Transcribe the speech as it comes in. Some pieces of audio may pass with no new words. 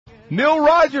Neil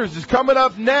Rogers is coming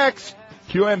up next.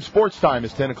 QM Sports Time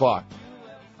is 10 o'clock.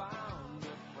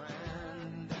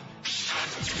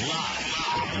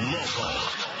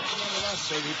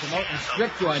 Baby, promoting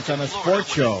strip joints on a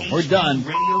sports show. We're done.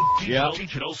 Yeah.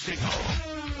 Digital signal.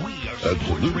 We are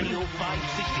Sports Radio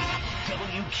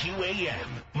 560 WQAM,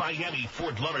 Miami,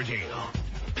 Fort Lauderdale.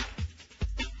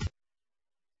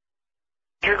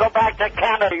 You go back to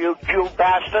Canada, you Jew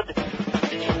bastard.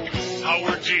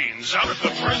 Howard Dean's out of the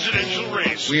presidential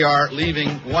race. We are leaving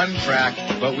one track,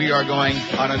 but we are going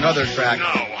on another track.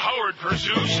 Now, Howard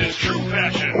pursues his true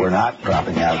passion. We're not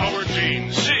dropping out. Howard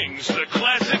Dean sings the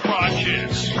classic rock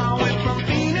hits. I went from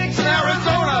Phoenix,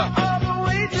 Arizona,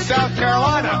 South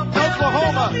Carolina,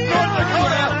 Oklahoma, North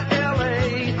Dakota,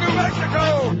 LA, New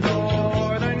Mexico,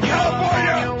 Northern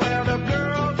California, where the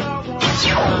girls are warm.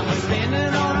 I'm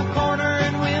standing on a corner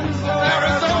in Winslow,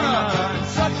 Arizona.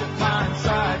 Such a fine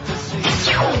sight to see.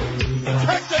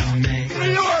 Texas,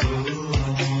 New York,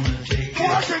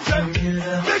 Washington,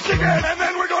 Michigan, and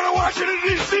then we're going to Washington,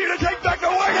 D.C. to take back the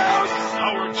White House.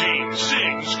 Howard Dean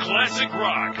sings classic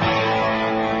rock.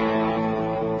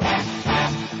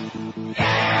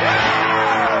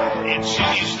 In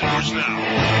CD stores now.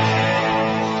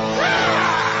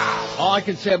 All I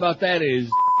can say about that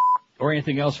is, or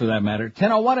anything else for that matter,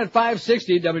 10:01 at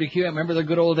 560 WQM. Remember the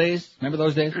good old days? Remember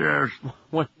those days? Yes.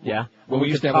 What? Yeah. When we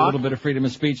used to have a little bit of freedom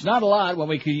of speech. Not a lot. When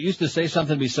we used to say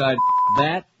something beside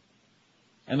that.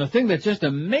 And the thing that just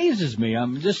amazes me, I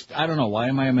don't know. Why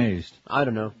am I amazed? I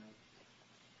don't know.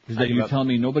 Is that you tell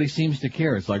me nobody seems to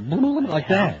care. It's like, like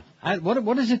that.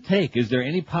 What does it take? Is there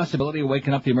any possibility of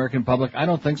waking up the American public? I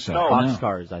don't think so. No.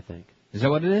 Boxcars, I think. Is that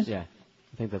what it is? Yeah.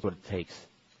 I think that's what it takes.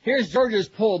 Here's George's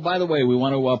poll. By the way, we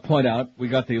want to point out, we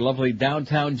got the lovely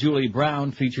downtown Julie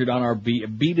Brown featured on our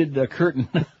beaded curtain.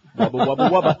 Wubba, wubba,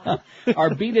 wubba.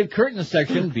 Our beaded curtain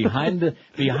section behind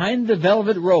the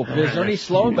velvet rope. There's Ernie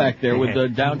Sloan back there with the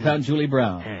downtown Julie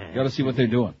Brown. You got to see what they're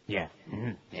doing. Yeah.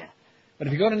 Mm-hmm. Yeah. But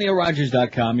if you go to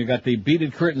NeilRogers.com, you got the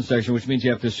beaded curtain section, which means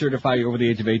you have to certify you're over the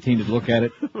age of 18 to look at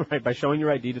it. Right, by showing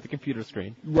your ID to the computer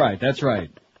screen. Right, that's right.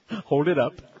 Hold it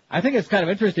up. I think it's kind of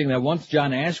interesting that once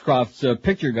John Ashcroft's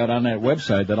picture got on that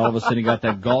website, that all of a sudden he got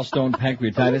that gallstone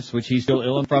pancreatitis, which he's still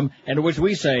ill from, and to which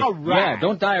we say, yeah,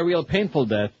 don't die a real painful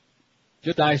death.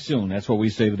 Just die soon. That's what we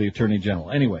say to the Attorney General.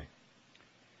 Anyway,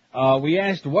 we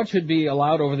asked what should be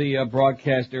allowed over the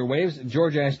broadcast airwaves.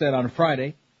 George asked that on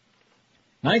Friday.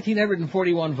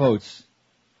 1,941 votes.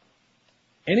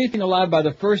 Anything allowed by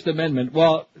the First Amendment,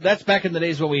 well, that's back in the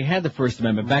days when we had the First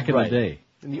Amendment, back in the day.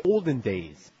 In the olden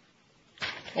days.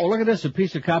 Oh, look at this, a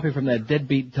piece of copy from that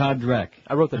deadbeat Todd Dreck.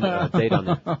 I wrote the date on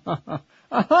there.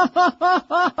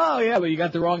 Oh, yeah, but you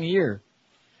got the wrong year.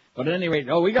 But at any rate,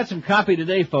 we got some copy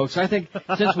today, folks. I think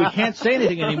since we can't say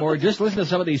anything anymore, just listen to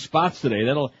some of these spots today.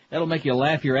 That'll make you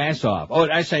laugh your ass off. Oh,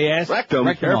 did I say ass?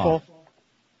 Rectum, careful. Off.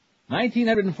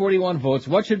 1,941 votes.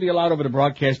 What should be allowed over the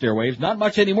broadcast airwaves? Not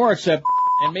much anymore, except,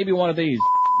 and maybe one of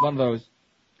those.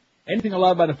 Anything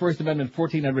allowed by the First Amendment,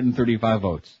 1,435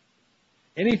 votes.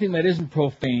 Anything that isn't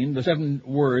profane, the 7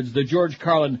 words, the George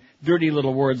Carlin dirty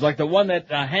little words, like the one that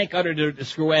Hank uttered to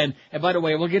Screw-Ann. And by the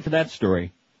way, we'll get to that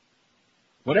story.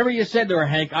 Whatever you said to her,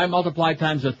 Hank, I multiply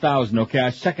times 1,000, okay? I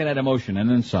second that emotion, and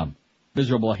then some.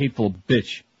 Miserable, hateful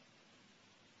bitch.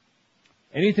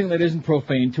 Anything that isn't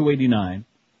profane, 289.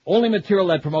 Only material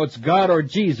that promotes God or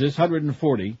Jesus,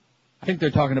 140. I think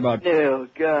they're talking about... Oh,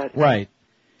 God. Right.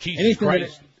 Jesus Anything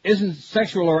Christ. that isn't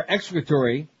sexual or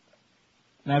excretory...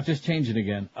 Now, I've just changed it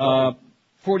again.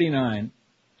 49.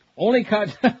 Only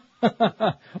content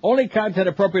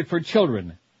appropriate for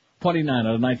children. 29 out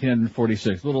of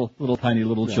 1,946. Little tiny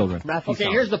children. Okay,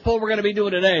 here's the poll we're going to be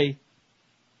doing today.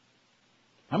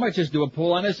 I might just do a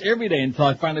poll on this every day until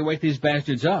I finally wake these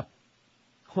bastards up.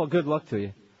 Well, good luck to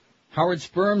you. Howard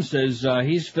Sperm says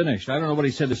he's finished. I don't know what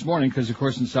he said this morning because, of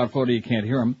course, in South Florida you can't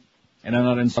hear him. And I'm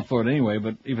not in South Florida anyway,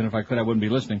 but even if I could, I wouldn't be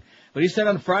listening. But he said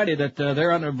on Friday that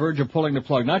they're on the verge of pulling the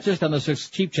plug, not just on the 6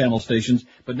 cheap channel stations,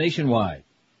 but nationwide.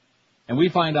 And we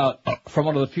find out from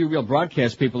one of the few real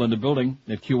broadcast people in the building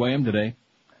at QAM today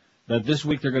that this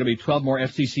week there are going to be 12 more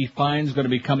FCC fines going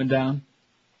to be coming down.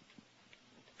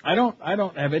 I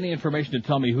don't have any information to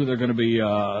tell me who they're going to be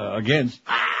against,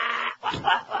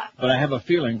 but I have a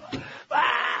feeling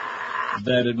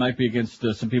that it might be against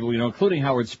some people, including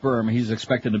Howard Sperm. He's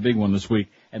expecting a big one this week,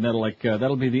 and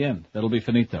that'll be the end. That'll be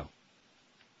finito.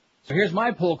 So here's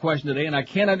my poll question today, and I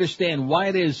can't understand why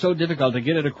it is so difficult to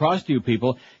get it across to you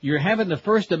people. You're having the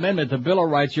First Amendment, the Bill of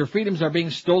Rights, your freedoms are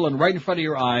being stolen right in front of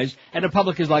your eyes, and the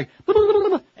public is like,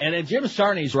 and then Jim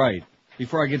Sarney's right,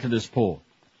 before I get to this poll.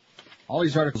 All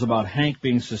these articles about Hank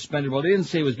being suspended. Well, they didn't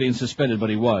say he was being suspended, but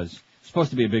he was. It's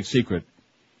supposed to be a big secret.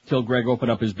 Till Greg opened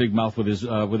up his big mouth with his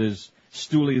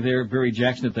stoolie there, Barry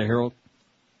Jackson at the Herald.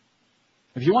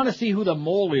 If you want to see who the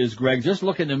mole is, Greg, just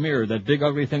look in the mirror. That big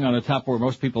ugly thing on the top where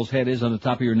most people's head is on the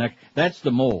top of your neck. That's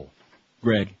the mole,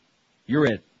 Greg. You're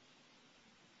it.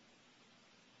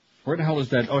 Where the hell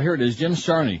is that? Oh, here it is. Jim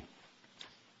Sarney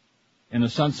in the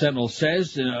Sun Sentinel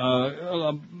says, in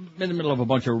the middle of a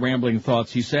bunch of rambling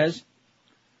thoughts, he says,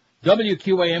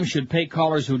 WQAM should pay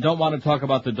callers who don't want to talk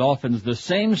about the Dolphins the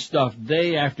same stuff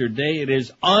day after day. It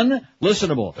is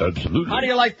unlistenable. Absolutely. How do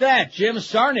you like that, Jim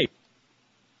Sarney?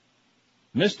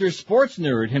 Mr. Sports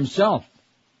Nerd himself.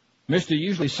 Mr.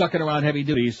 Usually sucking around heavy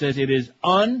duty. He says it is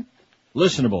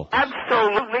unlistenable.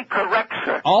 Absolutely correct,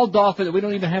 sir. All Dolphin, we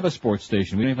don't even have a sports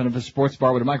station. We don't even have a sports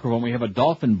bar with a microphone. We have a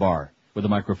Dolphin bar with a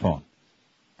microphone.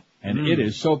 And it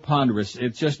is so ponderous.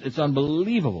 It's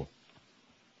unbelievable.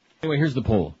 Anyway, here's the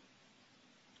poll.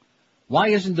 Why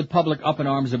isn't the public up in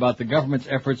arms about the government's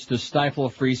efforts to stifle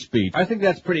free speech? I think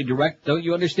that's pretty direct. Don't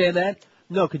you understand that?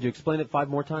 No, could you explain it 5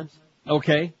 more times?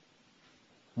 Okay.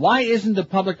 Why isn't the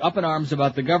public up in arms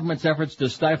about the government's efforts to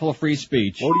stifle free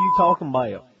speech? What are you talking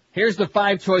about? Here's the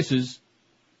 5 choices.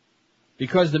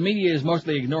 Because the media is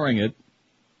mostly ignoring it.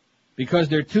 Because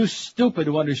they're too stupid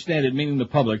to understand it, meaning the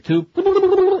public. Too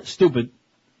stupid.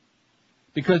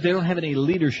 Because they don't have any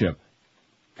leadership.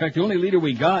 In fact, the only leader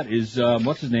we got is,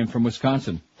 what's his name from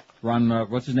Wisconsin? Russ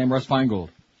Feingold.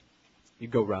 You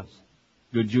go, Russ.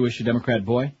 Good Jewish Democrat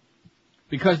boy.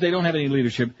 Because they don't have any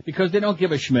leadership. Because they don't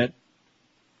give a schmidt.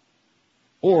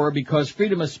 Or because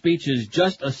freedom of speech is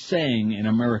just a saying in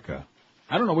America.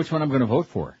 I don't know which one I'm going to vote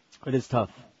for. It is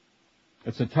tough.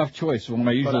 It's a tough choice. One of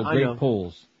my usual great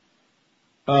polls.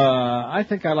 I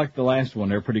think I like the last one.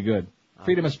 They're pretty good.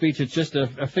 Freedom of speech, it's just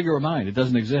a figure of mind. It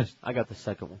doesn't exist. I got the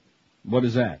second one. What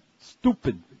is that?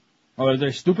 Stupid. Oh,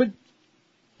 they're stupid?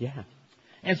 Yeah.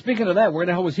 And speaking of that, where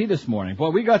the hell was he this morning?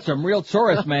 Boy, we got some real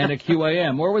tourist man at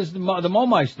QAM. Where was the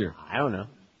Momeister? I don't know.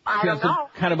 I don't know.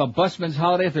 Kind of a busman's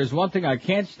holiday. If there's one thing I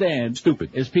can't stand,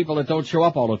 is people that don't show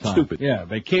up all the time. Stupid. Yeah,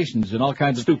 vacations and all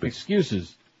kinds of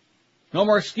excuses. No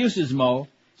more excuses, Mo.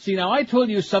 See, now I told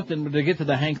you something to get to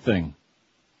the Hank thing.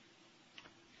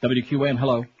 WQAM,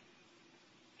 hello.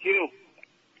 Q.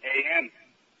 AM.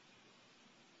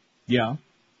 Yeah.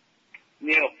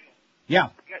 Neil. Yeah.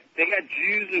 They got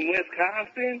Jews in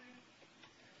Wisconsin?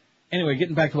 Anyway,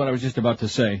 getting back to what I was just about to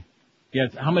say. Yeah,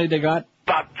 how many they got?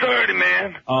 About 30,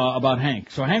 man. About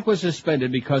Hank. So Hank was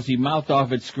suspended because he mouthed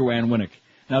off at Screw Ann Winnick.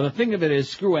 Now the thing of it is,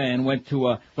 Screw Ann went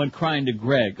crying to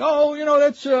Greg. Oh,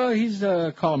 he's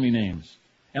calling me names.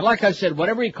 And like I said,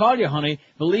 whatever he called you, honey,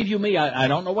 believe you me, I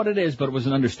don't know what it is, but it was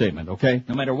an understatement, okay?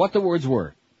 No matter what the words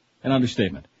were, an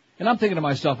understatement. And I'm thinking to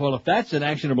myself, well, if that's an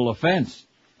actionable offense,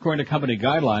 according to company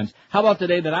guidelines, how about the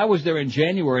day that I was there in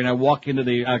January and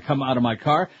I come out of my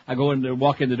car,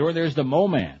 walk in the door, and there's the Mo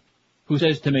Man, who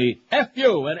says to me, F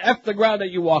you, and F the ground that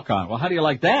you walk on. Well, how do you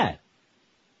like that?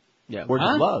 Yeah, words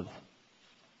of love.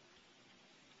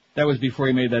 That was before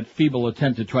he made that feeble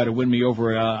attempt to try to win me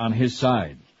over on his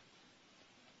side,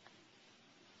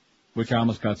 which I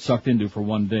almost got sucked into for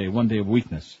one day of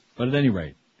weakness. But at any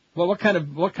rate, well, what kind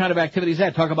of activity is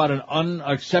that? Talk about an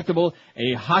unacceptable,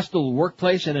 a hostile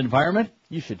workplace and environment?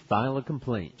 You should file a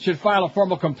complaint. Should file a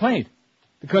formal complaint,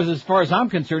 because as far as I'm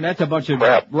concerned, that's a bunch of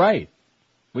crap. Right.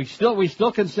 We still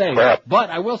can say, crap. But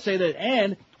I will say that,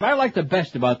 and what I like the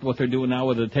best about what they're doing now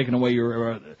with taking away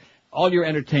your all your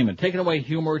entertainment, taking away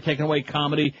humor, taking away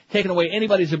comedy, taking away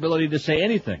anybody's ability to say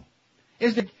anything,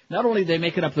 is that not only are they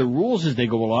making up the rules as they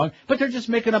go along, but they're just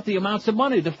making up the amounts of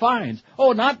money, the fines.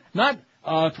 Oh, not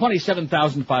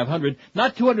 $27,500,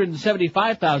 not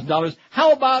 $275,000.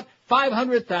 How about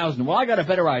 $500,000? Well, I got a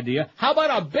better idea. How about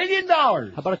 $1 billion?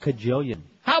 How about a cajillion?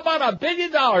 How about $1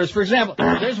 billion? For example,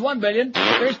 there's $1 billion,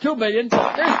 there's $2 billion,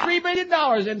 there's $3 billion,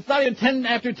 and it's not even 10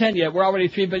 after 10 yet. We're already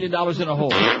 $3 billion in a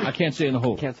hole. I can't say in a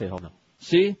hole. Can't say hole, no.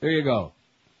 See? There you go.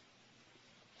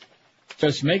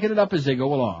 Just making it up as they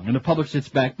go along, and the public sits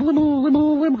back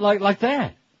like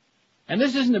that. And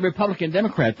this isn't a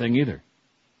Republican-Democrat thing either.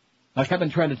 Like I've been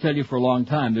trying to tell you for a long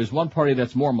time, there's one party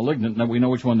that's more malignant, and we know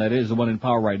which one that is, the one in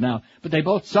power right now, but they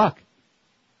both suck.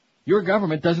 Your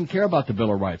government doesn't care about the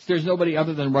Bill of Rights. There's nobody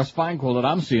other than Russ Feingold that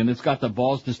I'm seeing that's got the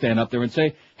balls to stand up there and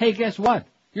say, hey, guess what?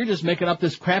 You're just making up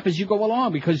this crap as you go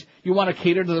along because you want to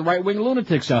cater to the right-wing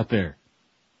lunatics out there.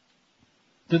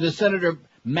 To the Senator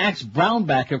Max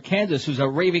Brownback of Kansas, who's a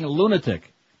raving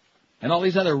lunatic, and all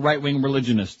these other right-wing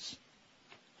religionists.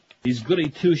 These goody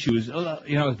two-shoes.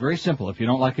 It's very simple. If you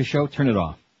don't like a show, turn it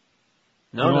off.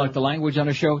 You don't like the language on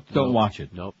a show, don't watch it.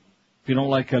 Nope. If you don't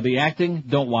like the acting,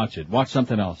 don't watch it. Watch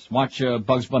something else. Watch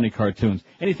Bugs Bunny cartoons.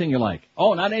 Anything you like.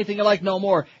 Oh, not anything you like no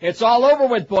more. It's all over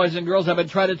with, boys and girls. I've been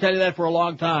trying to tell you that for a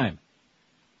long time.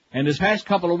 And this past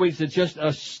couple of weeks, it's just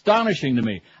astonishing to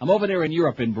me. I'm over there in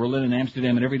Europe, in Berlin and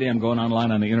Amsterdam, and every day I'm going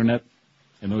online on the Internet.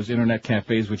 And those Internet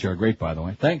cafes, which are great, by the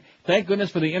way. Thank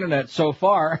goodness for the Internet so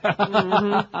far.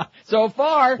 So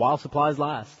far. While supplies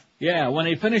last. Yeah, when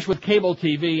they finish with cable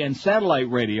TV and satellite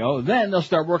radio, then they'll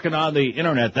start working on the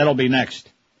Internet. That'll be next.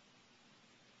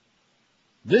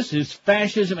 This is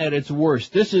fascism at its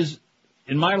worst. This is,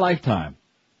 in my lifetime,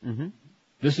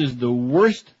 this is the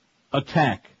worst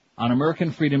attack on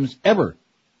American freedoms ever.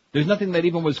 There's nothing that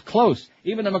even was close.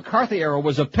 Even the McCarthy era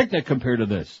was a picnic compared to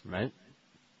this. Right.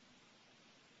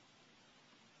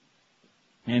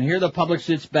 And here the public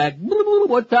sits back.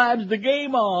 What time's the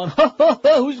game on?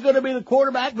 Who's going to be the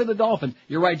quarterback for the Dolphins?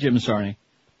 You're right, Jim Sarney.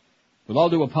 With all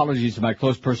due apologies to my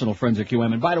close personal friends at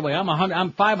QM. And by the way, I'm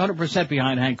 500%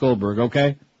 behind Hank Goldberg,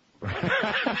 okay?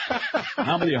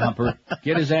 I'm with you, Humper.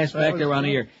 Get his ass back there on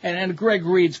the air. And Greg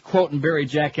Reed's quoting Barry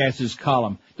Jackass's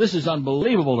column. This is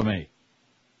unbelievable to me.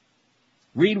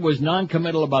 Reed was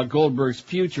non-committal about Goldberg's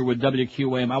future with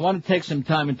WQAM. I want to take some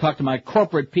time and talk to my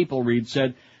corporate people, Reed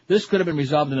said. This could have been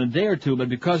resolved in a day or two, but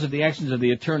because of the actions of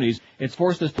the attorneys, it's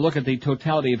forced us to look at the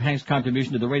totality of Hank's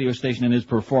contribution to the radio station and his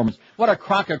performance. What a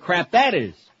crock of crap that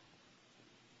is.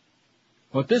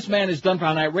 What this man has done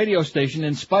on that radio station,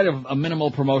 in spite of a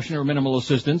minimal promotion or minimal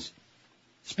assistance,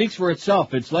 speaks for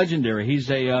itself. It's legendary.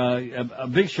 He's a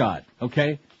big shot,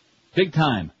 okay? Big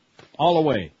time. All the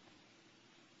way.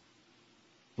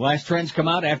 Last trends come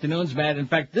out, afternoons, bad. In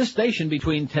fact, this station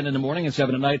between 10 in the morning and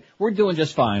 7 at night, we're doing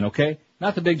just fine, okay?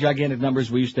 Not the big, gigantic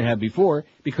numbers we used to have before,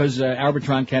 because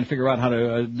Arbitron can't figure out how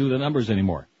to do the numbers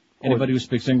anymore. Anybody who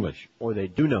speaks English. Or they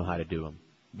do know how to do them.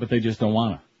 But they just don't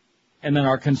want to. And then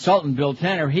our consultant, Bill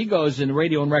Tanner, he goes in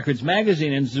Radio and Records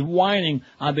magazine and is whining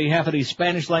on behalf of these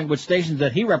Spanish-language stations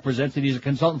that he represents, that he's a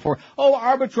consultant for. Oh,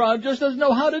 Arbitron just doesn't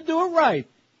know how to do it right.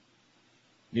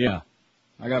 Yeah.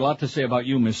 I got a lot to say about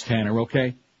you, Miss Tanner,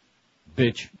 okay?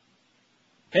 Bitch.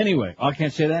 Anyway, I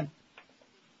can't say that?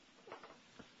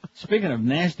 Speaking of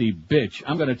nasty bitch,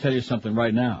 I'm going to tell you something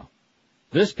right now.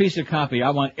 This piece of copy,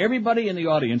 I want everybody in the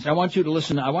audience, I want you to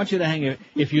listen, I want you to hang it.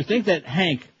 If you think that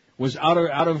Hank was out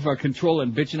of control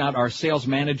and bitching out our sales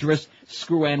manageress,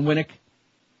 Screw Ann Winnick,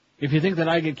 if you think that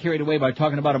I get carried away by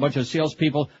talking about a bunch of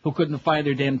salespeople who couldn't find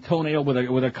their damn toenail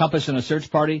with a compass in a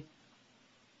search party,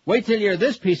 wait till you hear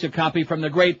this piece of copy from the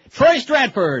great Troy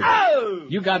Stratford. Oh!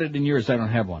 You got it in yours. I don't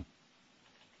have one.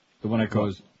 The one that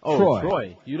goes, Oh,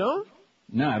 Troy. You don't?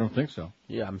 No, I don't think so.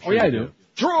 Yeah, I'm sure. Oh, yeah, I you do.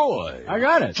 Troy! I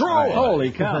got it. Troy!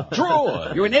 Holy cow.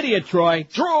 Troy! You're an idiot, Troy.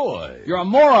 Troy! You're a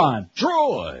moron.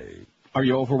 Troy! Are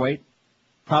you overweight?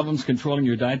 Problems controlling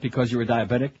your diet because you're a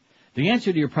diabetic? The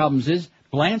answer to your problems is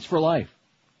Blantz for life.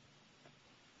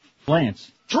 Blantz.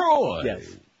 Troy! Yes.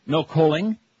 No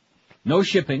culling, no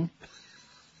shipping,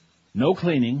 no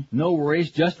cleaning, no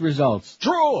worries, just results.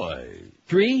 Troy!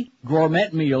 3 gourmet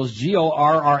meals,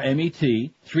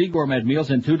 Gorrmet, 3 gourmet meals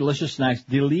and 2 delicious snacks,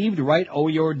 delivered right o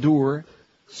your door,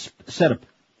 setup,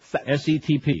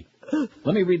 SETP.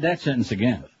 Let me read that sentence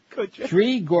again.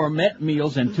 3 gourmet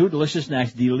meals and 2 delicious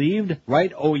snacks, delivered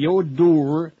right o your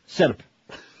door, setup.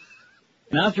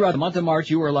 Now, throughout the month of March,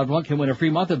 you or a loved one can win a free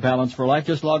month of Balance for Life.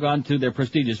 Just log on to their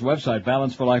prestigious website,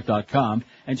 balanceforlife.com,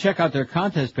 and check out their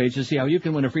contest page to see how you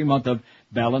can win a free month of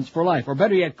Balance for Life. Or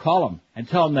better yet, call them and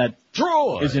tell them that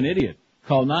Troy is an idiot.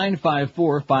 Call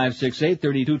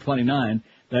 954-568-3229.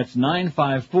 That's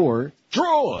 954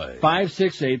 Troy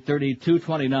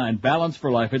 568-3229. Balance for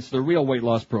Life. It's the real weight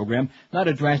loss program, not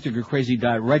a drastic or crazy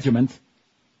diet regiment.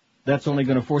 That's only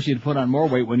going to force you to put on more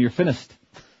weight when you're finished.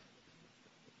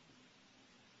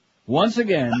 Once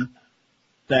again,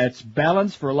 that's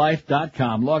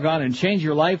balanceforlife.com. Log on and change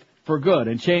your life for good,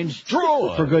 and change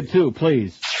Troy for good too,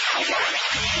 please.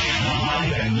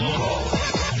 Live and local.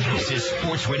 This is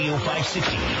Sports Radio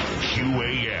 560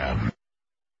 QAM.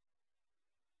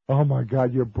 Oh my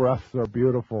God, your breasts are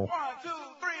beautiful. 1, 2,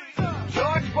 3,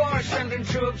 George Bush sending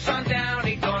troops on down.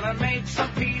 He's gonna make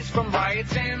some peace from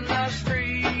riots in the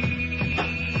streets.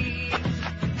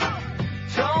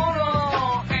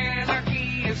 Total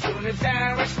anarchy as soon as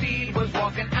Aristide was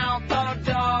walking out the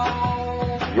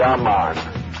door. Yeah, man.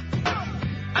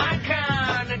 I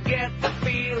kinda get the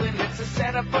feeling it's a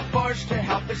setup for Bush to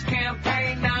help his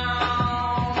campaign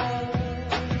now.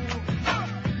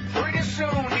 Pretty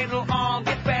soon it'll all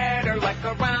get better, like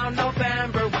around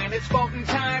November when it's voting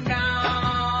time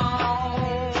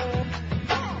now.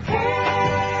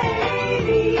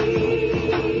 Haiti,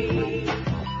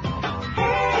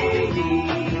 Haiti.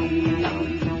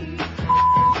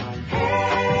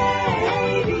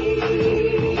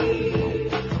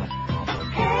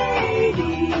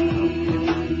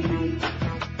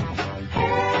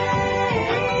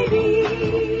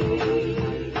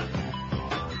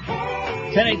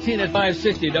 .10:18 at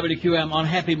 560 WQM on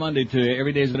Happy Monday to you.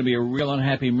 Every day is going to be a real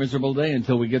unhappy, miserable day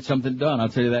until we get something done. I'll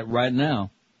tell you that right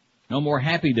now. No more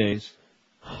happy days.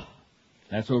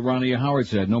 That's what Ronnie Howard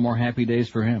said. No more happy days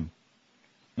for him.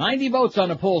 90 votes on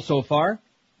the poll so far.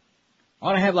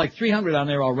 Ought to have like 300 on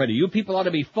there already. You people ought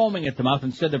to be foaming at the mouth.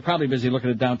 Instead, they're probably busy looking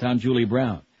at downtown Julie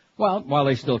Brown. Well, while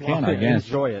they still can, I guess.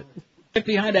 Enjoy it. Get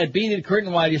behind that beaded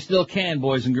curtain while you still can,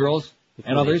 boys and girls.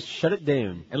 And others. Shut it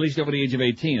down. At least over the age of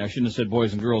 18. I shouldn't have said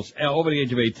boys and girls. Over the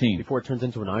age of 18. Before it turns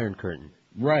into an iron curtain.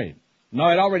 Right. No,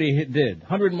 it already did.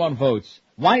 101 votes.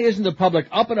 Why isn't the public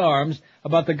up in arms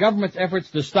about the government's efforts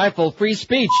to stifle free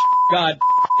speech? God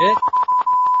it.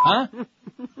 Huh?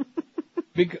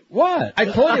 What? I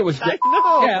told you it was...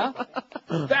 No.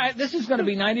 Yeah. This is going to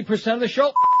be 90% of the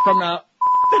show from now.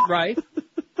 Right.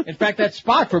 In fact, that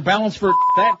spot for Balance for...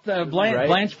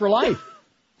 Blanche for Life.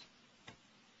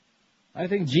 I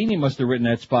think Jeannie must have written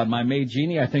that spot. My maid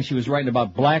Jeannie, I think she was writing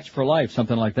about Blatch for Life,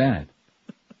 something like that.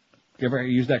 You ever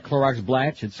use that Clorox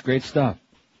Blatch? It's great stuff.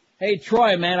 Hey,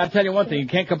 Troy, man, I'll tell you one thing. You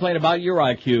can't complain about your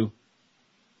IQ.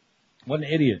 What an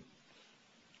idiot.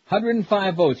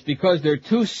 105 votes because they're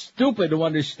too stupid to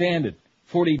understand it.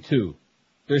 42.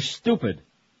 They're stupid.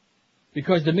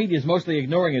 Because the media is mostly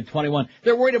ignoring it. 21.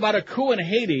 They're worried about a coup in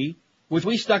Haiti, which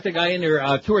we stuck the guy in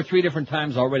there 2 or 3 different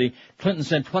times already. Clinton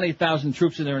sent 20,000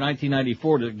 troops in there in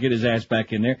 1994 to get his ass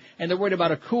back in there. And they're worried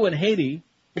about a coup in Haiti,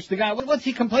 which the guy, what's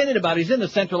he complaining about? He's in the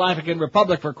Central African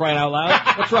Republic, for crying out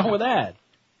loud. What's wrong with that?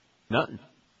 Nothing.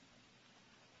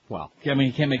 Well, I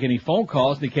mean, he can't make any phone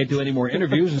calls, and he can't do any more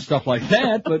interviews and stuff like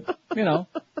that, but, you know,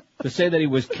 to say that he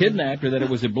was kidnapped or that it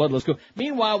was a bloodless coup.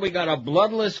 Meanwhile, we got a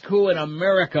bloodless coup in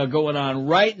America going on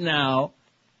right now.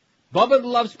 Bubba the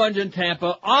Love Sponge in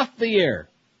Tampa, off the air,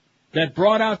 that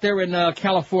brought out there in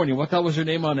California. What the hell was her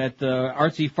name on that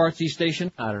artsy-fartsy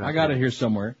station? I don't know. I got it here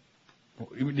somewhere.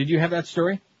 Did you have that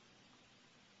story?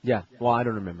 Yeah. Well, I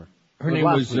don't remember. Her name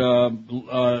was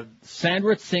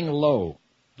Sandra Singh Lowe.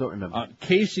 Don't remember.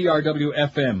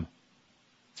 KCRW-FM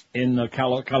in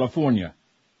California.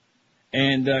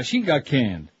 And she got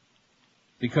canned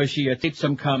because she taped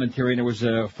some commentary, and there was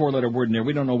a 4-letter word in there.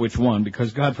 We don't know which one,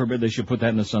 because God forbid they should put that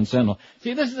in the Sun Sentinel.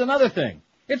 See, this is another thing.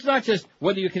 It's not just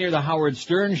whether you can hear the Howard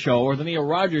Stern show or the Neil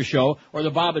Rogers show or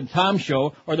the Bob and Tom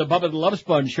show or the Bubba the Love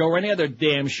Sponge show or any other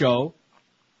damn show.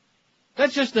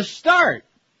 That's just the start.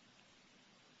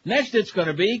 Next it's going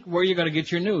to be where you're going to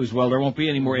get your news. Well, there won't be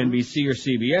any more NBC or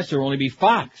CBS. There will only be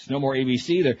Fox. No more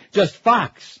ABC. They're just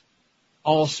Fox.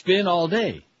 All spin all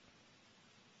day.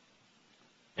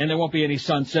 And there won't be any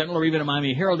Sun Sentinel or even a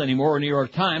Miami Herald anymore or New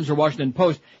York Times or Washington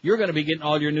Post. You're going to be getting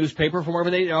all your newspaper from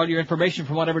wherever all your information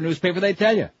from whatever newspaper they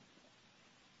tell you.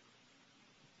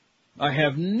 I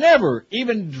have never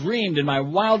even dreamed in my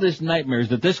wildest nightmares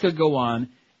that this could go on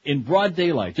in broad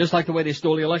daylight, just like the way they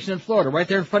stole the election in Florida, right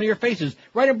there in front of your faces,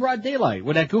 right in broad daylight,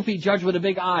 with that goofy judge with a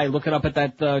big eye looking up at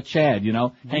that Chad, you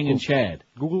know, hanging Chad.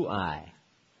 Google Eye.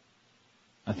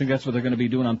 I think that's what they're going to be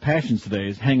doing on Passions today,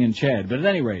 is hanging Chad. But at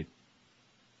any rate,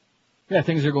 yeah,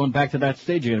 things are going back to that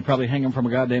stage again. Probably hang him from a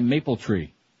goddamn maple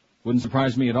tree. Wouldn't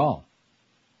surprise me at all.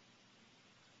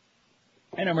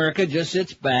 And America just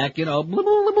sits back, you know,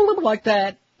 like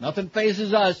that. Nothing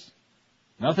phases us.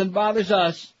 Nothing bothers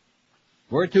us.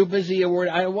 We're too busy. What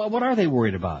are they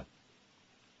worried about?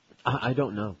 I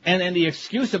don't know. And the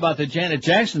excuse about the Janet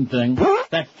Jackson thing,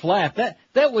 that flap,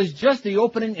 that was just the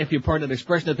opening, if you pardon the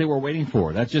expression, that they were waiting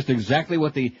for. That's just exactly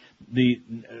what the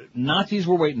Nazis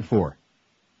were waiting for.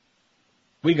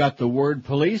 We got the word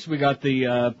police, we got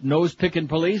the nose-picking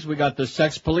police, we got the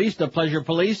sex police, the pleasure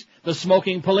police, the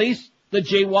smoking police, the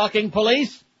jaywalking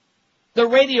police, the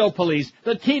radio police,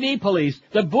 the TV police,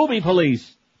 the booby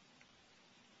police.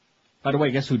 By the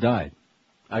way, guess who died?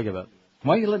 I give up.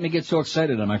 Why do you let me get so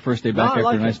excited on my first day back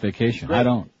after a nice vacation? Great. I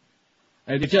don't.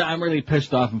 I'm really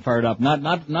pissed off and fired up.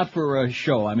 Not for a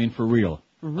show, I mean for real.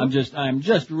 Mm-hmm. I'm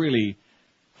just really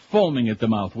foaming at the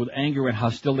mouth with anger and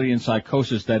hostility and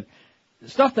psychosis that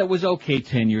stuff that was okay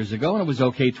 10 years ago and it was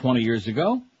okay 20 years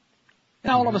ago.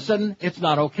 Now all of a sudden it's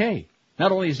not okay.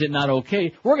 Not only is it not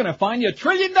okay, we're going to fine you $1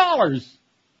 trillion.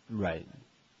 Right.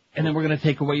 And then we're going to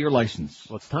take away your license.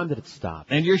 Well, it's time that it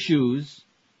stopped. And your shoes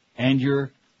and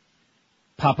your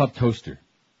pop-up toaster.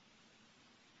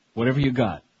 Whatever you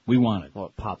got, we want it. Well,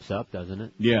 it pops up, doesn't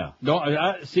it? Yeah.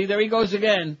 Don't see, there he goes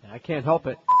again. I can't help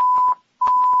it.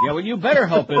 Yeah, well, you better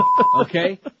help it,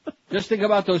 okay? Just think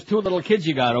about those 2 little kids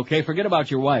you got, okay? Forget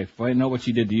about your wife. I know what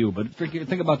she did to you, but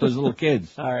think about those little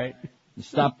kids. All right.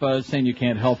 Stop saying you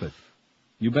can't help it.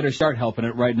 You better start helping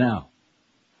it right now.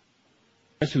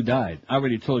 Guess who died? I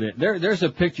already told you. There's a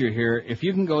picture here. If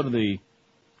you can go to the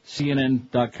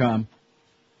CNN.com,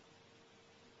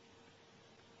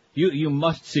 you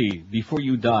must see, before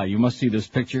you die, you must see this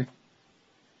picture.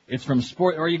 It's from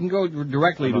Sport, or you can go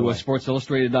directly to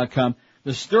SportsIllustrated.com.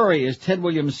 The story is Ted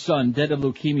Williams' son, dead of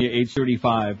leukemia, age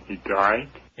 35. He died?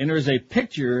 And there's a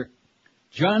picture.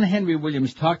 John Henry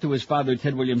Williams talked to his father,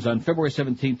 Ted Williams, on February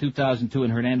 17, 2002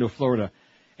 in Hernando, Florida.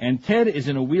 And Ted is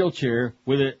in a wheelchair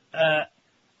with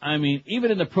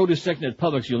even in the produce section at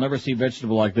Publix, you'll never see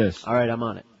vegetable like this. All right, I'm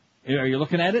on it. Are you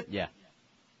looking at it? Yeah.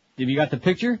 Have you got the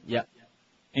picture? Yeah.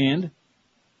 And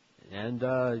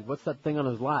what's that thing on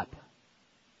his lap?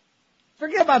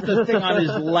 Forget about the thing on his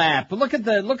lap. Look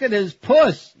at his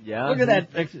puss. Yeah. Look at that.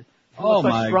 Oh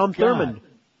my Strom God. Thurmond.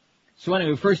 So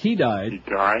anyway, first he died. He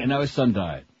died? And now his son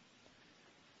died.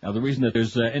 Now the reason that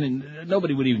there's, and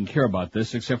nobody would even care about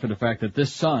this except for the fact that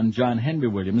this son, John Henry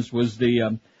Williams, was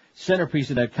the centerpiece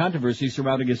of that controversy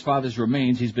surrounding his father's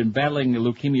remains. He's been battling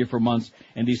leukemia for months.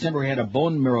 In December he had a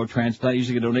bone marrow transplant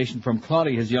using a donation from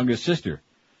Claudia, his youngest sister.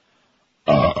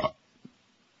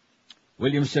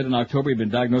 Williams said in October he'd been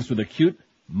diagnosed with acute,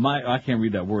 I can't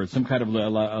read that word, some kind of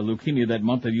leukemia that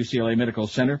month at UCLA Medical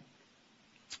Center.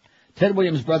 Ted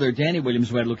Williams' brother, Danny Williams,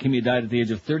 who had leukemia, died at the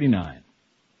age of 39.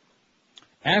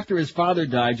 After his father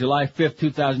died, July 5th,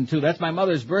 2002, that's my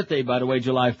mother's birthday, by the way,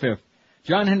 July 5th,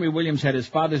 John Henry Williams had his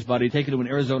father's body taken to an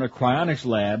Arizona cryonics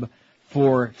lab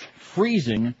for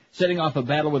freezing, setting off a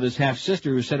battle with his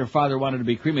half-sister who said her father wanted to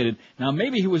be cremated. Now,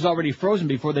 maybe he was already frozen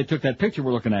before they took that picture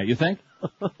we're looking at, you think?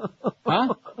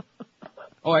 Huh?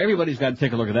 Oh, everybody's got to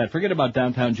take a look at that. Forget about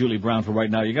downtown Julie Brown for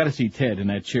right now. You got to see Ted in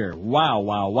that chair. Wow,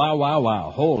 wow, wow, wow, wow.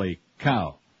 Holy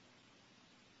cow.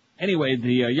 Anyway,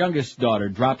 the youngest daughter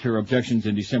dropped her objections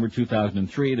in December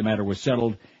 2003. The matter was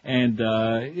settled, and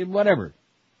whatever.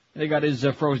 They got his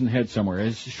frozen head somewhere,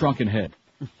 his shrunken head.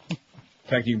 In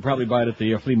fact, you can probably buy it at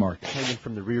the flea market. Hanging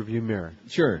from the rearview mirror.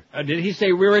 Sure. Did he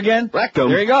say rear again? Rectum.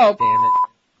 There you go.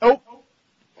 Damn it. Oh.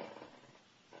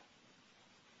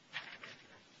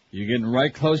 You're getting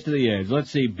right close to the edge.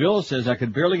 Let's see. Bill says, I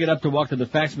could barely get up to walk to the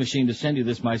fax machine to send you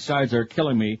this. My sides are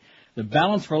killing me. The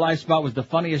Balance for Life spot was the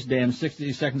funniest damn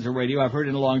 60 seconds of radio I've heard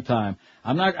in a long time.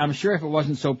 I'm sure if it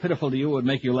wasn't so pitiful to you, it would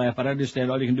make you laugh. But I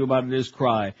understand all you can do about it is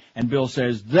cry. And Bill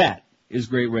says, that is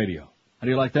great radio. How do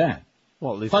you like that?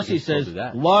 Well, at least Plus he says,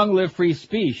 long live free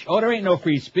speech. Oh, there ain't no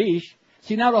free speech.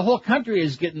 See, now the whole country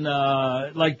is getting,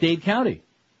 like Dade County,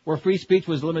 where free speech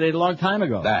was eliminated a long time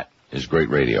ago. That is great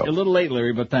radio. A little late,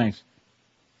 Larry, but thanks.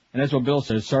 And that's what Bill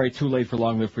says. Sorry, too late for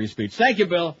long live free speech. Thank you,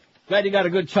 Bill. Glad you got a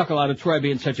good chuckle out of Troy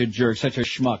being such a jerk, such a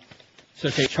schmuck,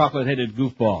 such a chocolate-headed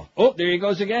goofball. Oh, there he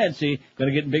goes again. See,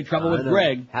 gonna get in big trouble with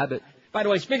Greg. Habit. By the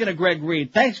way, speaking of Greg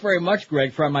Reed, thanks very much,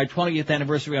 Greg, for my 20th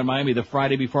anniversary on Miami, the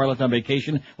Friday before I left on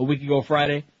vacation, a week ago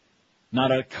Friday.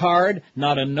 Not a card,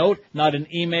 not a note, not an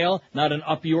email, not an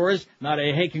up yours, not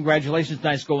a, hey, congratulations,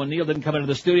 nice going, Neil, didn't come into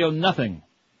the studio, nothing.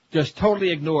 Just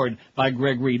totally ignored by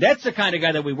Greg Reed. That's the kind of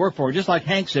guy that we work for. Just like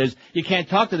Hank says, you can't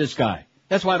talk to this guy.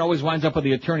 That's why it always winds up with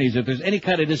the attorneys. If there's any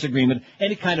kind of disagreement,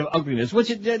 any kind of ugliness,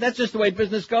 that's just the way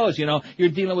business goes, you know. You're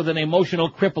dealing with an emotional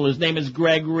cripple. His name is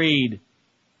Greg Reed.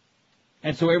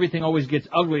 And so everything always gets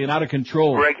ugly and out of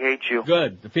control. Greg hates you.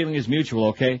 Good. The feeling is mutual,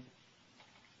 okay?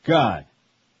 God.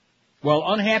 Well,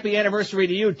 unhappy anniversary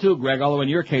to you, too, Greg, although in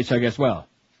your case, I guess, well.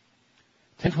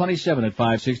 1027 at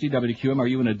 560 WQM. Are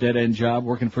you in a dead-end job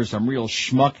working for some real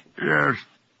schmuck? Yes.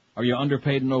 Are you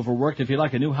underpaid and overworked? If you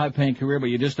like a new high-paying career, but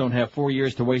you just don't have 4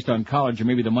 years to waste on college or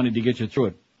maybe the money to get you through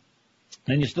it,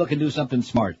 then you still can do something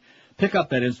smart. Pick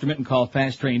up that instrument and call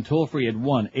Fast Train toll-free at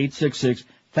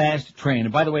 1-866-FAST-TRAIN.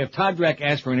 And by the way, if Todd Dreck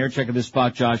asks for an air check at this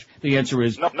spot, Josh, the answer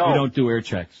is no. We don't do air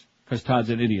checks because Todd's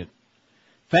an idiot.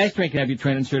 Fast Train can have you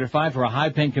trained and certified for a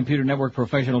high-paying computer network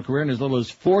professional career in as little as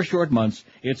 4 short months.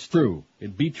 It's true.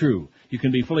 It be true. You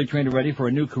can be fully trained and ready for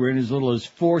a new career in as little as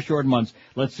 4 short months.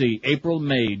 Let's see, April,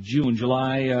 May, June,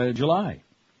 July.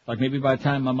 Like maybe by the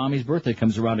time my mommy's birthday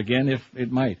comes around again, if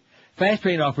it might. Fast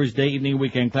Train offers day, evening,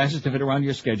 weekend classes to fit around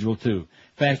your schedule, too.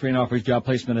 Fast Train offers job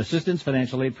placement assistance,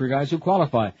 financial aid for guys who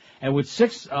qualify. And with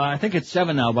 6, I think it's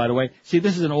 7 now, by the way. See,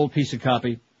 this is an old piece of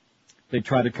copy they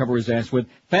tried to cover his ass with.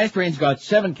 Fast Train's got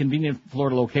 7 convenient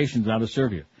Florida locations now to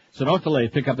serve you. So don't delay.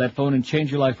 Pick up that phone and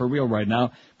change your life for real right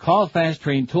now. Call Fast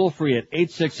Train toll-free at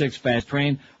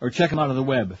 866-FAST-TRAIN or check them out on the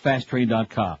web,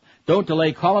 fasttrain.com. Don't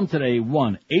delay. Call them today,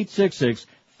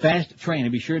 1-866-FAST-TRAIN.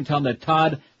 And be sure and tell them that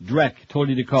Todd Dreck told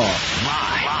you to call.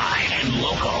 Live and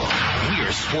local.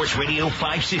 We're Sports Radio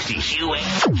 560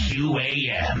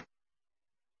 QAM.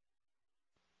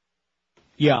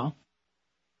 Yeah.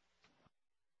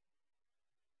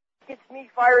 gets me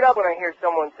fired up when I hear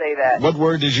someone say that. What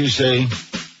word did you say?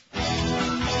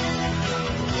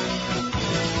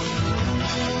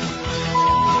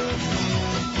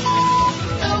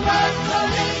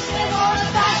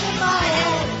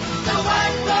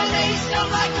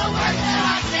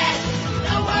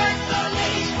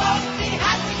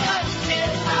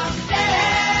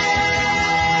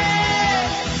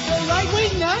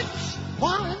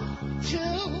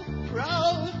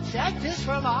 Protect us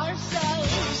from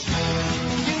ourselves.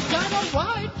 You gotta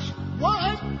watch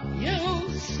what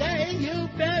you say. You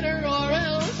better or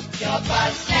else you're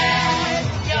busted.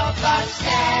 You're busted.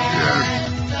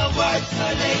 The word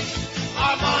police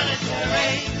are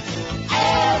monitoring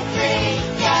every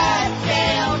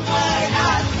goddamn word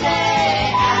I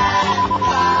say and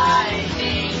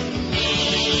finding me.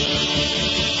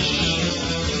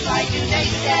 Why do they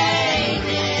say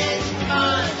this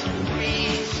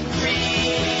country's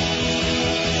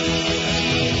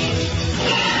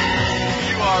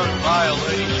are in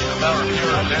violation of our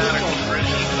puritanical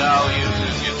Christian values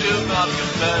if you do not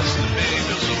confess to being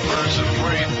a subversive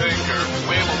free thinker.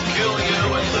 We will kill you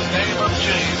in the name of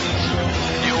Jesus.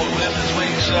 You will live as we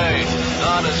say,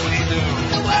 not as we do.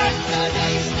 The word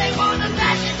police, they want to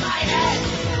bash in my head.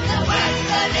 The word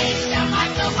police, don't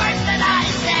like the words that I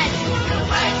said. The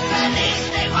word police,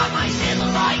 they want my civil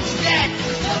rights dead.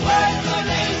 The word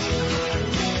police.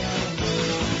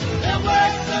 The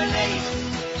word police.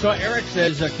 So Eric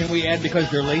says, can we add because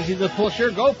they're lazy to pull?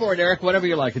 Sure, go for it, Eric. Whatever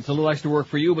you like. It's a little extra work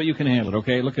for you, but you can handle it,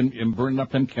 okay? Look and burning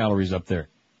up them calories up there.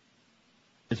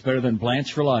 It's better than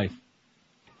Blanche for life.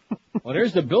 Well,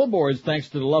 there's the billboards, thanks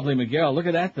to the lovely Miguel. Look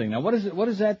at that thing. Now, what is it? What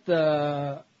is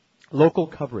that? Local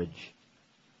coverage.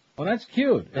 Well, that's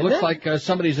cute. It looks like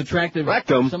somebody's attractive,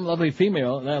 some lovely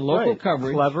female. That local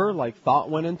coverage. Clever, like thought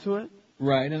went into it.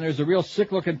 Right, and there's a real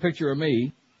sick-looking picture of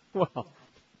me. Well.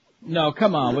 No,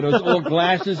 come on, with those old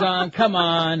glasses on, come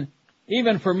on.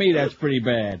 Even for me, that's pretty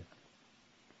bad.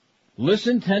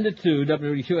 Listen 10 to 2,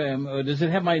 WQAM. Does it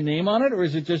have my name on it, or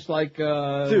is it just like,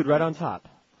 Dude, right on top.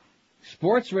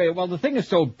 Sports radio? Well, the thing is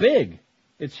so big.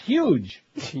 It's huge.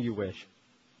 You wish.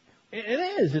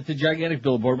 It is. It's a gigantic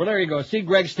billboard. But there you go. See,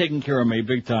 Greg's taking care of me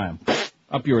big time.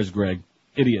 Up yours, Greg.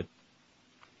 Idiot.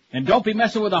 And don't be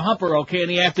messing with a humper, okay, in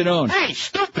the afternoon. Hey,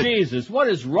 stupid! Jesus, what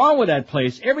is wrong with that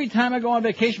place? Every time I go on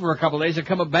vacation for a couple of days, I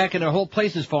come back and the whole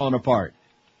place is falling apart.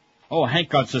 Oh, Hank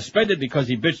got suspended because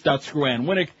he bitched out Screw-Ann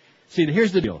Winnick. See,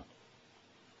 here's the deal.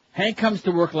 Hank comes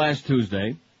to work last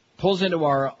Tuesday, pulls into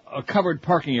our covered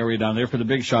parking area down there for the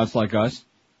big shots like us,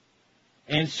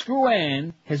 and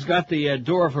Screw-Ann has got the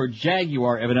door of her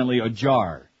Jaguar evidently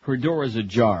ajar. Her door is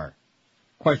ajar.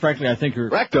 Quite frankly, I think her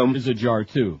rectum is ajar,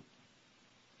 too.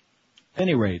 At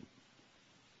any rate.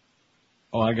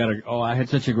 I had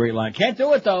such a great line. Can't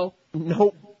do it, though.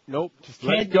 Nope. Just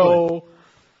let Can't it go.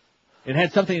 It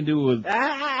had something to do with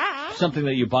something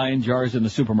that you buy in jars in the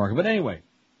supermarket. But anyway.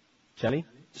 Jelly?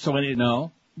 So,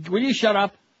 no. Will you shut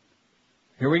up?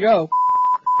 Here we go.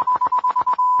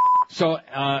 So,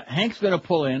 Hank's gonna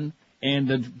pull in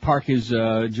and park his,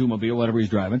 Jewmobile, whatever he's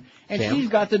driving. And she's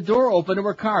got the door open to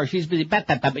her car. She's busy, doing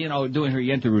her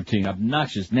Yenta routine.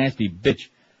 Obnoxious, nasty bitch.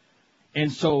 And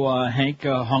so, Hank, gave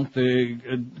her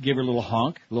a little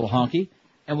honky,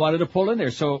 and wanted to pull in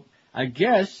there. So, I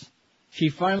guess she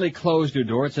finally closed her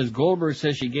door. It says Goldberg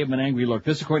says she gave him an angry look.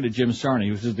 This according to Jim Sarney,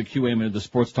 who says the QA of the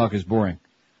Sports Talk is boring.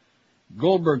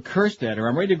 Goldberg cursed at her.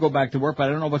 I'm ready to go back to work, but I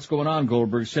don't know what's going on,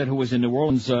 Goldberg said, who was in New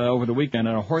Orleans over the weekend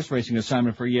on a horse racing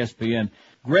assignment for ESPN.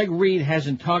 Greg Reed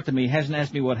hasn't talked to me, hasn't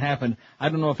asked me what happened. I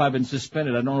don't know if I've been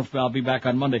suspended. I don't know if I'll be back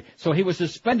on Monday. So he was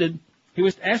suspended. He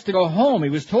was asked to go home. He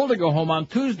was told to go home on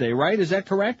Tuesday, right? Is that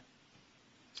correct?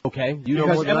 Okay. You know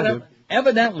more than I do.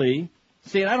 Evidently,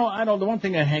 see, I don't, the one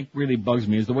thing that Hank really bugs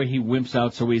me is the way he wimps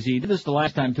out so easy. He did this the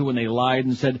last time, too, when they lied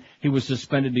and said he was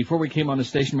suspended before we came on the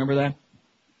station. Remember that?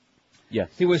 Yes.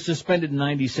 He was suspended in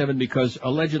 97 because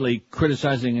allegedly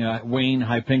criticizing Wayne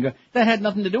Hypinga. That had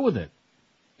nothing to do with it.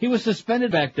 He was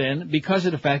suspended back then because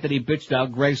of the fact that he bitched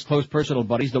out Greg's close personal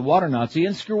buddies, the Water Nazi,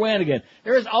 and Screw-Ann again.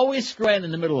 There is always Screw-Ann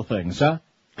in the middle of things, huh?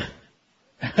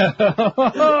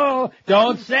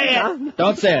 Don't say it.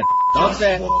 Don't say it. Don't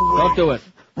say it. Don't do it.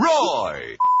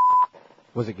 Roy!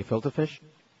 Was it gefilte fish?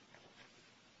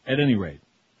 At any rate.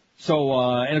 So,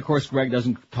 and of course Greg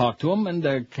doesn't talk to him,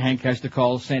 and Hank has to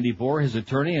call Sandy Bohr, his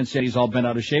attorney, and say he's all bent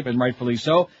out of shape, and rightfully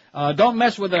so. Don't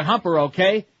mess with the humper,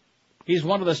 okay? He's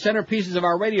one of the centerpieces of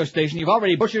our radio station. You've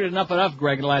already butchered it enough,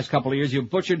 Greg, in the last couple of years.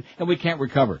 You've butchered, and we can't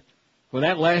recover. With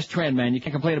that last trend, man, you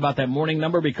can't complain about that morning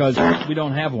number because we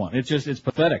don't have one. It's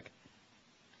pathetic.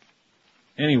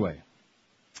 Anyway.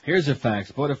 Here's a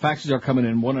fax. Boy, the faxes are coming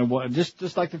in one and one,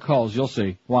 just like the calls. You'll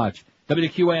see. Watch.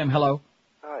 WQAM, hello.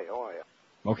 Hi, how are you?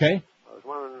 Okay. I was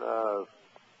wondering,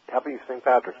 happy St.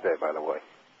 Patrick's Day, by the way.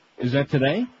 Is that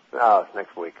today? No, it's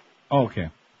next week. Oh, okay.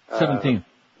 17th.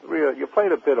 You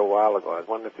played a bit a while ago. I was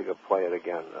wondering if you could play it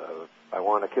again. I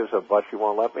want to kiss a butt, you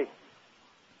won't let me?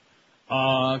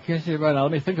 Can't say right now.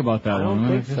 Let me think about that I don't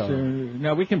one. think so.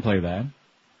 No, we can play that.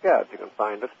 Yeah, if you can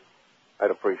find it. I'd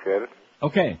appreciate it.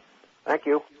 Okay. Thank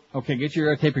you. Okay, get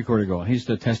your tape recorder going. He's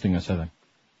testing us, I think.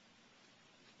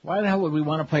 Why the hell would we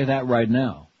want to play that right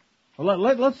now? Well,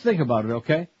 let's think about it,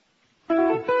 okay?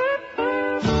 I'll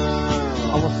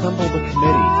assemble the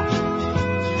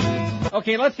committee.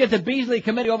 Okay, let's get the Beasley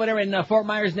committee over there in Fort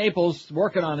Myers, Naples,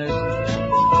 working on this.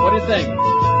 What do you think?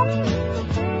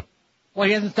 Well,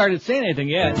 he hasn't started saying anything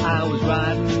yet. I was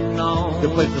riding on the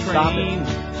train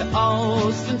to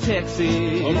Austin, Texas.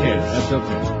 Okay, that's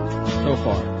okay. So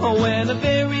far. When a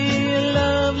very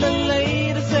lovely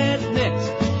lady sat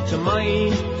next to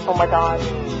mine. Oh my God.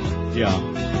 Yeah.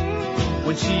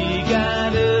 When she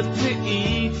got up to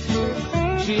eat,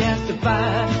 she asked if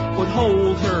I would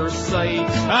hold her sight.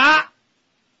 Ah!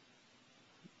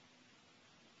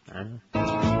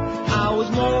 I was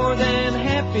more than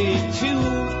happy to.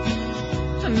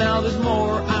 And now there's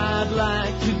more I'd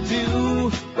like to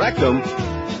do. Rectum.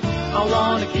 I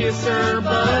want to kiss her,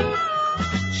 but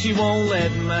she won't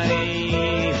let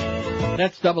me.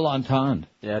 That's double entendre.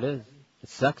 Yeah, it is.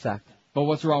 It's sex act. But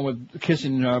what's wrong with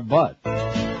kissing her butt?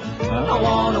 I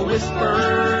want to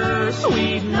whisper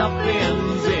sweet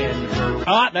nothings in her.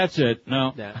 Ah, that's it.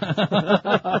 No.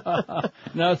 Yeah.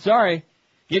 No, sorry.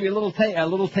 Give you a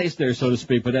little taste there, so to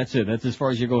speak, but that's it. That's as far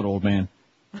as you go, old man.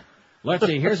 Let's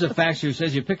see. Here's a faxer who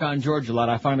says you pick on George a lot.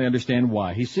 I finally understand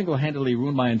why. He single-handedly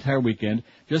ruined my entire weekend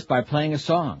just by playing a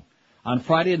song. On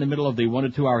Friday in the middle of the 1 to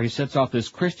 2 hour, he sets off this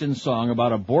Christian song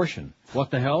about abortion.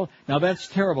 What the hell? Now that's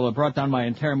terrible. It brought down my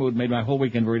entire mood, made my whole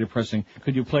weekend very depressing.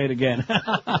 Could you play it again?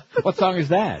 What song is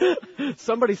that?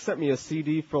 Somebody sent me a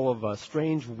CD full of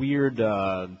strange, weird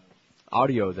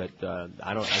audio that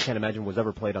I can't imagine was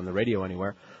ever played on the radio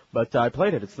anywhere. But I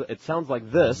played it. It sounds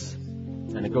like this,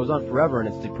 and it goes on forever,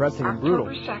 and it's depressing and brutal.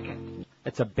 October 2nd.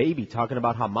 It's a baby talking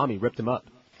about how mommy ripped him up.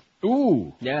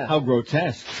 Ooh. Yeah. How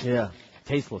grotesque. Yeah.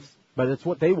 Tasteless. But it's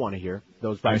what they want to hear,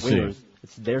 those right-wingers.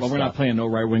 It's their Well, stuff. we're not playing no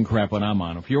right-wing crap when I'm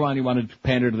on. If you're on, you want to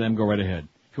pander to them, go right ahead.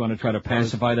 If you want to try to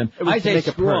pacify them, I say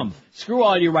screw them. Screw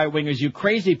all you right-wingers, you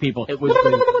crazy people. It was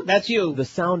that's you. The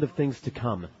sound of things to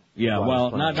come. Yeah,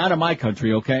 well, not in my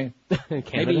country, okay?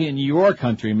 Maybe in your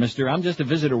country, mister. I'm just a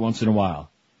visitor once in a while.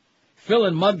 Phil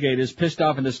in Mudgate is pissed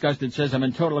off and disgusted, says, I'm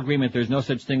in total agreement there's no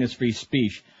such thing as free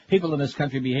speech. People in this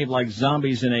country behave like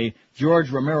zombies in a George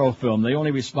Romero film. They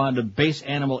only respond to base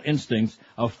animal instincts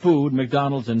of food,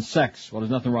 McDonald's, and sex. Well,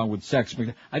 there's nothing wrong with sex.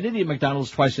 I did eat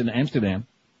McDonald's twice in Amsterdam.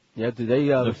 Yeah, do they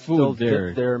the food still there,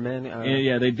 dip their mayonnaise?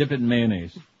 Yeah, they dip it in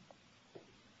mayonnaise.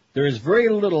 There is very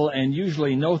little and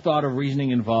usually no thought of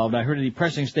reasoning involved. I heard a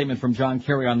depressing statement from John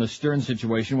Kerry on the Stern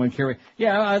situation when Kerry,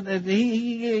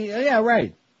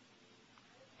 right.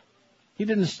 He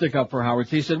didn't stick up for Howard.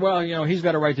 He said, well, he's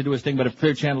got a right to do his thing, but if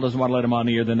Clear Channel doesn't want to let him on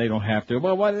the air, then they don't have to.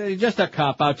 Well, just a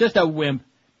cop-out, just a wimp.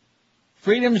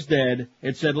 Freedom's dead.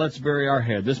 It said, let's bury our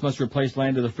head. This must replace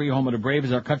land of the free, home of the brave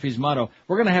as our country's motto.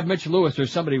 We're going to have Mitch Lewis or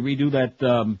somebody redo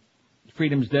that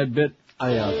Freedom's dead bit.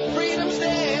 Freedom's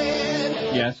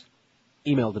dead. Yes.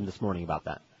 Emailed him this morning about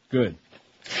that. Good.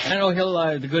 I know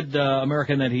he'll, the good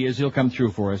American that he is, he'll come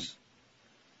through for us.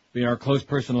 Being our close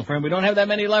personal friend. We don't have that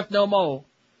many left no more.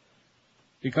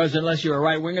 Because unless you're a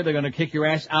right-winger, they're going to kick your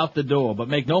ass out the door. But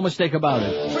make no mistake about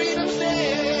it. Freedom's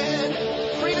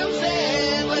dead. Freedom's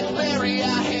dead. Let's bury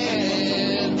our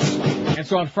heads. And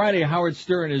so on Friday, Howard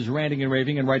Stern is ranting and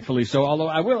raving, and rightfully so. Although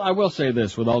I will say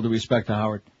this, with all due respect to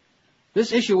Howard.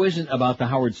 This issue isn't about the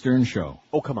Howard Stern show.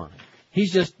 Oh, come on.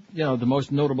 He's just, the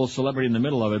most notable celebrity in the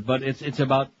middle of it. But it's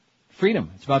about freedom.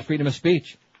 It's about freedom of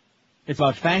speech. It's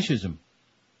about fascism.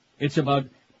 It's about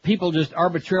people just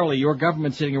arbitrarily, your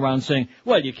government sitting around saying,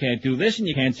 well, you can't do this and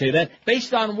you can't say that.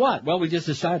 Based on what? Well, we just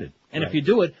decided. And if you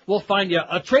do it, we'll find you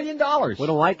 $1 trillion. We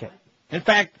don't like it. In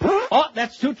fact,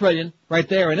 that's $2 trillion right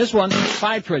there. And this one,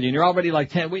 $5 trillion. You're already like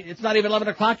 10. It's not even 11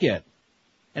 o'clock yet.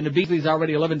 And the Beasley's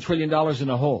already $11 trillion in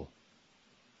the hole.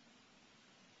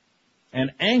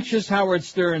 An anxious Howard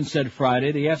Stern said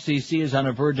Friday the FCC is on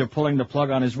the verge of pulling the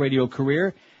plug on his radio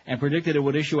career and predicted it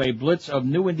would issue a blitz of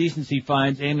new indecency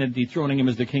fines aimed at dethroning him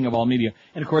as the king of all media.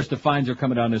 And, of course, the fines are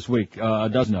coming down this week, a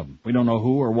dozen of them. We don't know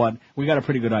who or what. We got a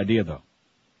pretty good idea, though.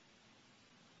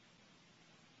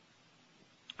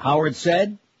 Howard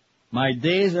said, my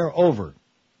days are over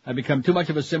I've become too much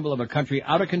of a symbol of a country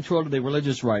out of control to the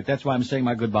religious right. That's why I'm saying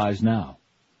my goodbyes now.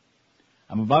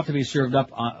 I'm about to be served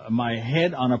up on my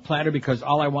head on a platter because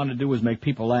all I want to do was make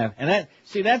people laugh. And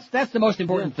that's the most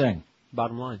important thing.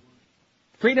 Bottom line.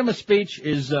 Freedom of speech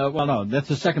is, that's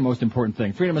the second most important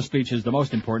thing. Freedom of speech is the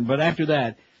most important, but after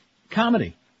that,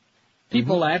 comedy.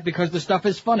 People laugh because the stuff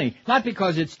is funny. Not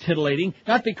because it's titillating,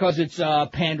 not because it's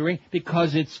pandering,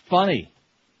 because it's funny.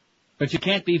 But you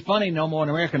can't be funny no more in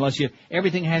America unless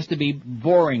everything has to be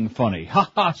boring funny.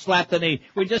 Ha ha, slap the knee.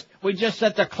 We just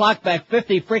set the clock back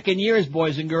 50 freaking years,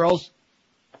 boys and girls.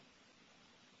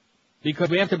 Because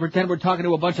we have to pretend we're talking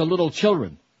to a bunch of little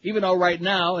children. Even though right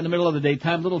now, in the middle of the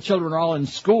daytime, little children are all in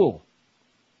school.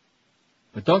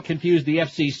 But don't confuse the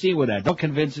FCC with that. Don't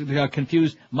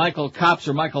confuse Michael Kops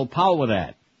or Michael Powell with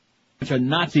that. Bunch of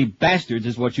Nazi bastards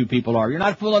is what you people are. You're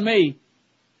not fooling me.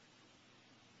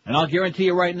 And I'll guarantee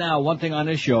you right now, one thing on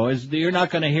this show is that you're not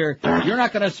going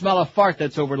to smell a fart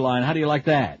that's over the line. How do you like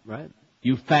that? Right.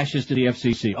 You fascists to the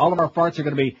FCC. All of our farts are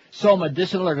going to be so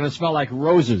medicinal, they're going to smell like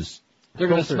roses. They're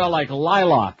going to smell like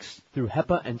lilacs. Through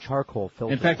HEPA and charcoal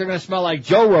filters. In fact, they're going to smell like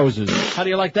Joe Roses. How do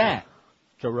you like that?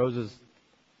 Joe Roses.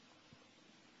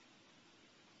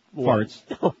 Farts.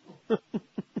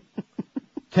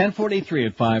 10:43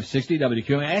 at 560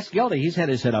 WQ. Ask Geldy. He's had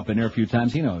his head up in there a few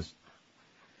times. He knows.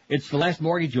 It's the last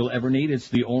mortgage you'll ever need. It's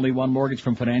the only one mortgage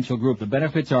from Financial Group. The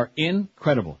benefits are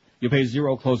incredible. You pay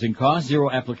zero closing costs, zero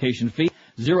application fee,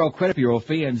 zero credit bureau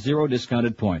fee, and zero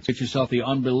discounted points. Get yourself the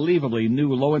unbelievably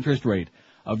new low interest rate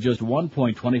of just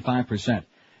 1.25%.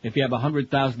 If you have a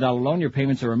 $100,000 loan, your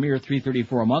payments are a mere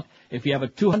 $334 a month. If you have a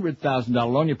 $200,000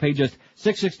 loan, you pay just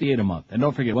 $668 a month. And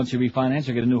don't forget, once you refinance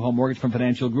or get a new home mortgage from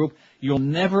Financial Group, you'll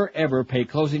never ever pay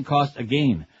closing costs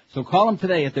again. So call them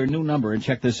today at their new number and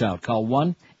check this out. Call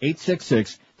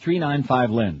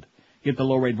 1-866-395-LEND. Get the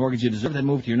low-rate mortgage you deserve, then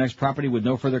move to your next property with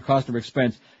no further cost or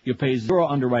expense. You pay zero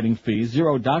underwriting fees,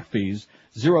 zero doc fees,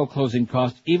 zero closing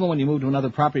costs, even when you move to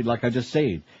another property like I just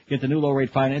said. Get the new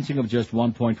low-rate financing of just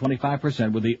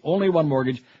 1.25% with the only one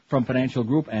mortgage from Financial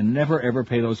Group and never, ever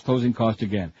pay those closing costs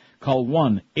again. Call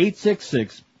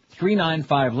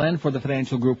 1-866-395-LEND for the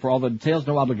Financial Group for all the details,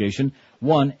 no obligation.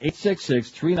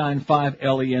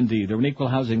 1-866-395-LEND. They're an equal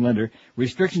housing lender.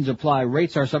 Restrictions apply.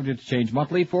 Rates are subject to change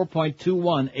monthly.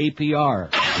 4.21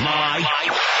 APR. Live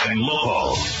and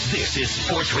local. This is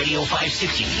Sports Radio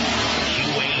 560.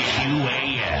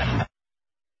 QAQAM.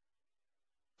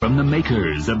 From the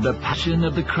makers of the Passion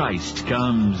of the Christ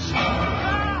comes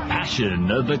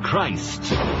Passion of the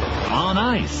Christ on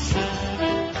Ice.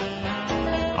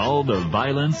 All the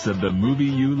violence of the movie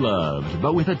you loved,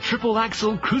 but with a triple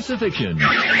axle crucifixion.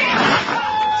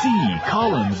 See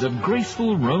columns of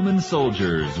graceful Roman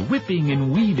soldiers whipping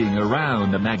and weaving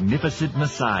around a magnificent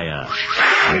Messiah.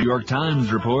 The New York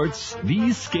Times reports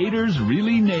these skaters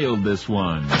really nailed this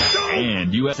one.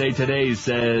 And USA Today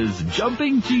says,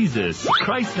 Jumping Jesus,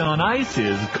 Christ on Ice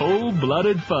is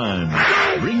cold-blooded fun.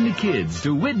 Bring the kids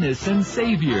to witness and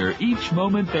savior each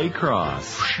moment they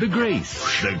cross. The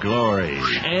grace, the glory,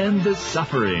 and the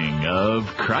suffering of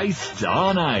Christ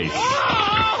on Ice.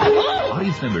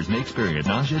 Audience members may experience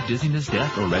nausea, dizziness,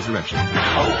 death, or resurrection.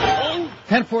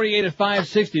 10:48 at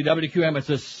 560 WQM. It's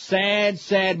a sad,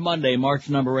 sad Monday, March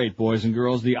number 8, boys and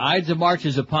girls. The Ides of March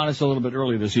is upon us a little bit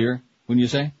early this year, wouldn't you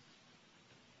say?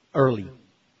 Early.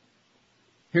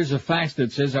 Here's a fax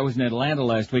that says I was in Atlanta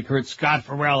last week, heard Scott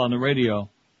Farrell on the radio.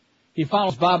 He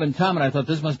follows Bob and Tom, and I thought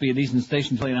this must be a decent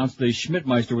station until he announced the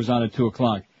Schmidtmeister was on at 2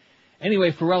 o'clock.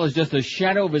 Anyway, Farrell is just a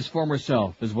shadow of his former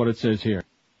self, is what it says here.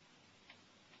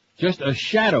 Just a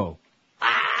shadow.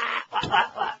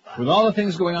 With all the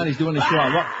things going on, he's doing the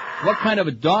show. What kind of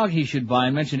a dog he should buy,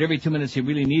 and mentioned every 2 minutes he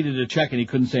really needed a check and he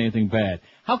couldn't say anything bad.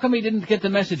 How come he didn't get the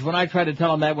message when I tried to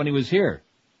tell him that when he was here?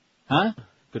 Huh?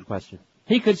 Good question.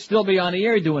 He could still be on the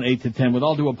air doing 8 to 10 with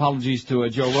all due apologies to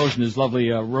Joe Rose and his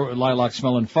lovely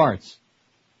lilac-smelling farts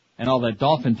and all that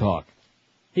dolphin talk.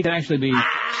 He could actually be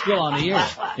still on the air.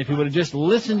 If he would have just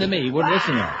listened to me, he wouldn't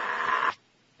listen to him.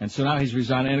 And so now he's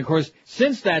resigned. And, of course,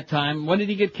 since that time, when did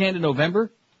he get canned in November?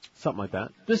 Something like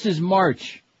that. This is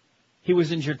March. He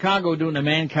was in Chicago doing the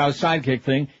man-cow sidekick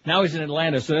thing. Now he's in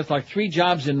Atlanta, so that's like 3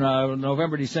 jobs in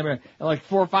November, December, like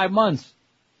 4 or 5 months.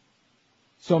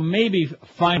 So maybe,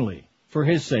 finally, for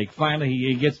his sake, finally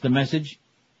he gets the message.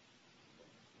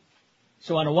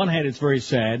 So on the one hand, it's very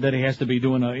sad that he has to be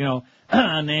doing a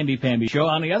namby-pamby show.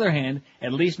 On the other hand,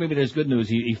 at least maybe there's good news.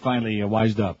 He finally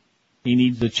wised up. He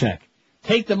needs the check.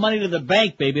 Take the money to the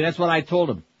bank, baby. That's what I told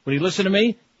him. Would he listen to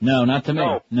me? No, not to me.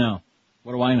 No.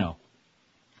 What do I know?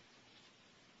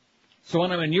 So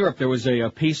when I'm in Europe, there was a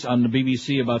piece on the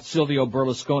BBC about Silvio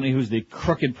Berlusconi, who's the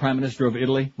crooked Prime Minister of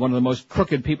Italy, one of the most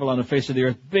crooked people on the face of the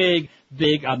earth. Big,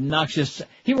 obnoxious.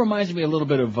 He reminds me a little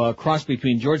bit of a cross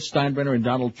between George Steinbrenner and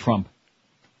Donald Trump,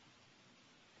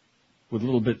 with a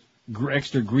little bit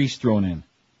extra grease thrown in.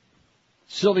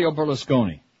 Silvio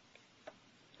Berlusconi,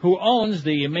 who owns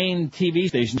the main TV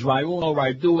stations, Rai Uno,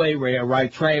 Rai Due, Rai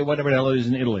Tre, whatever the hell it is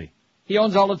in Italy. He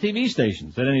owns all the TV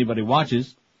stations that anybody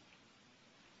watches.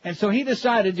 And so he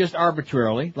decided just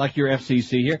arbitrarily, like your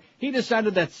FCC here, he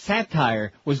decided that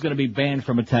satire was going to be banned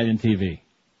from Italian TV.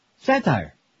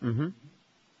 Satire. Mm-hmm.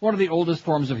 One of the oldest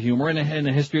forms of humor in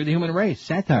the history of the human race.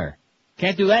 Satire.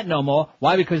 Can't do that no more.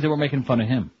 Why? Because they were making fun of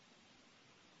him.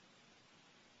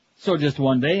 So just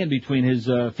one day, in between his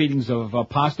feedings of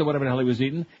pasta, whatever the hell he was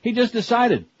eating, he just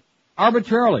decided,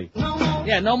 arbitrarily,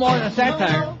 no more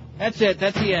satire. That's it.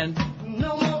 That's the end.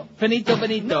 Finito,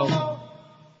 finito.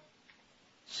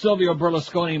 Silvio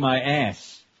Berlusconi, my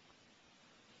ass.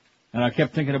 And I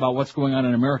kept thinking about what's going on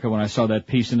in America when I saw that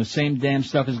piece, and the same damn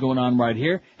stuff is going on right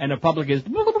here, and the public is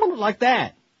like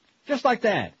that. Just like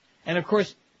that. And of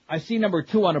course, I see number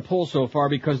 2 on a poll so far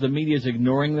because the media is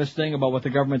ignoring this thing about what the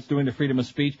government's doing to freedom of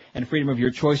speech and freedom of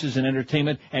your choices and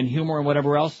entertainment and humor and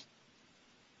whatever else.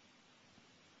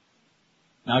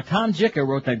 Now, Tom Jicha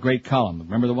wrote that great column.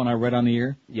 Remember the one I read on the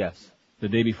air? Yes. The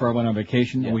day before I went on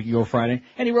vacation, a week ago Friday.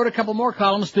 And he wrote a couple more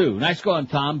columns, too. Nice going,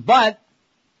 Tom. But,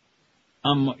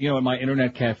 in my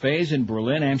internet cafes in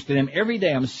Berlin, Amsterdam, every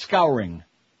day I'm scouring.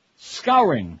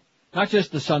 Not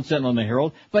just the Sun Sentinel and the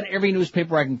Herald, but every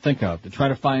newspaper I can think of to try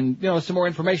to find, some more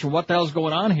information. What the hell's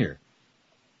going on here?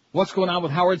 What's going on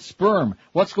with Howard Sperm?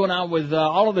 What's going on with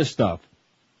all of this stuff?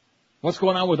 What's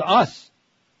going on with us?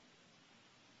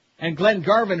 And Glenn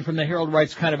Garvin from the Herald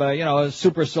writes kind of a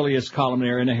supercilious column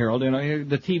there in the Herald,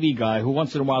 the TV guy who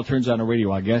once in a while turns on the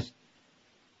radio, I guess.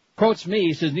 Quotes me,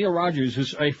 he says, Neil Rogers,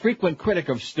 who's a frequent critic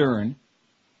of Stern.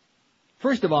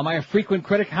 First of all, am I a frequent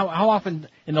critic? How often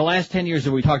in the last 10 years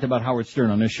have we talked about Howard Stern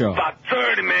on this show? About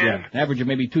 30, man. Yeah, an average of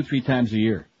maybe 2-3 times a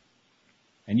year.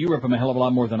 And you rip him a hell of a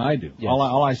lot more than I do. Yes.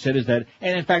 All I said is that,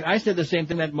 and in fact, I said the same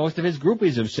thing that most of his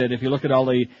groupies have said, if you look at all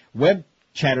the web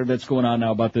chatter that's going on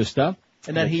now about this stuff.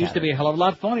 And that he used to be a hell of a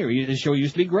lot funnier. His show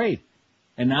used to be great.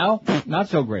 And now, not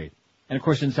so great. And of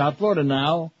course in South Florida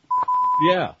now,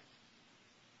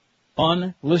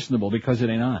 unlistenable because it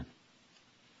ain't on.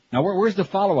 Now where's the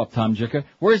follow-up, Tom Jicha?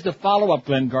 Where's the follow-up,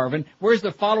 Glenn Garvin? Where's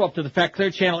the follow-up to the fact Clear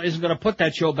Channel isn't going to put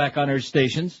that show back on their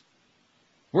stations?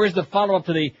 Where's the follow-up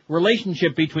to the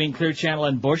relationship between Clear Channel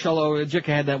and Bush, although Jicha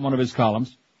had that in one of his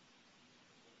columns?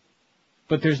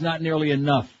 But there's not nearly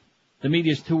enough. The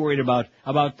media's too worried about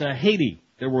Haiti.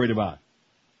 They're worried about.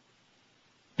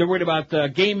 They're worried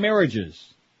about gay marriages.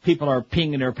 People are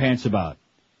peeing in their pants about,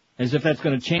 as if that's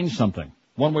going to change something,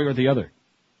 one way or the other.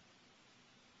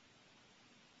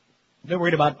 They're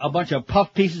worried about a bunch of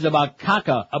puff pieces about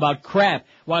caca, about crap,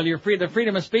 while the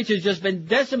freedom of speech has just been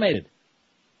decimated.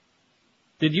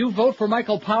 Did you vote for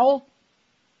Michael Powell?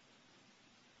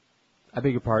 I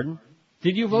beg your pardon?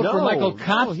 Did you vote for Michael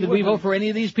Kopp? Did we vote for any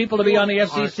of these people to be on the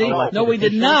FCC? No, we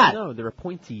did officials. not. No, they're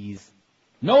appointees.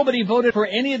 Nobody voted for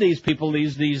any of these people,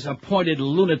 these appointed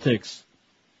lunatics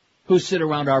who sit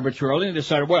around arbitrarily and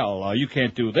decide, you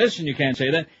can't do this and you can't say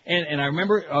that. And I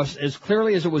remember as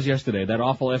clearly as it was yesterday, that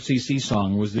awful FCC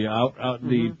song was the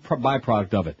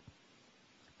byproduct of it.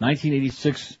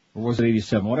 1986, or was it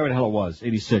 87? Whatever the hell it was,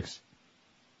 86.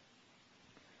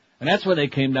 And that's when they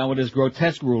came down with this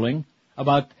grotesque ruling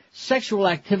about sexual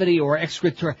activity or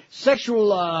excretory,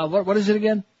 what is it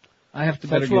again? I have to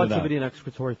better get it out. Sexual activity and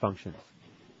excretory functions.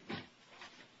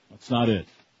 That's not it.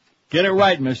 Get it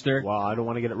right, mister. Well, I don't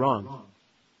want to get it wrong.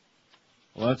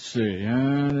 Let's see.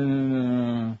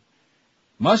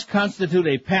 Must constitute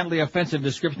a patently offensive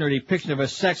description or depiction of a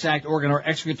sex act, organ, or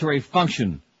excretory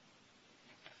function.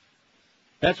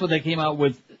 That's what they came out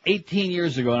with 18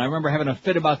 years ago, and I remember having a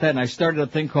fit about that, and I started a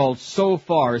thing called So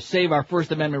Far, Save Our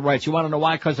First Amendment Rights. You want to know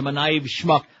why? Because I'm a naive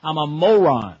schmuck. I'm a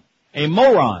moron. A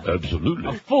moron. Absolutely.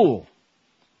 A fool.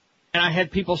 And I had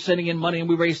people sending in money, and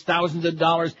we raised thousands of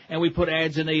dollars, and we put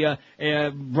ads in the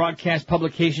broadcast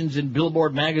publications, in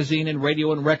Billboard magazine, and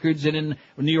radio and records, and in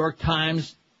New York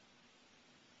Times.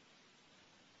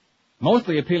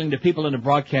 Mostly appealing to people in the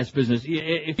broadcast business.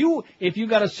 If you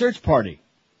got a search party,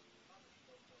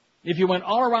 if you went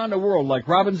all around the world like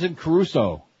Robinson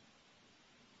Crusoe,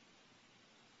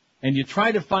 and you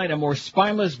tried to find a more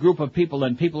spineless group of people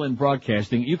than people in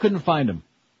broadcasting, you couldn't find them.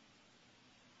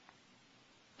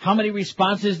 How many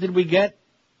responses did we get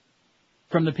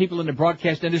from the people in the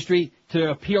broadcast industry to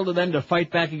appeal to them to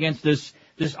fight back against this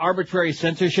arbitrary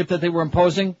censorship that they were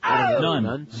imposing?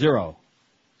 None. Zero.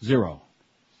 Zero.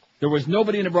 There was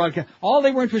nobody in the broadcast. All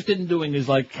they were interested in doing is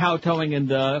like kowtowing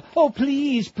and, oh,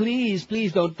 please, please,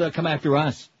 please don't come after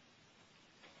us.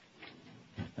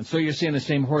 And so you're seeing the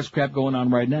same horse crap going on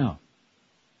right now.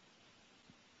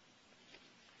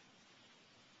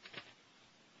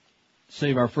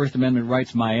 Save our First Amendment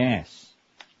rights my ass.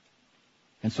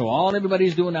 And so all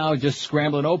everybody's doing now is just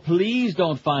scrambling, oh, please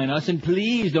don't fine us, and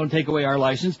please don't take away our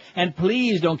license, and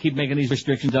please don't keep making these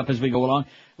restrictions up as we go along.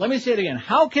 Let me say it again.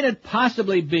 How can it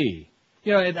possibly be?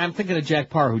 You know, I'm thinking of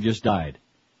Jack Parr, who just died.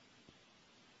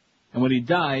 And when he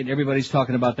died, everybody's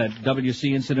talking about that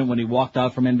WC incident when he walked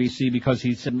out from NBC because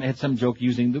he had some joke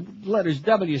using the letters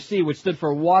WC, which stood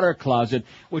for water closet,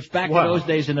 which back in those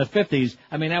days in the 50s,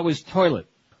 I mean, that was toilet.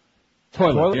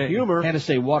 Toilet humor. Had to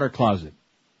say water closet.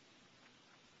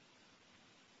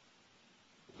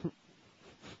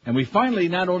 And we finally,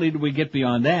 not only did we get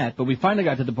beyond that, but we finally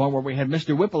got to the point where we had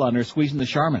Mr. Whipple on there squeezing the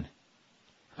Charmin.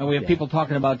 And we have people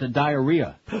talking about the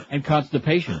diarrhea and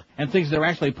constipation and things that are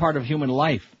actually part of human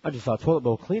life. I just saw toilet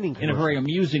bowl cleaning in a very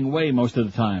amusing way most of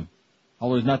the time.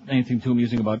 Although there's not anything too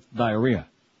amusing about diarrhea.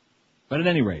 But at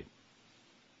any rate,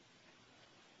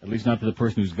 at least not to the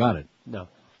person who's got it. No.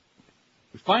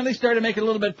 We finally started making a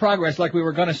little bit of progress like we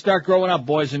were going to start growing up,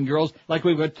 boys and girls, like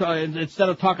we would, instead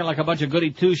of talking like a bunch of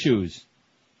goody two-shoes.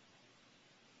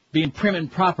 Being prim and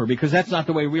proper, because that's not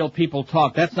the way real people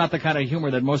talk. That's not the kind of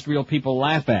humor that most real people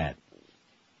laugh at.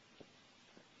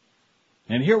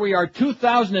 And here we are,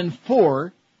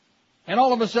 2004, and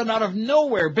all of a sudden, out of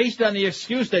nowhere, based on the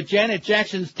excuse that Janet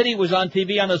Jackson's titty was on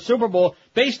TV on the Super Bowl,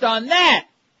 based on that,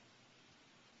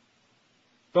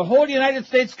 the whole United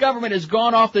States government has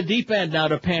gone off the deep end now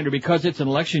to pander because it's an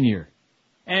election year.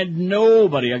 And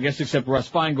nobody, I guess except Russ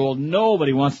Feingold,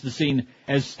 nobody wants to be seen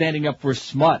as standing up for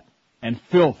smut and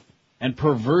filth and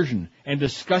perversion and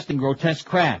disgusting, grotesque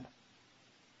crap.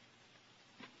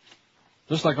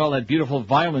 Just like all that beautiful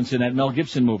violence in that Mel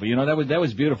Gibson movie. You know, that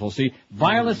was beautiful. See,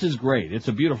 violence is great. It's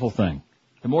a beautiful thing.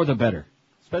 The more the better.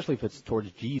 Especially if it's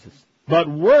towards Jesus. But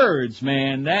words,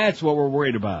 man, that's what we're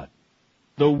worried about.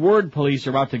 The word police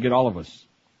are out to get all of us.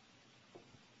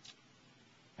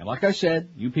 And like I said,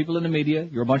 you people in the media,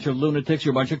 you're a bunch of lunatics,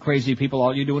 you're a bunch of crazy people.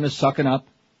 All you're doing is sucking up.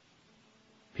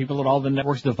 People at all the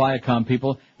networks, the Viacom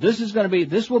people.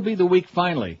 This will be the week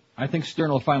finally. I think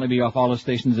Stern will finally be off all the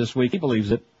stations this week. He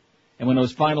believes it. And when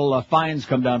those final fines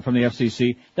come down from the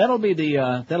FCC, that'll be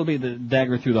the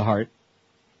dagger through the heart.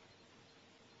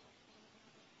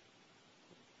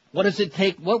 What does it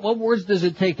take? What words does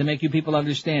it take to make you people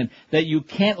understand that you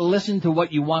can't listen to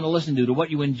what you want to listen to what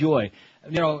you enjoy?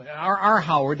 You know, our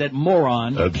Howard, that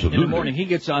moron, Absolutely. In the morning, he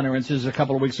gets on there and says a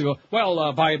couple of weeks ago,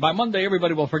 well, by Monday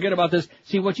everybody will forget about this.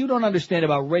 See, what you don't understand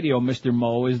about radio, Mr.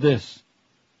 Mo, is this.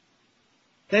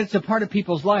 That it's a part of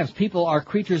people's lives. People are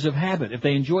creatures of habit. If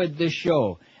they enjoyed this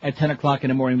show at 10 o'clock in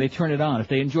the morning, they turn it on. If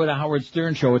they enjoy the Howard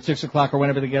Stern show at 6 o'clock or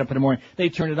whenever they get up in the morning, they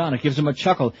turn it on. It gives them a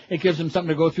chuckle. It gives them something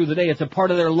to go through the day. It's a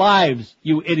part of their lives,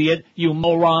 you idiot, you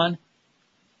moron.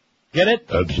 Get it?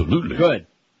 Absolutely. Good.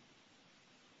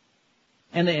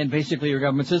 And basically your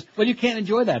government says, well, you can't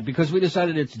enjoy that because we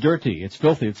decided it's dirty, it's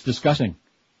filthy, it's disgusting.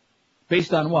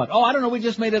 Based on what? Oh, I don't know, we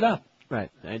just made it up.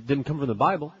 Right. It didn't come from the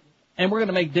Bible. And we're going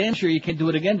to make damn sure you can't do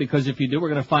it again because if you do, we're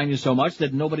going to fine you so much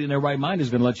that nobody in their right mind is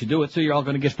going to let you do it, so you're all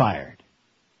going to get fired.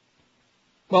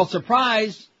 Well,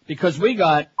 surprise, because we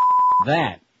got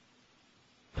that.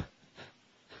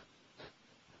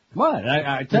 What?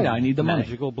 I tell you, I need the money.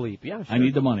 Magical bleep. Yeah, sure. I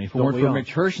need the money. If it weren't for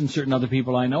Mitch Hirsch and certain other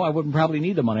people I know, I wouldn't probably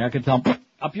need the money. I could tell them,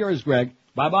 up yours, Greg.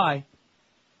 Bye-bye.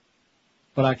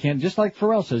 But I can't, just like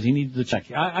Pharrell says, he needs the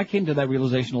check. I came to that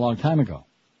realization a long time ago.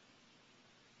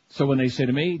 So when they say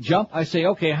to me, jump, I say,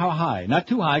 okay, how high? Not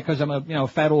too high because I'm a,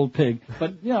 fat old pig,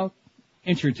 but,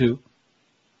 inch or two.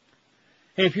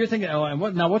 Hey, if you're thinking,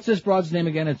 what's this broad's name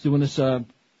again? It's doing this,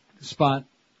 spot.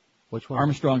 Which one?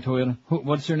 Armstrong Toyota.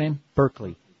 What's her name?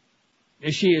 Berkeley.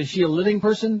 Is she a living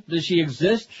person? Does she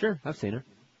exist? Sure, I've seen her.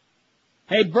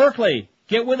 Hey, Berkeley,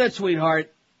 get with it,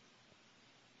 sweetheart.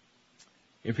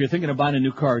 If you're thinking of buying a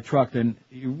new car or truck, then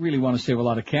you really want to save a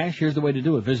lot of cash, here's the way to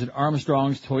do it. Visit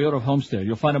Armstrong's Toyota of Homestead.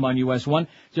 You'll find them on US 1,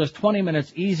 just 20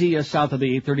 minutes easy south of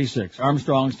the 836.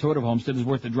 Armstrong's Toyota of Homestead is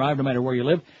worth the drive no matter where you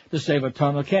live to save a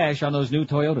ton of cash on those new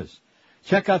Toyotas.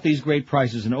 Check out these great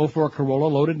prices. An 04 Corolla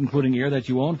loaded, including air that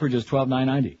you own, for just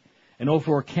 $12,990. An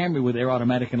 04 Camry with air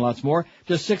automatic and lots more,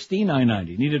 just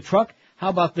 $16,990. Need a truck? How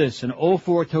about this? An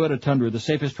 04 Toyota Tundra, the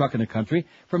safest truck in the country,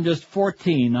 from just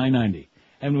 $14,990.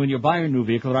 And when you buy your new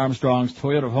vehicle at Armstrong's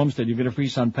Toyota of Homestead, you get a free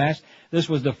Sun Pass. This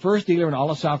was the first dealer in all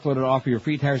of South Florida to offer your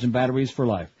free tires and batteries for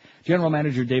life. General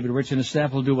Manager David Rich and his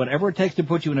staff will do whatever it takes to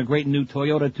put you in a great new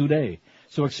Toyota today.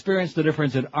 So experience the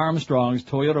difference at Armstrong's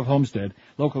Toyota of Homestead,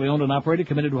 locally owned and operated,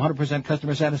 committed to 100%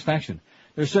 customer satisfaction.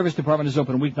 Their service department is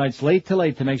open weeknights late till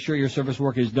 8 to make sure your service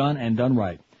work is done and done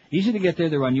right. Easy to get there.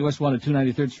 They're on US 1 at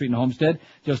 293rd Street in Homestead,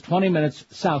 just 20 minutes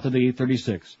south of the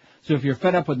 836. So if you're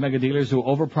fed up with mega dealers who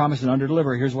overpromise and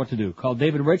underdeliver, here's what to do. Call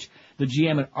David Rich, the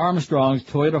GM at Armstrong's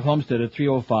Toyota of Homestead at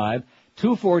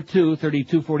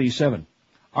 305-242-3247.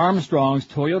 Armstrong's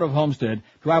Toyota of Homestead.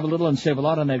 Drive a little and save a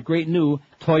lot on that great new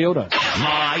Toyota.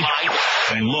 Live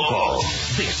and local.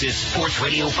 This is Sports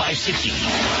Radio 560.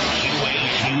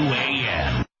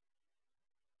 QAQAM.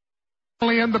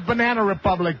 Only in the Banana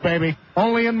Republic, baby.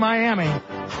 Only in Miami.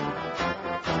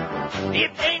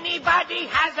 If anybody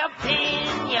has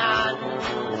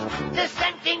opinions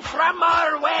dissenting from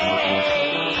our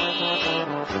way,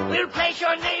 we'll place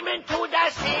your name into the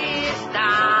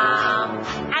system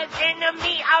as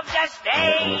enemy of the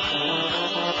state.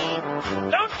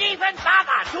 Don't even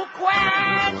bother to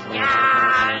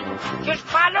question. Just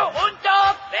follow und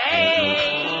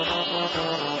obey.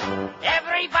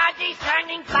 Everybody's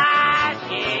turning fascist.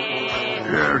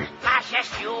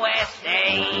 Fascist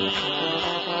USA.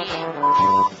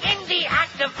 In the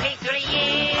act of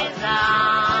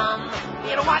patriotism,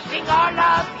 we're watching all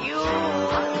of you.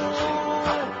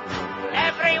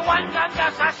 Everyone's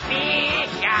under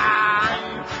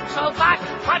suspicion, so that's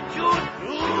what you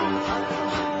do.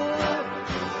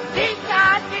 This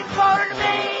got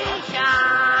information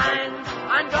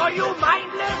and all you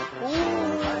mindless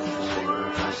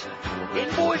fools in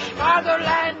Bush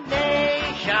Fatherland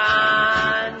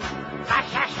Nation,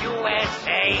 Fascist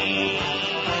USA.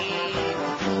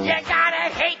 You gotta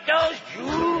hate those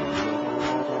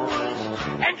Jews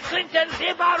and Clinton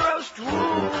liberals too.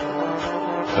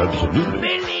 Absolutely.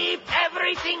 Believe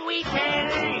everything we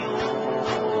tell you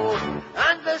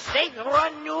on the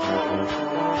state-run news.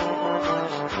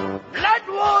 Blood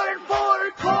war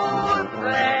for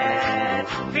corporate.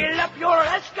 Fill up your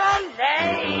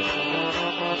Escalade.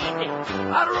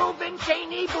 A Reuben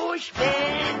Cheney Bush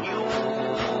venue.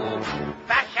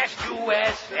 Fascist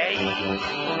USA.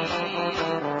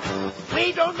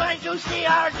 We don't mind to see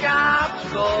our jobs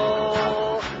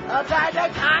go. That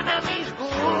economy's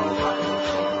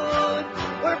good.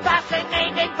 We're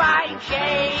fascinated by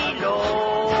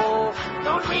J-Lo.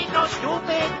 Don't read no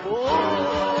stupid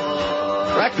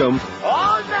book. Rectum.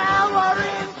 All now are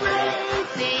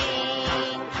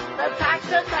embracing the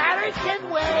Pax American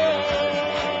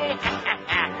way.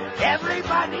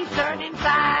 Everybody's turning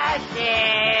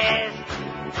fascist.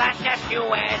 Fascist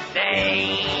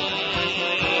USA.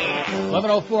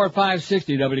 1104 at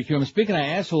 560 WQM. Speaking of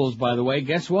assholes, by the way,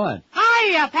 guess what?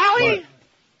 Hiya, Pally. What?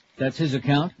 That's his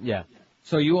account? Yeah.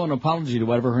 So you owe an apology to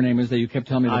whatever her name is that you kept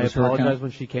telling me that I was her account? apologize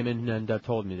when she came in and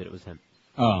told me that it was him.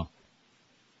 Oh.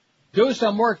 Do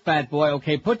some work, fat boy,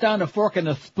 okay? Put down the fork and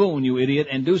the spoon, you idiot,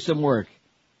 and do some work.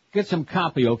 Get some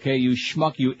copy, okay, you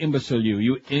schmuck, you imbecile,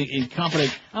 you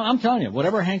incompetent. I'm telling you,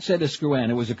 whatever Hank said to Screw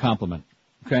Ann, it was a compliment,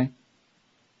 okay?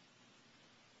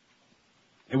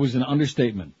 It was an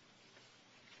understatement.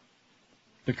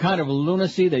 The kind of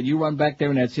lunacy that you run back there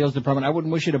in that sales department, I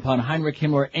wouldn't wish it upon Heinrich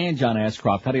Himmler and John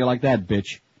Ashcroft. How do you like that,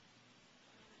 bitch?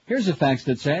 Here's a fax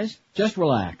that says, just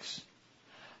relax.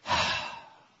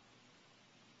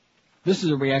 This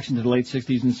is a reaction to the late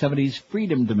 60s and 70s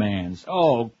freedom demands.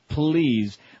 Oh,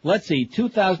 please. Let's see,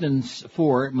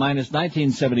 2004 minus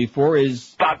 1974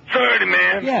 is... About 30,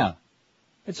 man. Yeah.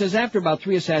 It says after about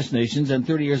 3 assassinations and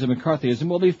 30 years of McCarthyism,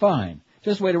 we'll be fine.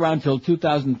 Just wait around till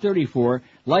 2034.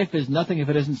 Life is nothing if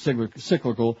it isn't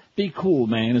cyclical. Be cool,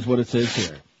 man, is what it says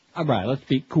here. All right, let's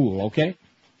be cool, okay?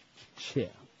 Chill.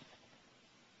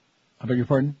 I beg your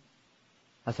pardon?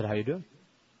 I said, how you doing?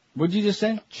 What'd you just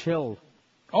say? Chill.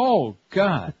 Oh,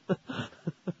 God.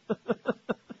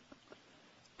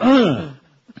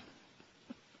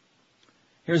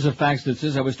 Here's a fax that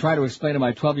says, I was trying to explain to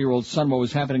my 12-year-old son what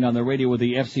was happening on the radio with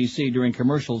the FCC during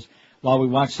commercials while we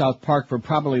watched South Park for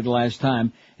probably the last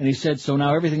time, and he said, so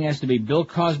now everything has to be Bill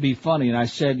Cosby funny, and I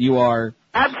said, you are...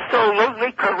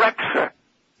 Absolutely correct, sir.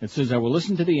 It says, I will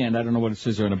listen to the end. I don't know what it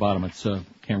says there on the bottom. It's,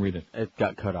 can't read it. It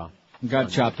got cut off. It got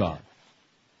chopped off.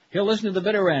 He'll listen to the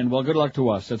bitter end. Well, good luck to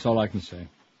us. That's all I can say.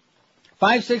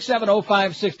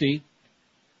 5670560,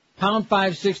 pound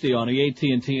 560 on the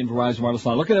AT&T and Verizon wireless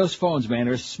line. Look at those phones, man.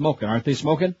 They're smoking. Aren't they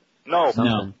smoking? No.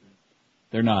 No.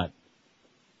 They're not.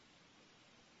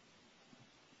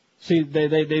 See,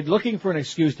 they're looking for an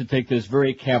excuse to take this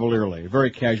very cavalierly, very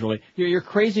casually. You're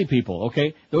crazy people,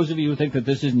 okay? Those of you who think that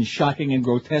this isn't shocking and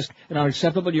grotesque and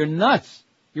unacceptable, you're nuts.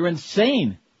 You're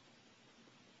insane.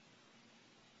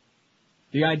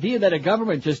 The idea that a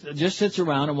government just sits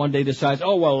around and one day decides,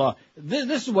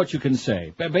 this is what you can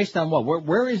say. Based on what?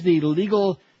 Where is the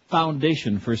legal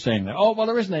foundation for saying that? Oh, well,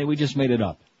 there isn't any. We just made it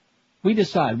up. We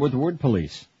decide. We're the word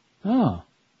police. Oh.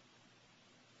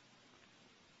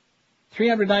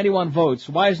 391 votes.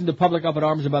 Why isn't the public up in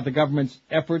arms about the government's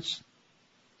efforts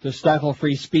to stifle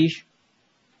free speech?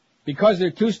 Because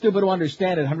they're too stupid to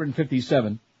understand it,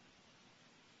 157.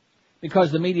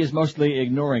 Because the media is mostly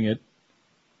ignoring it,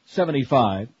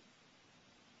 75.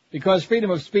 Because freedom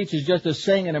of speech is just a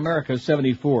saying in America,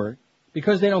 74.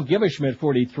 Because they don't give a Schmidt,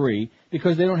 43.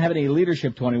 Because they don't have any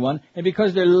leadership, 21. And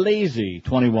because they're lazy,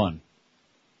 21.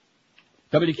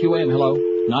 WQAM, hello.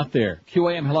 Not there.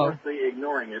 QAM, hello. Mostly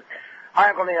ignoring it. Hi,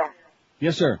 Uncle Neil.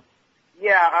 Yes, sir.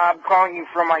 Yeah, I'm calling you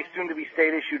from my soon-to-be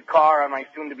state-issued car on my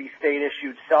soon-to-be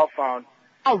state-issued cell phone.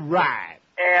 All right.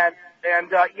 And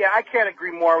yeah, I can't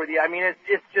agree more with you. I mean,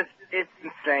 it's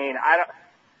insane.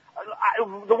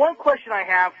 The one question I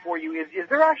have for you is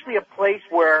there actually a place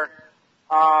where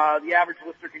the average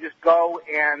listener can just go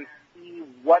and see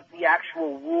what the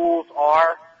actual rules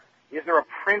are? Is there a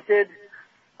printed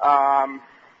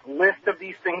list of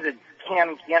these things that can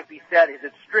and can't be said? Is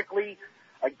it strictly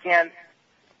against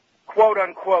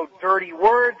quote-unquote dirty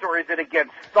words, or is it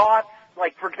against thoughts?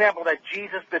 Like, for example, that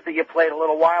Jesus bit that you played a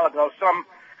little while ago, some,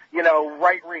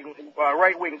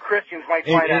 right-wing Christians might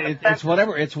find that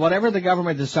offensive. It's whatever the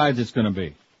government decides it's going to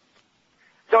be.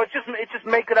 So it's just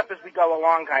make it up as we go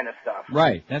along kind of stuff.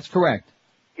 Right, that's correct.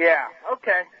 Yeah,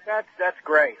 okay, that's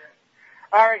great.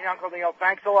 All right, Uncle Neil,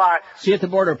 thanks a lot. See you at the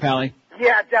border, Pally.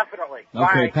 Yeah, definitely.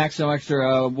 Okay, Bye. pack some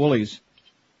extra woolies.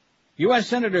 U.S.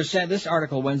 Senator sent this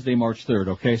article Wednesday, March 3rd,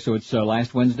 okay, so it's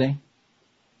last Wednesday.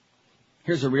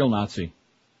 Here's a real Nazi.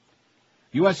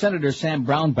 U.S. Senator Sam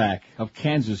Brownback of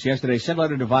Kansas yesterday sent a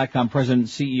letter to Viacom President and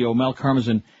CEO Mel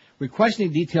Karmazin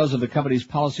requesting details of the company's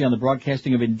policy on the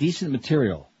broadcasting of indecent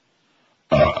material.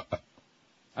 I'm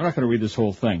not going to read this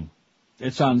whole thing.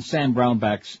 It's on Sam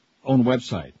Brownback's own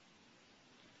website.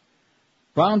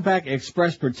 Brownback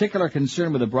expressed particular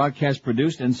concern with the broadcast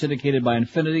produced and syndicated by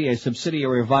Infinity, a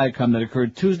subsidiary of Viacom, that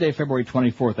occurred Tuesday, February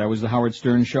 24th. That was the Howard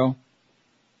Stern show.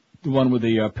 The one with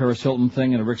the Paris Hilton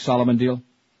thing and a Rick Solomon deal.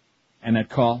 And that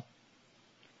call.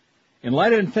 In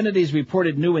light of Infinity's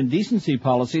reported new indecency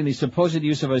policy and the supposed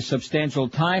use of a substantial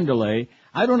time delay,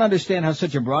 I don't understand how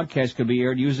such a broadcast could be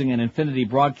aired using an Infinity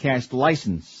broadcast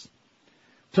license.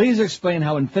 Please explain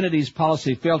how Infinity's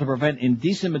policy failed to prevent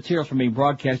indecent material from being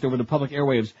broadcast over the public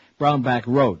airwaves, Brownback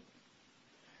wrote.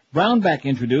 Brownback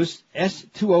introduced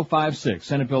S-2056,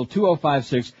 Senate Bill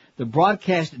 2056, the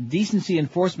Broadcast Decency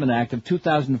Enforcement Act of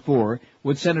 2004,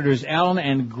 with Senators Allen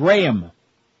and Graham.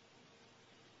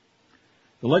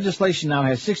 The legislation now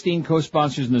has 16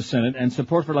 co-sponsors in the Senate, and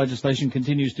support for legislation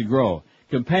continues to grow.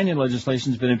 Companion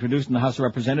legislation has been introduced in the House of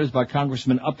Representatives by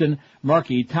Congressman Upton,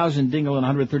 Markey, Townsend, Dingell, and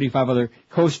 135 other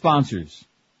co-sponsors.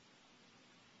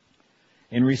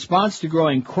 In response to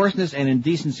growing coarseness and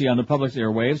indecency on the public's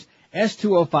airwaves,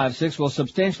 S-2056 will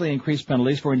substantially increase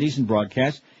penalties for indecent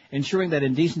broadcasts, ensuring that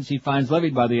indecency fines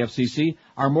levied by the FCC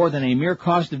are more than a mere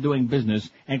cost of doing business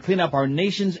and clean up our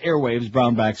nation's airwaves,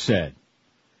 Brownback said.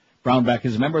 Brownback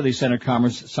is a member of the Senate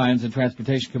Commerce, Science, and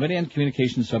Transportation Committee and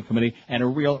Communications Subcommittee and a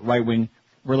real right-wing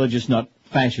religious nut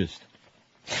fascist.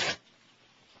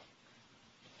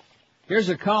 Here's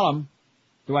a column.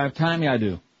 Do I have time? Yeah, I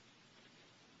do.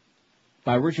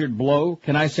 By Richard Blow.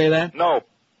 Can I say that? No.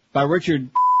 By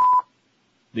Richard,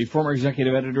 the former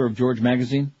executive editor of George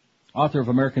Magazine, author of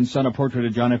American Son, A Portrait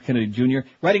of John F. Kennedy Jr.,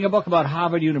 writing a book about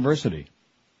Harvard University.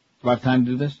 Do I have time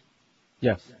to do this?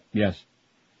 Yes. Yes.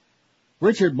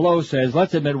 Richard Blow says,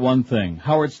 let's admit one thing.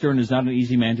 Howard Stern is not an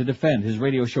easy man to defend. His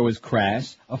radio show is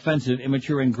crass, offensive,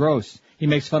 immature, and gross. He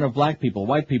makes fun of black people,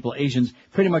 white people, Asians,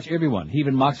 pretty much everyone. He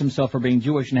even mocks himself for being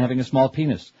Jewish and having a small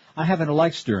penis. I happen to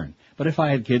like Stern, but if I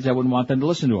had kids, I wouldn't want them to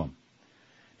listen to him.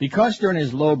 Because Stern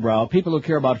is lowbrow, people who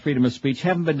care about freedom of speech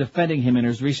haven't been defending him in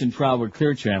his recent trial with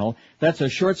Clear Channel. That's a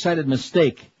short-sighted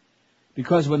mistake.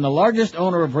 Because when the largest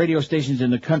owner of radio stations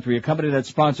in the country, a company that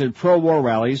sponsored pro-war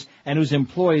rallies and whose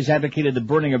employees advocated the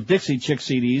burning of Dixie Chick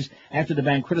CDs after the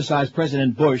band criticized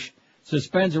President Bush,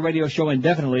 suspends a radio show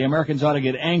indefinitely, Americans ought to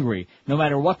get angry, no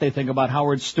matter what they think about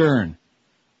Howard Stern.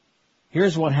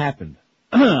 Here's what happened.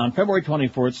 On February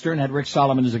 24th, Stern had Rick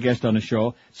Solomon as a guest on the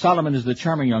show. Solomon is the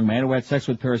charming young man who had sex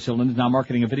with Paris Hilton and is now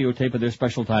marketing a videotape of their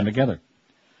special time together.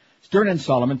 Stern and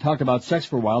Solomon talked about sex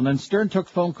for a while, and then Stern took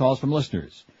phone calls from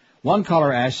listeners. One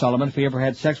caller asked Solomon if he ever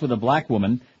had sex with a black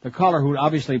woman. The caller, who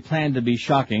obviously planned to be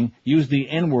shocking, used the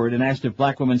N-word and asked if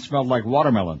black women smelled like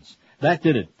watermelons. That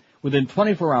did it. Within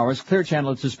 24 hours, Clear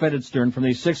Channel had suspended Stern from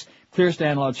the 6 Clear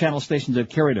Channel stations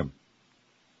that carried him.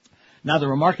 Now, the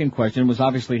remark in question was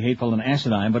obviously hateful and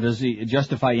asinine, but does he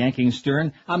justify yanking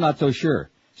Stern? I'm not so sure.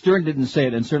 Stern didn't say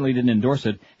it and certainly didn't endorse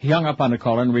it. He hung up on the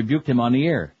caller and rebuked him on the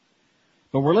air.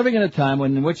 But we're living in a time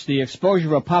in which the exposure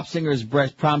of a pop singer's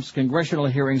breast prompts congressional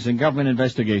hearings and government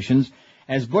investigations.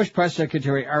 As Bush Press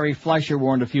Secretary Ari Fleischer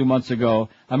warned a few months ago,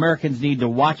 Americans need to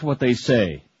watch what they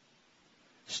say.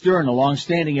 Stern, a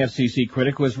long-standing FCC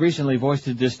critic who has recently voiced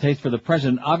his distaste for the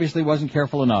president, obviously wasn't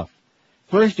careful enough.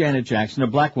 First, Janet Jackson, a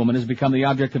black woman, has become the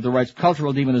object of the right's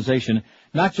cultural demonization,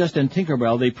 not just in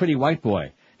Tinkerbell, the pretty white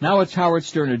boy. Now it's Howard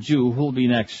Stern, a Jew, who'll be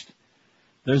next.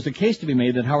 There's the case to be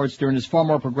made that Howard Stern is far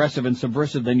more progressive and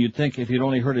subversive than you'd think if you'd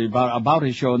only heard about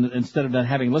his show instead of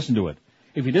having listened to it.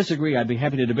 If you disagree, I'd be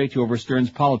happy to debate you over Stern's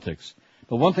politics.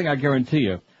 But one thing I guarantee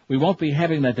you, we won't be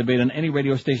having that debate on any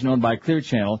radio station owned by Clear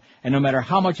Channel, and no matter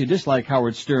how much you dislike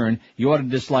Howard Stern, you ought to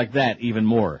dislike that even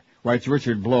more, writes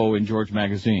Richard Blow in George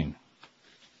Magazine.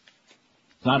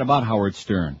 It's not about Howard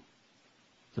Stern.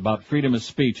 It's about freedom of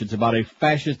speech. It's about a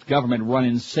fascist government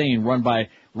run by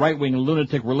right-wing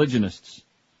lunatic religionists.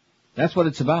 That's what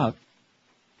it's about.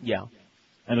 Yeah.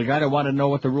 And the guy that wanted to know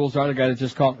what the rules are, the guy that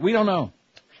just called, we don't know.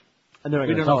 And they're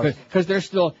we don't know because they're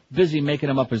still busy making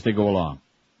them up as they go along.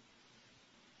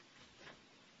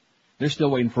 They're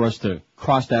still waiting for us to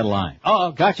cross that line.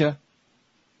 Oh, gotcha.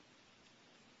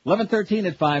 11:13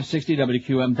 at 560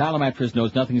 WQM. Dial a Mattress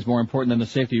knows nothing is more important than the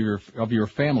safety of your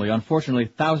family. Unfortunately,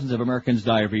 thousands of Americans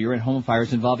die every year in home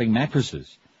fires involving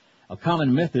mattresses. A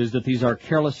common myth is that these are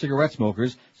careless cigarette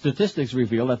smokers. Statistics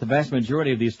reveal that the vast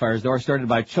majority of these fires, though, are started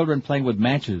by children playing with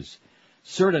matches.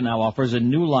 Serta now offers a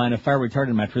new line of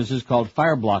fire-retardant mattresses called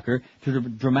Fire Blocker to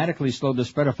dramatically slow the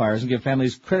spread of fires and give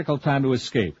families critical time to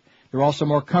escape. They're also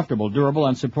more comfortable, durable,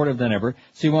 and supportive than ever,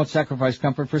 so you won't sacrifice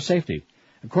comfort for safety.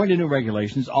 According to new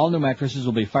regulations, all new mattresses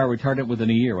will be fire-retardant within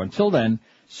a year. Until then,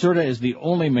 Serta is the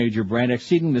only major brand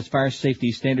exceeding this fire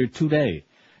safety standard today.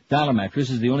 Dial Mattress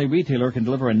is the only retailer who can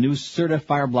deliver a new Serta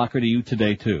Fire Blocker to you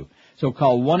today, too. So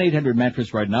call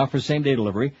 1-800-MATTRESS right now for same-day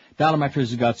delivery. Dial Mattress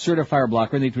has got Serta Fire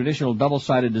Blocker in the traditional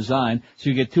double-sided design, so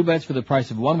you get two beds for the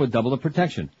price of one with double the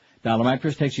protection. Dial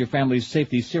Mattress takes your family's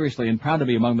safety seriously and proud to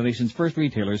be among the nation's first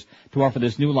retailers to offer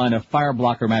this new line of Fire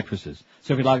Blocker mattresses.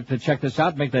 So if you'd like to check this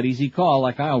out, make that easy call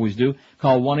like I always do.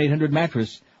 Call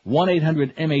 1-800-MATTRESS,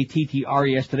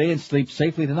 1-800-MATTRES today and sleep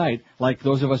safely tonight like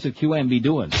those of us at QM be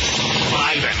doing.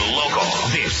 Live and local.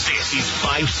 This is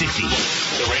 560.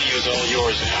 The radio's all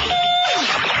yours now.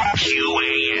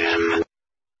 QAM.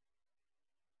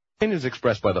 Opinions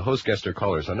expressed by the host-guester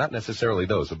callers are not necessarily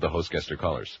those of the host-guester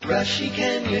callers. Rushy,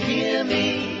 can you hear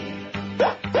me?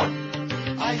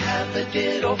 I have the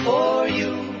ditto for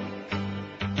you.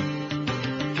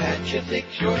 Can't you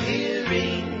fix your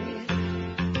hearing?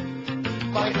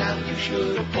 By now you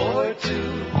should afford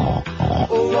to.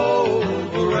 Oh,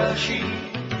 Rushy,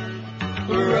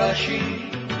 Rushy,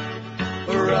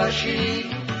 Rushy,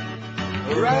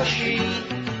 Rushy.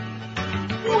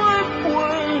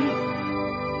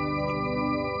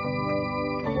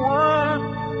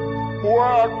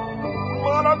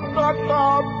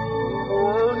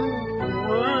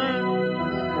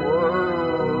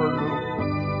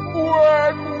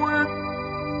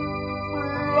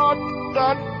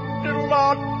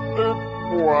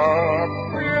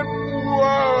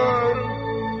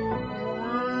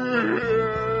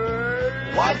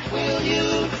 What will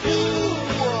you do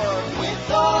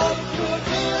with all your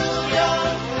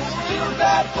billions? Too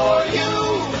bad for you,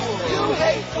 you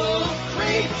hateful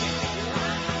creep.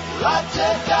 Lots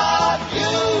of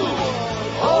you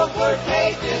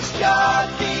overpaid this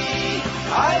Johnny.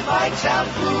 I might sound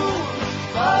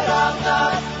rude, but I'm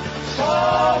not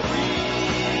sorry.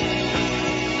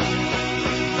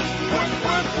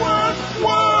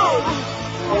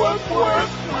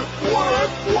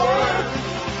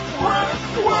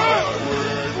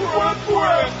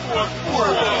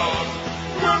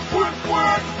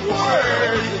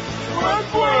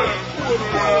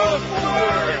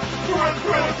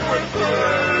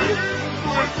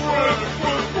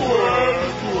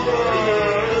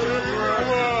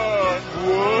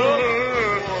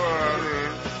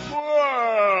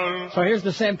 So here's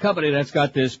the same company that's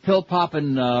got this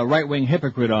pill-popping right-wing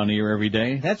hypocrite on the air every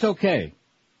day. That's okay.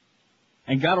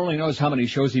 And God only knows how many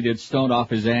shows he did stoned off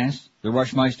his ass, the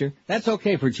Rushmeister. That's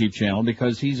okay for Cheap Channel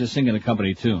because he's a singing a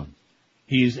company tune.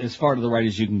 He's as far to the right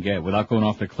as you can get without going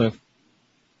off the cliff.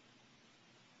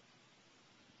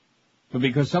 But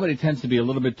because somebody tends to be a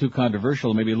little bit too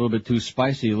controversial, maybe a little bit too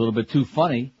spicy, a little bit too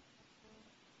funny,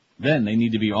 then they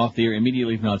need to be off the air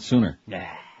immediately, if not sooner.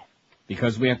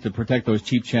 Because we have to protect those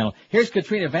Cheap Channel. Here's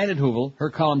Katrina Vanden Heuvel, her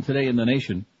column today in The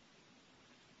Nation.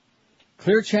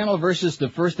 Clear Channel versus the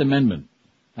First Amendment.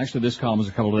 Actually, this column was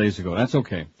a couple of days ago. That's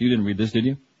okay. You didn't read this, did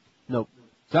you? Nope.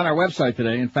 It's on our website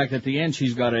today. In fact, at the end,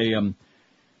 she's got a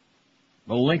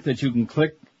link that you can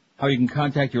click, how you can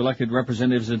contact your elected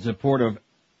representatives in support of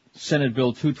Senate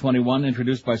Bill 221,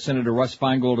 introduced by Senator Russ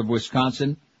Feingold of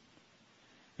Wisconsin.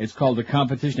 It's called the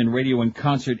Competition in Radio and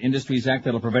Concert Industries Act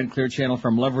that'll prevent Clear Channel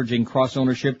from leveraging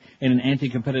cross-ownership in an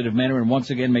anti-competitive manner and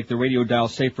once again make the radio dial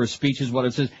safe for speech is what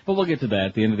it says. But we'll get to that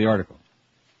at the end of the article.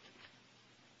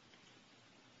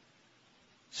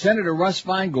 Senator Russ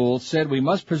Feingold said we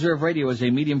must preserve radio as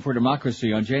a medium for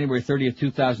democracy on January 30th,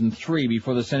 2003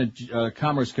 before the Senate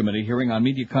Commerce Committee hearing on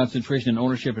media concentration and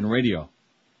ownership in radio.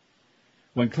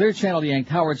 When Clear Channel yanked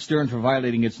Howard Stern for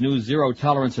violating its new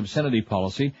zero-tolerance obscenity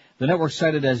policy, the network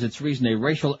cited as its reason a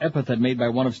racial epithet made by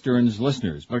one of Stern's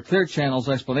listeners. But Clear Channel's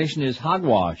explanation is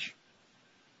hogwash.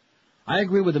 I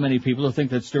agree with the many people who think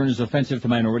that Stern is offensive to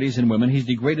minorities and women. He's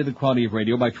degraded the quality of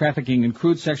radio by trafficking in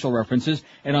crude sexual references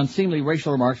and unseemly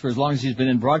racial remarks for as long as he's been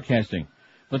in broadcasting.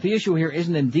 But the issue here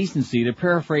isn't indecency. To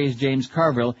paraphrase James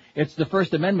Carville, it's the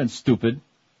First Amendment, stupid.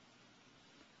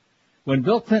 When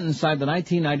Bill Clinton signed the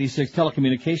 1996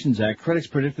 Telecommunications Act, critics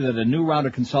predicted that a new round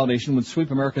of consolidation would sweep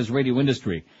America's radio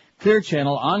industry. Clear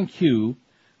Channel, on cue,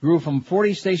 grew from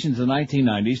 40 stations in the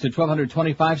 1990s to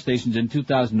 1,225 stations in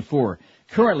 2004.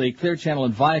 Currently, Clear Channel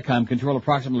and Viacom control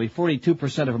approximately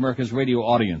 42% of America's radio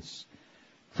audience.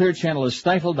 Clear Channel has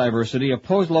stifled diversity,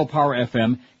 opposed low-power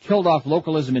FM, killed off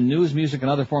localism in news, music, and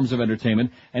other forms of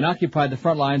entertainment, and occupied the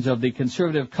front lines of the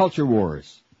conservative culture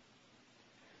wars.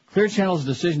 Clear Channel's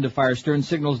decision to fire Stern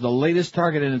signals the latest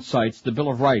target in its sights, the Bill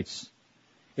of Rights.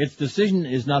 Its decision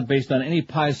is not based on any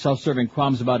pious self-serving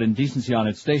qualms about indecency on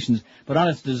its stations, but on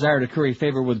its desire to curry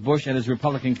favor with Bush and his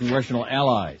Republican congressional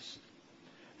allies.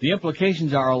 The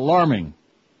implications are alarming.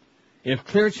 If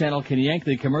Clear Channel can yank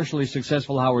the commercially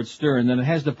successful Howard Stern, then it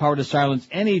has the power to silence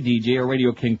any DJ or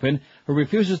radio kingpin who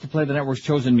refuses to play the network's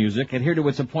chosen music, adhere to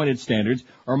its appointed standards,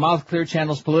 or mouth Clear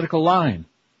Channel's political line.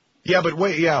 But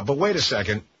wait a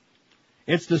second.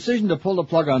 Its decision to pull the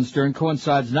plug on Stern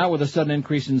coincides not with a sudden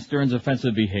increase in Stern's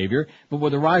offensive behavior, but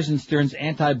with a rise in Stern's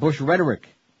anti-Bush rhetoric.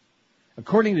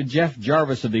 According to Jeff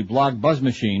Jarvis of the blog Buzz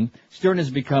Machine, Stern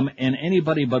has become an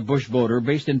anybody-but-Bush voter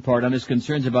based in part on his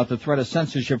concerns about the threat of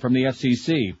censorship from the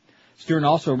FCC. Stern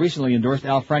also recently endorsed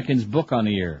Al Franken's book on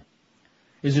the air.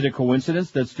 Is it a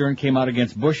coincidence that Stern came out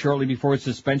against Bush shortly before its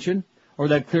suspension? Or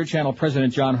that Clear Channel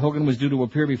President John Hogan was due to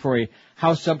appear before a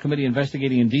House subcommittee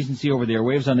investigating indecency over the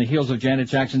airwaves on the heels of Janet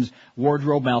Jackson's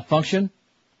wardrobe malfunction?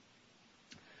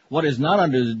 What is not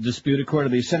under dispute,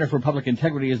 according to the Center for Public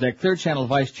Integrity, is that Clear Channel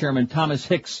Vice Chairman Thomas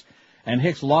Hicks and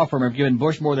Hicks Law Firm have given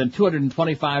Bush more than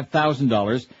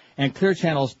 $225,000, and Clear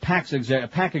Channel's PAC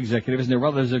executives and their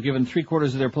relatives have given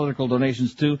three-quarters of their political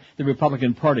donations to the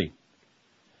Republican Party.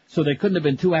 So they couldn't have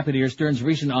been too happy to hear Stern's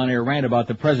recent on-air rant about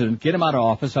the president. Get him out of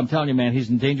office. I'm telling you, man, he's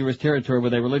in dangerous territory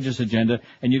with a religious agenda,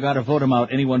 and you got to vote him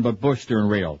out, anyone but Bush, Stern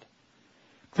railed.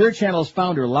 Clear Channel's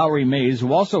founder, Lowry Mays,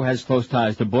 who also has close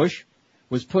ties to Bush,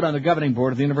 was put on the governing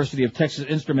board of the University of Texas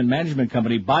Instrument Management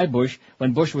Company by Bush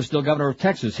when Bush was still governor of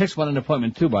Texas. Hicks won an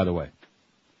appointment too, by the way.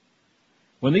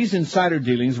 When these insider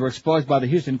dealings were exposed by the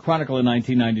Houston Chronicle in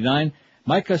 1999,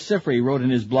 Micah Sifry wrote in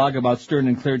his blog about Stern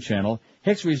and Clear Channel,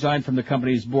 Hicks resigned from the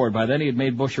company's board. By then he had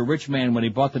made Bush a rich man when he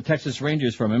bought the Texas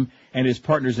Rangers from him and his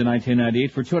partners in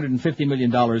 1998 for $250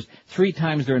 million, 3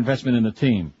 times their investment in the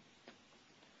team.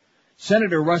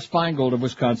 Senator Russ Feingold of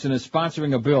Wisconsin is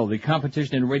sponsoring a bill, the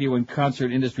Competition in Radio and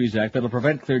Concert Industries Act, that will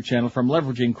prevent Clear Channel from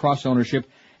leveraging cross-ownership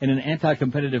in an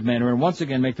anti-competitive manner and once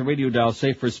again make the radio dial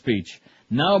safe for speech.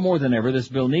 Now more than ever, this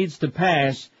bill needs to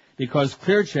pass because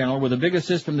Clear Channel, with the biggest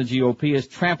system in the GOP, is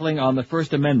trampling on the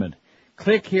First Amendment.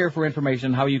 Click here for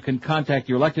information on how you can contact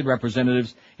your elected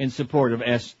representatives in support of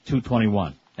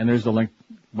S221. And there's the link.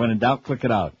 When in doubt, click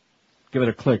it out. Give it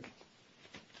a click.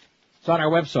 It's on our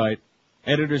website.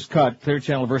 Editor's Cut, Clear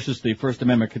Channel versus the First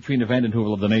Amendment, Katrina Vanden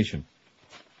Heuvel of the Nation.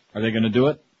 Are they going to do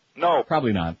it? No.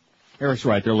 Probably not. Eric's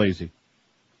right, they're lazy.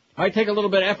 Might take a little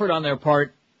bit of effort on their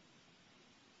part.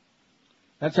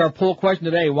 That's our poll question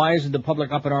today. Why isn't the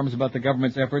public up in arms about the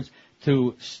government's efforts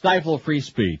to stifle free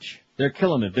speech? They're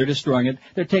killing it. They're destroying it.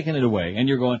 They're taking it away. And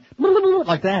you're going,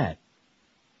 like that.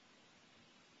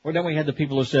 Or then we had the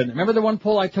people who said, remember the one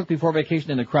poll I took before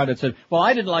vacation in the crowd that said, well,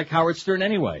 I didn't like Howard Stern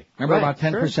anyway. Remember, right, about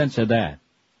 10% said that.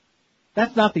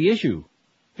 That's not the issue.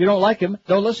 If you don't like him,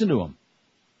 don't listen to him.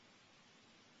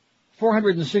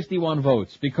 461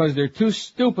 votes because they're too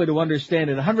stupid to understand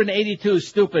it. 182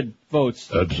 stupid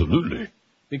votes. Absolutely.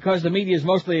 Because the media is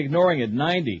mostly ignoring it.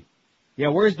 90. Yeah,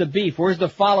 where's the beef? Where's the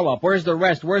follow-up? Where's the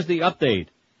rest? Where's the update?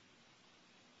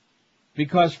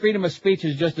 Because freedom of speech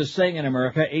is just a saying in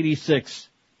America. 86.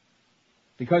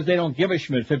 because they don't give a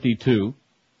Schmidt 52,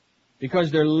 because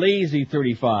they're lazy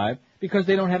 35, because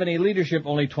they don't have any leadership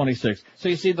only 26. So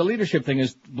you see, the leadership thing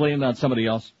is blamed on somebody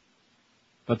else,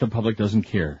 but the public doesn't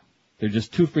care. They're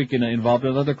just too freaking involved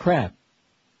in other crap.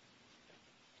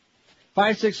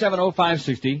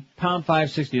 5670560, pound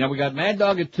 560. Now we got Mad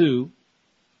Dog at 2.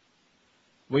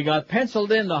 We got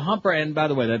penciled in the Humper, and by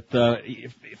the way, that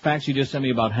fax you just sent me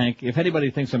about Hank, if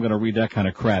anybody thinks I'm going to read that kind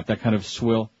of crap, that kind of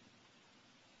swill.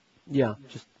 Yeah,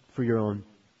 just for your own.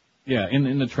 Yeah,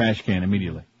 in the trash can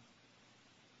immediately.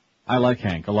 I like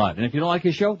Hank a lot. And if you don't like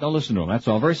his show, don't listen to him. That's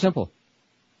all. Very simple.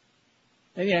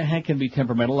 And yeah, Hank can be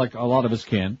temperamental like a lot of us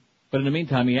can. But in the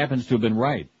meantime, he happens to have been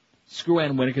right. Screw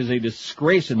Ann Winnick is a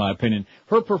disgrace, in my opinion.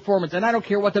 Her performance, and I don't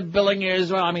care what the billing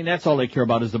is, well, I mean, that's all they care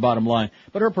about is the bottom line.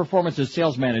 But her performance as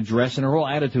sales manageress and her whole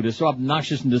attitude is so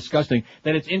obnoxious and disgusting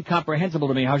that it's incomprehensible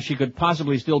to me how she could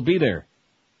possibly still be there.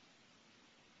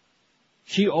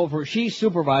 She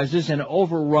supervises and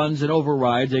overruns and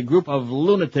overrides a group of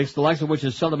lunatics, the likes of which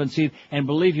has seldom been seen. And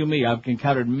believe you me, I've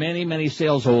encountered many, many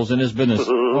sales holes in this business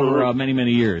over many,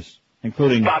 many years,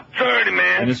 including About 30,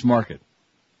 man. in this market.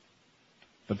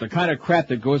 But the kind of crap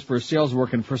that goes for sales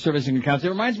work and for servicing accounts, it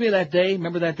reminds me of that day.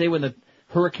 Remember that day when the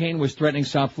hurricane was threatening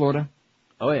South Florida?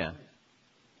 Oh, yeah.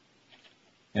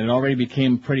 And it already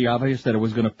became pretty obvious that it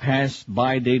was going to pass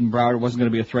by Dade and Broward. It wasn't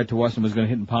going to be a threat to us and was going to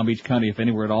hit in Palm Beach County, if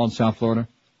anywhere at all, in South Florida.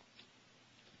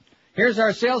 Here's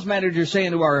our sales manager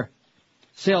saying to our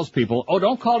salespeople, oh,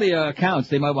 don't call the accounts.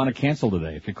 They might want to cancel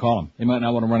today if you call them. They might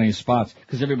not want to run any spots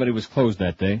because everybody was closed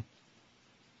that day.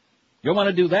 You'll want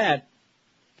to do that.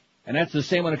 And that's the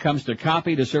same when it comes to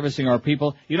copy, to servicing our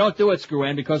people. You don't do it,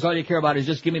 Screw-Ann, because all you care about is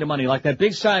just give me the money. Like that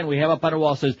big sign we have up on the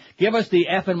wall says, give us the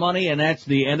effing money, and that's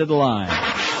the end of the line.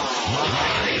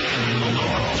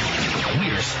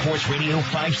 We're Sports Radio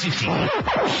 560,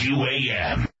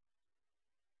 QAM.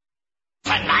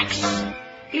 Relax.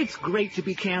 It's great to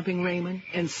be camping, Raymond,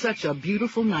 and such a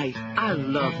beautiful night. I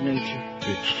love nature.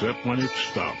 Except when it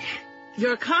stops.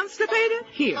 You're constipated?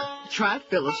 Here, try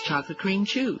Phillips Chocolate Cream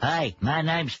Chews. Hi, my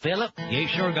name's Philip. You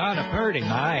sure got a purty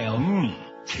mile.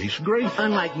 Tastes great.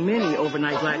 Unlike many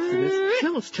overnight laxatives,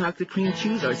 Phillips Chocolate Cream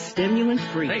Chews are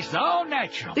stimulant-free. They so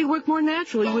natural. They work more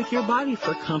naturally with your body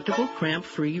for comfortable,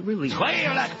 cramp-free relief.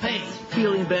 Clear like pee.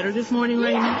 Feeling better this morning,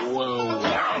 Raymond? Whoa.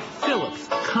 Phillips,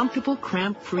 comfortable,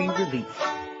 cramp-free relief.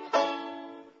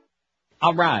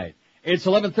 All right. It's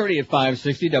 11:30 at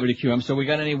 560 WQM. So we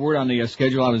got any word on the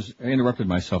schedule? I interrupted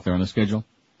myself there on the schedule.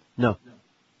 No.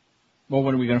 Well,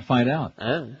 when are we going to find out?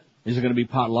 Is it going to be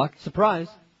potluck? Surprise.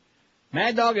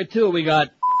 Mad Dog at 2. We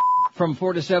got from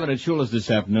 4 to 7 at Shula's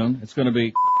this afternoon. It's going to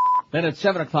be. Then at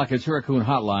 7 o'clock it's Hurricane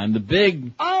Hotline. The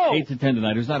big 8 to 10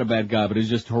 tonight. Who's not a bad guy, but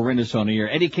he's just horrendous on the air.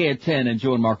 Eddie K at 10 and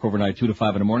Joe and Mark overnight 2 to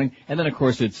 5 in the morning. And then of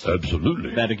course it's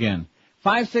absolutely that again.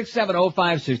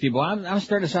 5670560. Boy, I'm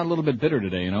starting to sound a little bit bitter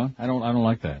today, you know? I don't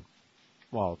like that.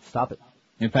 Well, stop it.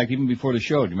 In fact, even before the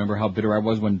show, do you remember how bitter I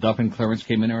was when Duff and Clarence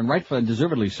came in there? And rightfully and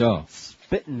deservedly so.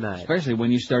 Spitting that. Especially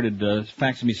when you started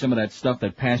faxing me some of that stuff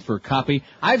that passed for copy.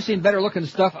 I've seen better looking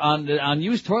stuff on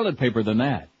used toilet paper than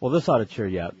that. Well, this ought to cheer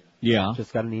you up. Yeah.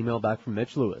 Just got an email back from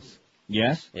Mitch Lewis.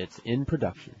 Yes? It's in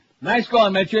production. Nice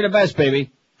going, Mitch. You're the best,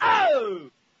 baby. Oh!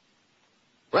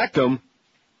 Rectum.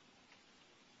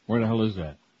 Where the hell is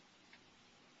that?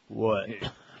 What?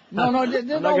 No,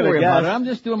 don't worry about it. I'm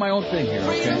just doing my own thing here,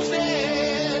 okay?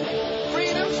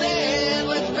 Freedom said,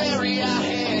 let's bury our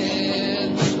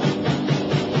heads.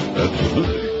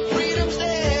 Absolutely. Freedom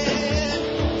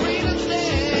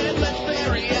said, let's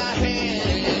bury our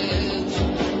heads.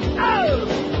 Oh!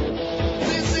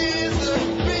 This is the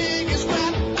biggest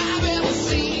rap I've ever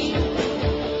seen.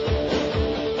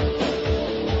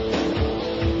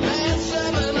 Man,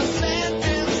 serving a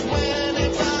sentence when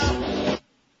it's up.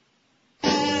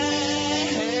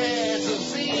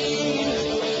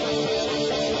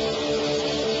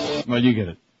 Well, you get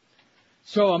it.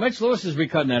 So, Mitch Lewis is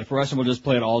recutting that for us, and we'll just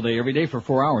play it all day, every day for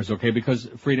 4 hours, okay? Because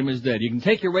freedom is dead. You can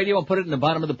take your radio and put it in the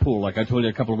bottom of the pool. Like I told you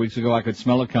a couple of weeks ago, I could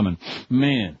smell it coming.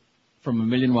 Man, from a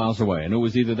million miles away. And it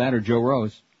was either that or Joe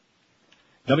Rose.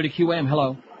 WQAM,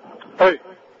 hello. Hey.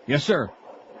 Yes, sir.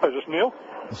 Hi, is this Neil?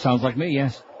 It sounds like me,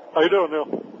 yes. How you doing, Neil?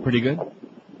 Pretty good.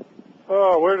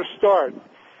 Where to start?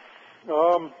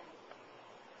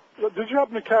 Did you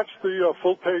happen to catch the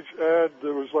full-page ad?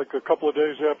 There was like a couple of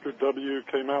days after W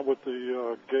came out with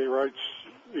the gay rights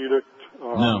edict.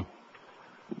 No.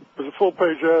 There's a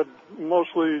full-page ad,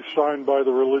 mostly signed by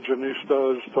the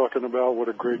religionistas, talking about what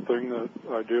a great thing that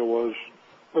idea was.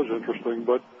 It was interesting,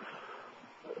 but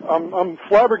I'm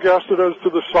flabbergasted as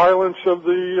to the silence of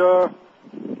the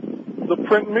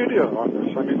print media on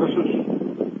this. I mean,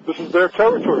 This is their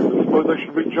territory. This is where they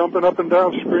should be jumping up and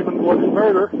down, screaming bloody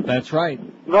murder. That's right.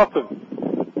 Nothing.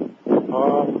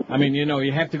 I mean, you know,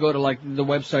 you have to go to, like, the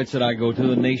websites that I go to,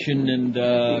 The Nation and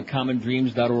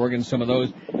commondreams.org and some of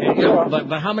those. And, you know,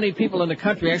 but how many people in the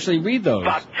country actually read those?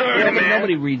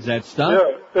 Nobody reads that stuff.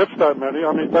 Yeah, it's that many.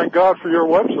 I mean, thank God for your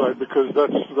website, because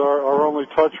that's our only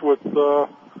touch with...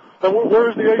 and where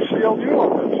is the ACLU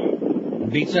on this?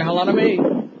 Beats the hell out of me.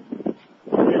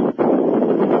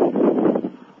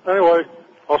 Anyway,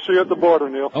 I'll see you at the border,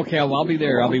 Neil. Okay, I'll be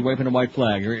there. I'll be waving a white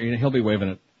flag. He'll be waving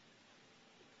it.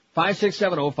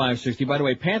 5670560. By the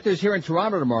way, Panthers here in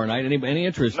Toronto tomorrow night. Any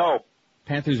interest? No.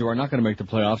 Panthers who are not going to make the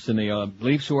playoffs, and the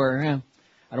Leafs who are,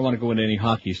 I don't want to go into any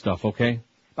hockey stuff, okay?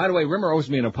 By the way, Rimmer owes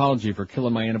me an apology for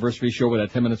killing my anniversary show with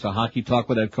that 10 minutes of hockey talk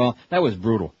with that call. That was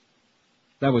brutal.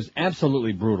 That was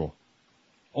absolutely brutal.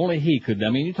 Only he could. I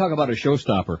mean, you talk about a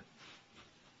showstopper.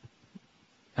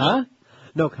 Huh?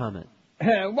 No comment.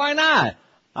 Why not?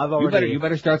 You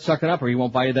better start sucking up, or he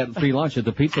won't buy you that free lunch at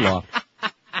the Pizza Loft.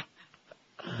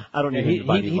 I don't need him to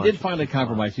buy He did finally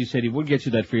compromise. He said he would get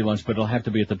you that free lunch, but it'll have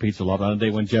to be at the Pizza Loft on a day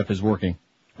when Jeff is working.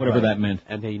 Whatever that meant.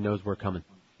 And he knows we're coming.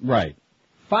 Right.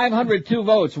 502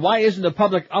 votes. Why isn't the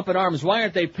public up in arms? Why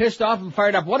aren't they pissed off and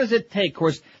fired up? What does it take? Of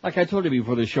course, like I told you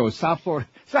before the show, South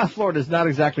Florida is not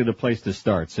exactly the place to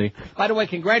start, see? By the way,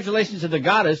 congratulations to the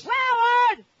goddess.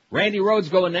 Randy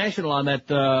Rhoads going national on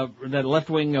that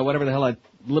left-wing, whatever the hell that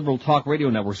liberal talk radio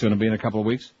network's going to be in a couple of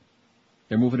weeks.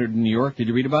 They're moving her to New York. Did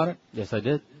you read about it? Yes, I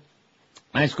did.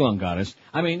 Nice going, goddess.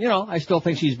 I mean, you know, I still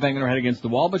think she's banging her head against the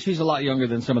wall, but she's a lot younger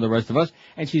than some of the rest of us,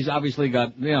 and she's obviously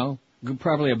got, you know,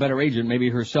 probably a better agent, maybe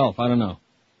herself. I don't know.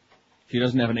 She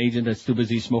doesn't have an agent that's too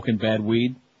busy smoking bad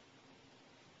weed.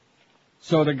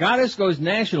 So the goddess goes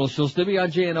national. She'll still be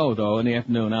on J&O, though, in the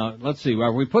afternoon. Now, let's see.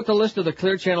 Have we put the list of the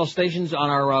Clear Channel stations on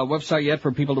our website yet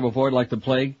for people to avoid like the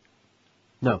plague?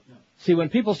 No. See, when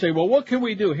people say, well, what can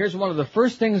we do? Here's one of the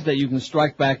first things that you can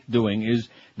strike back doing is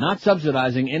not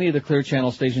subsidizing any of the Clear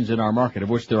Channel stations in our market, of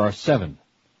which there are 7.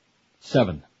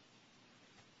 7.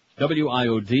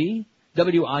 WIOD,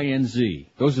 WINZ.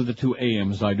 Those are the 2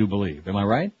 AMs, I do believe. Am I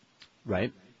right?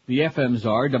 Right. The FMs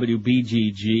are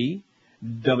WBGG,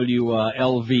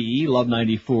 WLVE, Love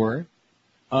 94,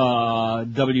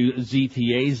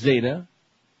 WZTA, Zeta,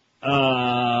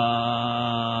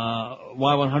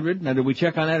 Y100. Now, did we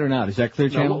check on that or not? Is that Clear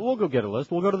Channel? No, we'll go get a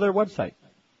list. We'll go to their website.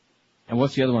 And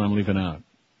what's the other one I'm leaving out?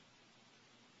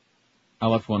 I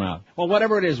left one out. Well,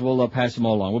 whatever it is, we'll pass them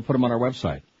all along. We'll put them on our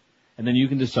website. And then you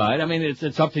can decide. I mean,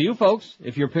 it's up to you folks.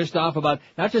 If you're pissed off about,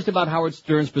 not just about Howard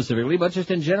Stern specifically, but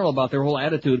just in general about their whole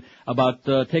attitude about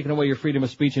taking away your freedom of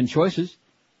speech and choices,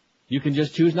 you can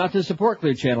just choose not to support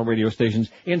Clear Channel radio stations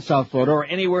in South Florida or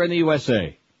anywhere in the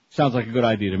USA. Sounds like a good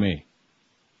idea to me.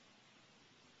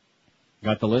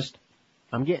 Got the list?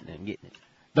 I'm getting it.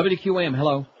 WQAM,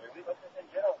 hello.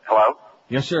 Hello?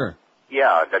 Yes, sir.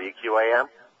 Yeah, WQAM.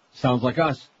 Sounds like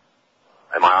us.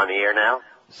 Am I on the air now?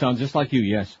 Sounds just like you,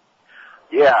 yes.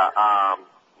 Yeah,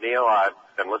 Neil, I've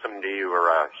been listening to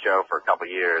your show for a couple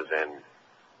of years, and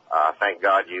thank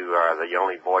God you are the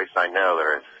only voice I know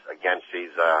that is against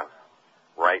these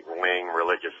right-wing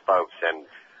religious folks. And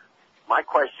my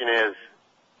question is,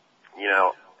 you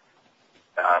know,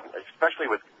 especially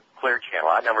with Clear Channel,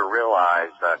 I never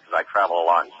realized, because I travel a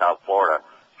lot in South Florida,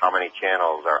 how many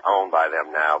channels are owned by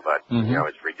them now, but, you know,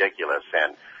 it's ridiculous.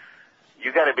 And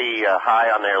you got to be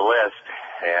high on their list,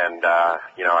 and,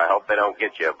 you know, I hope they don't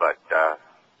get you, but,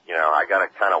 you know, I got to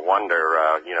kind of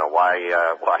wonder, you know, why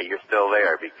you're still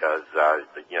there, because,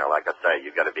 you know, like I say,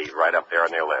 you got to be right up there on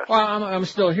their list. Well, I'm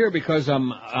still here because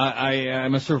I'm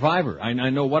a survivor. I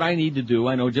know what I need to do.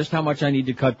 I know just how much I need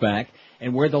to cut back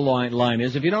and where the line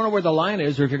is. If you don't know where the line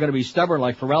is, or if you're going to be stubborn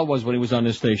like Pharrell was when he was on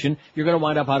this station, you're going to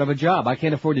wind up out of a job. I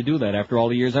can't afford to do that after all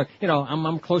the years.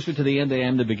 I'm closer to the end than I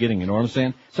am the beginning, you know what I'm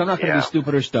saying? So I'm not going to be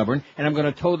stupid or stubborn, and I'm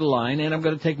going to toe the line, and I'm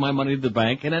going to take my money to the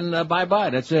bank, and then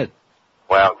bye-bye. That's it.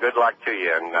 Well, good luck to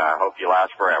you, and hope you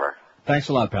last forever. Thanks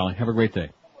a lot, Pally. Have a great day.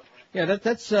 Yeah,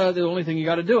 that's the only thing you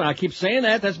got to do, and I keep saying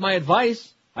that. That's my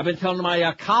advice. I've been telling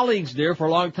my colleagues there for a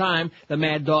long time, the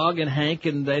Mad Dog and Hank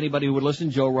and anybody who would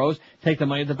listen, Joe Rose, take the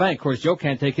money to the bank. Of course, Joe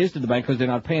can't take his to the bank because they're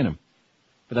not paying him.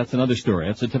 But that's another story.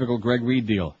 That's a typical Greg Reed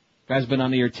deal. Guy's been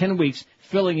on the air 10 weeks,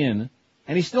 filling in,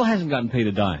 and he still hasn't gotten paid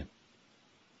a dime.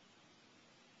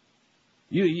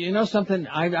 You know something?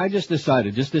 I just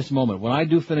decided, just this moment, when I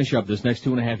do finish up this next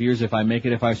 2.5 years, if I make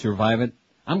it, if I survive it,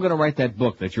 I'm going to write that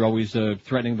book that you're always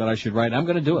threatening that I should write. I'm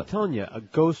going to do it. I'm telling you, a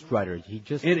ghostwriter.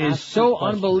 It is so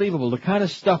unbelievable, the kind of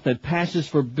stuff that passes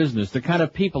for business, the kind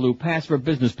of people who pass for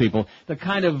business people, the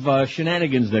kind of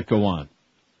shenanigans that go on.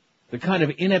 The kind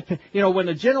of inept, when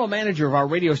the general manager of our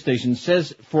radio station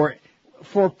says for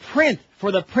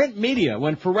the print media,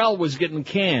 when Pharrell was getting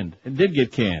canned, and did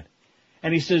get canned,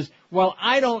 and he says, well,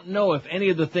 I don't know if any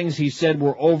of the things he said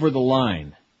were over the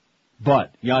line,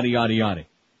 but yada, yada, yada.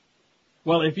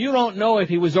 Well, if you don't know if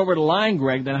he was over the line,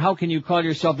 Greg, then how can you call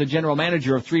yourself the general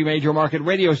manager of 3 major market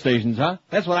radio stations, huh?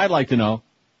 That's what I'd like to know.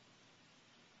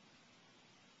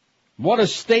 What a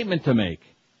statement to make.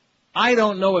 I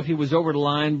don't know if he was over the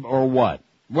line or what.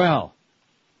 Well,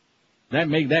 that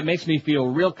makes me feel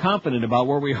real confident about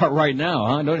where we are right now,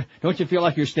 huh? Don't you feel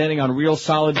like you're standing on real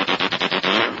solid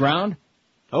ground?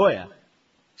 Oh, yeah.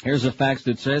 Here's a fax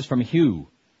that says from Hugh.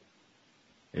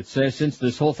 It says, since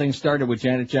this whole thing started with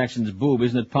Janet Jackson's boob,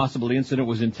 isn't it possible the incident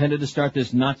was intended to start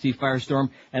this Nazi firestorm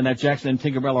and that Jackson and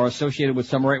Tinkerbell are associated with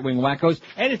some right-wing wackos?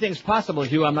 Anything's possible,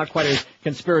 Hugh. I'm not quite as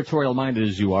conspiratorial-minded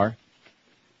as you are.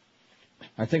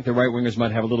 I think the right-wingers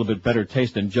might have a little bit better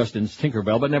taste than Justin's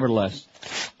Tinkerbell, but nevertheless,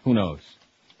 who knows?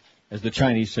 As the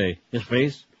Chinese say, his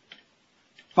face.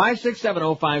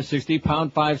 5670560,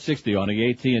 pound 560 on the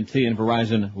AT&T and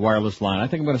Verizon wireless line. I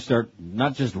think I'm going to start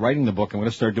not just writing the book, I'm going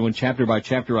to start doing chapter by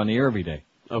chapter on the air every day.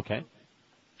 Okay.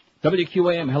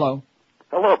 WQAM, hello.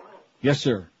 Hello. Yes,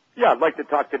 sir. Yeah, I'd like to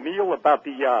talk to Neil about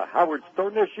the Howard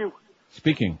Stern issue.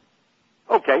 Speaking.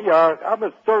 Okay, I'm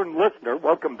a Stern listener.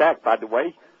 Welcome back, by the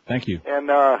way. Thank you. And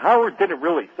Howard didn't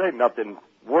really say nothing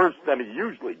worse than he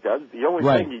usually does. The only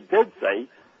thing he did say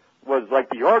was, like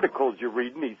the articles you're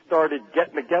reading, he started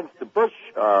getting against the Bush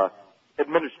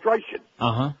administration.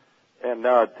 Uh-huh. And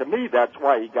to me, that's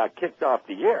why he got kicked off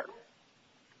the air.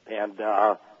 And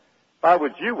if I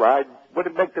was you, I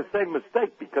wouldn't make the same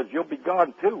mistake because you'll be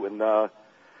gone too. And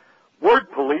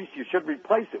word police, you should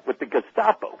replace it with the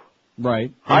Gestapo.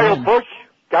 Right. Hire Bush,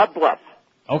 God bless.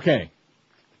 Okay.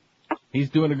 He's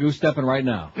doing a goose stepping right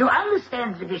now. You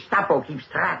understand the Gestapo keeps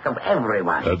track of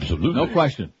everyone. Absolutely. No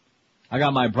question. I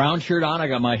got my brown shirt on, I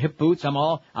got my hip boots, I'm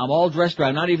all dressed right.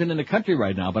 I'm not even in the country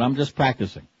right now, but I'm just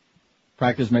practicing.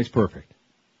 Practice makes perfect.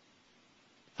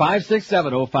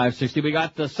 5670560. We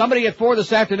got somebody at 4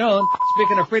 this afternoon.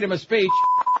 Speaking of freedom of speech.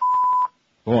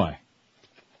 Boy.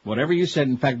 Whatever you said,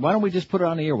 in fact, why don't we just put it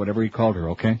on the air, whatever he called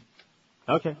her, okay?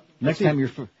 Okay. Next time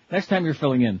you're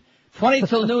filling in. 20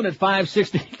 till noon at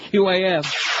 560 QAM.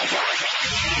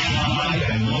 Live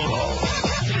and local.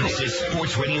 This is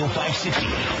Sports Radio 560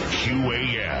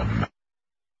 QAM.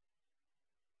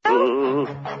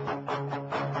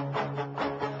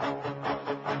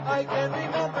 I can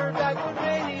remember back when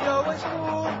radio was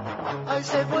cool. I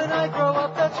said when I grow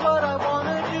up that's what I want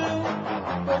to do.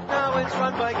 But now it's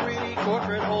run by greedy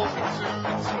corporate holes in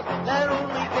suits that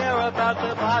only care about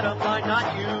the bottom line,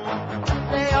 not you.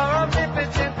 They are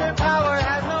omnipotent, their power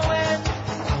has no end.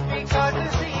 Because the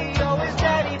CEO is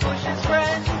Daddy Bush's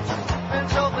friend.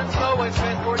 Consultants know what's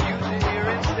meant for you to hear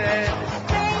instead.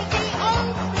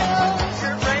 Radio flows.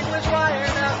 Your brain was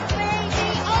wired up.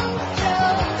 Radio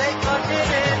flows. They plugged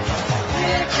it in.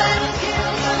 Clear Channel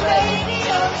kills the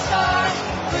radio star.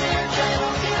 Clear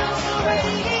Channel kills the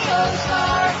radio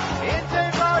star. It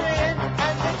turned out in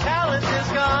and the talent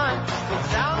is gone. It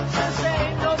sounds the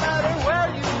same no matter where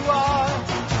you are.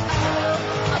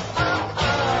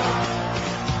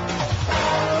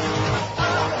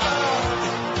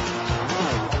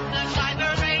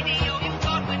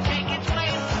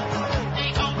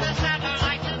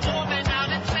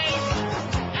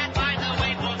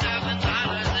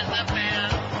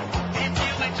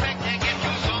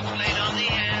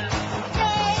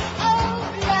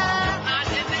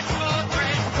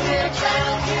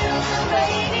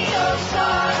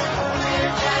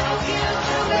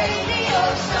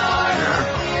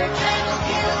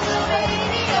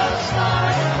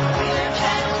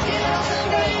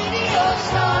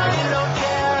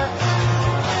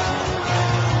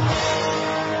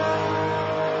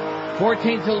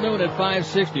 $14 till noon at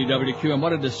 560 WQM.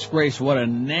 What a disgrace. What a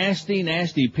nasty,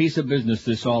 nasty piece of business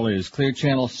this all is. Clear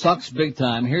Channel sucks big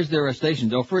time. Here's their station,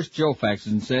 though. First, Joe faxes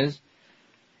and says,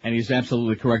 and he's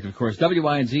absolutely correct, of course,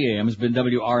 WINZ AM has been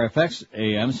WRFX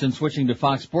AM since switching to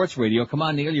Fox Sports Radio. Come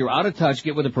on, Neil, you're out of touch.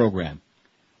 Get with the program.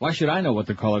 Why should I know what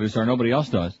the callers are? Nobody else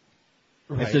does.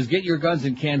 Right. It says, get your guns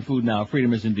and canned food now.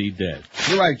 Freedom is indeed dead.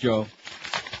 You're right, Joe.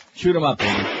 Shoot 'em up,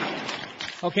 baby.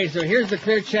 Okay, so here's the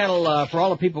Clear Channel for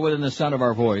all the people within the sound of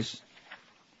our voice.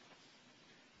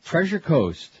 Treasure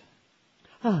Coast.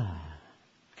 Can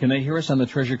they hear us on the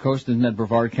Treasure Coast? Isn't that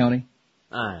Brevard County?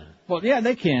 Well, yeah,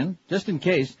 they can, just in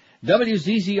case.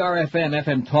 WZZR-FM,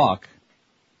 FM Talk.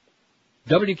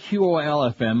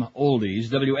 WQOL-FM, Oldies.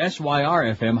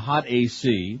 WSYR-FM, Hot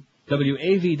AC.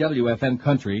 WAVW-FM,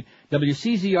 Country.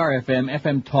 WCZR-FM,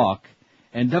 FM Talk.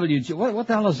 And WG, what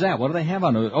the hell is that? What do they have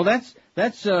on it? Oh,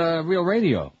 that's Real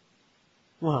Radio.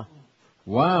 Wow.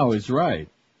 Wow is right.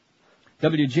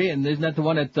 WJ, and isn't that the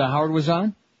one that Howard was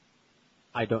on?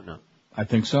 I don't know. I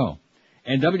think so.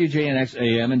 And WJNX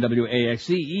AM and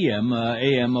WAXE EM,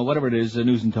 AM, whatever it is,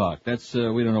 News and Talk. That's,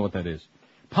 we don't know what that is.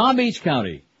 Palm Beach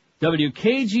County,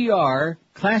 WKGR,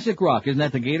 Classic Rock. Isn't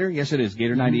that the Gator? Yes, it is.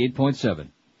 Gator 98.7.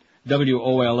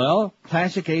 WOLL,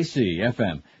 Classic AC,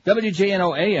 FM.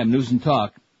 WJNO AM, News and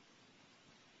Talk.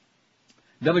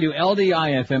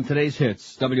 WLDI FM, Today's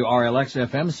Hits. WRLX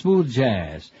FM, Smooth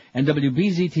Jazz. And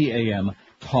WBZT AM,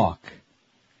 Talk.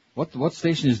 What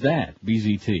station is that?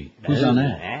 BZT. Who's on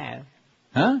that?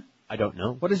 Huh? I don't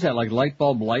know. What is that, like Light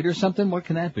Bulb Light or something? What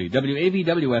can that be?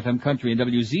 WAVW FM Country and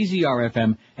WZZR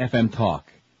FM, FM Talk.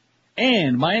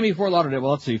 And Miami, Fort Lauderdale,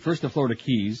 well, let's see, first the Florida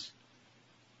Keys.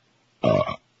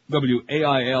 WAIL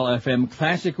FM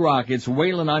Classic Rock, it's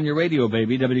Waylon on your radio,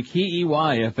 baby. WKEY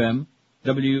FM,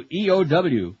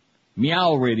 WEOW,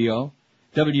 Meow Radio,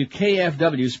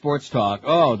 WKFW Sports Talk,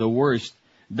 oh, the worst.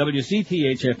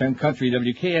 WCTH FM Country,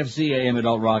 WKFZ AM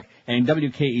Adult Rock, and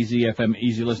WKEZ FM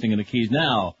Easy Listening in the Keys.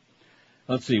 Now,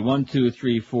 let's see, 1, 2,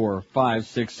 3, 4, 5,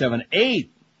 6, 7, 8.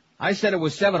 I said it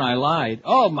was 7, I lied.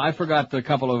 Oh, I forgot a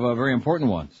couple of very important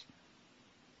ones.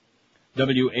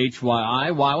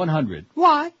 WHYI, Y100.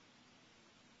 What?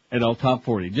 Adult Top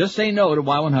 40. Just say no to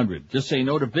Y100. Just say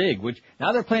no to Big, which,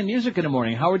 now they're playing music in the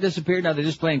morning. Howard disappeared, now they're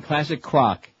just playing classic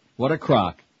crock. What a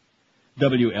crock.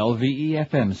 WLVE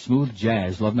FM, Smooth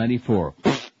Jazz, Love 94.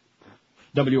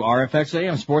 WRFX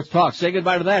AM, Sports Talk. Say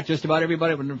goodbye to that. Just about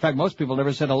everybody, in fact, most people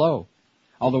never said hello.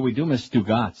 Although we do miss Stu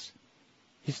Gatz.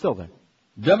 He's still there.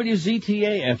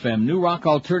 WZTA FM, New Rock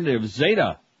Alternative,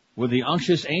 Zeta, with the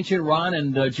unctuous Ancient Ron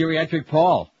and Geriatric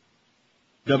Paul.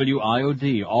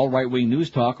 WIOD, all right-wing news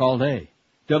talk all day.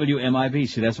 WMIB,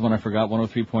 see, that's the one I forgot,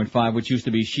 103.5, which used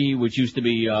to be She, which used to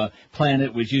be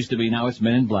Planet, which used to be, now it's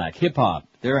Men in Black. Hip-hop,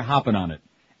 they're hopping on it.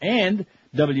 And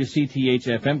WCTH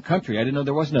FM Country. I didn't know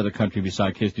there was another country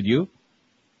beside Kiss, did you?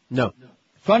 No.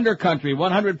 Thunder Country,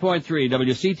 100.3,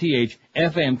 WCTH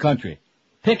FM Country.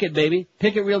 Pick it, baby.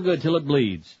 Pick it real good till it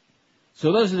bleeds.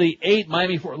 So those are the 8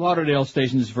 Miami Fort Lauderdale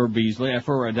stations for Beasley,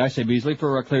 did I say Beasley?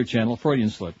 For Clear Channel, Freudian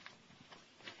slip.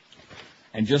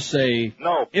 And just say,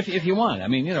 no. If you want. I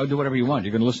mean, do whatever you want.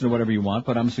 You're going to listen to whatever you want,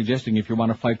 but I'm suggesting if you want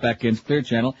to fight back against Clear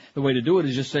Channel, the way to do it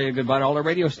is just say goodbye to all the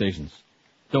radio stations.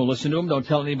 Don't listen to them. Don't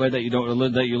tell anybody that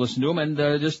you listen to them, and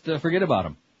just forget about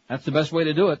them. That's the best way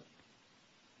to do it.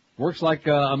 Works like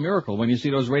a miracle when you see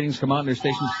those ratings come out and their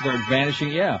stations start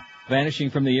vanishing. Yeah, vanishing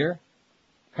from the air.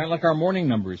 Kind of like our morning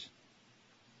numbers.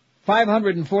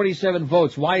 547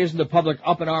 votes. Why isn't the public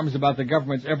up in arms about the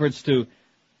government's efforts to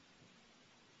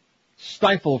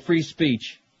stifle free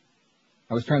speech?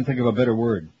 I was trying to think of a better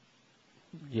word.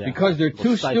 Yeah. Because they're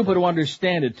too stupid to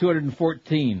understand it,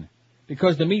 214.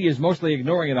 Because the media is mostly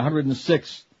ignoring it,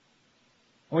 106.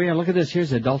 Oh yeah, look at this.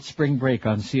 Here's Adult Spring Break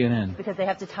on CNN. Because they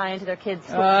have to tie into their kids'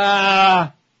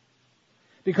 school.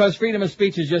 Because freedom of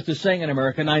speech is just a saying in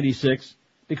America, 96.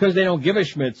 Because they don't give a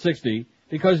Schmidt, 60.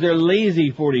 Because they're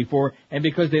lazy, 44. And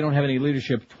because they don't have any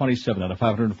leadership, 27 out of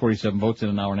 547 votes in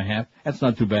an hour and a half. That's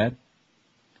not too bad.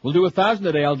 We'll do 1,000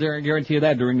 today. I'll guarantee you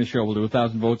that during the show. We'll do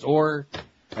 1,000 votes, or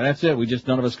that's it.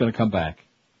 None of us going to come back.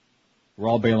 We're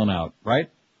all bailing out, right?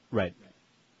 Right.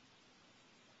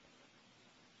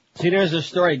 See, there's a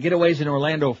story. Getaways in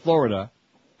Orlando, Florida.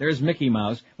 There's Mickey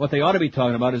Mouse. What they ought to be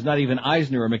talking about is not even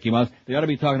Eisner or Mickey Mouse. They ought to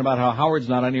be talking about how Howard's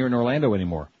not on here in Orlando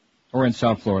anymore, or in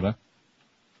South Florida.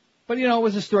 But it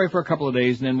was a story for a couple of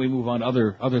days, and then we move on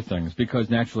to other things because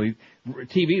naturally,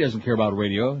 TV doesn't care about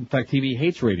radio. In fact, TV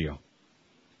hates radio.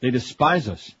 They despise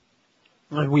us.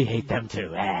 And we hate them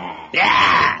too.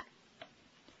 Yeah!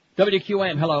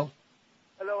 WQAM, hello.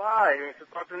 Hello, hi. Can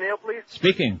I talk to Neil, please?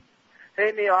 Speaking.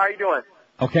 Hey, Neil, how you doing?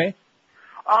 Okay.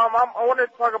 I wanted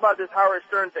to talk about this Howard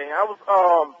Stern thing. I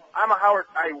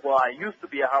used to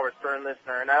be a Howard Stern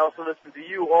listener, and I also listen to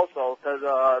you also, because,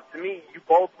 to me, you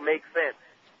both make sense,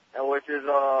 and which is,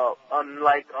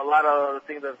 unlike a lot of the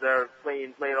things that they're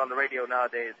played on the radio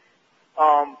nowadays.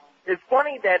 It's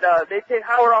funny that, they take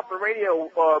Howard off the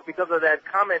radio, because of that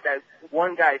comment that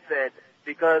one guy said,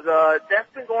 because,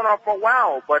 that's been going on for a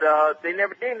while, but, they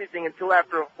never did anything until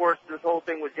after, of course, this whole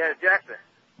thing with Janet Jackson.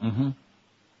 Mm-hmm.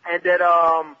 And that,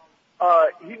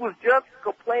 he was just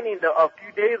complaining a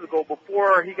few days ago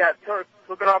before he got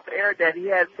taken off the air that he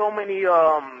had so many,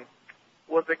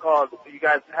 what's it called? You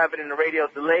guys have it in the radio,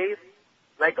 delays?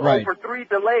 Like over 3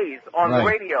 delays on the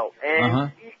radio.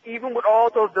 And even with all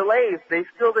those delays, they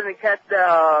still didn't catch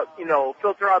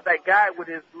filter out that guy with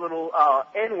his little,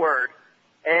 N-word.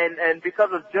 And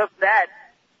because of just that,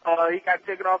 he got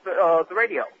taken off the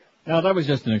radio. No, that was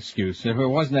just an excuse. If it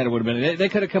wasn't that, it would have been. They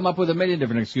could have come up with a million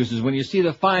different excuses. When you see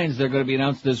the fines, they're going to be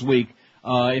announced this week.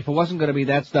 If it wasn't going to be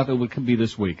that stuff, it would be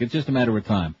this week. It's just a matter of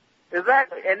time.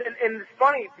 Exactly, and it's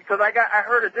funny because I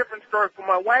heard a different story from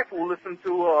my wife who listened to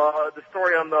the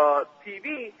story on the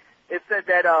TV. It said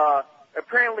that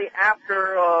apparently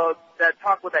after that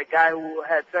talk with that guy who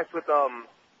had sex with parents,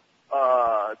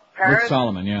 Rick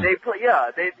Solomon, yeah. They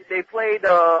played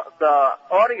the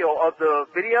audio of the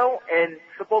video, and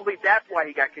supposedly that's why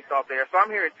he got kicked off there. So I'm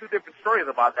hearing two different stories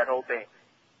about that whole thing.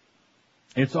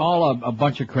 It's all a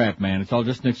bunch of crap, man. It's all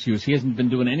just an excuse. He hasn't been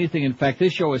doing anything. In fact,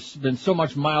 this show has been so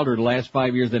much milder the last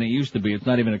 5 years than it used to be. It's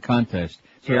not even a contest.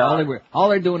 So Yeah. all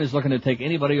they're doing is looking to take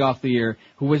anybody off the air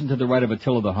who isn't to the right of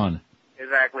Attila the Hun.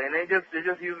 Exactly, and they're just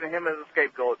using him as a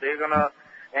scapegoat. They're gonna,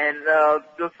 and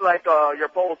just like your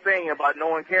poll saying about no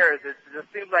one cares, it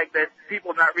just seems like that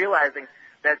people not realizing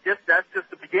that that's just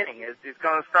the beginning. It's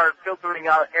gonna start filtering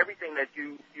out everything that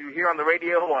you hear on the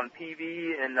radio, on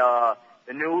TV, and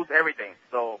the news, everything.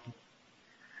 So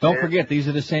Don't forget, these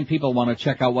are the same people who want to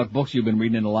check out what books you've been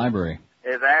reading in the library.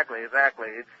 exactly. It's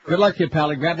Good luck to you,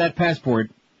 pal. Grab that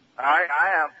passport. I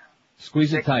am.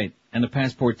 Squeeze it tight. And the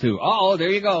passport, too. Oh,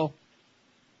 there you go.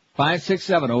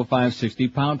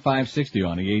 567-0560, pound 560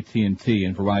 on the AT&T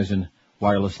and Verizon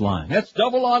wireless line. That's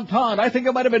double entendre. I think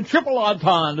it might have been triple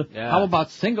entendre. Yeah. How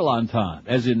about single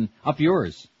entendre? As in, up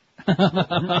yours.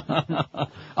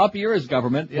 Up yours,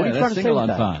 government. What are Yeah, you trying that's to say single with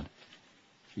that? entendre.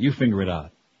 You figure it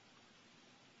out.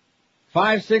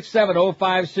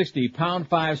 567-0560, pound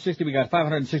 560. We got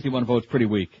 561 votes, pretty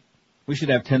weak. We should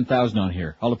have 10,000 on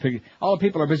here. All the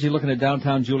people are busy looking at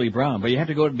downtown Julie Brown, but you have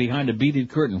to go behind a beaded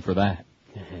curtain for that.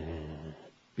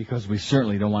 Because we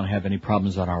certainly don't want to have any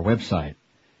problems on our website.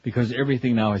 Because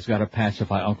everything now has got to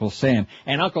pacify Uncle Sam.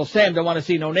 And Uncle Sam don't want to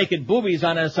see no naked boobies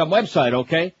on some website,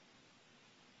 okay?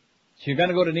 So you're going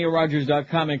to go to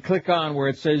neilrogers.com and click on where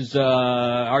it says,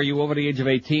 are you over the age of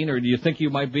 18, or do you think you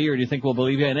might be, or do you think we'll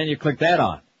believe you? And then you click that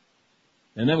on.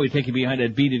 And then we take you behind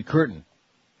that beaded curtain.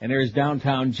 And there's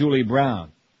downtown Julie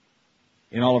Brown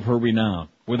in all of her renown,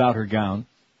 without her gown.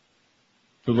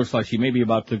 So it looks like she may be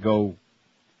about to go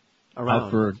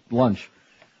out for lunch.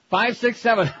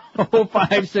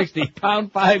 567-0560,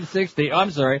 pound 560. Oh,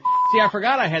 I'm sorry. See, I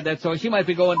forgot I had that, so she might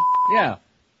be going, yeah,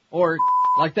 or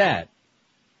like that.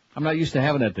 I'm not used to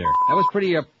having that there. That was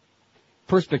pretty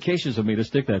perspicacious of me to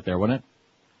stick that there, wasn't it?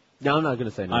 No, I'm not going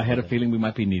to say no. I had a feeling we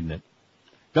might be needing it.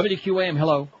 WQAM,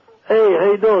 hello. Hey,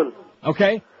 how you doing?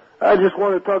 Okay. I just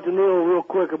want to talk to Neil real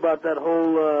quick about that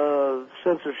whole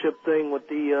censorship thing with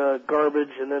the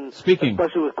garbage, and then Speaking.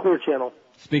 especially with Clear Channel.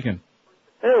 Speaking.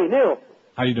 Hey, Neil.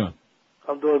 How you doing?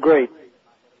 I'm doing great.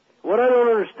 What I don't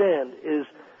understand is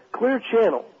Clear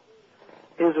Channel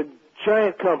is a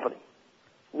giant company.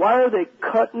 Why are they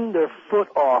cutting their foot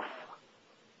off?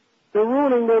 They're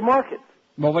ruining their market.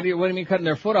 Well, what do you mean cutting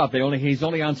their foot off? He's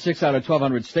only on 6 out of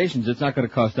 1,200 stations. It's not going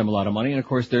to cost them a lot of money. And of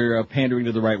course, they're pandering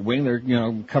to the right wing. They're,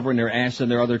 covering their ass in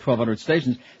their other 1,200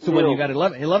 stations. So when you got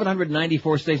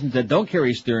 1,194 stations that don't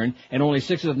carry Stern and only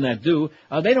 6 of them that do,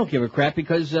 they don't give a crap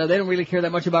because they don't really care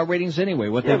that much about ratings anyway.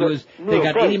 What they do is they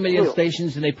got 80 million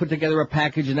stations and they put together a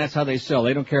package and that's how they sell.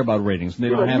 They don't care about ratings. And they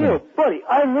don't have it. Buddy,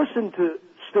 I listen to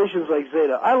stations like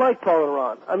Zeta. I like Paul and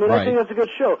Ron. I mean, Right. I think that's a good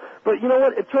show. But you know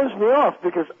what? It turns me off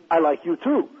because I like you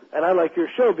too. And I like your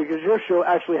show because your show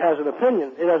actually has an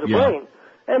opinion. It has a brain.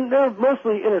 And they're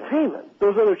mostly entertainment.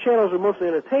 Those other channels are mostly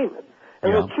entertainment.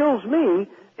 And what kills me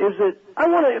is that I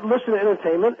want to listen to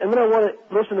entertainment and then I want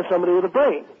to listen to somebody with a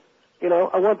brain.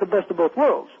 I want the best of both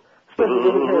worlds. Especially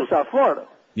living here in South Florida.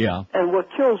 Yeah. And what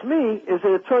kills me is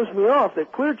that it turns me off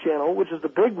that Clear Channel, which is the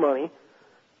big money,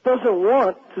 doesn't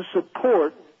want to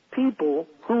support people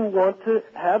who want to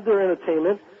have their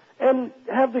entertainment and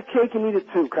have the cake and eat it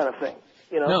too kind of thing.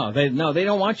 No, they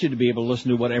don't want you to be able to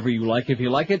listen to whatever you like. If you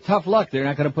like it, tough luck. They're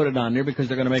not going to put it on there because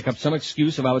they're going to make up some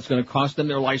excuse of how it's going to cost them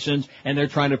their license, and they're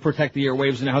trying to protect the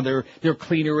airwaves and how they're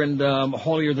cleaner and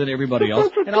holier than everybody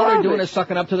else. And all they're doing is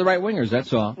sucking up to the right wingers.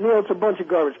 That's all. It's a bunch of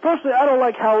garbage. Personally, I don't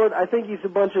like Howard. I think he's a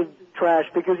bunch of trash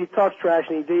because he talks trash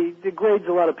and he degrades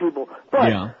a lot of people.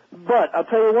 But I'll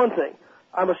tell you one thing.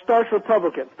 I'm a starch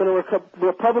Republican. Been a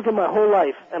Republican my whole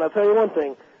life, and I'll tell you one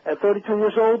thing. At 32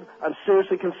 years old, I'm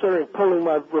seriously considering pulling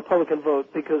my Republican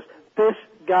vote because this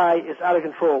guy is out of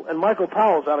control, and Michael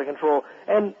Powell's out of control.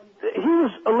 And he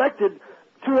was elected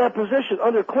to that position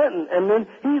under Clinton, and then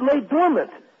he lay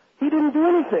dormant. He didn't do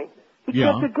anything. He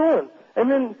kept it going. And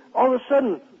then all of a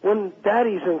sudden, when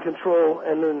Daddy's in control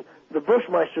and then the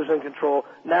Bushmeister's in control,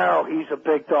 now he's a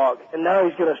big dog. And now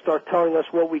he's going to start telling us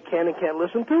what we can and can't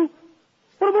listen to?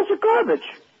 What a bunch of garbage.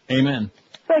 Amen.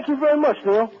 Thank you very much,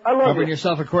 Neil. I love Govern you.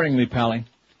 yourself accordingly, Pally.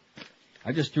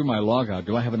 I just threw my log out.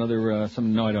 Do I have another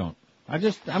something? No, I don't. I'm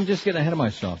just getting ahead of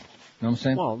myself. You know what I'm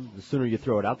saying? Well, the sooner you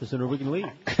throw it out, the sooner we can leave.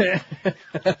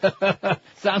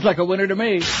 Sounds like a winner to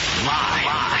me.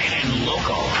 Live and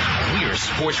local. We're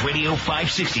Sports Radio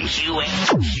 560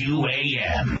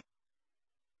 QAM.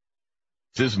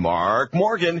 This is Mark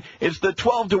Morgan. It's the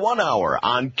 12 to 1 hour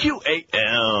on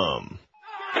QAM.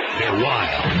 They're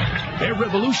wild, they're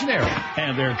revolutionary,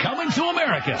 and they're coming to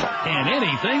America and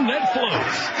anything that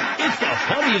floats. It's the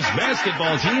funniest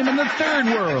basketball team in the third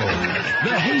world,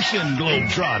 the Haitian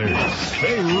Globetrotters.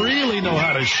 They really know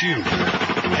how to shoot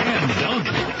and dunk.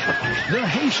 The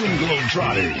Haitian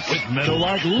Globetrotters with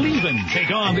Meadowlark leaving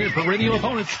take on their perennial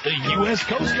opponents, the U.S.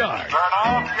 Coast Guard. Turn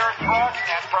off your truck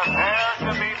and prepare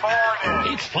to be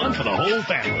boarded. It's fun for the whole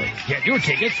family. Get your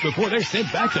tickets before they're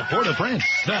sent back to Port-au-Prince.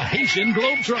 The Haitian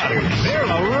Globetrotters. They're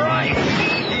a riot.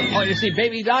 Oh, you see,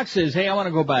 Baby Doc says, hey, I want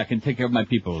to go back and take care of my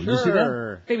people. You see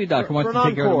that? Baby Doc wants to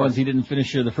take care of the ones he didn't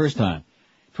finish here the first time.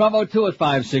 12:02 at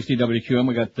 560 WQM.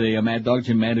 We got the Mad Dog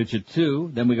Jim Mandich at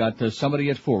 2. Then we got somebody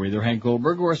at 4, either Hank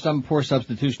Goldberg or some poor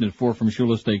substitution at 4 from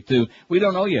Shula Steak 2. We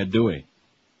don't know yet, do we?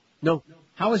 No.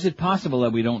 How is it possible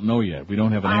that we don't know yet? We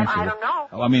don't have an answer. I don't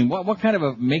know. I mean, what kind of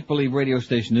a make-believe radio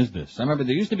station is this? I remember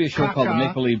there used to be a show called the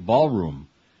Make-Believe Ballroom.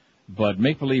 But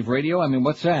make-believe radio, I mean,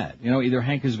 what's that? You know, either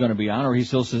Hank is going to be on or he's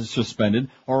still suspended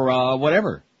or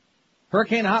whatever.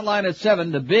 Hurricane Hotline at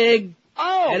 7, the big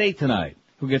at 8 tonight.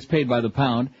 Who gets paid by the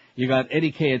pound? You got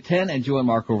Eddie K at 10 and Joe and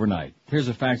Mark overnight. Here's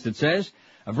a fax that says,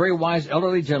 a very wise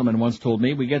elderly gentleman once told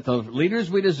me, we get the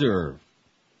leaders we deserve.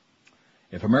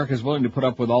 If America's willing to put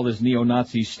up with all this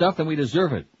neo-Nazi stuff, then we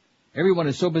deserve it. Everyone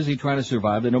is so busy trying to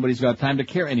survive that nobody's got time to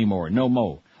care anymore. No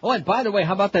mo. Oh, and by the way,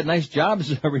 how about that nice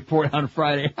jobs report on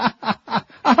Friday?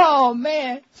 Oh,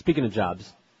 man. Speaking of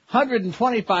jobs.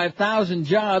 125,000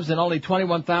 jobs and only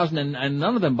 21,000, and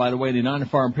none of them, by the way, the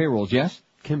non-farm payrolls, yes?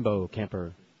 Kimbo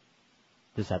Camper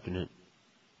this afternoon.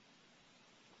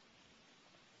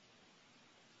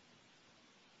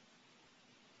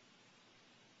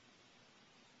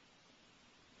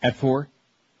 At 4?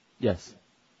 Yes.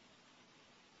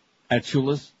 At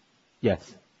Shula's?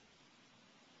 Yes.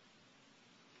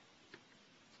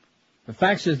 The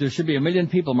fact is there should be 1 million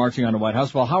people marching on the White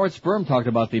House. Well, Howard Sperm talked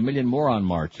about the 1 million moron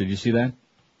march. Did you see that?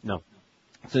 No.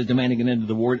 It says demanding an end to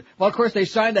the war. Well, of course, they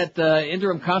signed that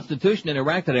interim constitution in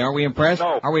Iraq today. Aren't we impressed?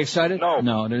 No. Are we excited? No.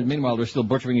 No. Meanwhile, they're still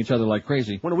butchering each other like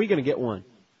crazy. When are we going to get one?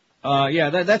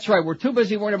 Yeah, that's right. We're too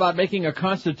busy worrying about making a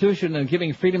constitution and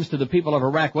giving freedoms to the people of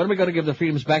Iraq. When are we going to give the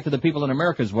freedoms back to the people in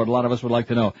America is what a lot of us would like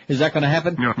to know. Is that going to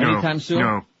happen anytime soon?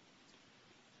 No.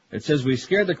 It says, we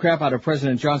scared the crap out of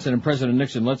President Johnson and President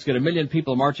Nixon. Let's get 1 million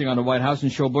people marching on the White House and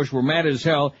show Bush we're mad as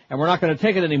hell, and we're not going to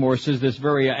take it anymore, says this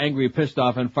very angry, pissed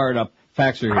off, and fired up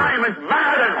faxer here. I'm as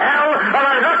mad as hell, and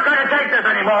I'm not going to take this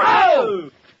anymore. Oh!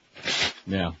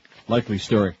 Yeah, likely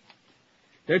story.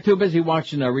 They're too busy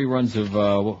watching reruns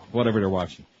of whatever they're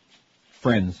watching.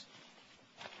 Friends.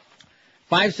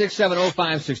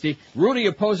 5670560. Rudy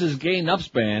opposes gay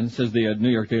nups ban, says the New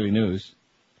York Daily News.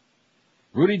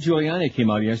 Rudy Giuliani came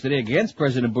out yesterday against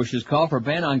President Bush's call for a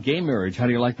ban on gay marriage. How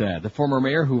do you like that? The former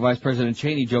mayor, who Vice President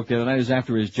Cheney joked the other night is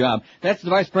after his job. That's the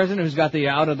vice president who's got the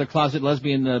out-of-the-closet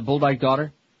lesbian Bulldyke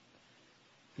daughter?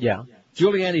 Yeah.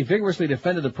 Giuliani vigorously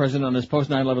defended the president on his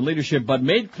post-9/11 leadership, but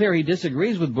made clear he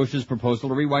disagrees with Bush's proposal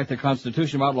to rewrite the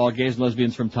Constitution to outlaw gays and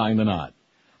lesbians from tying the knot.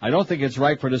 I don't think it's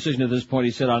right for a decision at this point,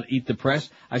 he said on Eat the Press.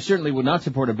 I certainly would not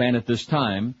support a ban at this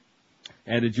time,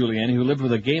 added Giuliani, who lived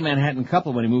with a gay Manhattan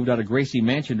couple when he moved out of Gracie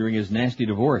Mansion during his nasty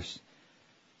divorce.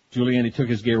 Giuliani took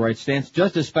his gay rights stance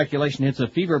just as speculation hits a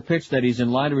fever pitch that he's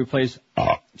in line to replace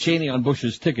Cheney on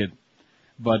Bush's ticket,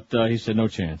 but he said no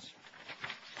chance.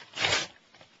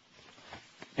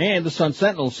 And the Sun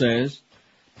Sentinel says,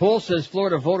 poll says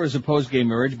Florida voters oppose gay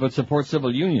marriage but support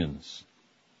civil unions.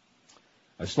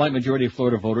 A slight majority of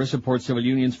Florida voters support civil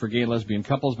unions for gay and lesbian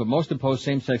couples, but most oppose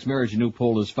same-sex marriage, a new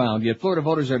poll has found. Yet Florida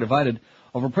voters are divided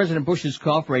over President Bush's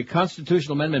call for a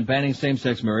constitutional amendment banning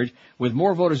same-sex marriage, with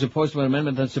more voters opposed to an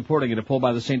amendment than supporting it, a poll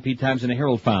by the St. Pete Times and the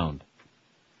Herald found.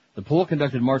 The poll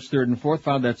conducted March 3rd and 4th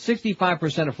found that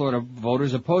 65% of Florida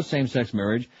voters oppose same-sex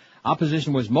marriage.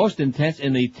 Opposition was most intense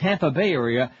in the Tampa Bay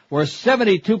area, where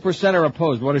 72% are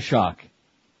opposed. What a shock.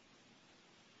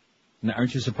 Now,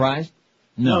 aren't you surprised?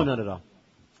 No, not at all.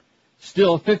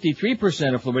 Still,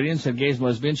 53% of Floridians said gays and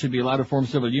lesbians should be allowed to form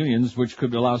civil unions, which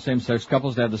could allow same-sex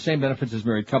couples to have the same benefits as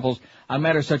married couples on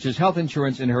matters such as health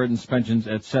insurance, inheritance, pensions,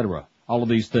 etc. All of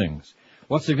these things.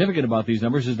 What's significant about these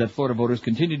numbers is that Florida voters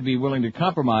continue to be willing to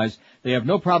compromise. They have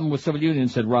no problem with civil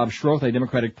unions, said Rob Schroth, a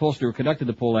Democratic pollster who conducted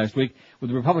the poll last week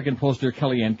with Republican pollster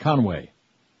Kellyanne Conway.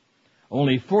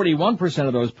 Only 41%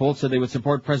 of those polled said they would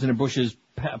support President Bush's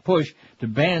push to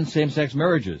ban same-sex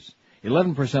marriages.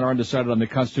 11% are undecided on the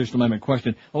constitutional amendment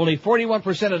question. Only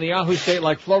 41% of the Yahoo state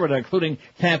like Florida, including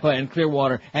Tampa and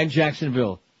Clearwater and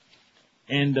Jacksonville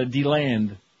and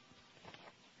DeLand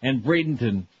and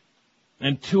Bradenton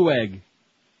and Tueg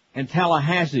and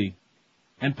Tallahassee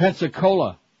and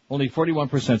Pensacola. Only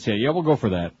 41% say, yeah, we'll go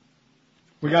for that.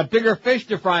 We got bigger fish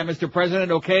to fry, Mr.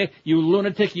 President, okay? You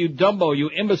lunatic, you dumbo, you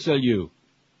imbecile, you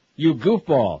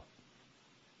goofball.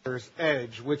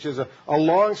 Edge, which is a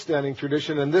long-standing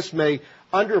tradition, and this may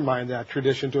undermine that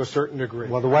tradition to a certain degree.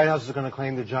 Well, the White House is going to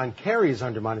claim that John Kerry is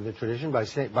undermining the tradition by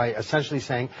essentially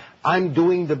saying, I'm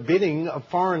doing the bidding of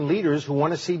foreign leaders who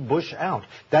want to see Bush out.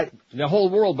 That the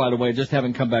whole world, by the way, just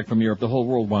having come back from Europe, the whole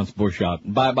world wants Bush out.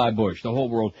 Bye-bye Bush. The whole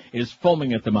world is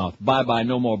foaming at the mouth. Bye-bye,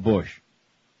 no more Bush.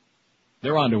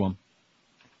 They're onto him.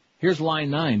 Here's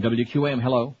line 9, WQAM,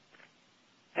 hello.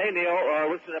 Hey,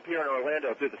 Neil, listen up here in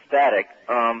Orlando through the static.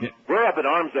 We're up in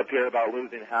arms up here about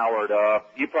losing Howard.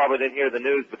 You probably didn't hear the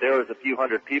news, but there was a few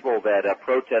hundred people that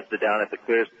protested down at the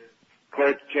Clear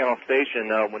Channel station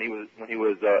when it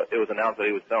was announced that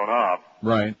he was thrown off.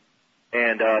 Right.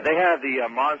 And they have the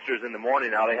monsters in the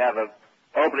morning now. They have a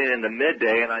opening in the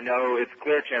midday, and I know it's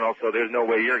Clear Channel, so there's no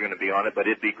way you're going to be on it, but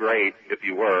it'd be great if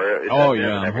you were.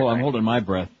 I'm holding my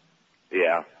breath.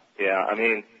 Yeah. I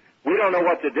mean, we don't know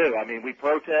what to do. I mean, we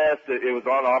protest. It was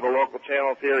on all the local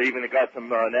channels here. Even it got some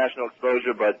national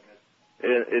exposure, but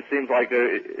it seems like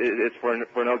it's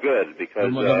for no good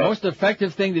because the most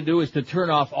effective thing to do is to turn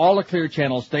off all the Clear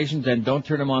Channel stations and don't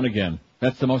turn them on again.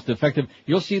 That's the most effective.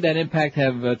 You'll see that impact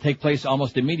take place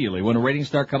almost immediately when the ratings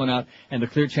start coming out and the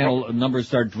Clear Channel numbers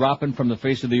start dropping from the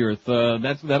face of the earth.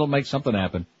 That'll make something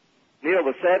happen. Neil,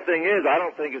 the sad thing is, I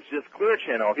don't think it's just Clear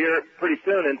Channel. Here, pretty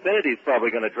soon, Infinity's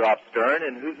probably going to drop Stern,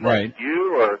 and who's next,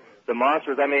 you or the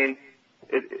monsters? I mean,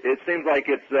 it seems like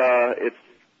it's.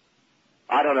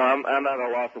 I don't know. I'm at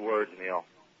a loss of words, Neil.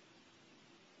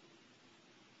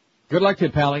 Good luck to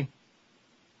you, Pally.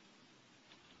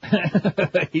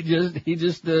 he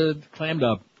just clammed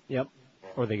up. Yep.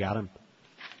 Or they got him.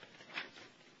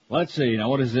 Let's see. Now,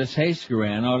 what is this? Hey,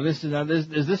 Scran. Oh, is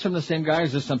this from the same guy, or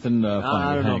is this something funny?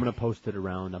 I don't know. I'm going to post it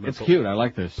around. It's cute. I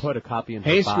like this. Put a copy in.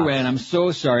 Hey, Scran. I'm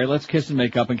so sorry. Let's kiss and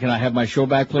make up, and can I have my show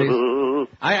back, please?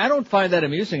 I don't find that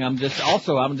amusing. I'm just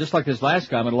like this last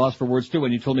guy. I'm at a loss for words, too,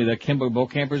 when you told me that Kimber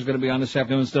Bocamper is going to be on this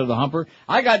afternoon instead of the Humper.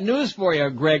 I got news for you,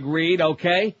 Greg Reed,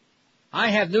 okay? I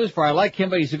have news for you. I like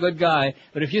Kimba. He's a good guy.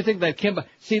 But if you think that Kimba...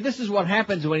 See, this is what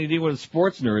happens when you deal with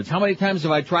sports nerds. How many times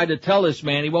have I tried to tell this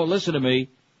man? He won't listen to me.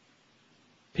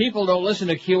 People don't listen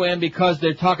to QM because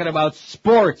they're talking about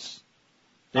sports.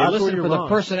 They listen for the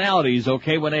personalities,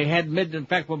 okay? When they had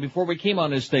before we came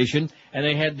on this station, and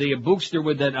they had the bookster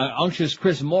with that unctuous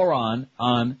Chris Moron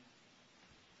on,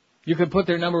 you could put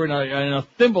their number in a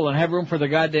thimble and have room for the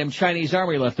goddamn Chinese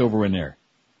army left over in there.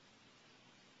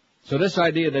 So this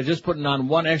idea they're just putting on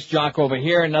one ex-jock over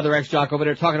here, another ex-jock over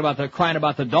there, crying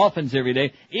about the Dolphins every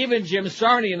day. Even Jim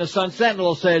Sarney in the Sun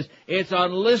Sentinel says it's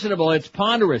unlistenable, it's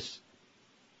ponderous.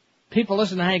 People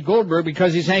listen to Hank Goldberg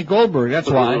because he's Hank Goldberg, that's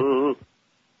why.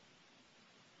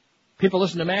 People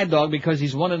listen to Mad Dog because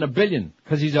he's 1 in a billion,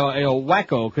 because he's a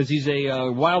wacko, because he's a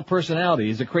wild personality,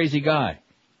 he's a crazy guy.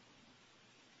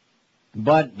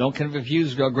 But don't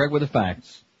confuse Greg with the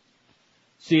facts.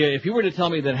 See, if you were to tell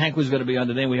me that Hank was going to be on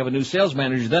today and we have a new sales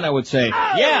manager, then I would say,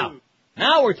 yeah,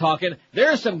 now we're talking.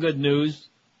 There's some good news.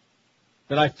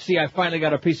 But I finally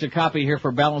got a piece of copy here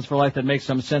for Balance for Life that makes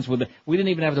some sense with it. We didn't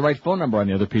even have the right phone number on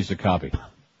the other piece of copy.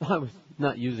 I was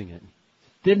not using it.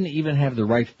 Didn't even have the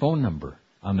right phone number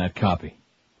on that copy.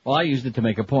 Well, I used it to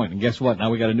make a point, and guess what? Now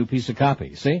we got a new piece of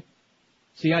copy. See?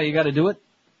 See how you got to do it?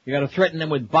 You got to threaten them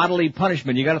with bodily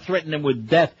punishment. You got to threaten them with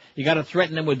death. You got to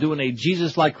threaten them with doing a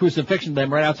Jesus-like crucifixion to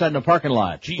them right outside in the parking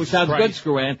lot. Which sounds good,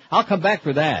 Screwan. I'll come back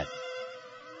for that.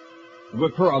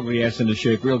 Put her ugly ass into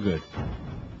shape real good.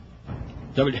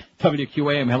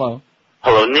 WQAM, hello.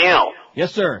 Hello, Neil.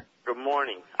 Yes, sir. Good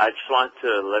morning. I just want to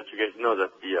let you guys know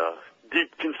that the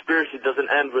deep conspiracy doesn't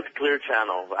end with Clear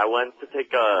Channel. I went to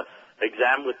take a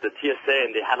exam with the TSA,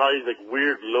 and they had all these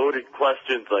weird loaded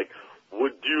questions like,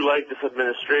 would you like this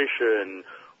administration?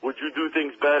 Would you do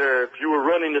things better if you were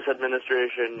running this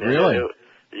administration? Really?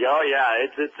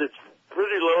 It's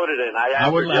pretty loaded, and I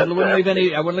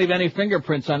wouldn't leave any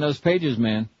fingerprints on those pages,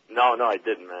 man. No, I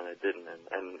didn't, man. I didn't.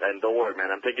 And don't worry, man.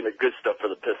 I'm taking the good stuff for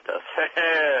the piss test.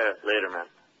 Later, man.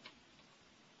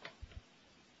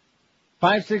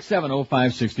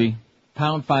 5670560,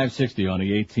 pound 560 on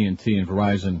the AT&T and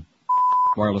Verizon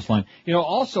wireless line. You know,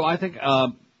 also, I think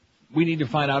we need to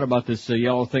find out about this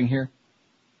yellow thing here.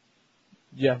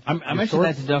 Yeah. I mentioned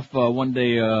that to Duff one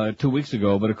day 2 weeks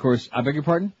ago, but of course, I beg your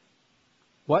pardon?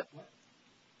 What?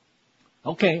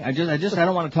 Okay, I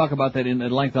don't want to talk about that in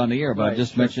at length on the air, but I'm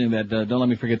just mentioning that, don't let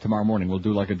me forget tomorrow morning. We'll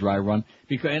do like a dry run.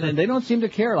 And they don't seem to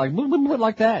care, like,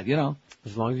 like that, you know.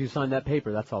 As long as you sign that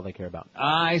paper, that's all they care about.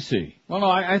 I see. Well, no,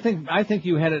 I think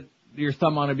you had your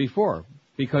thumb on it before,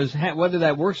 because whether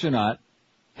that works or not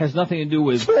has nothing to do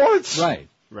with sports. Right.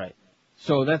 Right.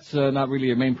 So that's not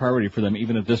really a main priority for them,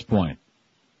 even at this point.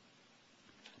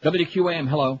 WQAM,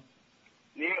 hello.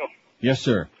 Neil, Yes,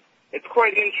 sir. it's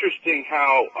quite interesting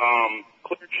how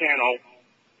Clear Channel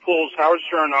pulls Howard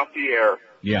Stern off the air.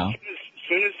 Yeah. As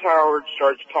soon as Howard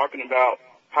starts talking about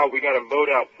how we got to vote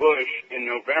out Bush in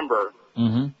November,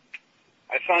 Mm-hmm.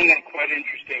 I find that quite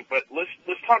interesting. But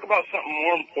let's talk about something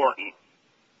more important.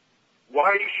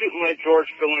 Why you shouldn't let George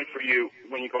fill in for you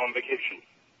when you go on vacation?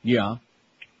 Yeah.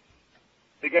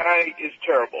 The guy is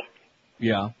terrible.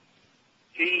 Yeah.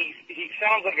 He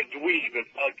sounds like a dweeb,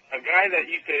 a guy that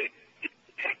used to get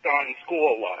picked on in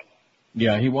school a lot.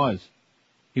 Yeah, he was.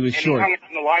 He was And short. he hung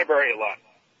in the library a lot.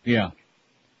 Yeah.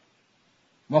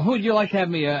 Well, who would you like to have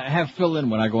me have fill in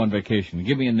when I go on vacation?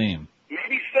 Give me a name.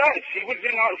 Maybe Suds. He was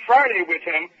in on Friday with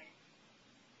him.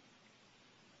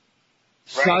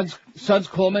 Right. Suds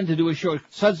Coleman to do a show.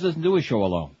 Suds doesn't do a show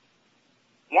alone.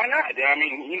 Why not? I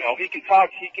mean, you know, he can talk.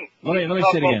 He can. Let me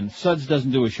say it again. Suds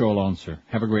doesn't do a show alone, sir.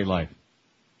 Have a great life.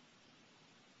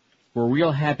 We're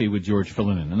real happy with George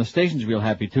filling in. And the station's real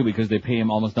happy, too, because they pay him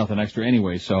almost nothing extra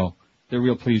anyway, so they're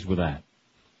real pleased with that.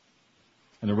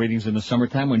 And the ratings in the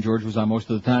summertime, when George was on most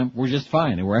of the time, were just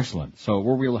fine. They were excellent. So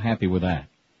we're real happy with that.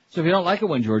 So if you don't like it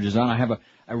when George is on, I have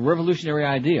a revolutionary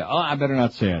idea. Oh, I better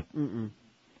not say it. Mm-mm.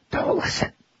 Don't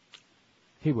listen.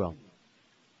 He will.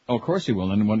 Oh, of course he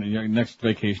will. And when next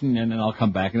vacation, and then I'll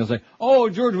come back and he'll say, "Oh,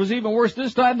 George was even worse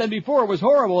this time than before. It was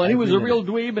horrible, and he was a real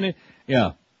dweeb." And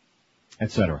yeah,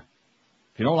 etc.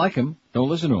 If you don't like him, don't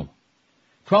listen to him.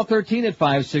 12:13 at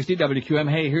 560 WQM.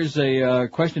 Hey, here's a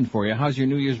question for you. How's your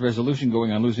New Year's resolution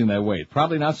going on losing that weight?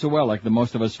 Probably not so well, like the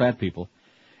most of us fat people.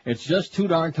 It's just too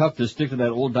darn tough to stick to that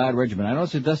old diet regimen. I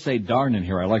notice it does say darn in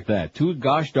here. I like that. Too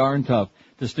gosh darn tough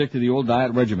to stick to the old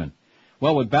diet regimen.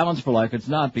 Well, with Balance for Life, it's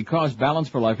not, because Balance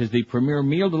for Life is the premier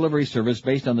meal delivery service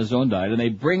based on the Zone Diet, and they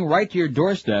bring right to your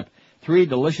doorstep 3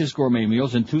 delicious gourmet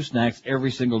meals and 2 snacks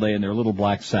every single day in their little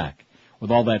black sack.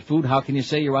 With all that food, how can you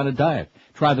say you're on a diet?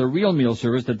 Try the real meal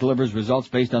service that delivers results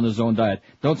based on the Zone Diet.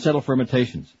 Don't settle for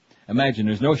imitations. Imagine,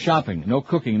 there's no shopping, no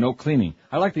cooking, no cleaning.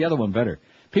 I like the other one better.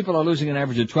 People are losing an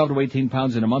average of 12 to 18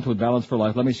 pounds in a month with Balance for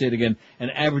Life. Let me say it again. An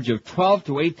average of 12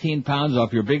 to 18 pounds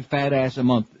off your big fat ass a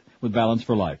month with Balance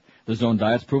for Life. The Zone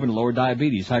Diet's proven to lower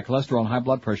diabetes, high cholesterol, and high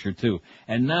blood pressure, too.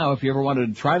 And now, if you ever wanted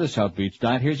to try the South Beach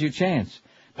diet, here's your chance.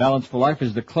 Balance for Life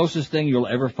is the closest thing you'll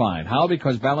ever find. How?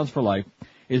 Because Balance for Life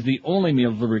is the only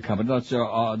meal delivery company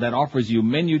that offers you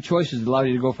menu choices that allow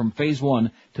you to go from phase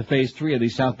 1 to phase 3 of the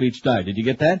South Beach diet. Did you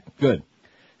get that? Good.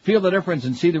 Feel the difference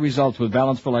and see the results with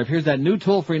Balance for Life. Here's that new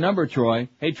toll-free number, Troy.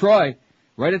 Hey, Troy,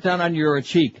 write it down on your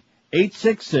cheek.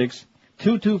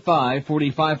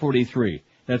 866-225-4543.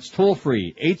 That's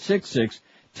toll-free.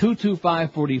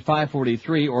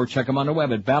 866-225-4543, or check them on the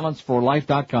web at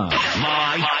balanceforlife.com.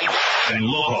 Live and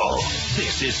local.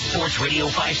 This is Sports Radio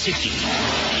 560.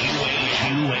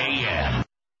 QAM.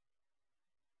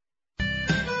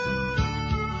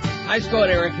 Nice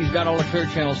going, Eric. He's got all the Clear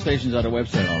Channel stations on the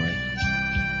website already.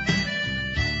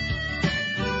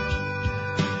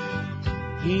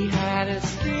 He had a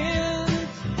stint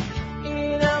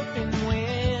in Up and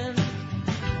Wind.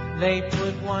 They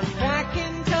put one back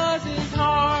in 'cause his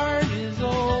heart is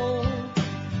old.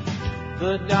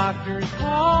 The doctors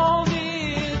called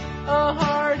it a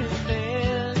heart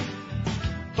event,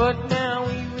 but now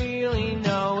we really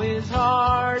know his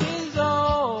heart is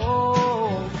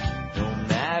old. No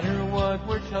matter what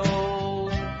we're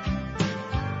told.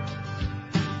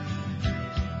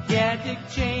 Yeah, Dick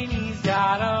Cheney's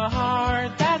got a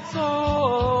heart that's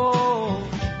old.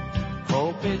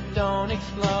 Hope it don't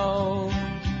explode.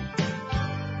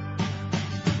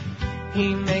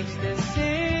 He makes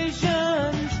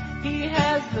decisions. He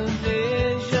has the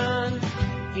vision.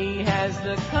 He has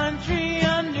the country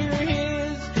under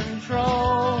his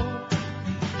control.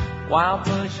 While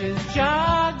Bush is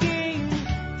jogging,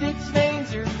 Dick's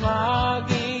veins are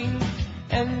clogging.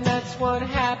 And that's what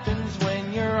happens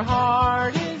when your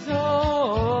heart is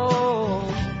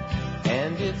old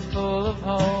and it's full of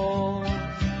holes.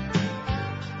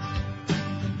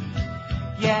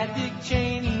 Yeah, Dick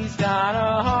Cheney's got a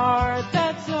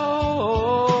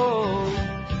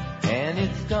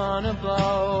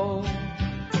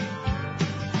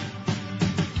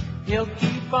He'll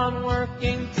keep on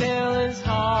working till his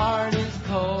heart is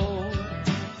cold.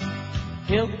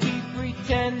 He'll keep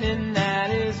pretending that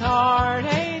his heart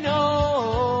ain't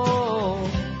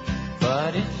old,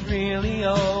 but it's really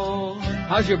old.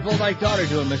 How's your bull-like daughter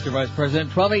doing, Mr. Vice President?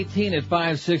 1218 at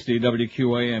 560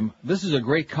 WQAM. This is a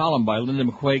great column by Linda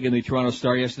McQuaig in the Toronto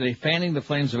Star yesterday, fanning the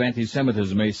flames of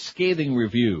anti-Semitism, a scathing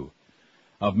review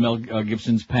of Mel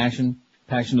Gibson's Passion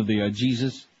of the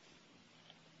Jesus.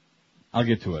 I'll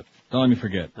get to it. Don't let me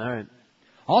forget. All right.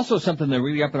 Also something they're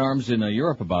really up in arms in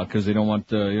Europe about because they don't want,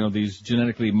 these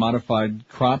genetically modified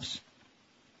crops.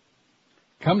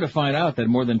 Come to find out that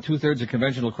more than 2/3 of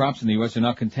conventional crops in the U.S. are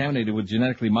now contaminated with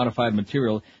genetically modified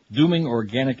material, dooming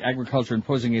organic agriculture and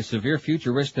posing a severe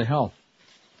future risk to health.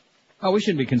 Oh, we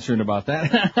shouldn't be concerned about that.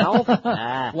 Health?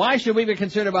 Why should we be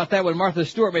concerned about that when Martha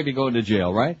Stewart may be going to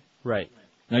jail, right? Right.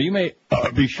 Now, you may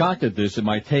be shocked at this, at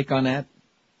my take on that.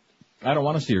 I don't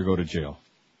want to see her go to jail.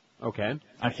 Okay.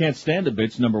 I can't stand the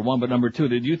bitch, number one, but number two,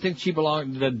 did you think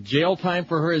the jail time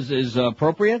for her is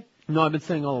appropriate? No, I've been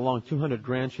saying all along,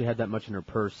 $200,000, she had that much in her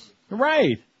purse.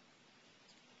 Right.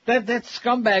 That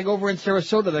scumbag over in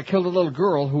Sarasota that killed a little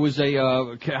girl who was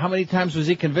how many times was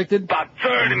he convicted? About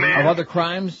 30, man. Of other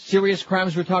crimes, serious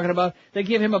crimes we're talking about. They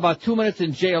gave him about 2 minutes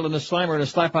in jail and a slammer and a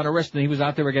slap on the wrist, and he was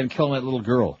out there again killing that little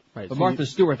girl. Right, but so Martha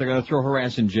Stewart, they're going to throw her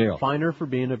ass in jail. Fine her for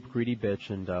being a greedy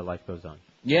bitch, and life goes on.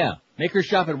 Yeah. Make her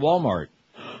shop at Walmart.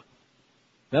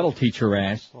 That'll teach her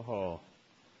ass. Oh.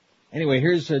 Anyway,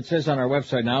 it says on our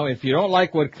website now, if you don't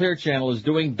like what Clear Channel is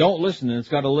doing, don't listen. And it's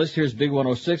got a list. Here's Big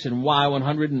 106 and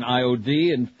Y100 and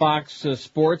IOD and Fox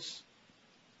Sports,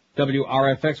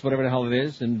 WRFX, whatever the hell it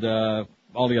is, and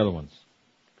all the other ones.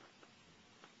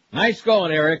 Nice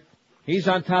going, Eric. He's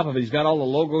on top of it. He's got all the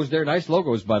logos there. Nice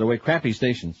logos, by the way. Crappy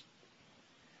stations.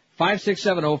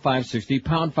 5670560,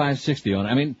 pound 560 on it.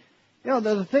 I mean,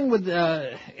 the thing with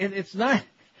it's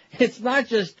not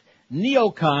just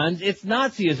neocons, it's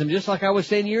Nazism, just like I was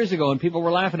saying years ago, and people were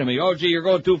laughing at me. Oh, gee, you're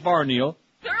going too far, Neil.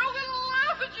 They're all gonna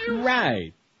laugh at you.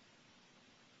 Right.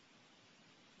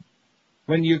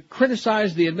 When you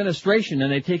criticize the administration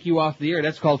and they take you off the air,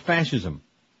 that's called fascism.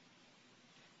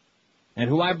 And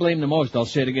who I blame the most, I'll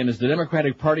say it again, is the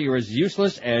Democratic Party are as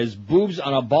useless as boobs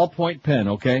on a ballpoint pen,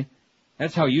 okay?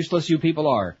 That's how useless you people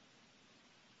are.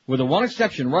 With the one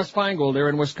exception, Russ Feingold there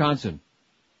in Wisconsin.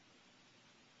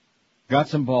 Got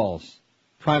some balls.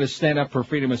 Trying to stand up for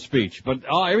freedom of speech. But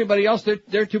everybody else,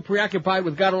 they're too preoccupied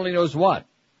with God only knows what.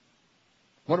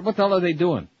 What the hell are they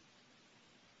doing?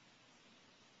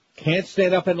 Can't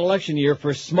stand up in an election year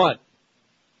for smut.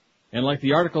 And like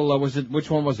the article, which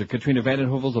one was it? Katrina Vanden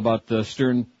Heuvel's about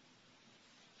Stern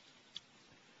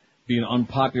being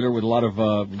unpopular with a lot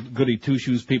of goody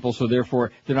two-shoes people, so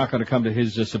therefore they're not going to come to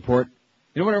his support.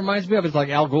 You know what it reminds me of? It's like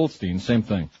Al Goldstein, same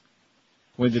thing.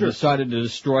 When they decided to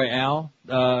destroy Al,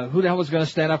 who the hell was going to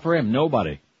stand up for him?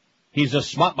 Nobody. He's a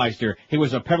smutmeister. He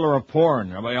was a peddler of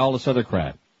porn, all this other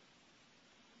crap.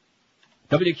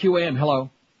 WQAM, hello.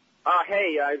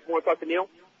 Hey, I just want to talk to Neil.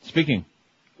 Speaking.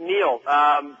 Neil,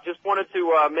 just wanted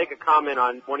to make a comment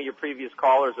on one of your previous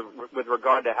callers with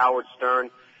regard to Howard Stern.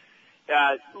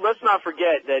 Let's not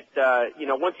forget that,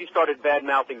 once he started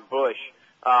bad-mouthing Bush,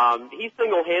 he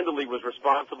single-handedly was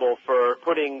responsible for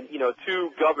putting,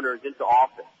 2 governors into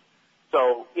office.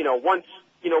 So, once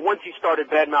he started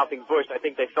bad-mouthing Bush, I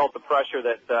think they felt the pressure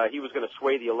that he was going to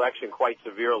sway the election quite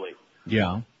severely.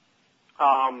 Yeah.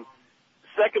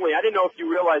 Secondly, I didn't know if you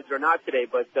realized it or not today,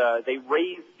 but they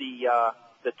raised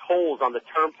the tolls on the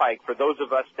turnpike for those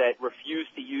of us that refuse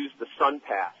to use the Sun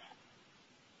Pass.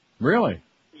 Really?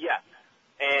 Yes.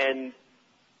 And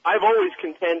I've always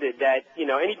contended that,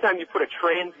 anytime you put a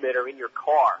transmitter in your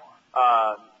car,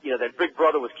 that Big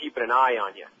Brother was keeping an eye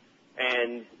on you.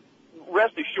 And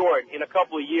rest assured, in a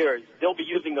couple of years, they'll be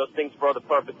using those things for other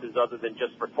purposes other than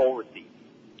just for toll receipts.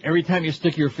 Every time you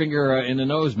stick your finger in the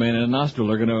nose, man, in a nostril,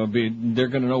 they're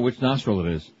gonna know which nostril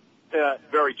it is.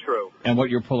 Very true. And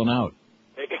what you're pulling out.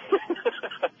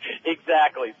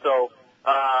 Exactly. So,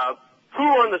 poo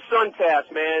on the Sun Pass,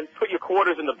 man. Put your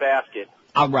quarters in the basket.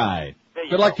 All right.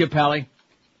 Good luck to you, Pally.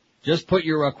 Just put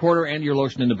your quarter and your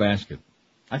lotion in the basket.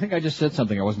 I think I just said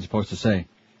something I wasn't supposed to say.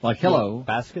 Like hello.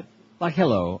 Basket? Like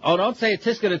hello. Oh, don't say it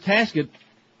tisket a tasket,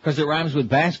 because it rhymes with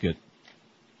basket.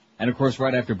 And of course,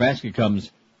 right after basket comes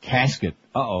casket.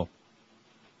 Uh-oh.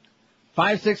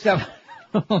 567.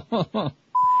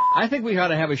 I think we ought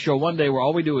to have a show one day where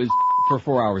all we do is, for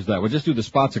 4 hours, we'll just do the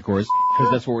spots, of course,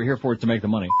 because that's what we're here for, to make the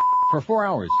money. For 4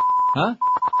 hours. Huh?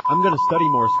 I'm going to study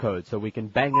Morse code so we can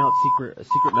bang out secret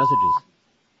messages.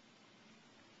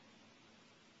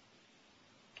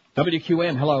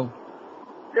 WQM, hello.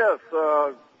 Yes,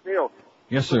 Neil.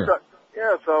 Yes, sir.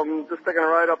 Yeah, so I'm just taking a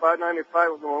ride up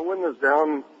I-95 with my windows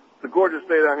down. It's a gorgeous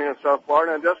day down here in South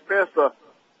Florida. And I just passed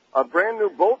a brand new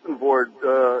bulletin board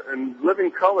in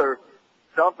living color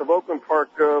south of Oakland Park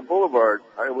Boulevard.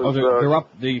 They're up.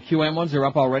 The QM ones are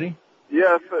up already?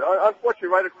 Yes, unfortunately,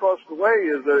 right across the way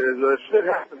is a Shit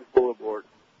Happens Boulevard.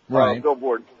 Right.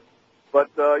 Billboard. But,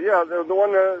 yeah, the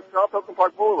one south Oakland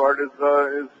Park Boulevard is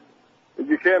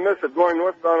you can't miss it, going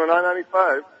northbound on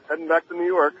I-95, heading back to New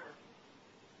York.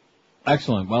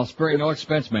 Excellent. Well, sparing no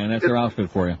expense, man. That's their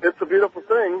outfit for you. It's a beautiful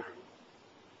thing.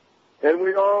 And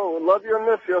we all love you and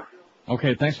miss you.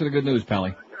 Okay, thanks for the good news,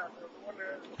 Pally.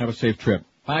 Have a safe trip.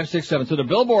 567. So the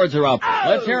billboards are up.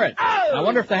 Let's hear it. I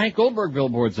wonder if the Hank Goldberg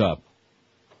billboard's up.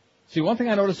 See, one thing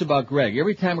I noticed about Greg,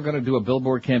 every time we're going to do a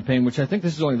billboard campaign, which I think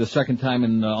this is only the second time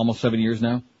in almost 7 years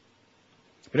now,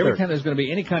 but every time there's going to be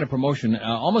any kind of promotion,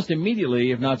 almost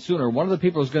immediately, if not sooner, one of the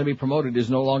people who's going to be promoted is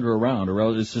no longer around,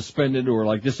 or is suspended, or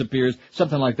like disappears,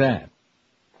 something like that.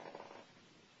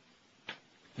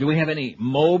 Do we have any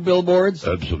Mo billboards?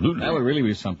 Absolutely. That would really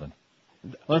be something.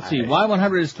 Let's see.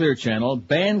 Y100 is Clear Channel.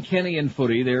 Ban Kenny and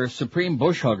Footy. They're supreme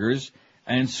bush huggers.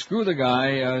 And screw the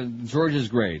guy. George is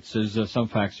great, says some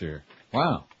fax here.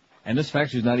 Wow. And this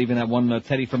fax is not even that one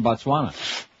Teddy from Botswana.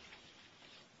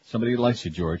 Somebody likes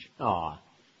you, George. Aw.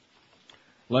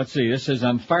 Let's see. This says,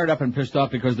 I'm fired up and pissed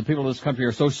off because the people of this country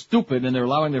are so stupid and they're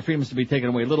allowing their freedoms to be taken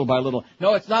away little by little.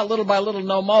 No, it's not little by little,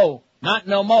 no mo. Not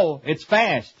no mo. It's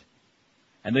fast.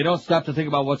 And they don't stop to think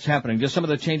about what's happening. Just some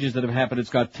of the changes that have happened. It's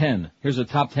got 10. Here's a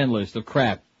top 10 list of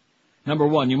crap. Number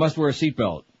 1, you must wear a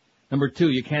seatbelt. Number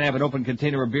 2, you can't have an open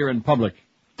container of beer in public.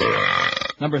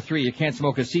 Number 3, you can't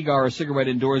smoke a cigar or a cigarette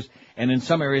indoors and in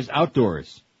some areas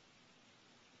outdoors.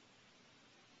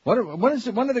 When are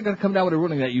they going to come down with a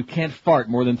ruling that you can't fart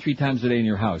more than 3 times a day in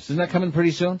your house? Isn't that coming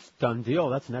pretty soon? Done deal.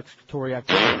 That's next Tory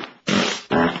activity.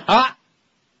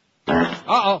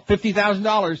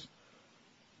 $50,000.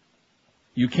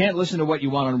 You can't listen to what you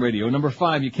want on radio. Number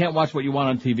 5, you can't watch what you want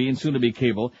on TV and soon to be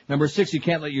cable. Number 6, you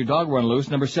can't let your dog run loose.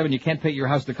 Number 7, you can't paint your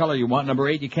house the color you want. Number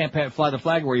 8, you can't fly the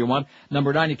flag where you want.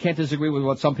 Number 9, you can't disagree with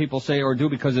what some people say or do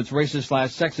because it's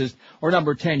racist/sexist. Or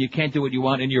number 10, you can't do what you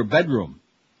want in your bedroom,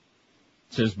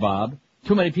 says Bob.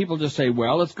 Too many people just say,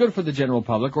 well, it's good for the general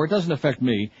public or it doesn't affect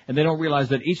me, and they don't realize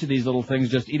that each of these little things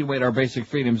just eat away at our basic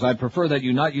freedoms. I'd prefer that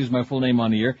you not use my full name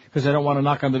on the air because I don't want to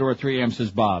knock on the door at 3 a.m.,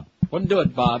 says Bob. Wouldn't do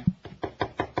it, Bob.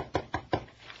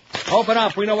 Open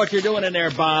up. We know what you're doing in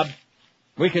there, Bob.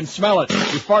 We can smell it. You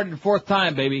farted 4th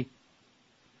time, baby.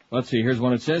 Let's see. Here's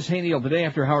one. It says, hey, Neil, the day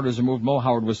after Howard was removed, Mo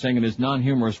Howard was saying in his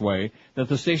non-humorous way that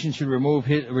the station should promote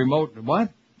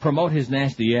his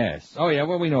nasty ass. Oh, yeah,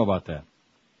 well, we know about that.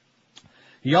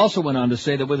 He also went on to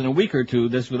say that within a week or two,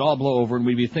 this would all blow over and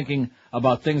we'd be thinking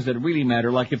about things that really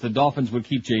matter, like if the Dolphins would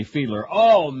keep Jay Fiedler.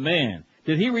 Oh, man.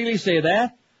 Did he really say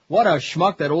that? What a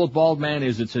schmuck that old bald man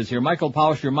is, it says here. Michael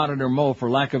Polisher monitor Mo for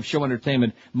lack of show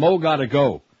entertainment. Mo gotta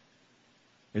go.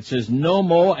 It says no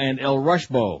Mo and El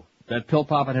Rushbo. That pill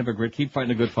pop and hypocrite. Keep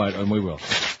fighting a good fight, and we will.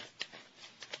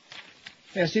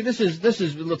 Yeah, see, this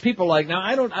is the people like, now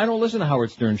I don't listen to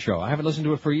Howard Stern show. I haven't listened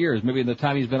to it for years. Maybe in the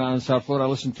time he's been on in South Florida, I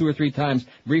listened 2 or 3 times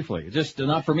briefly. Just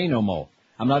not for me no Mo.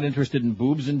 I'm not interested in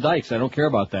boobs and dykes. I don't care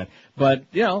about that. But,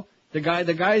 you know, the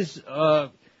guy's,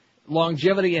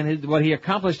 longevity and what he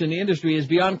accomplished in the industry is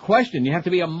beyond question. You have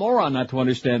to be a moron not to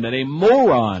understand that. A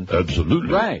moron.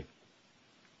 Absolutely. Right.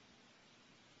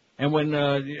 And when,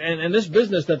 and this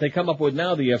business that they come up with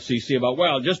now, the FCC, about,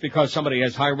 well, just because somebody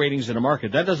has high ratings in a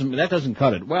market, that doesn't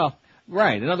cut it. Well,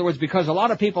 right. In other words, because a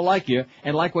lot of people like you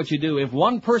and like what you do, if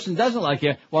one person doesn't like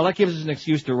you, well, that gives us an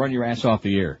excuse to run your ass off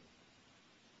the air.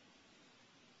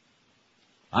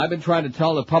 I've been trying to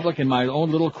tell the public in my own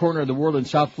little corner of the world in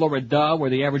South Florida, where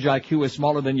the average IQ is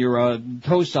smaller than your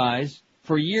toe size,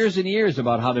 for years and years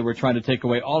about how they were trying to take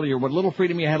away all of your what little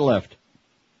freedom you had left.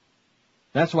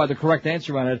 That's why the correct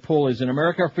answer on that poll is, in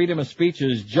America, freedom of speech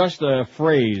is just a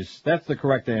phrase. That's the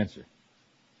correct answer.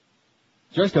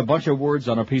 Just a bunch of words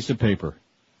on a piece of paper.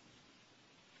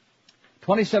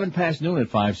 27 past noon at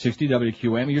 560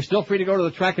 WQAM. You're still free to go to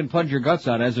the track and plunge your guts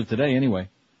out as of today anyway.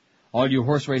 All you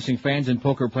horse racing fans and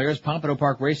poker players, Pompano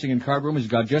Park Racing and Card Room has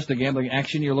got just the gambling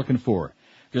action you're looking for.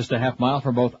 Just a half mile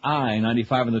from both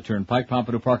I-95 and the Turnpike,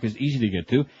 Pompano Park is easy to get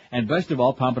to. And best of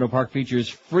all, Pompano Park features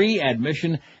free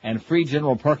admission and free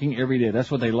general parking every day.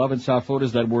 That's what they love in South Florida,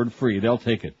 is that word free. They'll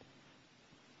take it.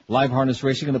 Live harness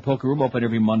racing in the poker room open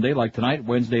every Monday, like tonight,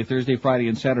 Wednesday, Thursday, Friday,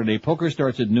 and Saturday. Poker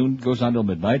starts at noon, goes on till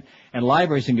midnight. And live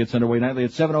racing gets underway nightly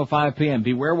at 7:05 p.m.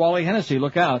 Beware Wally Hennessy,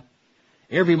 look out.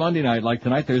 Every Monday night, like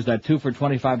tonight, there's that 2 for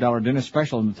 $25 dinner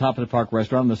special in the top of the park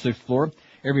restaurant on the 6th floor.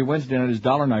 Every Wednesday night is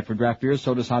dollar night for draft beers,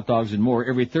 sodas, hot dogs, and more.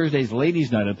 Every Thursday is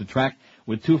ladies' night at the track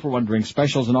with 2-for-1 drink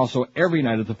specials, and also every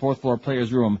night at the fourth floor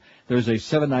players' room, there's a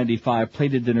 $7.95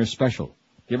 plated dinner special.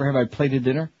 You ever have a plated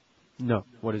dinner? No.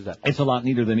 What is that? It's a lot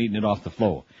neater than eating it off the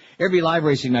floor. Every live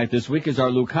racing night this week is our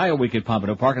Lucaya Week at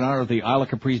Pompano Park. In honor of the Isle of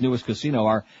Capri's newest casino,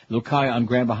 our Lucaya on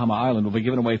Grand Bahama Island will be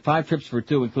giving away 5 trips for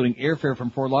 2, including airfare from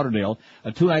Fort Lauderdale,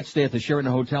 a 2-night stay at the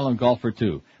Sheraton Hotel, and golf for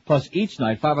 2. Plus, each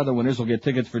night, 5 other winners will get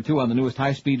tickets for 2 on the newest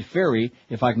high-speed ferry,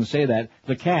 if I can say that,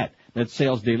 the Cat, that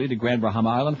sails daily to Grand Bahama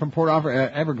Island from Port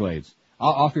Everglades,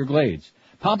 off your glades.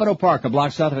 Pompano Park, a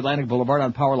block south of Atlantic Boulevard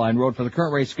on Powerline Road. For the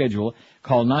current race schedule,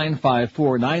 call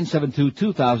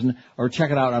 954-972-2000 or check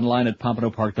it out online at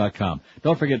pompanopark.com.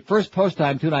 Don't forget, first post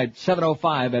time tonight,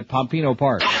 7:05 at Pompano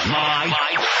Park. Live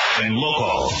and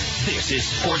local. This is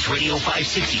Sports Radio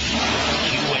 560.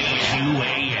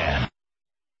 QAM.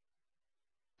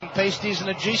 Pasties and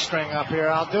a G-string up here.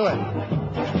 I'll do it.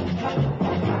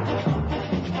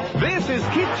 This is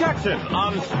Keith Jackson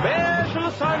on special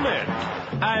assignment.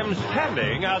 I'm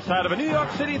standing outside of a New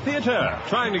York City theater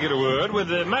trying to get a word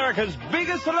with America's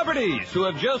biggest celebrities who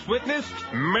have just witnessed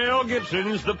Mel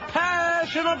Gibson's The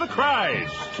Passion of the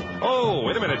Christ. Oh,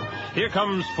 wait a minute. Here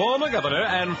comes former governor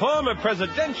and former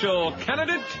presidential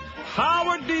candidate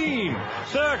Howard Dean.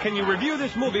 Sir, can you review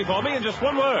this movie for me in just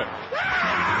one word?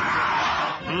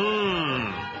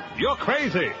 You're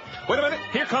crazy. Wait a minute.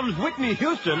 Here comes Whitney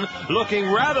Houston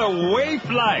looking rather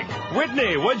waif-like.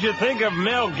 Whitney, what'd you think of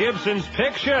Mel Gibson's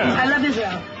picture? I love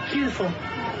Israel. Beautiful.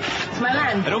 It's my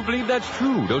land. I don't believe that's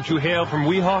true. Don't you hail from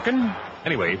Weehawken?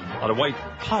 Anyway, on a white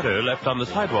powder left on the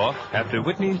sidewalk after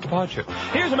Whitney's departure.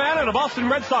 Here's a man in a Boston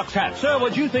Red Sox hat. Sir,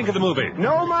 what'd you think of the movie?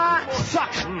 Nomar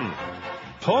sucks.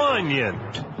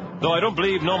 Poignant. Though I don't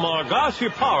believe Nomar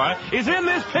Garciaparra is in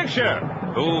this picture.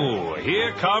 Oh,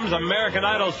 here comes American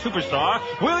Idol superstar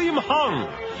William Hung,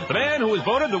 the man who was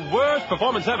voted the worst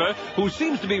performance ever, who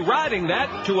seems to be riding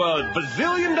that to $1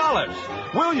 bazillion.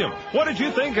 William, what did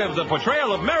you think of the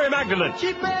portrayal of Mary Magdalene?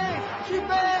 She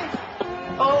begs.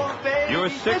 Oh, baby. You're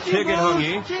sick-ticket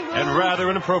hungy and rather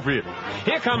inappropriate.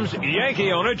 Here comes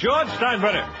Yankee owner George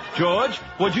Steinbrenner. George,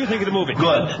 what'd you think of the movie?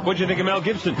 Good. What'd you think of Mel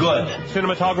Gibson? Good.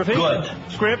 Cinematography? Good.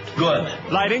 Script? Good.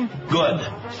 Lighting? Good.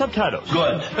 Subtitles?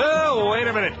 Good. Oh, wait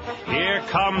a minute. Here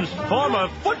comes former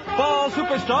football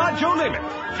superstar Joe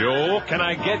Namath. Joe, can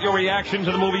I get your reaction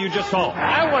to the movie you just saw?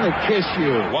 I want to kiss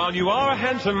you. While you are a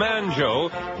handsome man, Joe,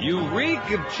 you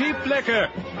reek of cheap liquor.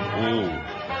 Ooh,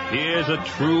 here's a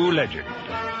true legend.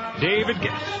 David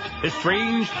Guest,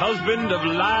 estranged husband of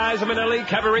Liza Minnelli,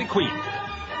 cabaret queen.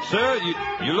 Sir,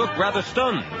 you look rather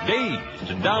stunned,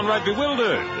 dazed, and downright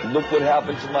bewildered. Look what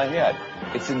happened to my head.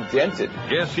 It's indented.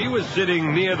 Yes, he was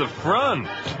sitting near the front.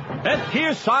 And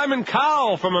here's Simon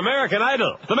Cowell from American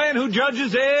Idol, the man who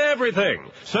judges everything.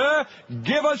 Sir,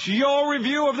 give us your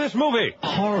review of this movie.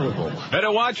 Horrible.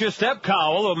 Better watch your step,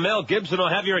 Cowell, or Mel Gibson will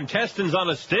have your intestines on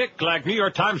a stick like New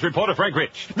York Times reporter Frank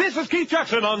Rich. This is Keith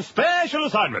Jackson on special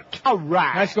assignment. All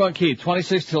right. Nice going, Keith.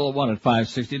 26 till 1 at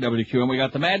 560 WQAM. We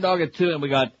got the Mad Dog at 2, and we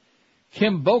got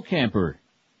Kim Bocamper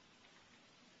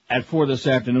at 4 this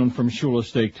afternoon from Shula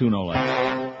Steak 2, no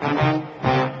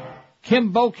less.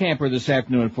 Kim Bocamper this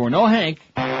afternoon at 4. No Hank.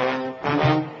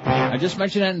 I just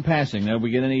mentioned that in passing. Now, did we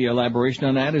get any elaboration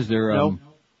on that? Is there, No.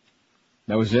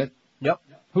 That was it? Yep.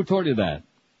 Who told you that?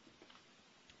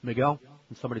 Miguel.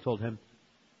 And somebody told him.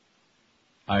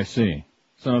 I see.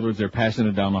 So in other words, they're passing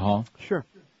it down the hall? Sure.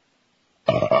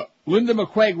 Linda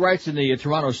McQuaig writes in the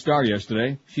Toronto Star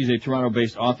yesterday. She's a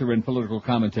Toronto-based author and political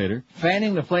commentator.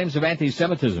 Fanning the flames of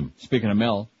anti-Semitism. Speaking of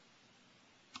Mel.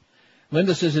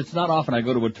 Linda says, it's not often I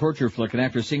go to a torture flick, and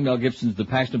after seeing Mel Gibson's The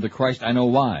Passion of the Christ, I know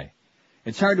why.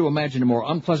 It's hard to imagine a more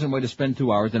unpleasant way to spend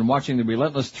 2 hours than watching the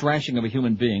relentless thrashing of a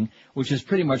human being, which is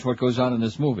pretty much what goes on in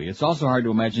this movie. It's also hard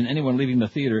to imagine anyone leaving the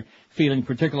theater feeling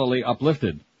particularly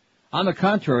uplifted. On the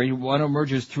contrary, one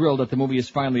emerges thrilled that the movie is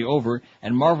finally over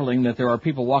and marveling that there are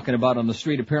people walking about on the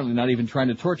street apparently not even trying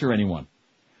to torture anyone.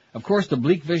 Of course, the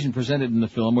bleak vision presented in the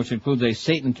film, which includes a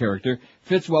Satan character,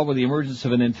 fits well with the emergence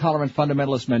of an intolerant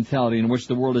fundamentalist mentality in which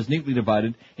the world is neatly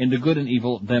divided into good and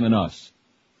evil, them and us.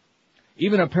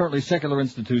 Even apparently secular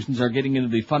institutions are getting into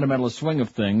the fundamentalist swing of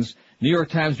things. New York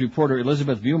Times reporter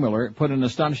Elizabeth Viewmiller put an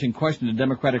astonishing question to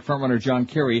Democratic frontrunner John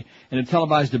Kerry in a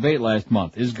televised debate last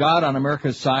month. Is God on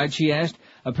America's side, she asked,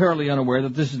 apparently unaware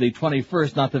that this is the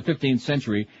 21st, not the 15th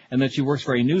century, and that she works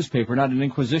for a newspaper, not an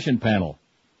inquisition panel.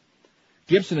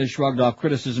 Gibson has shrugged off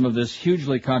criticism of this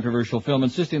hugely controversial film,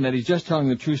 insisting that he's just telling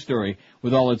the true story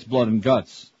with all its blood and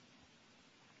guts.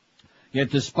 Yet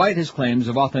despite his claims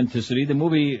of authenticity, the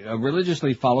movie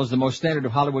religiously follows the most standard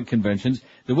of Hollywood conventions.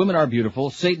 The women are beautiful,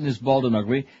 Satan is bald and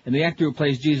ugly, and the actor who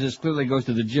plays Jesus clearly goes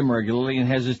to the gym regularly and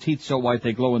has his teeth so white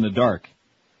they glow in the dark.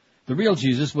 The real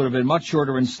Jesus would have been much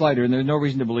shorter and slighter, and there's no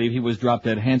reason to believe he was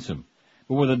drop-dead handsome.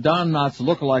 But with a Don Knotts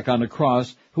look-alike on the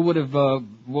cross, who would have,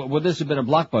 would this have been a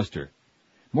blockbuster?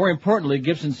 More importantly,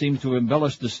 Gibson seems to have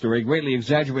embellished the story, greatly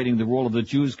exaggerating the role of the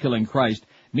Jews killing Christ.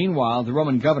 Meanwhile, the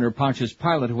Roman governor, Pontius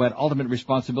Pilate, who had ultimate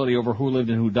responsibility over who lived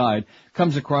and who died,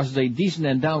 comes across as a decent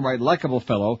and downright likable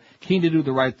fellow, keen to do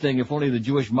the right thing if only the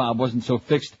Jewish mob wasn't so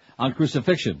fixed on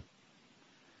crucifixion.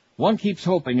 One keeps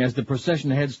hoping as the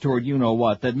procession heads toward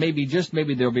you-know-what that maybe, just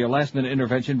maybe, there'll be a last-minute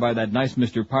intervention by that nice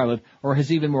Mr. Pilate or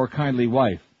his even more kindly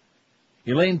wife.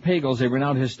 Elaine Pagels, a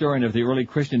renowned historian of the early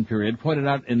Christian period, pointed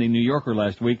out in the New Yorker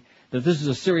last week that this is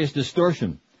a serious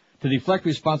distortion. To deflect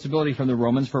responsibility from the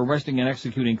Romans for arresting and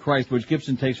executing Christ, which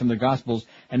Gibson takes from the Gospels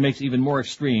and makes even more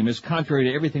extreme, is contrary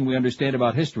to everything we understand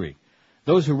about history.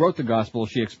 Those who wrote the Gospels,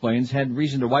 she explains, had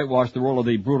reason to whitewash the role of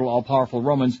the brutal, all-powerful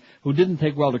Romans who didn't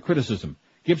take well to criticism.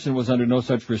 Gibson was under no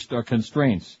such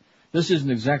constraints. This isn't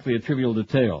exactly a trivial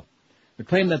detail. The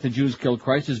claim that the Jews killed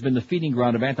Christ has been the feeding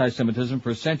ground of anti-Semitism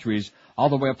for centuries, all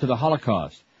the way up to the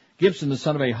Holocaust. Gibson, the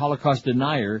son of a Holocaust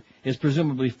denier, is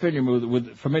presumably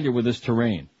familiar with this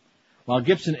terrain. While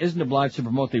Gibson isn't obliged to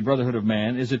promote the brotherhood of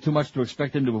man, is it too much to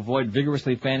expect him to avoid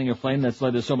vigorously fanning a flame that's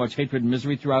led to so much hatred and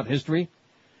misery throughout history?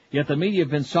 Yet the media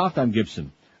have been soft on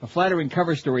Gibson. A flattering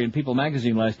cover story in People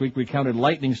magazine last week recounted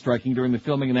lightning striking during the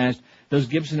filming and asked, does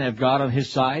Gibson have God on his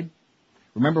side?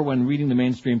 Remember when reading the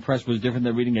mainstream press was different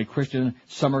than reading a Christian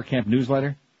summer camp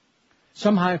newsletter?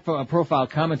 Some high-profile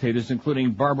commentators,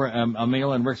 including Barbara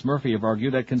Amail and Rex Murphy, have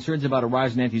argued that concerns about a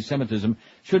rise in anti-Semitism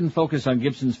shouldn't focus on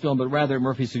Gibson's film, but rather,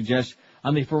 Murphy suggests,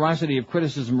 on the ferocity of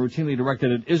criticism routinely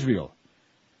directed at Israel.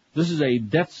 This is a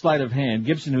deft sleight of hand.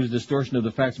 Gibson, whose distortion of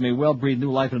the facts may well breathe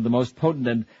new life into the most potent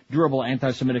and durable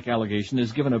anti-Semitic allegation,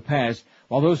 is given a pass,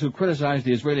 while those who criticize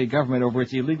the Israeli government over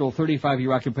its illegal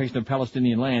 35-year occupation of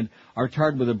Palestinian land are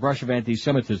tarred with a brush of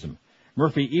anti-Semitism.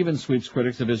 Murphy even sweeps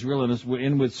critics of Israel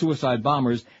in with suicide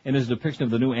bombers in his depiction of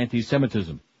the new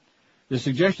anti-Semitism. The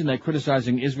suggestion that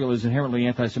criticizing Israel is inherently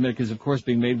anti-Semitic is, of course,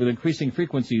 being made with increasing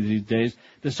frequency these days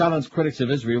to silence critics of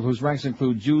Israel, whose ranks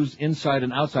include Jews inside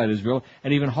and outside Israel,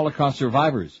 and even Holocaust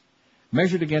survivors.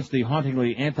 Measured against the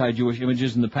hauntingly anti-Jewish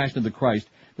images in the Passion of the Christ,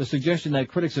 the suggestion that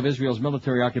critics of Israel's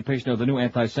military occupation are the new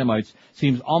anti-Semites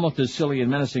seems almost as silly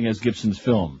and menacing as Gibson's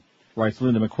film. Writes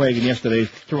Linda McQuaig in yesterday's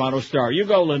Toronto Star. You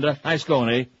go, Linda. Nice going,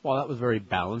 eh? Well, that was very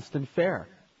balanced and fair.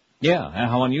 Yeah,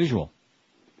 how unusual.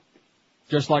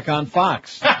 Just like on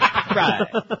Fox. Right.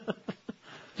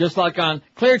 Just like on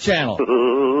Clear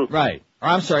Channel. Right. Or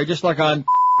I'm sorry, just like on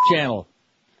Channel.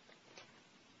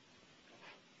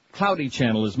 Cloudy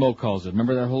Channel, as Mo calls it.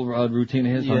 Remember that whole routine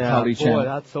of his on Cloudy Channel? Yeah, boy,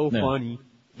 that's so funny.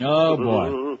 Oh,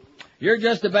 boy. You're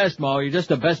just the best, Mo. You're just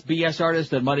the best BS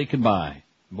artist that money can buy.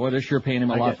 Boy, they're sure paying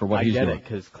him a lot for what he's doing. I get it,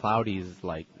 because Cloudy is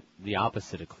like the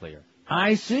opposite of clear.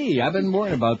 I see. I've been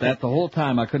worrying about that the whole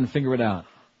time. I couldn't figure it out.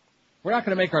 We're not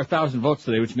going to make our 1,000 votes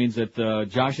today, which means that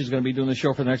Josh is going to be doing the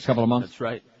show for the next couple of months. That's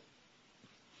right.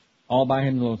 All by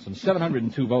him lonesome.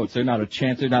 702 votes. There's not a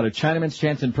chance. There's not a Chinaman's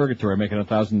chance in purgatory making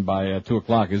 1,000 by 2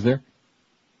 o'clock, is there?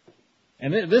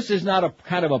 And this is not a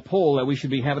kind of a poll that we should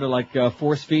be having to like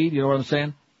force feed. You know what I'm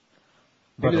saying?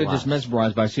 Maybe they're just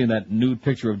mesmerized by seeing that nude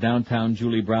picture of downtown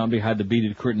Julie Brown behind the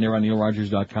beaded curtain there on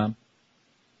NeilRogers.com.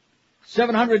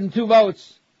 702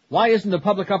 votes. Why isn't the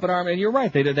public up in arms? And you're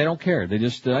right, they don't care. They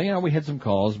just, we had some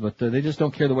calls, but they just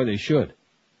don't care the way they should.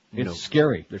 It's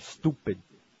scary. They're stupid.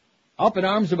 Up in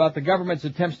arms about the government's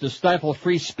attempts to stifle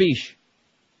free speech.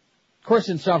 Of course,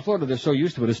 in South Florida, they're so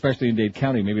used to it, especially in Dade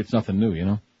County. Maybe it's nothing new, you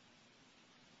know.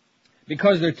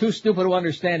 Because they're too stupid to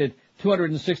understand it,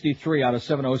 263 out of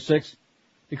 706.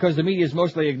 Because the media is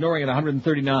mostly ignoring it,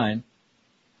 139.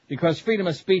 Because freedom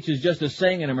of speech is just a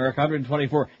saying in America,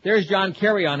 124. There's John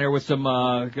Kerry on there with some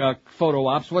photo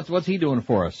ops. What's he doing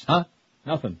for us? Huh?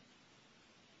 Nothing.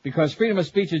 Because freedom of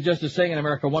speech is just a saying in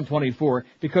America, 124.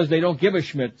 Because they don't give a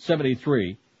Schmidt,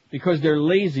 73. Because they're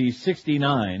lazy,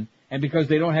 69. And because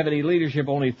they don't have any leadership,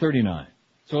 only 39.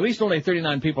 So at least only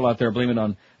 39 people out there blame it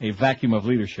on a vacuum of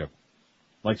leadership.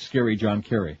 Like scary John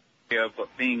Kerry. Of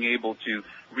being able to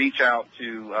reach out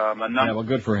to a number. Yeah, well,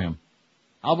 good for him.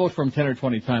 I'll vote for him 10 or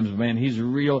 20 times, but man, he's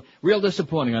real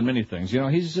disappointing on many things. You know,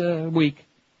 he's weak.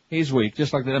 He's weak,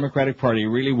 just like the Democratic Party,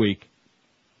 really weak.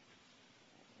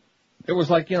 It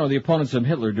was like, the opponents of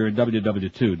Hitler during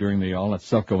WW2, during all that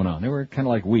stuff going on. They were kind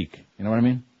of like weak. You know what I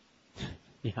mean?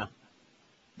 Yeah.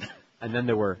 And then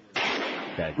they were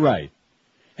dead. Right.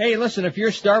 Hey, listen, if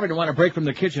you're starving and want to break from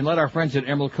the kitchen, let our friends at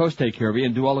Emerald Coast take care of you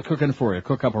and do all the cooking for you.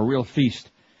 Cook up a real feast.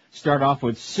 Start off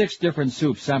with 6 different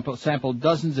soups, sample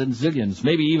dozens and zillions,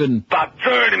 maybe even about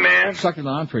 30, man.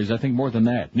 Succulent entrees, I think more than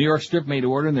that. New York strip made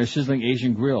to order in their sizzling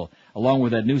Asian grill, along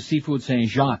with that new seafood Saint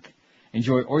Jacques.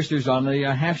 Enjoy oysters on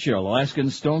the half shell,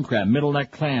 Alaskan stone crab, middle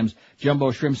neck clams,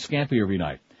 jumbo shrimp scampi every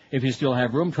night. If you still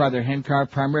have room, try their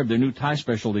hand-carved prime rib, their new Thai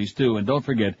specialties too. And don't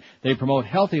forget, they promote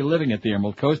healthy living at the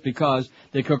Emerald Coast because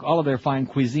they cook all of their fine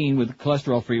cuisine with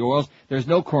cholesterol-free oils. There's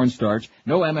no cornstarch,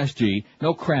 no MSG,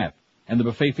 no crap. And the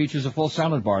buffet features a full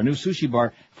salad bar, a new sushi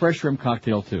bar, fresh shrimp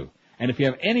cocktail too. And if you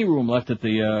have any room left at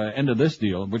the end of this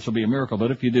deal, which will be a miracle,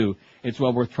 but if you do, it's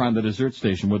well worth trying the dessert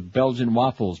station with Belgian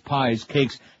waffles, pies,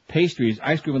 cakes, pastries,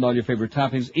 ice cream with all your favorite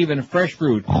toppings, even fresh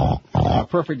fruit. A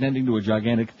perfect ending to a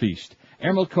gigantic feast.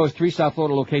 Emerald Coast, 3 South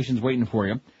Florida locations waiting for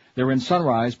you. They're in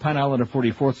Sunrise, Pine Island and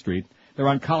 44th Street. They're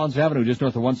on Collins Avenue, just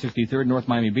north of 163rd, North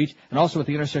Miami Beach, and also at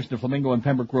the intersection of Flamingo and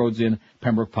Pembroke Roads in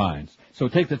Pembroke Pines. So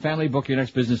take the family, book your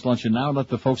next business luncheon now, and let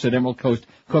the folks at Emerald Coast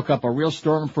cook up a real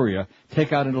storm for you.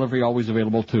 Takeout and delivery always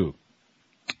available, too.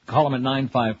 Call them at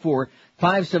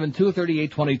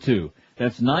 954-572-3822.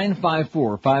 That's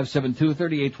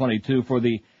 954-572-3822 for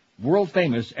the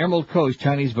world-famous Emerald Coast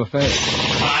Chinese Buffet.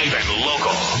 Live and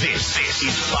local. This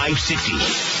is 560.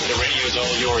 The radio's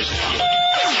all yours now.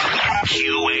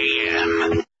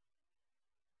 QAM.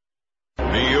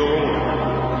 Neil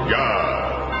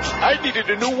God. I needed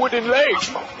a new wooden leg,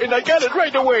 and I got it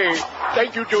right away.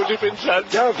 Thank you, Joseph and Son.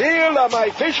 Davila,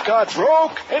 my fish caught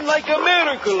broke, and like a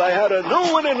miracle, I had a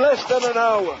new one in less than an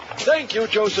hour. Thank you,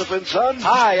 Joseph and Son.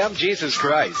 Hi, I'm Jesus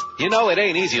Christ. You know, it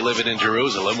ain't easy living in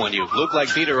Jerusalem when you look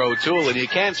like Peter O'Toole and you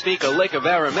can't speak a lick of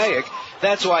Aramaic.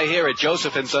 That's why here at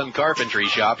Joseph and Son Carpentry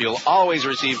Shop, you'll always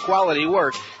receive quality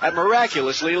work at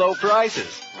miraculously low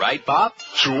prices. Right, Pop?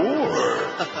 Sure.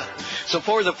 So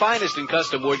for the finest in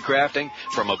custom wood crafting,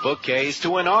 from a bookcase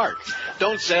to an ark,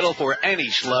 don't settle for any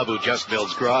schlub who just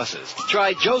builds crosses.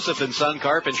 Try Joseph and Son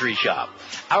Carpentry Shop.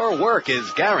 Our work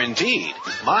is guaranteed.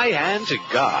 My hand to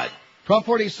God.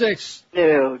 1246.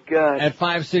 Oh, God. At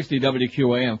 560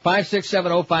 WQAM.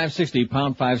 5670560,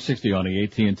 pound 560 on the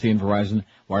AT&T and Verizon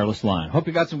wireless line. Hope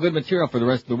you got some good material for the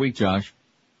rest of the week, Josh.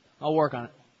 I'll work on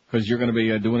it. Because you're going to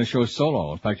be doing a show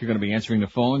solo. In fact, you're going to be answering the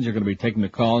phones, you're going to be taking the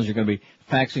calls, you're going to be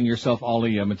faxing yourself all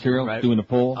the material, right. Doing the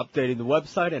poll. Updating the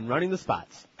website and running the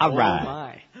spots. All right.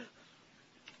 My.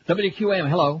 WQAM,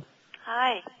 hello.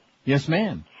 Hi. Yes,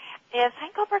 ma'am. Is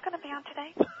Hank Goldberg going to be on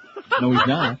today? No, he's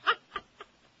not.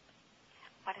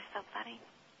 What is so funny?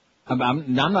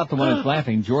 I'm not the one that's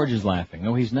laughing. George is laughing.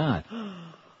 No, he's not.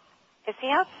 Is he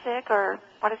out sick, or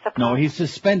what is the problem? No, he's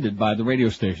suspended by the radio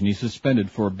station. He's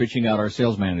suspended for bitching out our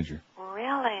sales manager.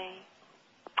 Really?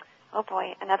 Oh,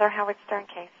 boy. Another Howard Stern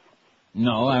case.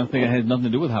 No, I don't think it has nothing to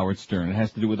do with Howard Stern. It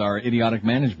has to do with our idiotic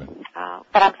management.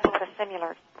 But I'm sort of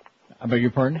similar. I beg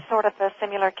your pardon? Sort of a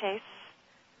similar case?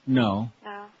 No.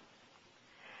 No.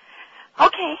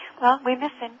 Okay. Well, we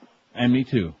miss him. And me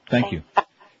too. Thank you.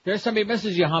 There's somebody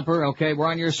misses you, Humper. Okay, we're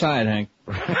on your side, Hank.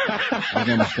 I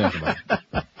don't mistake about it.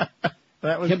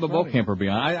 Kimba Beaucamp be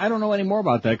on. I don't know any more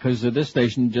about that because this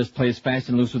station just plays fast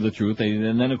and loose with the truth.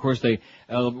 And then, of course, the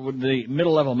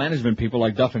middle-level management people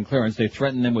like Duff and Clarence, they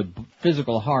threaten them with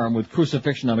physical harm, with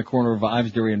crucifixion on the corner of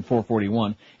Ives Dairy and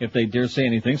 441 if they dare say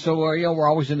anything. So, we're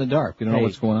always in the dark. We don't know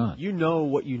what's going on. You know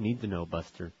what you need to know,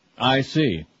 Buster. I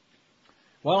see.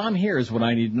 Well, I'm here is what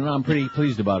I need to know. I'm pretty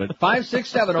pleased about it.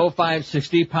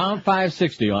 5670560, pound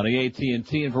 560 on the AT&T and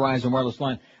Verizon wireless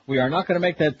line. We are not going to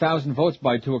make that 1,000 votes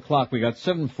by 2 o'clock. We got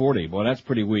 740. Boy, that's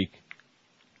pretty weak.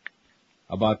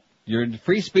 About your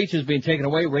free speech is being taken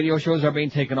away. Radio shows are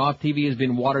being taken off. TV is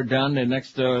being watered down. And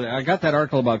next, I got that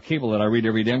article about cable that I read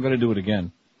every day. I'm going to do it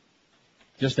again.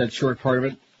 Just that short part of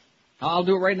it. I'll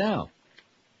do it right now.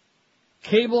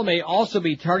 Cable may also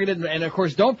be targeted, and of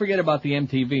course, don't forget about the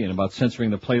MTV and about censoring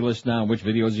the playlist now, which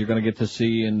videos you're going to get to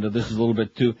see, and this is a little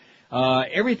bit too.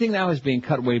 Everything now is being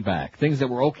cut way back. Things that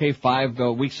were okay 5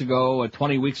 weeks ago,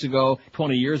 20 weeks ago,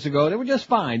 20 years ago, they were just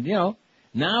fine, you know.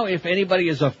 Now, if anybody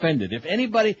is offended, if any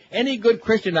good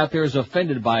Christian out there is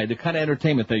offended by the kind of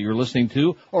entertainment that you're listening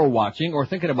to, or watching, or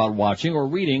thinking about watching, or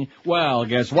reading, well,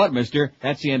 guess what, mister?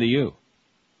 That's the end of you.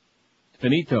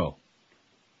 Finito.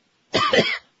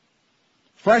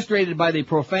 Frustrated by the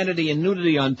profanity and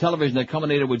nudity on television that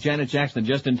culminated with Janet Jackson and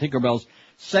Justin Tinkerbell's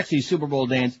sexy Super Bowl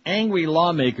dance, angry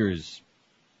lawmakers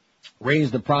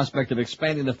raised the prospect of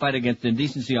expanding the fight against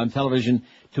indecency on television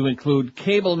to include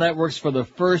cable networks for the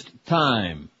first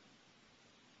time.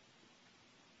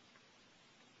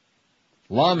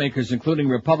 Lawmakers, including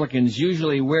Republicans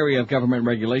usually wary of government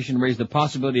regulation, raised the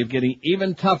possibility of getting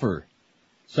even tougher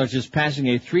such as passing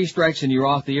a 3 strikes and you're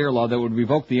off the air law that would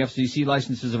revoke the FCC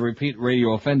licenses of repeat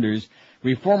radio offenders,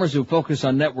 reformers who focus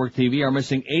on network TV are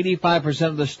missing 85%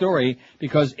 of the story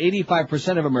because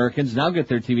 85% of Americans now get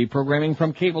their TV programming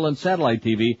from cable and satellite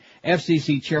TV,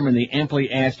 FCC Chairman the amply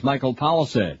asked Michael Powell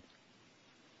said.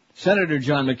 Senator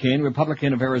John McCain,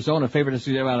 Republican of Arizona, favored to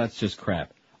say, well, that's just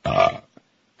crap.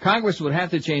 Congress would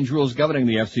have to change rules governing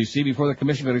the FCC before the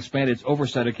Commission could expand its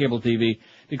oversight of cable TV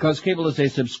because cable is a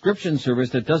subscription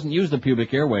service that doesn't use the pubic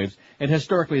airwaves and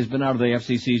historically has been out of the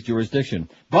FCC's jurisdiction.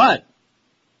 But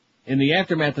in the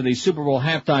aftermath of the Super Bowl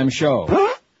halftime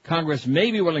show, Congress may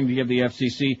be willing to give the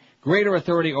FCC greater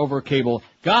authority over cable.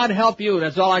 God help you,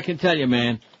 that's all I can tell you,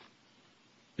 man.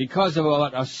 Because of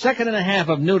about a second and a half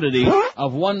of nudity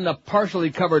of one partially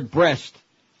covered breast.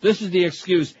 This is the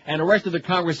excuse, and the rest of the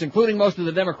Congress, including most of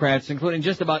the Democrats, including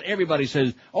just about everybody,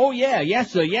 says, oh yeah,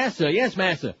 yes sir, yes sir, yes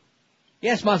massa.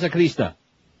 Yes, Massa Krista.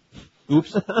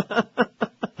 Oops.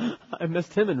 I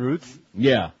missed him in Roots.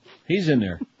 Yeah, he's in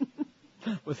there.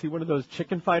 Was he one of those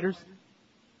chicken fighters?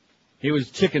 He was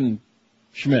Chicken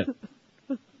Schmidt.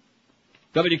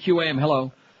 WQAM,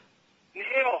 hello. Neil,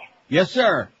 Yes,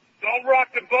 sir. don't rock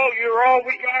the boat. You're all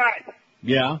we got.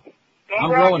 Yeah. Don't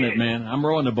I'm rock rowing it, man. I'm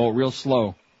rowing the boat real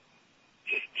slow.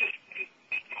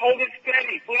 Just hold it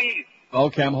steady, please.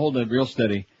 Okay, I'm holding it real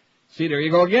steady. See, there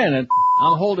you go again.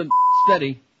 I'm holding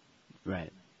steady.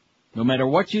 Right. No matter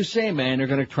what you say, man, they're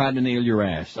going to try to nail your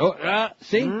ass. Oh,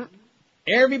 see?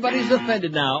 Everybody's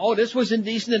offended now. Oh, this was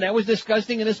indecent and that was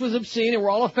disgusting and this was obscene and we're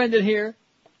all offended here.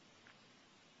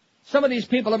 Some of these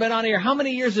people have been on here. How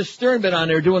many years has Stern been on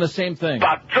there doing the same thing?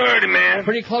 About 30, man.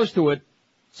 Pretty close to it.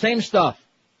 Same stuff.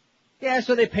 Yeah,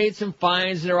 so they paid some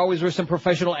fines and there always were some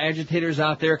professional agitators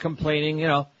out there complaining, you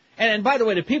know. And by the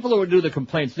way, the people who would do the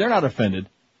complaints, they're not offended.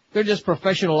 They're just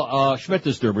professional Schmidt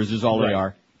disturbers is all they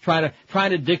are. Trying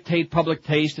to dictate public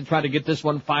taste and try to get this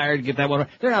one fired, get that one.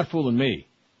 They're not fooling me.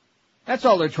 That's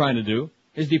all they're trying to do,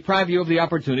 is deprive you of the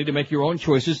opportunity to make your own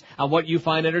choices on what you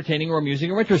find entertaining or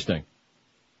amusing or interesting.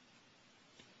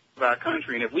 Our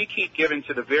country, and if we keep giving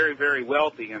to the very, very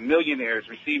wealthy and millionaires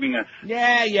receiving a...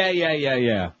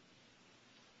 Yeah.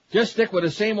 Just stick with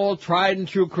the same old tried and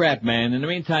true crap, man. In the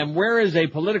meantime, where is a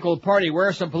political party? Where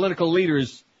are some political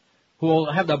leaders who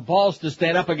will have the balls to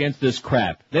stand up against this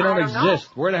crap? They don't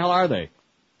exist. Where the hell are they?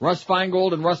 Russ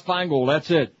Feingold and Russ Feingold,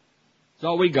 that's it. That's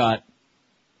all we got.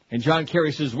 And John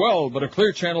Kerry says, well, but a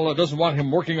Clear Channel doesn't want him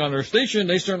working on their station.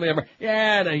 They certainly have...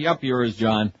 Up yours,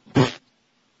 John.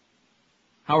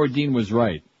 Howard Dean was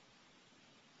right.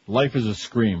 Life is a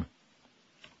scream.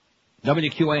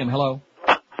 WQAM, hello.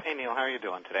 Hey, Neil, how are you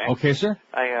doing today? Okay, sir.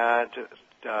 I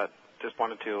just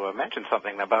wanted to mention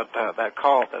something about that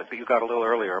call that you got a little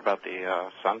earlier about the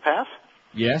SunPass.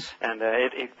 Yes. And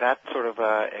that sort of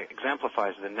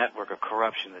exemplifies the network of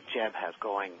corruption that Jeb has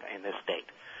going in this state.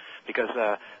 Because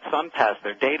SunPass,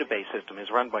 their database system, is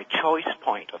run by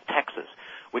ChoicePoint of Texas,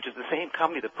 which is the same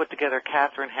company that put together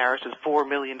Katherine Harris's $4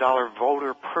 million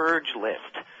voter purge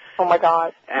list. Oh, my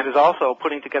God. And is also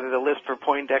putting together the list for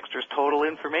Poindexter's Total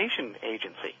Information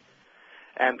Agency.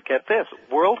 And get this,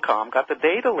 WorldCom got the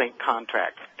data link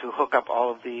contract to hook up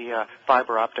all of the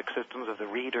fiber optic systems of the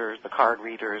readers, the card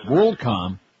readers.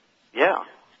 WorldCom? Yeah.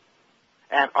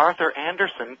 And Arthur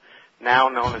Anderson, now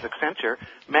known as Accenture,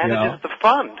 manages the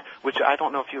fund, which I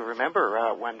don't know if you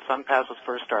remember when SunPass was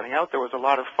first starting out, there was a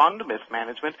lot of fund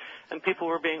mismanagement and people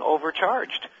were being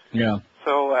overcharged. Yeah.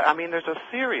 So, there's a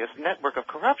serious network of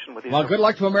corruption with these. Well, good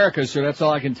luck to America, sir. That's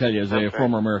all I can tell you as a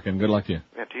former American. Good luck to you.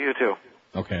 Yeah, to you, too.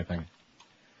 Okay, thank you.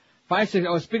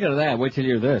 5-6, speaking of that, wait till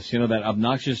you hear this. You know that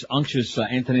obnoxious, unctuous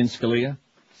Antonin Scalia?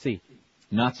 See.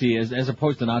 Nazi, as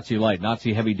opposed to Nazi light,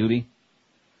 Nazi heavy duty.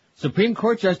 Supreme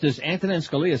Court Justice Antonin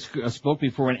Scalia spoke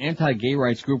before an anti-gay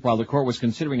rights group while the court was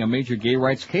considering a major gay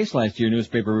rights case last year,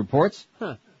 newspaper reports.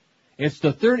 It's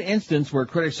the third instance where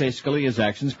critics say Scalia's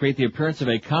actions create the appearance of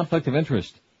a conflict of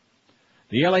interest.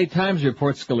 The LA Times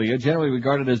reports Scalia, generally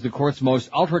regarded as the court's most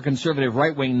ultra-conservative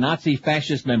right-wing Nazi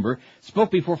fascist member,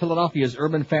 spoke before Philadelphia's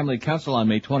Urban Family Council on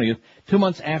May 20th, 2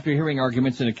 months after hearing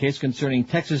arguments in a case concerning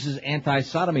Texas's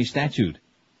anti-sodomy statute.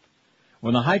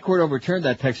 When the High Court overturned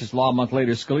that Texas law a month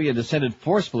later, Scalia dissented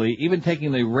forcefully, even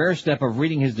taking the rare step of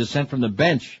reading his dissent from the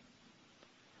bench.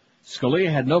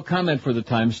 Scalia had no comment for the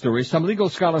Times story. Some legal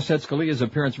scholars said Scalia's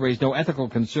appearance raised no ethical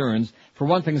concerns. For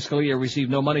one thing, Scalia received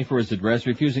no money for his address,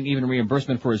 refusing even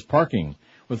reimbursement for his parking.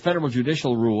 With federal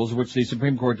judicial rules, which the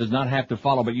Supreme Court does not have to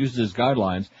follow but uses as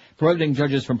guidelines, prohibiting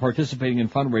judges from participating in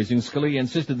fundraising, Scalia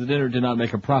insisted the dinner did not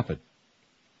make a profit.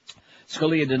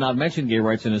 Scalia did not mention gay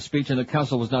rights in his speech, and the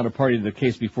council was not a party to the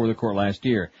case before the court last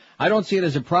year. I don't see it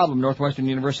as a problem, Northwestern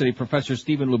University professor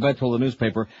Stephen Lubet told the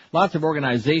newspaper. Lots of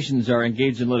organizations are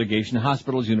engaged in litigation,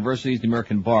 hospitals, universities, the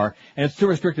American Bar, and it's too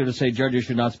restrictive to say judges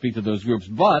should not speak to those groups.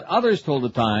 But others told the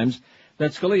Times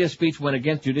that Scalia's speech went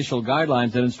against judicial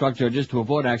guidelines that instruct judges to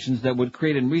avoid actions that would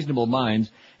create in reasonable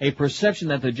minds a perception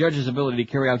that the judge's ability to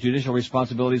carry out judicial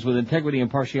responsibilities with integrity,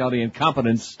 impartiality, and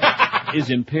competence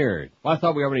is impaired. Well, I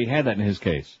thought we already had that in his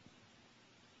case.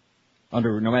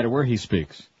 No matter where he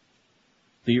speaks.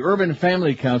 The Urban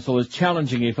Family Council is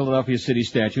challenging a Philadelphia city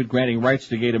statute granting rights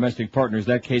to gay domestic partners.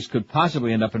 That case could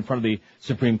possibly end up in front of the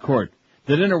Supreme Court.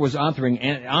 The dinner was honoring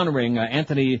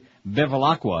Anthony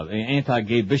Bevilacqua, the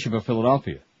anti-gay bishop of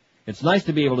Philadelphia. It's nice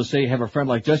to be able to say you have a friend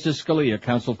like Justice Scalia,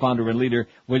 council founder and leader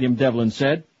William Devlin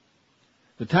said.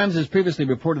 The Times has previously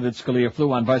reported that Scalia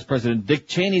flew on Vice President Dick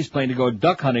Cheney's plane to go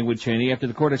duck hunting with Cheney after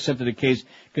the court accepted a case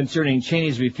concerning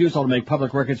Cheney's refusal to make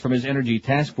public records from his energy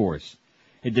task force.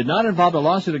 It did not involve a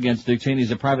lawsuit against Dick Cheney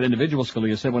as a private individual,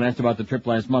 Scalia said when asked about the trip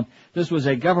last month. This was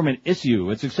a government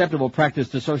issue. It's acceptable practice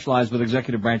to socialize with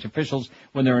executive branch officials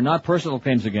when there are not personal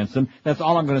claims against them. That's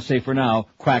all I'm going to say for now.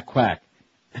 Quack, quack.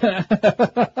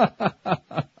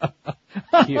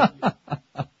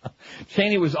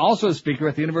 Cheney was also a speaker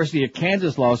at the University of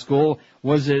Kansas Law School.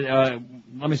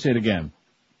 Let me say it again.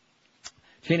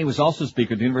 Cheney was also a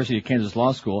speaker at the University of Kansas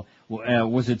Law School.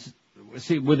 With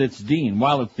its dean,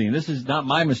 Willet's dean. This is not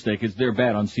my mistake. It's their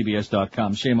bad on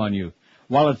CBS.com. Shame on you.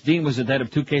 Willet's dean was at the head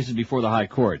of 2 cases before the High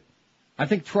Court. I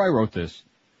think Troy wrote this.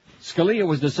 Scalia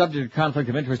was the subject of conflict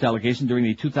of interest allegation during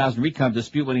the 2000 recount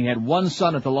dispute when he had one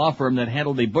son at the law firm that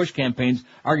handled the Bush campaign's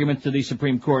arguments to the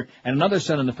Supreme Court and another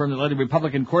son in the firm that led a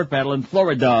Republican court battle in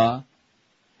Florida.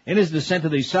 In his dissent to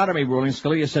the sodomy ruling,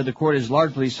 Scalia said the court has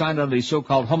largely signed on to the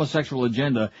so-called homosexual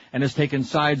agenda and has taken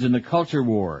sides in the culture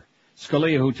war.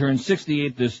 Scalia, who turned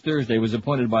 68 this Thursday, was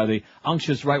appointed by the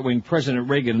unctuous right-wing President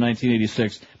Reagan in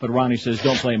 1986, but Ronnie says,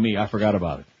 don't blame me, I forgot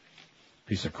about it.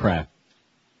 Piece of crap.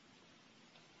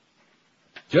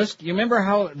 You remember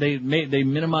how they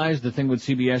minimized the thing with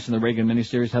CBS and the Reagan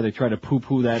miniseries, how they try to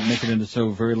poo-poo that and make it into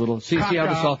so very little? See how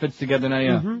this all fits together now?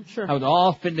 Yeah. Mm-hmm, sure. How it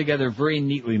all fit together very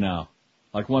neatly now,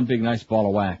 like one big nice ball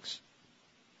of wax.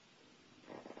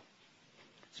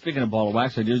 Speaking of ball of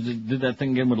wax, I just did that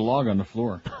thing again with a log on the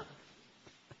floor.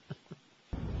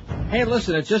 Hey,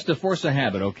 listen, it's just a force of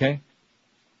habit, okay?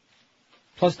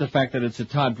 Plus the fact that it's a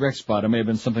Todd Drex spot. It may have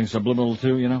been something subliminal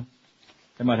too, you know?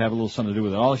 They might have a little something to do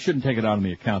with it. Oh, I shouldn't take it out on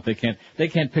the account. They can't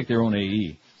pick their own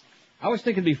AE. I was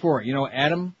thinking before,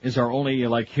 Adam is our only,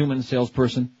 human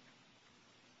salesperson.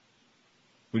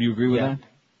 Would you agree with that?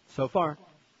 So far.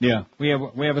 Yeah. We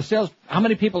have a sales, how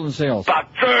many people in sales? About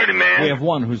 30, man. We have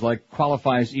one who's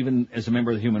qualifies even as a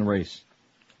member of the human race.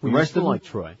 The We rest used to of them, like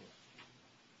Troy.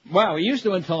 Wow, we used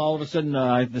to until all of a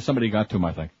sudden, somebody got to him,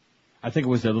 I think. I think it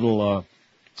was the little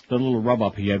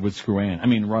rub-up he had with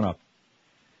run-up.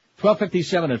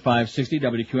 1257 at 560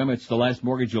 WQM. It's the last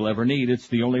mortgage you'll ever need. It's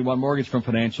the only one mortgage from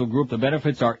Financial Group. The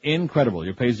benefits are incredible.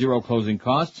 You pay 0 closing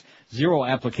costs, 0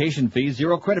 application fee,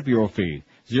 0 credit bureau fee,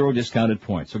 0 discounted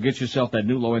points. So get yourself that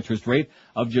new low interest rate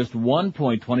of just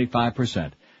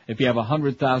 1.25%. If you have a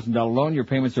 $100,000 loan, your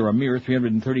payments are a mere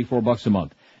 $334 a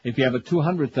month. If you have a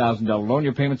 $200,000 loan,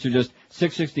 your payments are just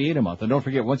 $668 a month. And don't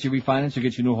forget, once you refinance or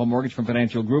get your new home mortgage from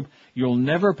Financial Group, you'll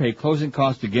never pay closing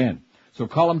costs again. So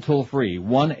call them toll free,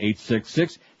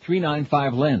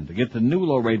 1-866-395-LEND to get the new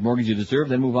low rate mortgage you deserve,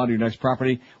 then move on to your next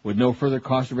property with no further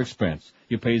cost or expense.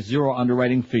 You pay 0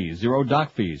 underwriting fees, 0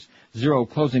 doc fees, 0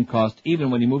 closing costs, even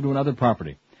when you move to another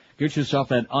property. Get yourself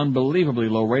that unbelievably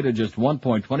low rate of just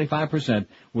 1.25%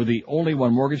 with the only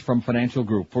one mortgage from Financial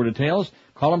Group. For details,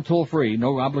 call them toll free,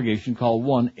 no obligation. Call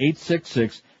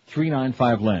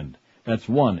 1-866-395-LEND. That's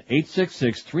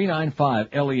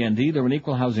 1-866-395-LEND. They're an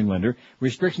equal housing lender.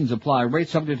 Restrictions apply. Rate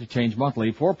subject to change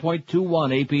monthly.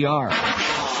 4.21 APR.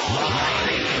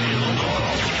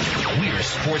 We're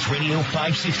Sports Radio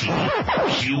 560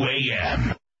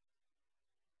 QAM.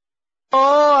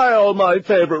 Hi, all my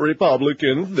favorite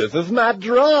Republicans. This is Matt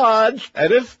Drudge,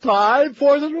 and it's time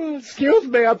for excuse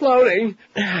me, I'm floating.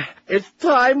 It's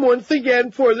time once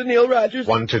again for the Neil Rogers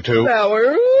 1 to 2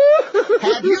 Hour.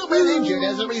 Have you been injured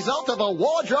as a result of a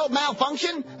wardrobe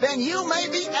malfunction? Then you may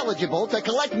be eligible to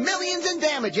collect millions in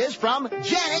damages from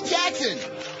Janet Jackson.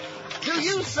 Do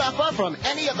you suffer from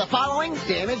any of the following?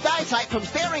 Damaged eyesight from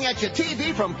staring at your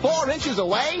TV from 4 inches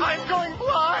away? I'm going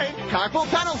blind. Carpal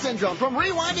tunnel syndrome from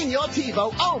rewinding your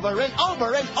TiVo over and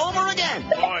over and over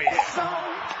again? Oh, yeah.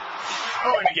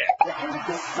 Oh, and again. The end of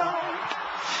the song.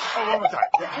 Oh, one more time.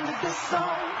 The end of the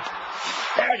song.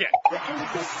 And again.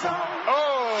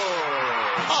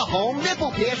 Oh! A home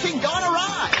nipple piercing gone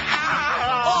awry.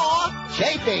 Or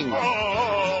chafing.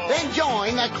 Then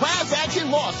join a class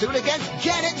action lawsuit against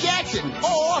Janet Jackson.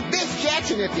 Or Miss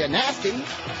Jackson if you're nasty.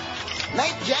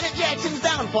 Make Janet Jackson's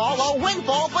downfall or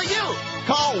windfall for you.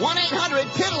 Call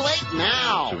 1-800-TITILATE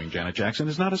now. Suing Janet Jackson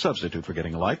is not a substitute for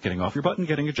getting a life, getting off your butt, and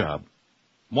getting a job.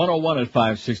 101 at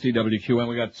 560 WQM.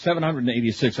 We got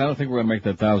 786. I don't think we're going to make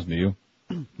that 1,000, do you?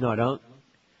 No, I don't.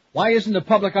 Why isn't the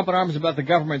public up in arms about the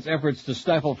government's efforts to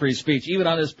stifle free speech? Even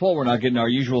on this poll, we're not getting our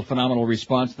usual phenomenal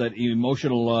response, that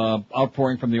emotional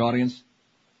outpouring from the audience.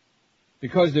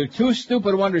 Because they're too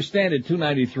stupid to understand it,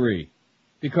 293.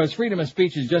 Because freedom of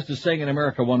speech is just a saying in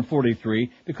America,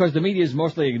 143. Because the media is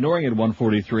mostly ignoring it,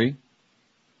 143.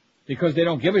 Because they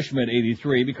don't give a Schmidt,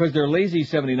 83. Because they're lazy,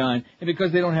 79. And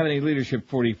because they don't have any leadership,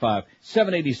 45.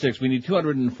 786. We need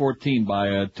 214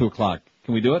 by 2 o'clock.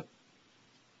 Can we do it?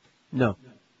 No.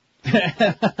 Good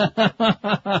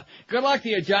luck to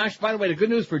you, Josh. By the way, the good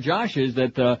news for Josh is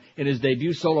that in his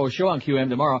debut solo show on QM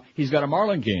tomorrow, he's got a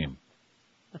Marlin game.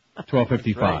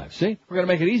 12:55. Right. See? We're going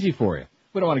to make it easy for you.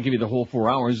 We don't want to give you the whole 4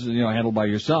 hours, handled by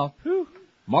yourself. Whew.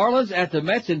 Marlins at the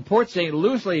Mets in Port St.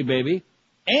 Lucie, baby.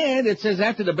 And it says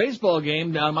after the baseball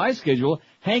game on my schedule,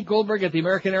 Hank Goldberg at the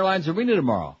American Airlines Arena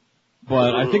tomorrow.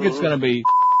 But I think it's going to be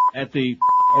at the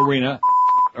arena,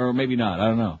 or maybe not. I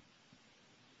don't know.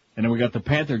 And then we got the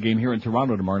Panther game here in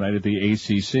Toronto tomorrow night at the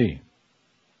ACC.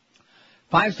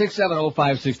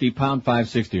 5670560, pound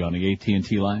 560 on the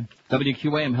AT&T line.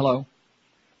 WQAM, hello.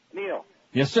 Neil.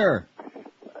 Yes, sir.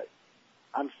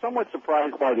 I'm somewhat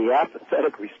surprised by the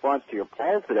apathetic response to your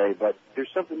poll today, but there's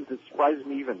something that surprises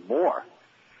me even more.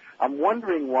 I'm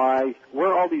wondering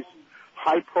where all these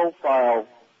high-profile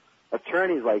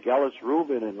attorneys like Ellis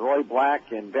Rubin and Roy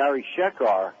Black and Barry Scheck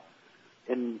are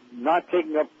in not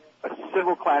taking up a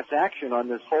civil class action on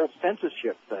this whole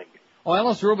censorship thing. Oh,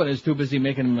 Ellis Rubin is too busy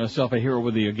making himself a hero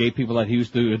with the gay people that he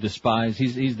used to despise.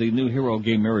 He's the new hero of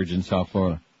gay marriage in South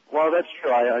Florida. Well, that's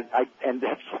true. I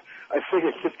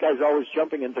figured this guy's always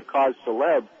jumping into cause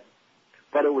celeb.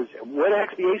 But it was, what the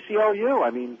heck's the ACLU?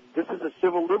 I mean, this is a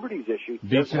civil liberties issue.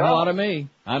 Beats the hell out of me.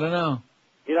 I don't know.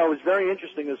 It was very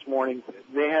interesting this morning.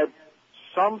 They had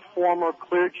some former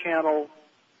Clear Channel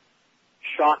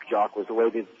shock jock, was the way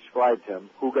they described him,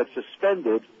 who got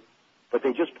suspended, but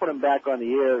they just put him back on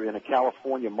the air in a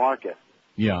California market.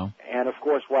 Yeah. And, of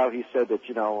course, while he said that,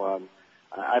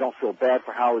 I don't feel bad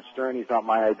for Howard Stern, he's not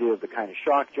my idea of the kind of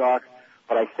shock jock,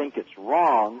 but I think it's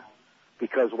wrong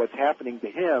because what's happening to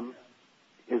him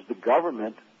is the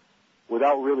government,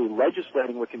 without really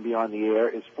legislating what can be on the air,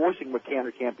 is forcing what can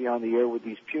or can't be on the air with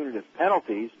these punitive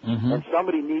penalties, and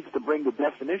somebody needs to bring the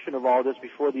definition of all this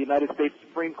before the United States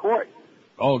Supreme Court.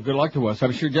 Oh, good luck to us.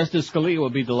 I'm sure Justice Scalia will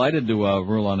be delighted to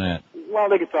rule on that. Well,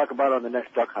 they could talk about it on the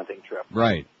next duck hunting trip.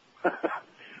 Right.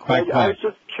 I was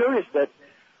just curious that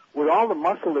with all the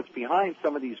muscle that's behind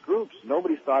some of these groups,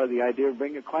 nobody's thought of the idea of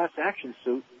bringing a class action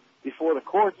suit before the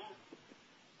courts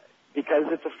because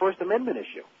it's a First Amendment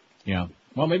issue. Yeah.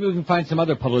 Well, maybe we can find some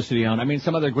other publicity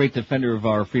some other great defender of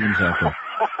our freedoms out there.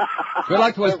 Good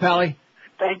luck to us, Pally.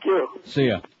 Thank you. See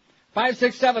ya.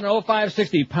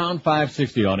 5670560, pound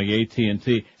 560 on the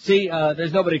AT&T. See,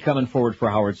 there's nobody coming forward for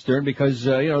Howard Stern because,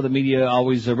 the media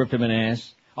always ripped him an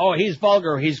ass. Oh, he's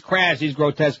vulgar, he's crass, he's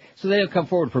grotesque. So they don't come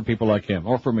forward for people like him,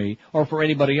 or for me, or for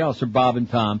anybody else, or Bob and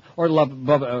Tom, or Love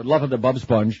of the Bub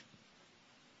Sponge.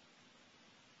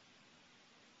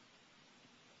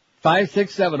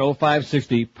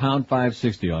 5670560, pound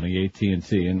 560 on the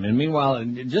AT&T. And meanwhile,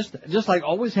 just like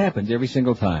always happens every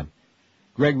single time,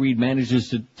 Greg Reed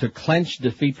manages to clench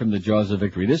defeat from the jaws of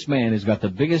victory. This man has got the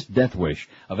biggest death wish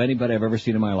of anybody I've ever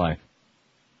seen in my life.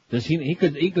 He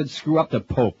could screw up the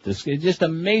Pope. It's just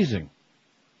amazing.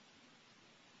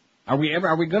 Are we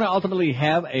going to ultimately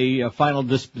have a final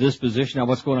disposition on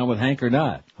what's going on with Hank or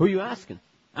not? Who are you asking?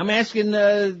 I'm asking,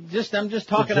 I'm just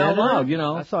talking out loud,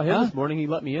 I saw him this morning. He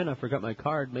let me in. I forgot my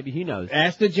card. Maybe he knows.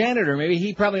 Ask the janitor. Maybe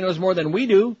he probably knows more than we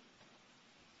do.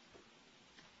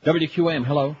 WQAM,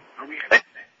 hello.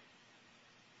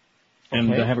 And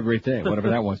have a great day, whatever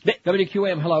that was.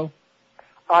 WQAM, hello.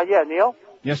 Yeah, Neil?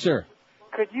 Yes, sir.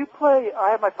 Could you play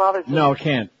I Have My Father's... No,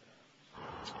 can't.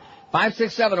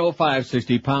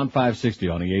 5670560, pound 560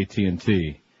 on the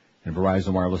AT&T and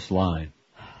Verizon Wireless line.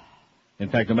 In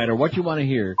fact, no matter what you want to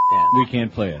hear, we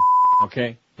can't play it.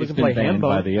 Okay? It's been banned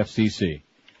by the FCC.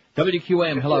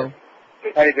 WQAM, hello.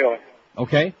 How you doing?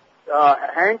 Okay.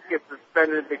 Hank gets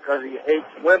suspended because he hates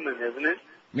women, isn't it?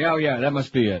 Yeah, that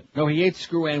must be it. No, he hates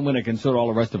Screw Ann Winnick, and so do all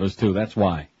the rest of us, too. That's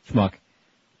why. Schmuck.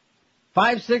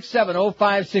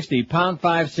 567-0560, pound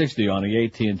 560 on the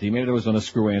AT&T. Maybe that was one of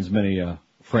Screw-Ann's many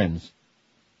friends.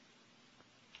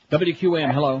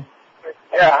 WQAM, hello.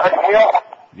 Yeah, Neil.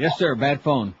 Yes, sir. Bad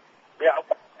phone. Yeah,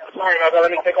 sorry about that.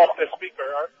 Let me take off the speaker.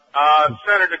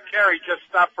 Senator Kerry just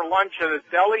stopped for lunch at a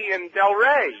deli in Del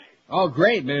Rey. Oh,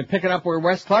 great. Maybe picking up where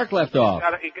Wes Clark left off.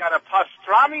 He got a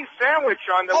pastrami sandwich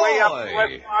on the way up to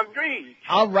West Palm Beach.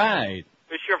 All right.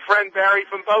 It's your friend Barry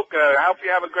from Boca. I hope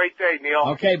you have a great day,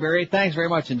 Neil. Okay, Barry. Thanks very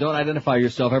much. And don't identify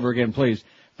yourself ever again, please.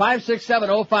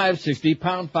 567-0560,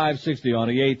 pound 560 on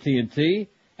the AT&T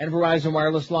and Verizon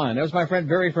wireless line. That was my friend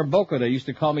Barry from Boca that used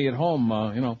to call me at home,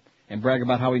 and brag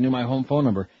about how he knew my home phone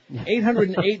number.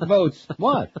 808 votes.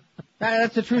 What?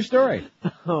 That's a true story.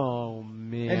 Oh,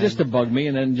 man. And just to bug me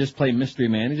and then just play mystery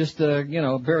man. And just,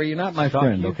 Barry, you're not my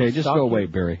friend, okay? Just go away,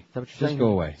 Barry. Just go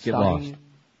away. Get lost.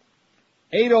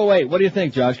 808. What do you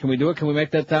think, Josh? Can we do it? Can we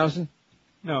make that 1,000?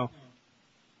 No.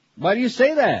 Why do you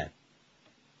say that?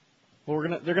 Well,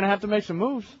 they're gonna have to make some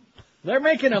moves. They're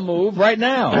making a move right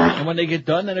now, and when they get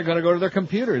done, then they're going to go to their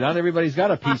computer. Not everybody's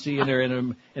got a PC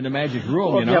in the magic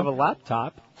room, Well, if you have a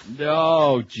laptop.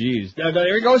 Oh, jeez.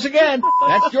 There he goes again.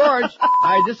 That's George.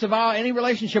 I disavow any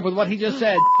relationship with what he just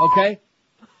said, okay?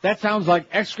 That sounds like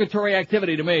excretory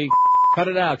activity to me. Cut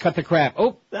it out. Cut the crap.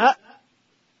 Oh.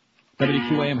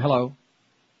 WQAM, hello.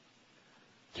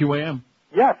 QAM.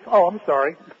 Yes. Oh, I'm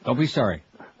sorry. Don't be sorry.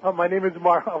 My name is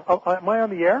Mark. Am I on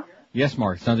the air? Yes,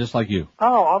 Mark. Sounds just like you.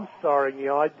 Oh, I'm sorry,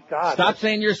 Neil. God. Stop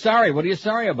saying you're sorry. What are you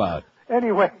sorry about?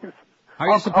 Anyways. How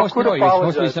are you supposed to know? You're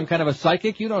supposed to be apologize. some kind of a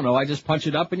psychic? You don't know. I just punch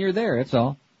it up and you're there. That's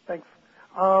all. Thanks.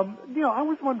 Neil, I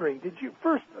was wondering,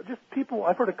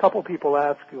 I've heard a couple people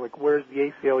ask, like, where's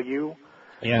the ACLU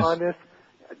on this?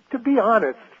 To be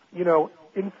honest,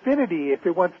 Infinity, if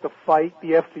it wants to fight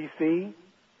the FCC,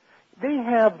 they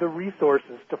have the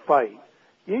resources to fight.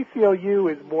 The ACLU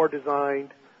is more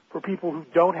designed for people who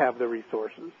don't have the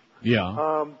resources.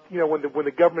 Yeah. When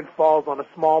the government falls on a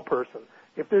small person.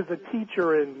 If there's a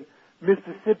teacher in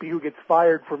Mississippi who gets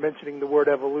fired for mentioning the word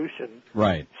evolution,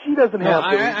 right? She doesn't have.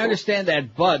 I understand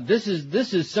that, but this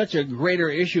is such a greater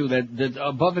issue that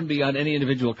above and beyond any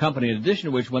individual company. In addition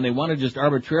to which, when they want to just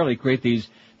arbitrarily create these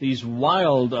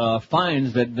wild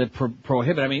fines that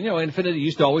prohibit. I mean, Infinity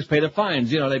used to always pay the fines.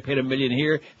 They paid $1 million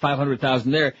here,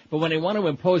 $500,000 there. But when they want to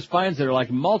impose fines that are like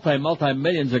multi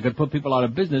millions that could put people out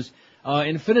of business,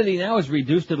 Infinity now is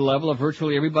reduced to the level of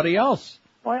virtually everybody else.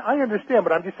 Well, I understand,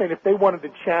 but I'm just saying if they wanted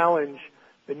to challenge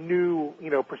the new,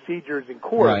 procedures in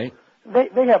court, right.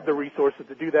 they have the resources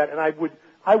to do that, and I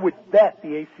would bet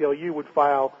the ACLU would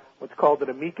file what's called an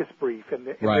amicus brief in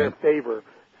their favor,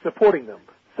 supporting them.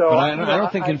 So but I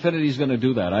don't think Infinity's going to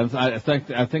do that.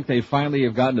 I think they finally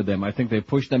have gotten to them. I think they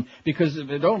pushed them because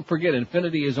don't forget,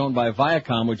 Infinity is owned by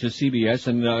Viacom, which is CBS,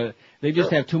 and they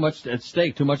just have too much at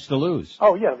stake, too much to lose.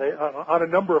 Oh yeah, they on a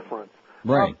number of fronts.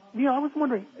 Right. I was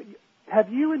wondering, have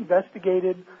you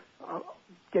investigated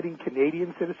getting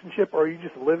Canadian citizenship, or are you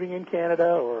just living in Canada,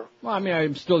 or? Well, I mean,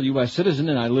 I'm still a U.S. citizen,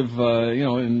 and I live,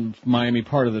 in Miami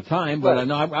part of the time, but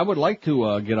right. I would like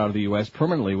to get out of the U.S.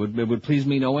 permanently. It would please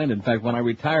me no end. In fact, when I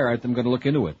retire, I'm going to look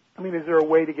into it. I mean, is there a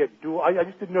way to get dual? I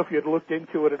just didn't know if you had looked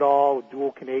into it at all,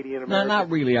 dual Canadian American. No, not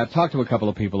really. I've talked to a couple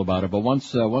of people about it, but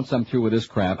once I'm through with this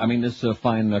crap, this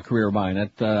fine career of mine,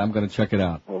 I'm going to check it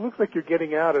out. Well, it looks like you're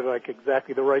getting out at like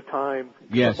exactly the right time.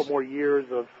 Yes. A couple more years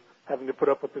of having to put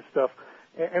up with this stuff.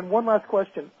 And one last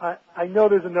question. I know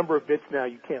there's a number of bits now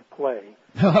you can't play.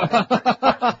 Man,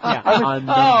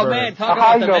 talk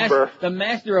about the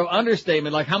master of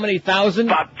understatement. Like how many thousand?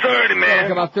 About 30, man.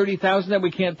 Like about 30,000 that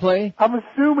we can't play? I'm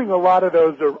assuming a lot of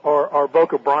those are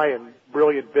Boca Brian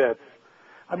brilliant bits.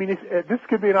 I mean, this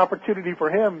could be an opportunity for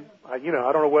him. I don't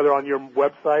know whether on your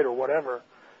website or whatever.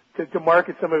 To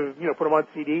market some of, put them on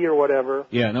CD or whatever.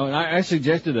 Yeah, no, and I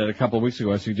suggested that a couple of weeks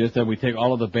ago. I suggested that we take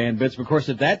all of the banned bits. But of course,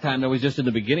 at that time, that was just in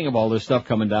the beginning of all this stuff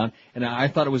coming down. And I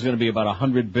thought it was going to be about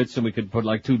 100 bits and we could put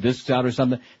like 2 discs out or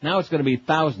something. Now it's going to be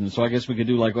thousands. So I guess we could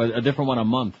do like a different one a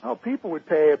month. Oh, people would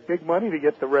pay big money to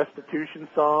get the Restitution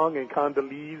song and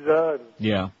Condoleezza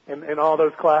and all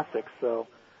those classics. So,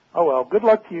 oh well, good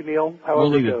luck to you, Neil,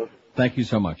 however it goes. Thank you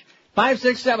so much.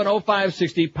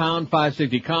 567-0560, pound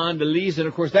 560, Condoleezza, and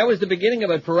of course that was the beginning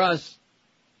of it for us.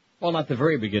 Well, not the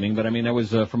very beginning, but I mean that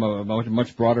was from a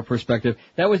much broader perspective.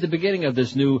 That was the beginning of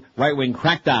this new right-wing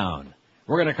crackdown.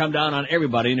 We're going to come down on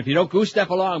everybody, and if you don't goose step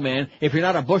along, man, if you're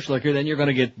not a bushlicker, then you're going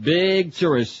to get big,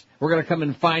 tourists. We're going to come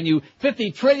and fine you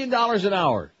 $50 trillion an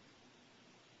hour.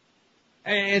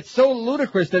 It's so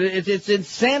ludicrous that it's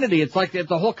insanity. It's like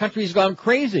the whole country's gone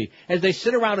crazy as they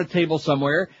sit around a table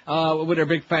somewhere with their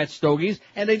big fat stogies,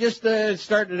 and they just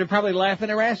they're probably laughing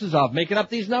their asses off, making up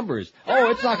these numbers. Oh,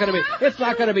 it's not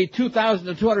going to be 2,000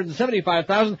 to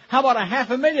 275,000. How about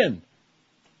 500,000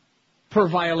 per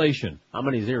violation? How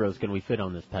many zeros can we fit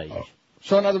on this page?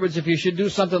 So in other words, if you should do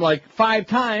something like 5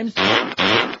 times, then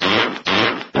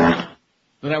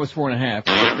that was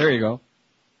 4.5. There you go.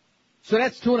 So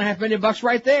that's $2.5 million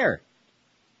right there.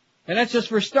 And that's just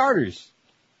for starters.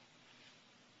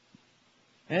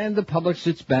 And the public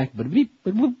sits back,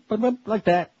 like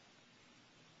that.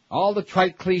 All the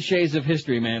trite cliches of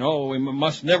history, man. Oh, it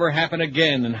must never happen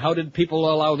again. And how did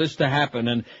people allow this to happen?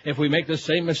 And if we make the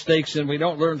same mistakes and we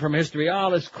don't learn from history, all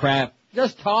this crap.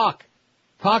 Just talk.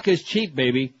 Talk is cheap,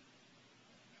 baby.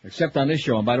 Except on this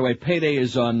show. And by the way, payday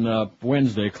is on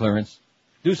Wednesday, Clarence.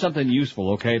 Do something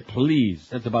useful, okay? Please.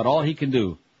 That's about all he can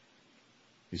do.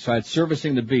 Besides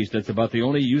servicing the beast, that's about the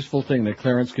only useful thing that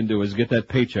Clarence can do is get that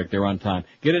paycheck there on time.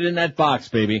 Get it in that box,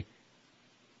 baby.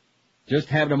 Just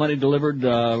have the money delivered,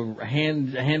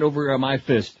 hand over my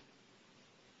fist.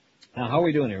 Now, how are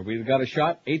we doing here? We've got a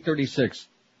shot? 8:36.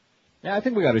 Yeah, I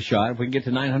think we got a shot. If we can get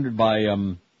to 900 by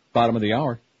bottom of the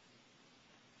hour.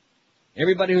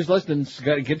 Everybody who's listening's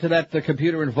got to get to that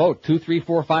computer and vote 2, 3,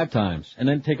 4, 5 times, and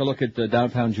then take a look at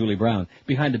downtown Julie Brown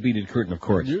behind the beaded curtain, of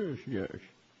course. Yes.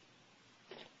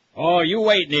 Oh, you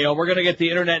wait, Neil. We're going to get the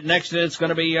internet next, and it's going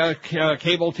to be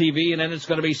cable TV, and then it's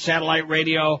going to be satellite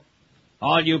radio.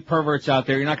 All you perverts out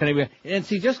there, you're not going to be. And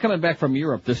see, just coming back from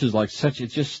Europe, this is like such.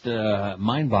 It's just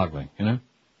mind-boggling, you know.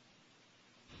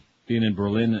 Being in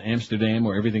Berlin and Amsterdam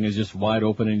where everything is just wide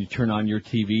open and you turn on your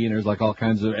TV and there's like all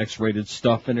kinds of X-rated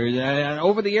stuff and there's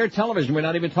over-the-air television. We're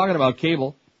not even talking about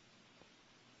cable.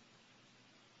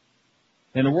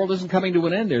 And the world isn't coming to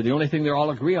an end there. The only thing they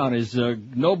all agree on is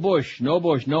no Bush, no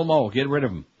Mo. Get rid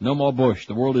of him. No more Bush.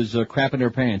 The world is crapping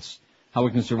their pants. How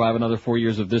we can survive another 4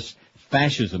 years of this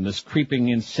fascism, this creeping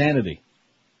insanity.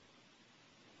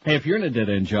 Hey, if you're in a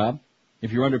dead-end job,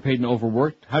 if you're underpaid and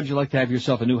overworked, how'd you like to have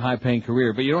yourself a new high-paying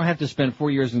career? But you don't have to spend 4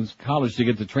 years in college to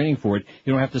get the training for it.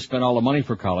 You don't have to spend all the money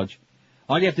for college.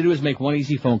 All you have to do is make one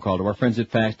easy phone call to our friends at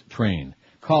Fast Train.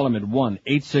 Call them at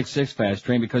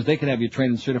 1-866-FAST-TRAIN because they can have you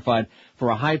trained and certified for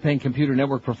a high-paying computer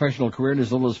network professional career in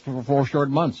as little as 4 short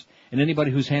months. And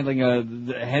anybody who's handing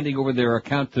over their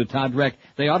account to Todd Reck,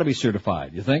 they ought to be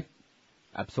certified, you think?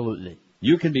 Absolutely.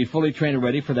 You can be fully trained and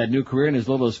ready for that new career in as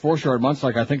little as 4 short months,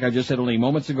 like I think I just said only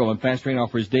moments ago. And Fast Train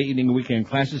offers day, evening, and weekend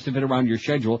classes to fit around your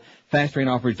schedule. Fast Train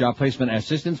offers job placement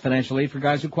assistance, financial aid for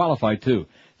guys who qualify, too.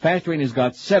 Fast Train has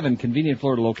got 7 convenient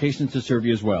Florida locations to serve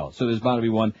you as well. So there's bound to be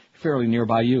one fairly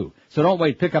nearby you. So don't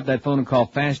wait. Pick up that phone and call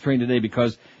Fast Train today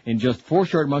because in just 4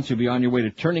 short months you'll be on your way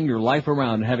to turning your life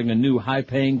around and having a new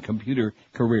high-paying computer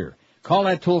career. Call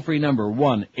that toll-free number,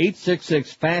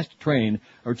 1-866-FAST-TRAIN,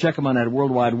 or check them on that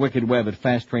worldwide wicked web at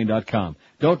fasttrain.com.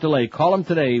 Don't delay. Call them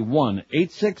today,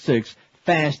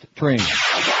 1-866-FAST-TRAIN.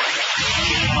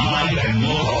 Live and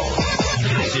local.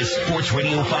 This is Sports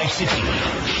Radio 560,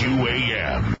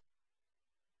 QAM.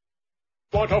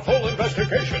 Want a full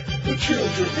investigation? The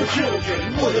children.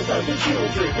 What about the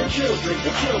children? I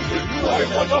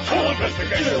want a full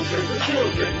investigation. The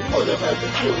children. What about the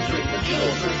children?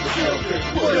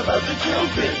 What about the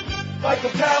children?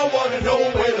 Michael Powell wanna know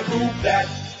where to move that.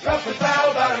 Rough and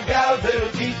foul bottom gals that'll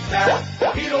teach that.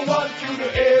 He don't want you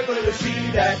to ever to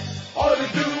see that. All to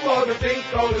do, all to think,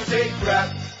 all to say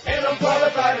crap. And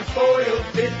unqualified and spoiled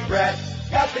fit brat.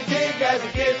 Got the gig as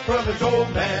a gift from his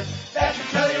old man. That should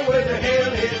tell you where the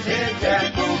hell his head's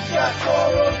at. Boots got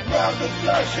corals, ground the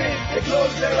flushing. They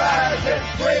close their eyes and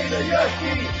spray the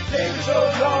yucky. Save the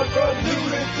soul Lord from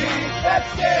nudity.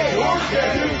 That's gay.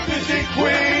 Organ, busy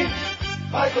queen.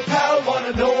 Michael Powell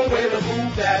wanna know where to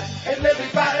move that. And let me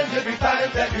find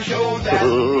that you show that.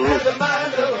 Have the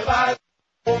mind of a violent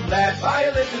lad.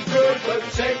 Violence is good, but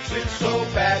sex is so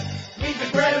bad. Needs a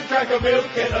graham cracker milk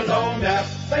and a long nap.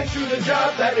 Thanks to the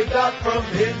job that he got from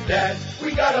his dad.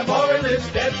 We got a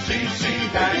moralist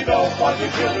FCC. Now you don't want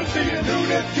your children seeing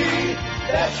nudity.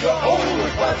 That's your own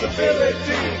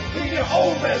responsibility. Clean your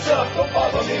own mess up. Don't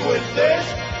bother me with this.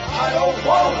 I don't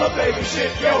want to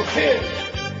babysit your kid.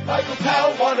 Michael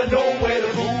Powell wanna know where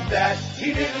to move that.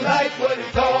 He didn't like what he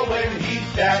saw when he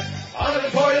sat on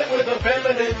the toilet with a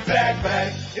feminine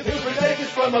bag. If his relation's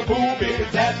from a booby,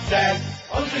 that's sad.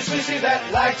 I'm just sissy that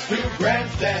likes to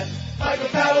grandstand. Michael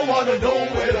Powell wanna know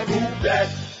where to move that.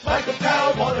 Michael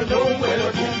Powell wanna know where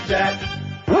to move that.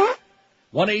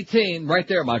 118, right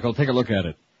there, Michael. Take a look at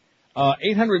it.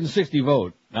 860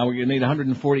 vote. Now we need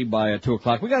 140 by 2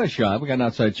 o'clock. We got a shot. We got an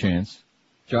outside chance.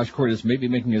 Josh Cordes may be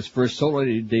making his first solo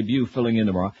debut filling in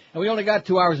tomorrow. And we only got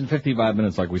 2 hours and 55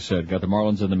 minutes, like we said. Got the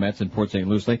Marlins and the Mets in Port St.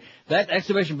 Lucie. That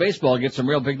exhibition baseball gets some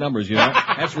real big numbers, you know.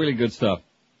 That's really good stuff.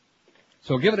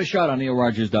 So give it a shot on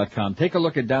neilrogers.com. Take a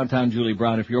look at downtown Julie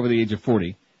Brown if you're over the age of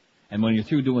 40. And when you're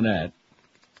through doing that,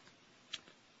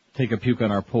 take a puke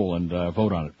on our poll and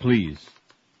vote on it, please.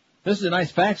 This is a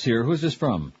nice fax here. Who's this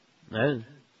from?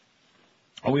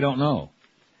 Oh, we don't know.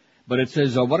 But it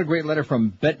says, what a great letter from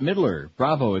Bette Midler.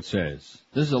 Bravo, it says.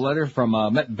 This is a letter from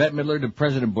Bette Midler to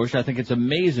President Bush. I think it's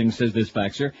amazing, says this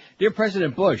faxer. Dear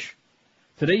President Bush,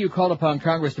 today you called upon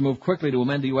Congress to move quickly to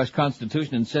amend the U.S.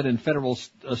 Constitution and set in federal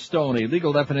stone a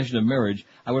legal definition of marriage.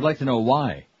 I would like to know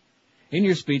why. In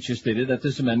your speech, you stated that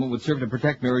this amendment would serve to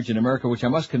protect marriage in America, which I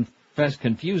must confess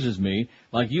confuses me.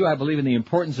 Like you, I believe in the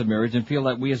importance of marriage and feel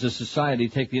that we as a society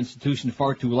take the institution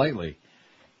far too lightly.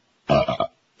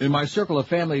 In my circle of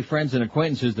family, friends, and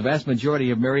acquaintances, the vast majority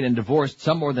have married and divorced,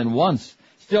 some more than once.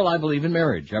 Still, I believe in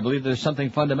marriage. I believe there's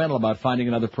something fundamental about finding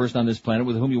another person on this planet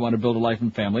with whom you want to build a life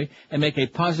and family and make a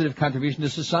positive contribution to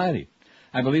society.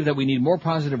 I believe that we need more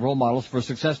positive role models for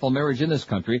successful marriage in this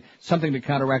country, something to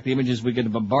counteract the images we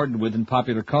get bombarded with in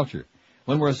popular culture.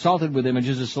 When we're assaulted with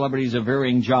images of celebrities of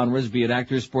varying genres, be it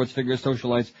actors, sports figures,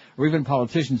 socialites, or even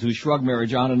politicians who shrug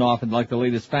marriage on and off and like the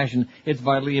latest fashion, it's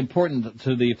vitally important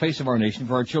to the face of our nation,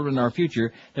 for our children and our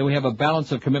future, that we have a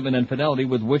balance of commitment and fidelity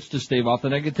with which to stave off the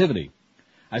negativity.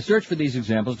 I search for these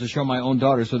examples to show my own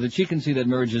daughter so that she can see that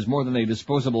marriage is more than a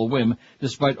disposable whim,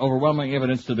 despite overwhelming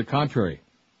evidence to the contrary.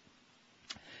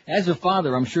 As a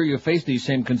father, I'm sure you have faced these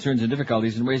same concerns and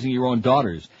difficulties in raising your own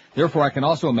daughters. Therefore, I can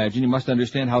also imagine you must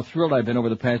understand how thrilled I've been over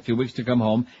the past few weeks to come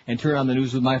home and turn on the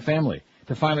news with my family.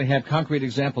 To finally have concrete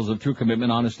examples of true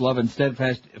commitment, honest love, and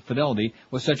steadfast fidelity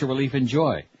was such a relief and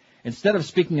joy. Instead of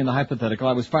speaking in the hypothetical,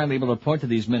 I was finally able to point to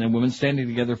these men and women standing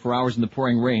together for hours in the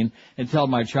pouring rain and tell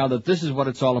my child that this is what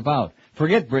it's all about.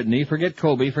 Forget Brittany, forget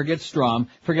Kobe, forget Strom,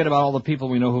 forget about all the people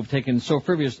we know who've taken so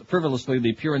frivolously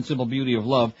the pure and simple beauty of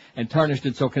love and tarnished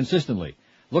it so consistently.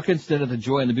 Look instead at the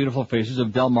joy and the beautiful faces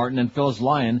of Del Martin and Phyllis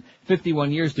Lyon,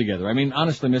 51 years together. I mean,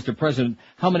 honestly, Mr. President,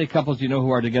 how many couples do you know who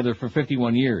are together for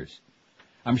 51 years?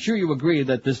 I'm sure you agree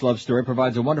that this love story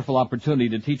provides a wonderful opportunity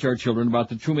to teach our children about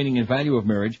the true meaning and value of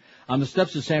marriage. On the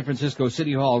steps of San Francisco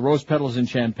City Hall, rose petals and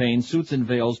champagne, suits and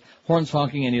veils, horns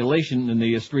honking and elation in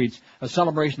the streets, a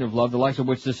celebration of love the likes of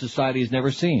which this society has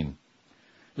never seen.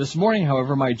 This morning,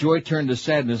 however, my joy turned to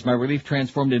sadness, my relief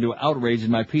transformed into outrage,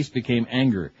 and my peace became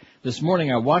anger. This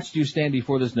morning I watched you stand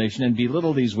before this nation and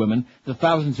belittle these women, the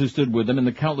thousands who stood with them, and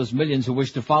the countless millions who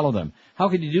wished to follow them. How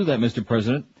could you do that, Mr.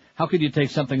 President? How could you take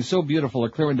something so beautiful, a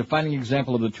clear and defining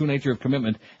example of the true nature of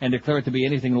commitment, and declare it to be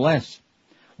anything less?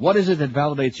 What is it that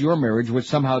validates your marriage which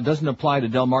somehow doesn't apply to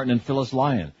Del Martin and Phyllis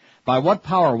Lyon? By what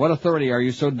power, what authority are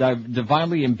you so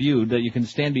divinely imbued that you can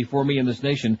stand before me in this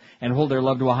nation and hold their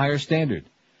love to a higher standard?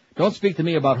 Don't speak to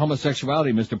me about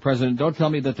homosexuality, Mr. President. Don't tell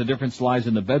me that the difference lies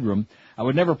in the bedroom. I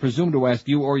would never presume to ask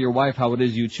you or your wife how it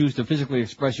is you choose to physically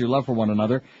express your love for one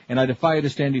another, and I defy you to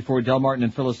stand before Del Martin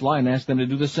and Phyllis Lyon and ask them to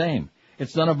do the same.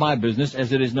 It's none of my business,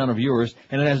 as it is none of yours,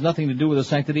 and it has nothing to do with the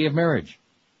sanctity of marriage.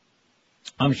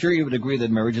 I'm sure you would agree that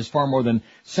marriage is far more than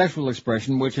sexual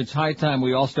expression, which it's high time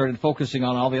we all started focusing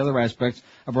on all the other aspects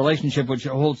of relationship which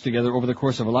it holds together over the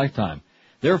course of a lifetime.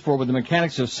 Therefore, with the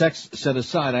mechanics of sex set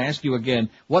aside, I ask you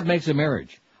again, what makes a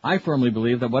marriage? I firmly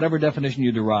believe that whatever definition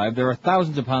you derive, there are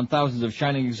thousands upon thousands of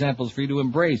shining examples for you to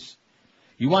embrace.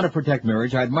 You want to protect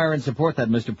marriage. I admire and support that,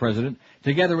 Mr. President.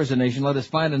 Together as a nation, let us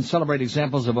find and celebrate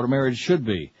examples of what a marriage should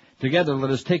be. Together, let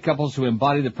us take couples who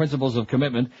embody the principles of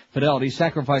commitment, fidelity,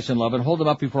 sacrifice, and love, and hold them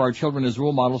up before our children as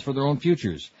role models for their own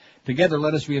futures. Together,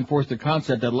 let us reinforce the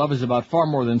concept that love is about far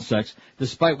more than sex,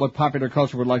 despite what popular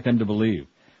culture would like them to believe.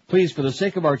 Please, for the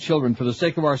sake of our children, for the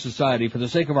sake of our society, for the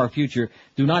sake of our future,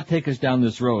 do not take us down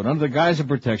this road. Under the guise of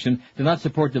protection, do not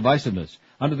support divisiveness.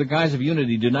 Under the guise of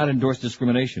unity, do not endorse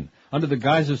discrimination. Under the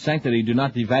guise of sanctity, do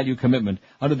not devalue commitment.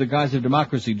 Under the guise of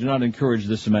democracy, do not encourage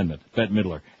this amendment. Bette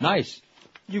Midler. Nice.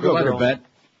 You go, letter, girl. Bette.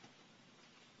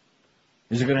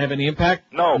 Is it going to have any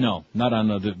impact? No. No, not on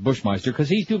the Bushmeister, because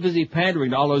he's too busy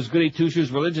pandering to all those goody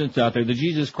two-shoes religions out there, the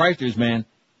Jesus Christers, man.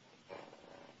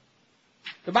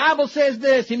 The Bible says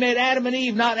this. He made Adam and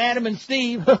Eve, not Adam and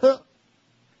Steve.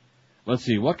 Let's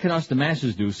see. What can us the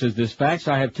masses do? Says this fax.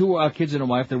 I have two kids and a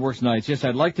wife that works nights. Yes,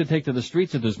 I'd like to take to the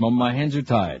streets at this moment. My hands are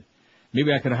tied.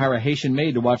 Maybe I could hire a Haitian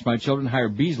maid to watch my children, hire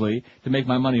Beasley to make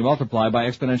my money multiply by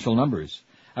exponential numbers.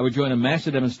 I would join a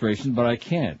massive demonstration, but I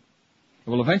can't. It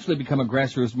will eventually become a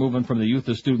grassroots movement from the youth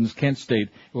of students, Kent State.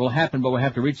 It will happen, but we'll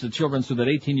have to reach the children so that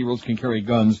 18-year-olds can carry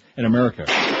guns in America.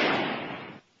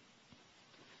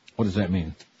 What does that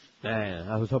mean? Man,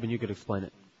 I was hoping you could explain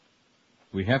it.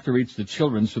 We have to reach the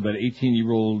children so that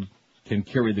 18-year-old can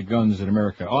carry the guns in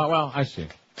America. Oh, well, I see.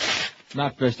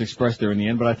 Not best expressed there in the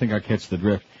end, but I think I catch the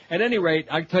drift. At any rate,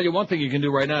 I can tell you one thing you can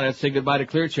do right now. That's say goodbye to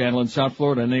Clear Channel in South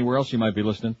Florida and anywhere else you might be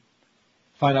listening.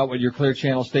 Find out what your Clear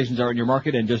Channel stations are in your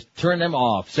market and just turn them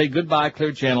off. Say goodbye,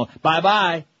 Clear Channel.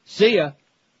 Bye-bye. See ya.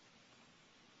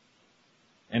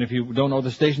 And if you don't know what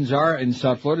the stations are in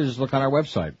South Florida, just look on our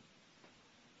website.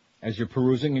 As you're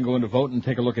perusing and going to vote and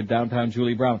take a look at downtown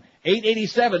Julie Brown.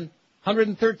 887,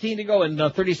 113 to go in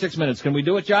 36 minutes. Can we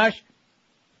do it, Josh?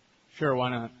 Sure, why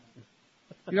not?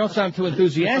 You don't sound too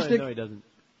enthusiastic. No, he doesn't.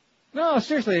 No,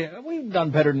 seriously, we've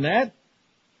done better than that.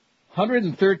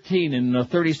 113 in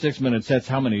 36 minutes. That's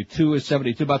how many? 2 is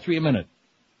 72, about 3 a minute.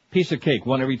 Piece of cake,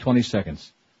 one every 20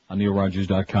 seconds on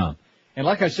NeilRogers.com. And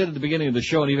like I said at the beginning of the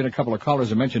show, and even a couple of callers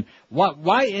have mentioned,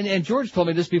 why, and George told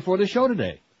me this before the show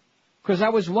today. Because I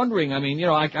was wondering, I mean, you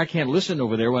know, I can't listen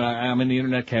over there when I'm in the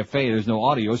Internet Cafe. There's no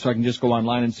audio, so I can just go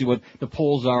online and see what the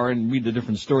polls are and read the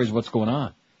different stories, what's going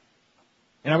on.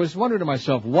 And I was wondering to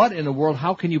myself, what in the world,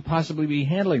 how can you possibly be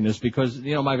handling this? Because,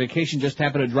 you know, my vacation just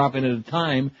happened to drop in at a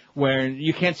time where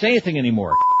you can't say anything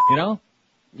anymore, you know?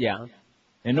 Yeah.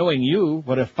 And knowing you,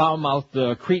 what a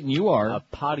foul-mouthed cretin you are. A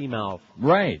potty mouth.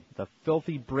 Right. The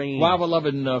filthy brain.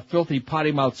 Lava-loving, filthy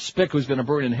potty-mouthed spick who's going to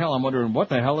burn in hell. I'm wondering, what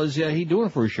the hell is he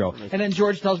doing for a show? And then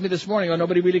George tells me this morning, oh,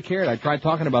 nobody really cared. I tried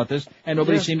talking about this, and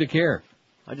nobody seemed to care.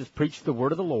 I just preached the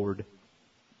word of the Lord.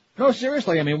 No,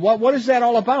 seriously, I mean, what is that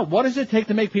all about? What does it take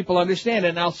to make people understand?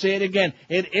 And I'll say it again,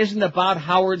 it isn't about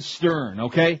Howard Stern,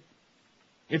 okay?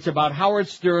 It's about Howard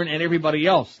Stern and everybody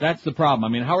else. That's the problem. I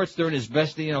mean, Howard Stern is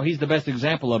best, you know, he's the best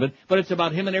example of it, but it's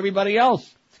about him and everybody else.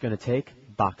 It's going to take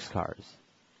boxcars.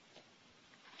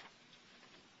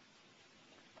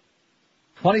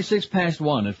 26 past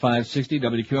 1 at 560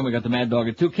 WQM. We got the Mad Dog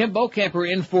at 2. Kim Bocamper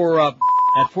in for, at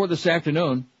 4 this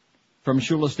afternoon from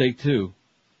Shula Steak 2.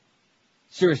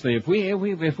 Seriously, if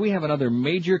we have another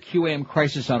major QAM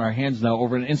crisis on our hands now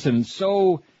over an incident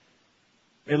so,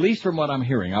 at least from what I'm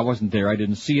hearing, I wasn't there, I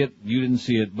didn't see it, you didn't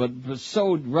see it, but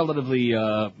so relatively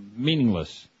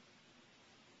meaningless.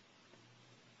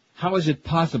 How is it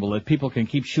possible that people can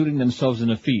keep shooting themselves in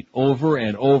the feet over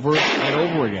and over and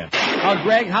over again? Oh,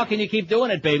 Greg, how can you keep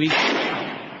doing it, baby?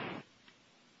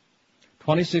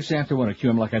 26 after 1 at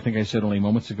QM, like I think I said only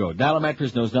moments ago. Dial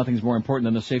Mattress knows nothing's more important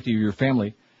than the safety of your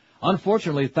family.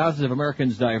 Unfortunately, thousands of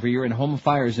Americans die every year in home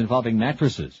fires involving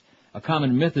mattresses. A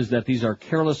common myth is that these are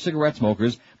careless cigarette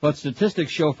smokers, but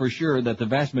statistics show for sure that the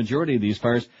vast majority of these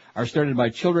fires are started by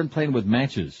children playing with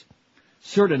matches.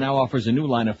 Serta now offers a new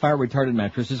line of fire-retardant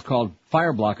mattresses called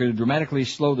Fire Blocker to dramatically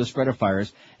slow the spread of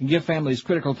fires and give families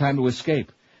critical time to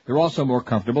escape. They're also more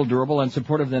comfortable, durable, and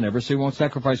supportive than ever, so you won't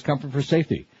sacrifice comfort for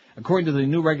safety. According to the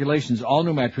new regulations, all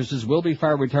new mattresses will be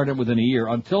fire-retardant within a year.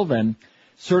 Until then,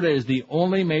 Serta is the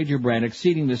only major brand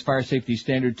exceeding this fire safety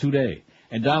standard today.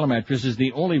 And Dial Mattress is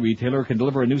the only retailer who can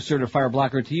deliver a new Serta Fire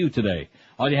Blocker to you today.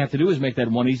 All you have to do is make that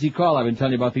one easy call. I've been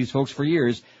telling you about these folks for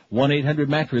years.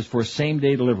 1-800-MATTRESS for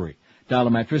same-day delivery. Dial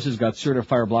Mattress has got Serta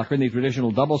Fire Blocker in the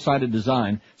traditional double-sided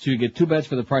design, so you get 2 beds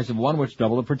for the price of 1, which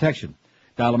double the protection.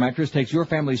 Dial Mattress takes your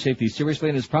family's safety seriously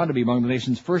and is proud to be among the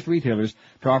nation's first retailers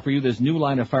to offer you this new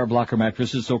line of Fire Blocker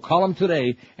mattresses. So call them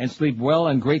today and sleep well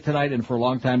and great tonight and for a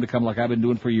long time to come, like I've been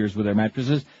doing for years with their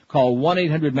mattresses. Call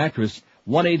 1-800-MATTRESS,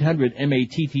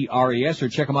 1-800-MATTRESS, or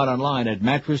check them out online at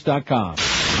mattress.com.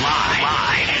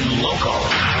 Live and local.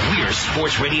 We're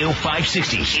Sports Radio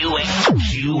 560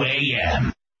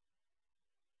 QAM.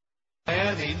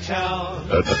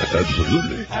 Anytown.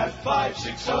 Absolutely. At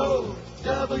 560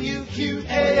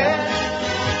 WQAM.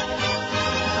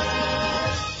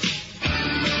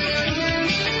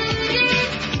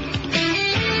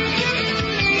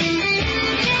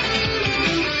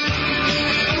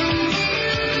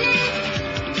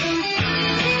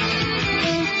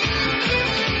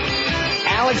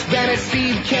 Alex Bennett,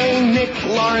 Steve Kane, Nick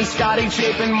Lawrence, Scotty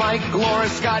Chapin, Mike Glora,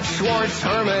 Scott Schwartz,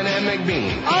 Herman, and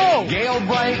McBean. Oh! Gail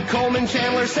Bright, Coleman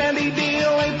Chandler, Sandy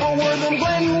Deal, April Wortham,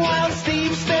 Glenn Wild,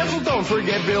 Steve Stansel, don't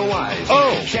forget Bill Wise.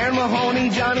 Oh! Sharon Mahoney,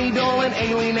 Johnny Dolan,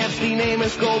 Aileen Epstein,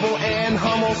 Amos Goebel, Ann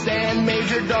Hummel, Stan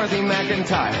Major, Dorothy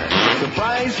McIntyre.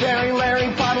 Surprise, Barry,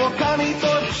 Larry, Potwell, Connie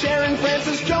Thorpe, Sharon,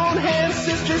 Francis, Joan, Hans,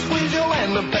 Sister Squeegee,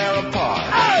 and the Parapar.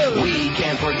 Oh! We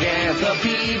can't forget the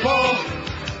people.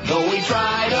 Though we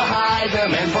try to hide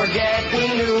them and forget we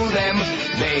knew them,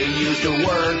 they used to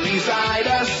work beside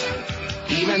us.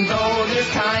 Even though there's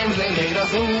times they made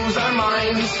us lose our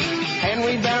minds.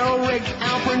 Henry Barrow, Rick,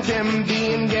 Alfred, Tim,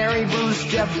 Dean, Gary, Bruce,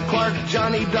 Jeff Clark,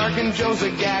 Johnny Dark, and Joe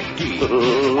Zagacki.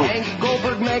 Hank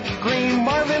Goldberg, Meg Green,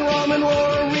 Marvin, Roman,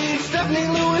 Laura Reed,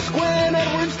 Stephanie Lewis, Gwen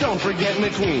Edwards, don't forget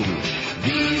McQueen.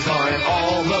 These aren't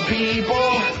all the people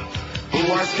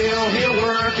who are still here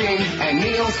working, and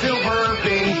Neil's still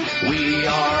burping. We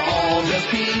are all just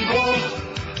people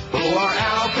who are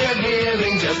out there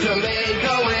giving just to make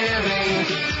a living.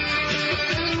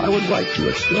 I would like to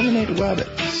exterminate rabbits.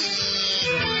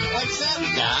 What's up,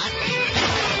 Doc?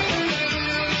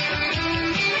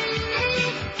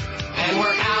 And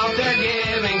we're out there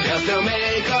giving just to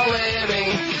make a living.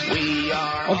 We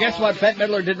are... Oh, guess what? Bette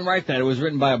Midler didn't write that. It was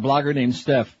written by a blogger named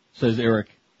Steph, says Eric.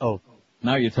 Oh.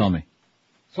 Now you tell me.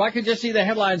 So I could just see the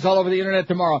headlines all over the internet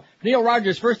tomorrow. Neil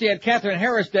Rogers, first he had Catherine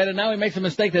Harris dead, and now he makes a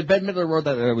mistake that Bette Midler wrote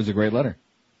that. It was a great letter.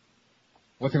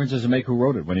 What difference does it make who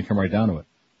wrote it when you come right down to it?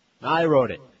 I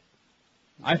wrote it.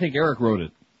 I think Eric wrote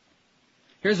it.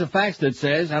 Here's a fax that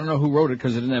says, I don't know who wrote it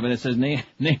because it didn't have it. It says name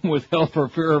withheld for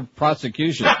fear of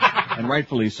prosecution, and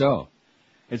rightfully so.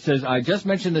 It says, I just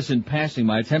mentioned this in passing.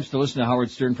 My attempts to listen to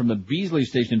Howard Stern from the Beasley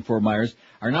station in Fort Myers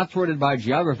are not thwarted by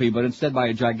geography, but instead by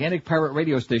a gigantic pirate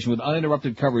radio station with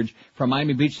uninterrupted coverage from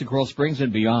Miami Beach to Coral Springs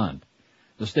and beyond.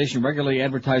 The station regularly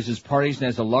advertises parties and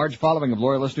has a large following of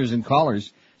loyal listeners and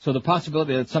callers, so the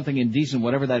possibility that something indecent,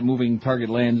 whatever that moving target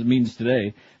land means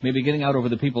today, may be getting out over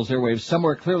the people's airwaves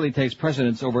somewhere clearly takes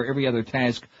precedence over every other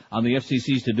task on the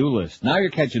FCC's to-do list. Now you're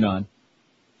catching on.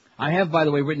 I have, by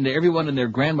the way, written to everyone and their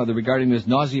grandmother regarding this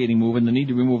nauseating move and the need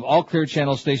to remove all Clear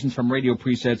Channel stations from radio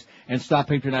presets and stop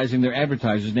patronizing their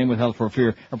advertisers, name withheld for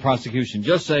fear of prosecution.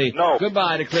 Just say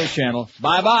goodbye to Clear Channel.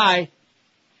 Bye-bye.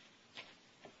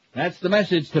 That's the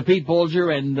message to Pete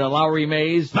Bolger and Lowry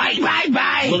Mays.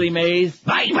 Bye-bye-bye. Willie Mays.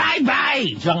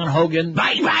 Bye-bye-bye. John Hogan.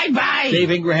 Bye-bye-bye.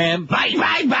 Dave Ingraham.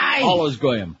 Bye-bye-bye. All those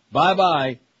goyim.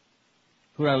 Bye-bye.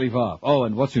 Who did I leave off? Oh,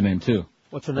 and what's her name, too?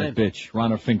 What's her that name? Bitch.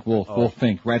 Ronna Fink Wolf. Oh. Wolf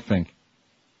Fink. Rat Fink.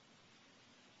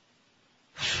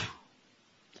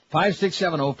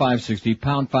 5670560,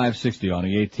 pound 560 on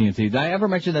the AT&T. Did I ever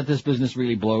mention that this business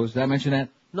really blows? Did I mention that?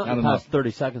 Not I in the don't past know.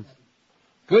 30 seconds.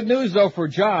 Good news, though, for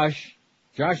Josh.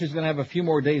 Josh is going to have a few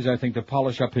more days, I think, to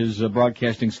polish up his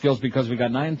broadcasting skills because we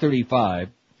got 9:35.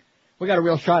 We got a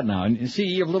real shot now. And see,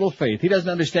 you have little faith. He doesn't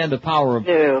understand the power of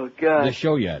the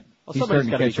show yet. Well, He's somebody's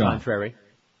starting got to to be catch on. contrary.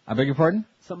 I beg your pardon?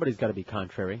 Somebody's got to be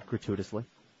contrary, gratuitously.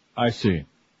 I see.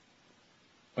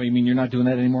 Oh, you mean you're not doing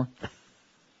that anymore?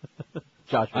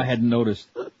 Josh, I hadn't noticed.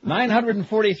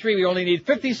 943. We only need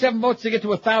 57 votes to get to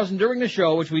 1,000 during the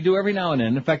show, which we do every now and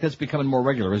then. In fact, that's becoming more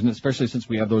regular, isn't it? Especially since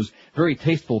we have those very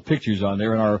tasteful pictures on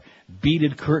there in our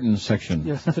beaded curtains section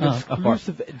Yes, it's an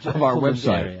exclusive of our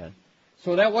website. area.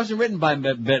 So that wasn't written by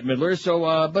Bette Midler,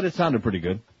 so but it sounded pretty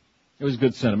good. It was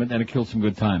good sentiment, and it killed some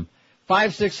good time.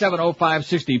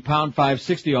 5670560, pound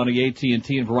 560 on the AT&T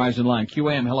and Verizon line.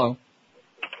 QAM, hello.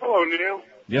 Hello, Neil.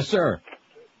 Yes, sir.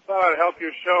 Thought I'd help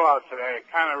your show out today. It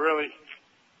kind of really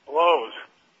blows.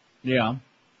 Yeah.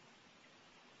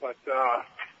 But,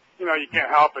 you know, you can't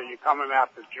help it. You're coming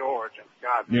after George, and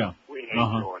God, Yeah. we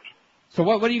hate George. So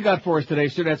what do you got for us today,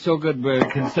 sir? That's so good,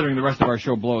 considering the rest of our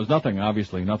show blows. Nothing,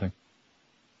 obviously, nothing.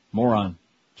 Moron,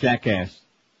 jackass,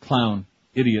 clown,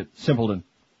 idiot, simpleton.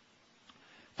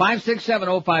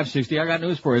 5670560. I got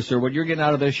news for you, sir. What you're getting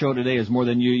out of this show today is more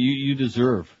than you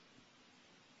deserve.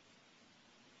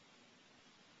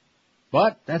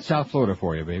 But that's South Florida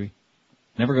for you, baby.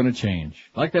 Never going to change.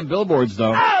 I like them billboards,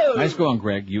 though. Oh! Nice going,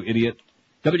 Greg, you idiot.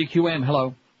 WQM,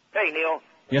 hello. Hey, Neil.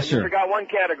 Yes, You sir. forgot one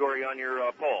category on your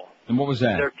poll. And what was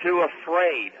that? They're too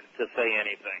afraid to say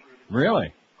anything.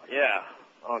 Really? Yeah.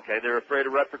 Okay. They're afraid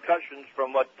of repercussions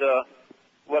from what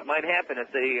might happen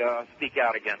if they speak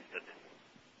out against it.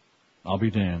 I'll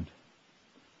be damned.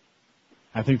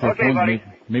 I think their Okay, phones buddy.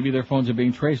 maybe their phones are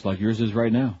being traced like yours is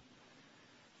right now.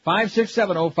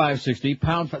 5670560,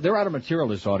 pound. They're out of material,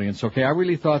 this audience, okay? I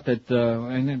really thought that,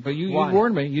 but you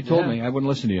warned me. You told me. I wouldn't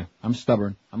listen to you. I'm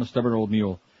stubborn. I'm a stubborn old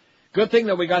mule. Good thing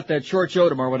that we got that short show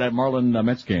tomorrow with that Marlin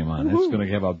Mets game on. It's going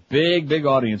to have a big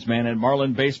audience, man, at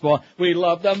Marlin baseball. We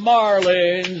love the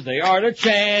Marlins. They are the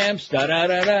champs.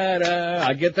 Da-da-da-da-da.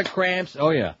 I get the cramps.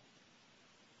 Oh, yeah.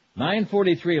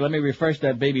 9:43. Let me refresh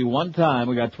that baby one time.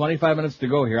 We got 25 minutes to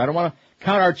go here. I don't want to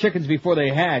count our chickens before they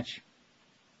hatch.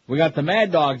 We got the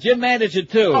Mad Dog, Jim Mandich,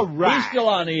 too. All right. He's still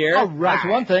on the air. All right. That's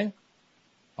one thing.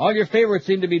 All your favorites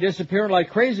seem to be disappearing like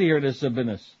crazy here in this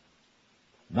business.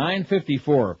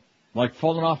 9:54. Like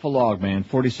falling off a log, man.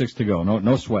 46 to go.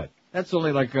 No sweat. That's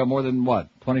only like more than,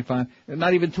 25?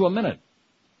 Not even to a minute.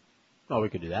 Oh, we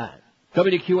could do that.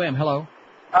 WQM, hello.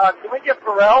 Can we get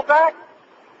Pharrell back?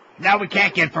 No, we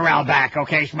can't get Pharrell back,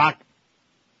 okay, schmuck?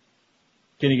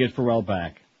 Can you get Pharrell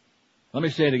back? Let me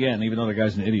say it again, even though the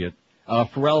guy's an idiot.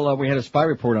 Pharrell, we had a spy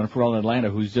report on Pharrell in Atlanta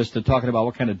who's just talking about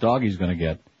what kind of dog he's going to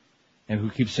get. and who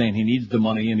keeps saying he needs the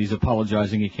money and he's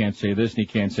apologizing he can't say this and he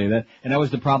can't say that. And that was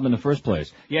the problem in the first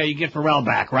place. Yeah, you get Pharrell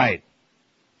back, right.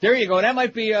 There you go. That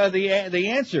might be the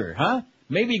answer, huh?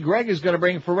 Maybe Greg is going to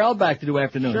bring Pharrell back to do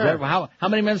afternoons. Sure. How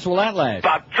many minutes will that last?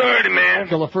 About 30, man.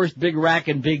 Until the first Big Rack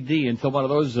and Big D, until one of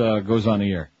those goes on the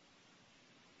air.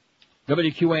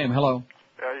 WQAM, hello.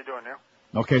 How you doing,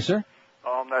 Neil? Okay, sir.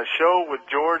 That show with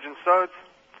George and Suds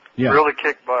Yeah. really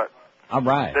kicked butt. All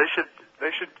right. They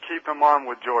should keep him on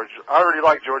with George. I already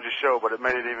liked George's show, but it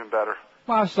made it even better.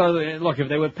 Well, so look, if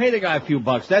they would pay the guy a few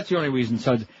bucks, that's the only reason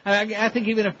Suds. I think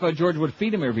even if George would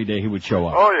feed him every day, he would show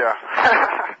up. Oh yeah.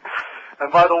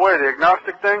 And by the way, the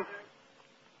agnostic thing,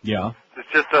 Yeah. it's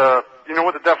just you know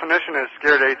what the definition is?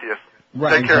 Scared atheist.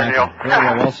 Right. Take care, Neil.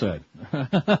 Very well said.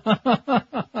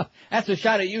 That's a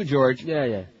shot at you, George.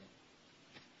 Yeah.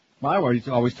 Well, I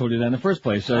always told you that in the first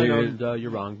place. I know, you're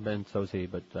wrong, Ben, so's he,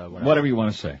 but whatever you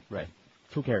want to say. Right.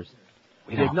 Who cares?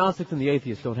 The Yeah. agnostics and the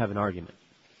atheists don't have an argument.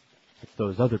 It's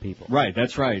those other people. Right,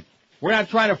 that's right. We're not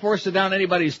trying to force it down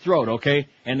anybody's throat, okay?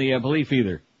 And the belief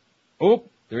either. Oh,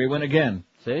 there he went again.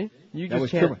 See? You That just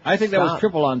was can't triple. I think that was stop.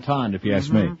 triple entendre, if you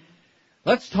ask me.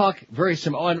 Let's talk very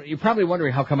simple. Oh, and you're probably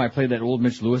wondering how come I played that old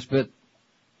Mitch Lewis bit.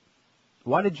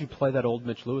 Why did you play that old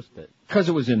Mitch Lewis bit? Because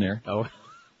it was in there. Oh.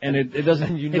 And it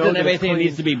doesn't, You it know doesn't that have it's anything that clean.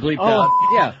 needs to be bleeped Oh. out.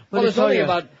 Yeah. Let Well, me there's tell only you.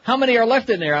 about, how many are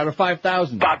left in there out of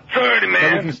 5,000? About 30, That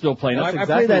man. we can still play. Now, That's I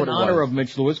exactly play that what in it honor was. of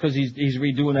Mitch Lewis because he's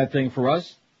redoing that thing for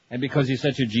us. And because he's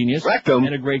such a genius. Rectum.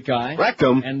 And a great guy.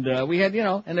 Rectum. And, we had,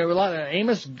 and there were a lot of,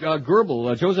 Amos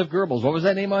Goebel, Joseph Goebbels. What was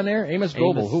that name on there? Amos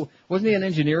Goebel. Who, wasn't he an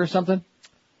engineer or something?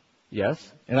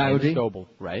 Yes. At IOD? Amos Goebel,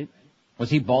 right? Was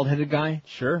he bald-headed guy?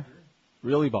 Sure.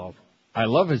 Really bald. I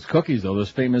love his cookies, though, those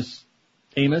famous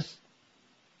Amos.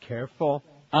 Careful.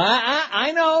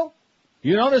 I know.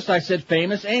 You noticed I said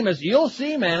famous Amos. You'll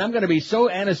see, man. I'm going to be so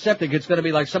antiseptic, it's going to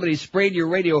be like somebody sprayed your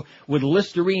radio with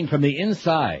Listerine from the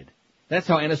inside. That's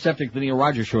how antiseptic the Neil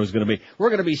Rogers show is going to be. We're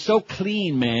going to be so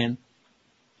clean, man,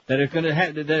 that it's going to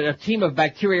have that a team of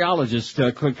bacteriologists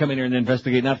could come in here and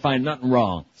investigate and not find nothing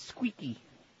wrong. Squeaky.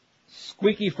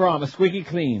 Squeaky from, a squeaky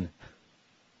clean.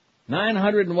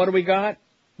 900 and what do we got?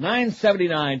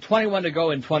 979, 21 to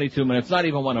go in 22 minutes. Not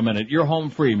even 1 minute. You're home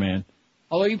free, man.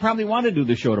 Although you probably want to do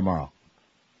the show tomorrow.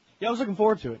 Yeah, I was looking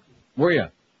forward to it. Were you?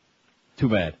 Too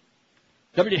bad.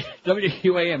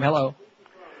 WQAM, hello.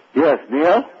 Yes,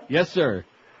 Neil? Yes, sir.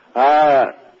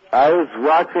 I was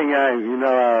watching,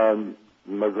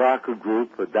 Mazaku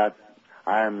group, but that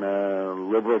I'm a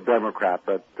liberal Democrat,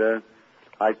 but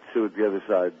I sued the other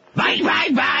side.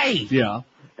 Bye! Yeah.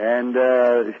 And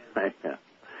That's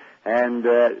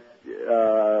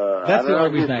the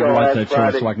only reason I watch that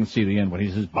show, so I can see the end when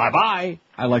he says, bye-bye.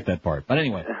 I like that part. But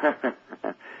anyway.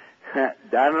 I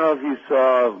don't know if you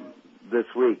saw this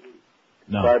week,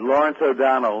 No. but Lawrence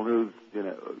O'Donnell, who's,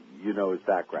 you know his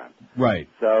background. Right.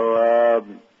 So,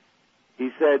 he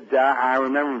said, I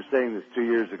remember him saying this 2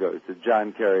 years ago. He said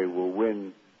John Kerry will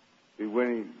be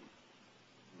winning,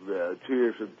 2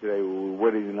 years from today, will be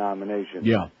winning the nomination.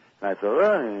 Yeah. And I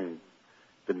thought, he's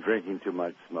been drinking too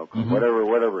much, smoking,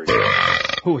 whatever.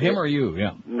 Who, him or you?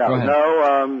 Yeah. Go ahead.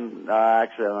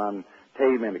 Actually, I'm on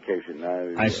pain medication.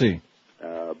 I see.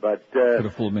 But could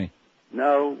have fooled me.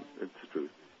 No, it's the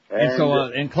truth. And so,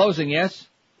 in closing, yes?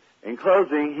 In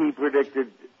closing, he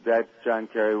predicted that John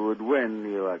Kerry would win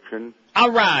the election. All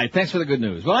right. Thanks for the good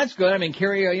news. Well, that's good. I mean,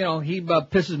 Kerry, he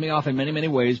pisses me off in many, many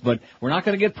ways, but we're not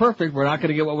going to get perfect. We're not going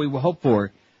to get what we hope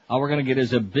for. All we're going to get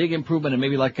is a big improvement and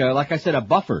maybe like I said, a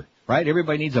buffer, right?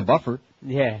 Everybody needs a buffer.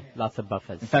 Yeah, lots of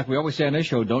buffers. In fact, we always say on this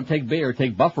show, don't take Bayer,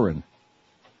 take buffering.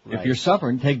 Right. If you're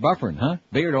suffering, take buffering, huh?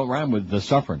 Bayer don't rhyme with the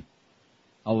suffering.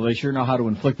 Although they sure know how to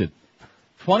inflict it.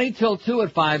 20 till 2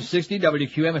 at 560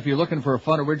 WQM if you're looking for a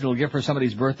fun original gift for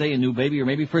somebody's birthday, a new baby, or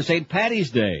maybe for St.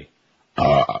 Patty's Day.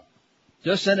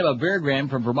 Just send him a Beargram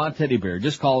from Vermont Teddy Bear.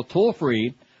 Just call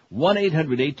toll-free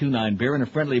 1-800-829-BEAR, and a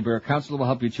friendly bear counselor will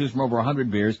help you choose from over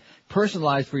 100 bears,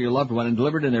 personalized for your loved one and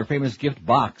delivered in their famous gift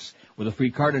box with a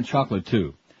free card and chocolate,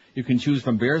 too. You can choose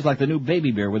from bears like the new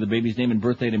Baby Bear with the baby's name and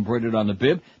birth date embroidered on the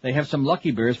bib. They have some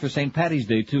lucky bears for St. Patty's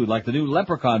Day, too, like the new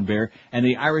Leprechaun Bear and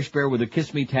the Irish Bear with a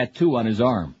Kiss Me tattoo on his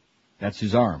arm. That's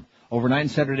his arm. Overnight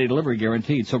and Saturday delivery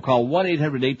guaranteed. So call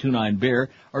 1-800-829-BEAR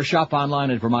or shop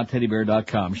online at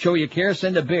VermontTeddyBear.com. Show you care,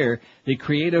 send a bear, the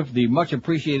creative, the much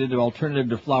appreciated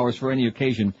alternative to flowers for any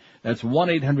occasion. That's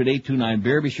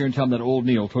 1-800-829-BEAR. Be sure and tell them that old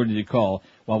Neil told you to call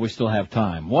while we still have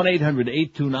time.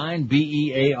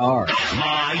 1-800-829-BEAR.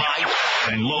 Live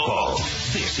and local.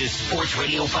 This is Sports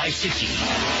Radio 560.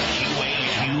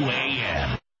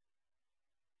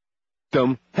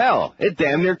 QAM. Hell, it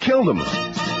damn near killed him.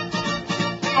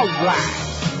 All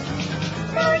right.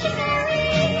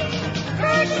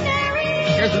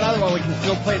 Here's another one we can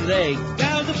still play today.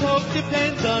 Now the Pope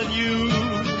depends on you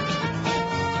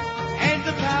and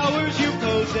the powers you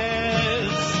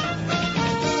possess.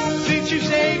 Since you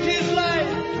saved his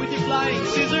life with your flying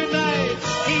scissor knife,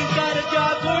 he's got a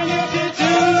job for you to do.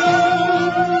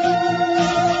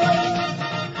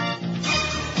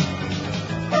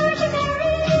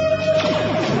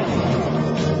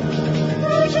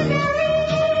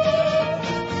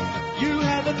 You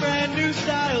have a brand new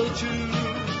style too.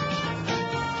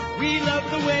 We love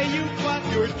the way you flop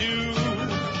your do.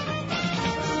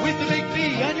 With the big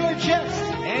V on your chest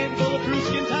and bulletproof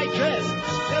skin tight dress,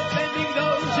 defending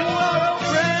those who are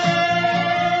oppressed.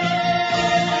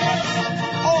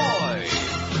 Oi!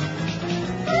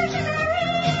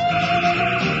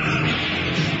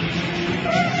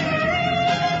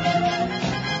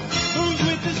 Moves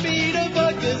with the speed of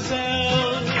a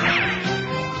gazelle,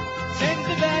 sends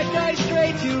the bad guy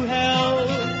straight to hell.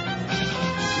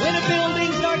 When a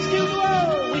building starts to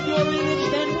glow with your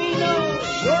image, then we know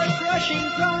you're crushing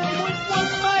crime with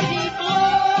one mighty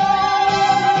blow.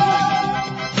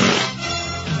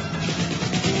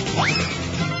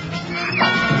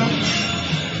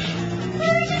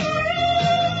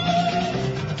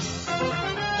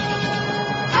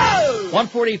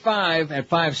 145 at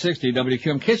 560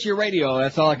 WQM. Kiss your radio.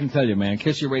 That's all I can tell you, man.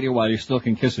 Kiss your radio while you still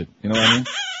can kiss it. You know what I mean?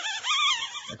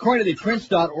 According to the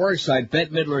Prince.org site, Bette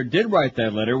Midler did write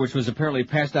that letter, which was apparently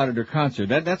passed out at her concert.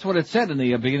 That's what it said in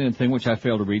the beginning thing, which I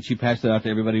failed to read. She passed it out to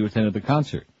everybody who attended the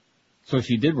concert. So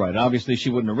she did write it. Obviously,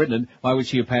 she wouldn't have written it. Why would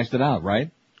she have passed it out,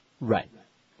 right? Right.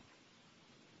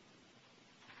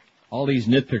 All these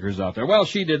nitpickers out there. Well,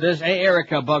 she did this. Hey, Eric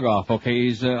Bugoff. Okay,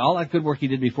 he's all that good work he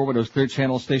did before with those Clear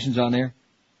Channel stations on there.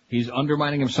 He's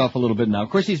undermining himself a little bit now. Of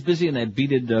course, he's busy in that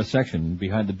beaded section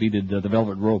behind the beaded, the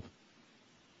velvet rope.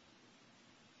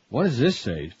 What does this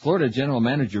say? Florida General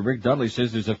Manager Rick Dudley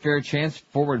says there's a fair chance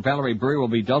forward Valerie Burry will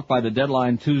be dealt by the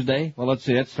deadline Tuesday. Well, let's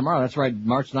see. That's tomorrow. That's right.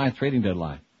 March 9th trading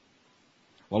deadline.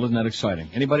 Well, isn't that exciting?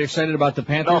 Anybody excited about the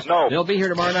Panthers? No. They'll be here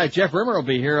tomorrow night. Jeff Rimmer will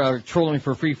be here trolling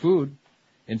for free food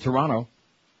in Toronto.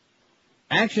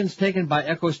 Actions taken by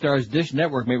EchoStar's Dish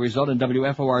Network may result in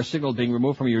WFOR signal being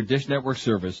removed from your Dish Network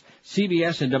service.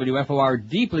 CBS and WFOR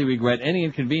deeply regret any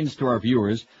inconvenience to our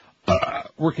viewers.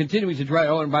 We're continuing to try.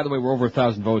 Oh, and by the way, we're over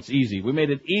 1,000 votes. Easy. We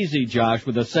made it easy, Josh,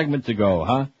 with a segment to go,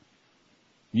 huh?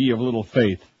 Ye of little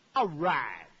faith. All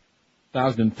right.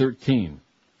 2013.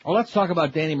 Oh, let's talk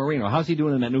about Danny Marino. How's he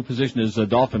doing in that new position as a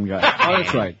Dolphin guy? Oh,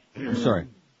 that's right. I'm sorry.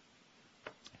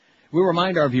 We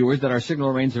remind our viewers that our signal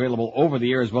remains available over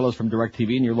the air as well as from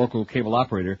DirecTV and your local cable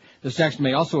operator. This action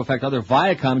may also affect other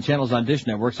Viacom channels on Dish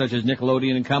Network, such as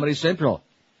Nickelodeon and Comedy Central.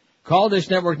 Call Dish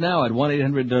Network now at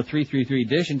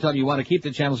 1-800-333-DISH and tell them you want to keep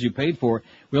the channels you paid for.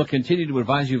 We'll continue to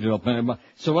advise you.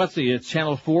 So let's see, it's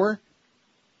Channel 4?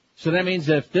 So that means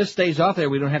if this stays off there,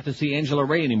 we don't have to see Angela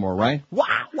Ray anymore, right?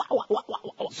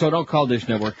 So don't call Dish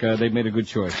Network. They've made a good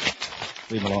choice.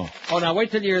 Leave them alone. Oh, now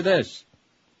wait till you hear this.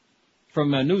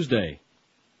 From Newsday.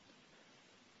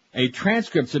 A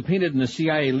transcript subpoenaed in the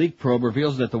CIA leak probe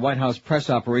reveals that the White House press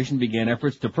operation began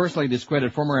efforts to personally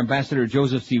discredit former Ambassador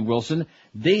Joseph C. Wilson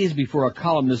days before a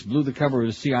columnist blew the cover of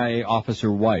his CIA officer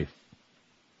wife.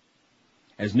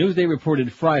 As Newsday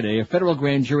reported Friday, a federal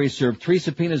grand jury served 3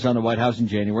 subpoenas on the White House in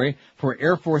January for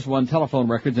Air Force One telephone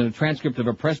records and a transcript of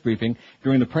a press briefing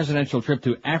during the presidential trip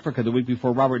to Africa the week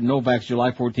before Robert Novak's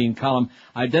July 14 column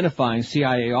identifying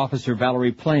CIA officer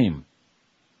Valerie Plame.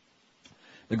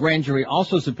 The grand jury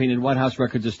also subpoenaed White House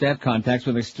records of staff contacts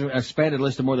with an expanded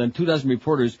list of more than 24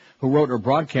 reporters who wrote or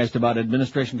broadcast about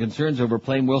administration concerns over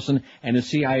Plame Wilson and a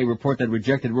CIA report that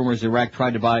rejected rumors Iraq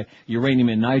tried to buy uranium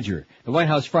in Niger. The White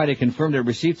House Friday confirmed it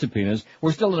received subpoenas.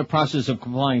 We're still in the process of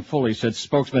complying fully, said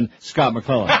spokesman Scott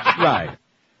McClellan. Right.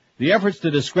 The efforts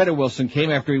to discredit Wilson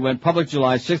came after he went public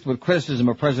July 6th with criticism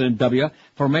of President W.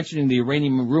 for mentioning the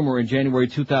uranium rumor in January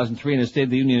 2003 in his State of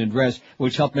the Union address,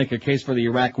 which helped make a case for the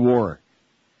Iraq War.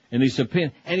 And these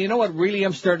subpoenas, and you know what really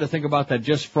I'm starting to think about that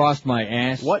just frost my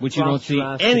ass, which you don't see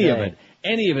any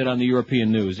of it on the European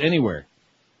news, anywhere.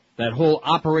 That whole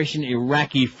Operation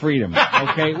Iraqi Freedom,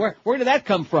 okay? Where did that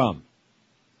come from?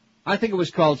 I think it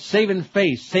was called Saving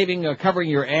Face, covering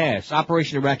your ass,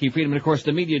 Operation Iraqi Freedom. And of course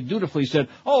the media dutifully said,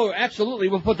 oh, absolutely,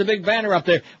 we'll put the big banner up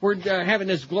there. We're having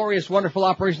this glorious, wonderful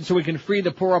operation so we can free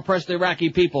the poor, oppressed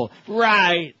Iraqi people.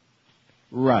 Right.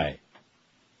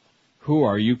 Who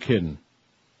are you kidding?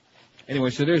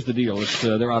 Anyway, so there's the deal. It's,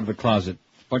 they're out of the closet.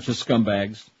 Bunch of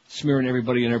scumbags smearing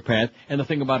everybody in their path. And the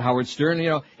thing about Howard Stern, you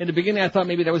know, in the beginning I thought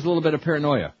maybe that was a little bit of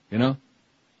paranoia, you know?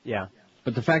 Yeah.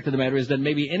 But the fact of the matter is that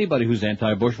maybe anybody who's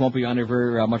anti-Bush won't be on there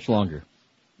very much longer.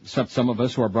 except some of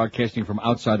us who are broadcasting from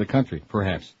outside the country,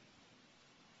 perhaps.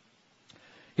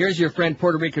 Here's your friend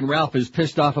Puerto Rican Ralph is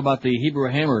pissed off about the Hebrew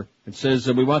Hammer. It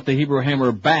says, we want the Hebrew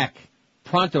Hammer back,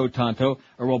 pronto tanto,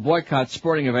 or we'll boycott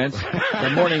sporting events,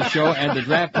 the morning show, and the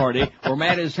draft party. We're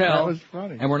mad as hell, That was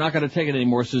funny. and we're not going to take it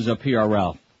anymore, says PR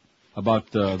Ralph,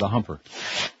 about the humper.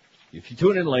 If you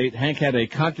tune in late, Hank had a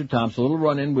contretemps, a little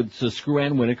run-in with Screw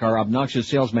Ann Winnick, our obnoxious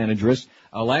sales manageress,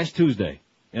 last Tuesday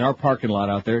in our parking lot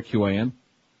out there at QAM.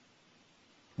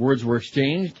 Words were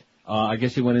exchanged. I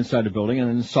guess he went inside the building and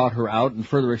then sought her out and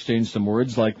further exchanged some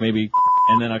words, like maybe,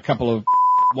 and then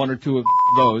one or two of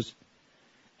those.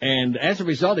 And as a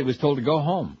result, he was told to go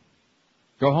home.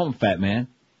 Go home, fat man.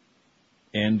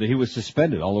 And he was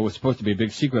suspended, although it was supposed to be a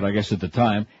big secret, I guess, at the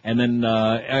time. And then,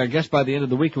 I guess by the end of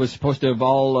the week, it was supposed to have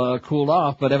all cooled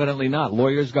off, but evidently not.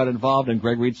 Lawyers got involved, and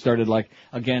Greg Reed started,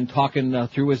 again, talking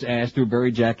through his ass, through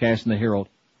Barry Jackass and the Herald,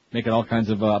 making all kinds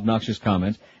of obnoxious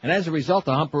comments. And as a result,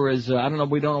 the humper is, we don't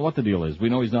know what the deal is. We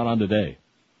know he's not on today.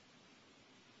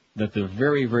 That the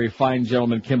very, very fine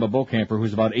gentleman, Kimba Bocamper,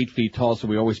 who's about 8 feet tall, so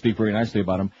we always speak very nicely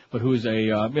about him, but who's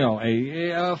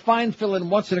a fine fill-in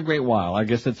once in a great while. I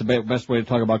guess that's the best way to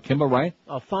talk about Kimba, right?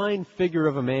 A fine figure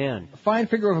of a man. A fine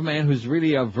figure of a man who's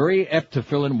really very apt to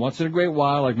fill in once in a great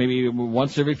while, like maybe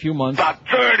once every few months. About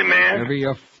 30, man. Every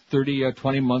 30,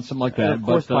 20 months, something like that. And of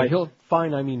course, but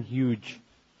fine, I mean huge.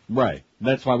 Right.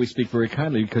 That's why we speak very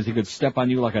kindly, because he could step on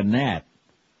you like a gnat.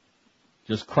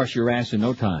 Just crush your ass in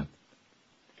no time.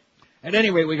 At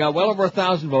any rate, we got well over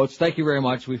 1,000 votes. Thank you very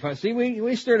much. We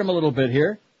stirred him a little bit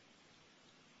here.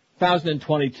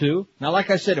 1,022. Now, like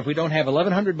I said, if we don't have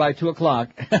 1,100 by 2 o'clock.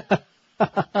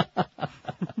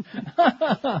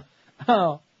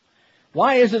 Oh.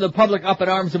 Why isn't the public up in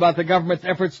arms about the government's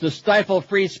efforts to stifle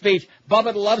free speech?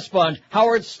 Bubba the Love Sponge,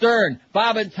 Howard Stern,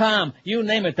 Bob and Tom, you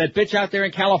name it, that bitch out there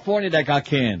in California that got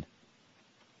canned.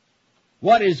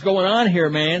 What is going on here,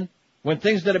 man? When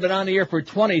things that have been on the air for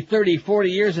 20, 30,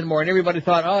 40 years and more, and everybody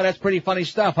thought, oh, that's pretty funny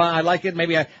stuff, huh? I like it,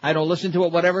 maybe I don't listen to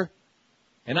it, whatever.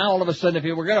 And now all of a sudden, if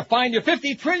you were going to fine you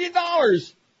 $50 trillion,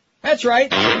 that's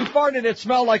right, you farted, it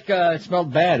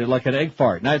smelled bad, like an egg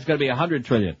fart. Now it's going to be 100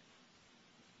 trillion.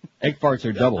 Egg farts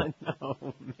are double. I know,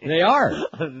 man. They are.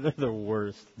 They're the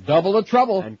worst. Double the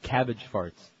trouble. And cabbage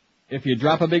farts. If you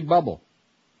drop a big bubble.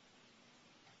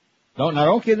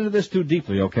 Don't get into this too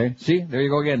deeply, okay? See, there you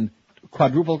go again.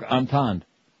 Quadruple entendre.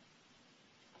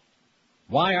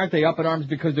 Why aren't they up in arms?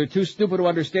 Because they're too stupid to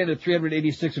understand it.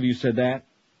 386 of you said that.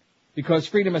 Because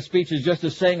freedom of speech is just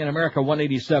a saying in America,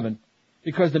 187.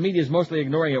 Because the media is mostly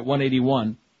ignoring it,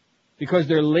 181. Because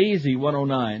they're lazy,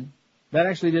 109. That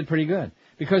actually did pretty good.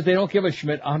 Because they don't give a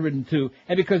Schmidt, 102,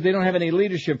 and because they don't have any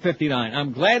leadership, 59.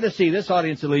 I'm glad to see this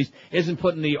audience, at least, isn't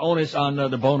putting the onus on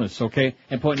the bonus, okay,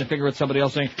 and pointing the finger at somebody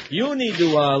else saying, you need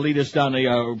to lead us down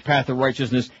the path of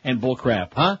righteousness and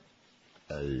bullcrap, huh?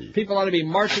 People ought to be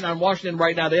marching on Washington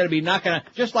right now. They ought to be knocking on,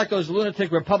 just like those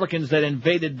lunatic Republicans that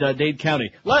invaded Dade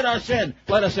County. Let us in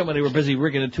when they were busy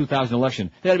rigging the 2000 election.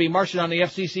 They ought to be marching on the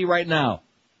FCC right now.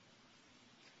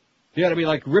 They ought to be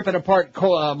ripping apart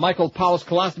Michael Powell's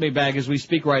colostomy bag as we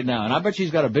speak right now. And I bet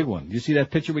she's got a big one. You see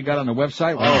that picture we got on the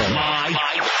website? Live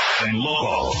and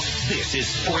local. This is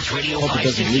Sports Radio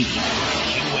 560.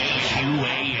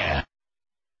 QAM.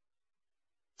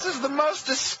 This is the most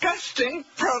disgusting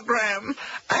program.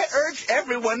 I urge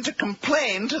everyone to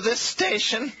complain to this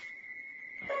station.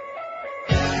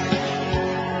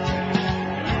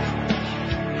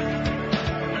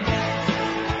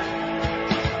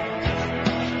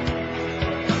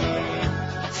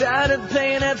 Tired of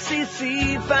paying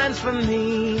FCC fines for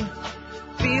me.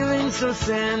 Feeling so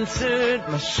censored,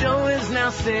 my show is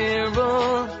now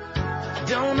sterile.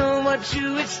 Don't know what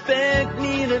you expect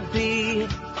me to be.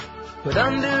 Put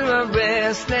under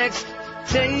arrest next,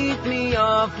 take me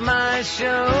off my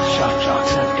show. Shock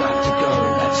jocks have got to go,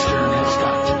 that Stern has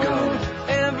got to go.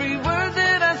 Every word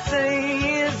that I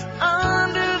say is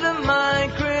under the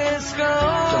microscope.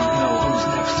 Don't know who's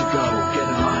next to go, get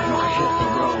in line or hit the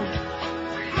road.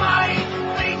 Might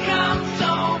become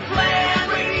so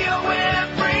bland, radio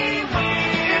everywhere.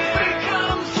 It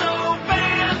becomes so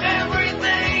bad,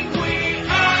 everything we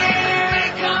hear.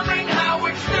 Becoming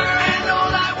Howard Stern, and all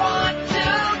I want to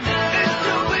do is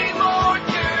to be more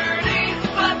dirty,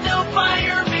 but they'll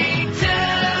fire me too.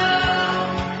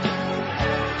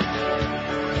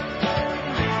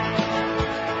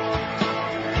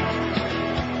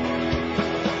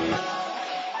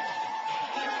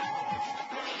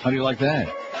 How do you like that?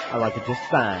 I like it just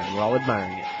fine. We're all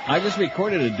admiring it. I just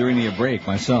recorded it during the break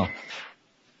myself.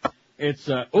 It's,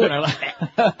 and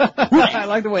I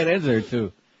like the way it ends there,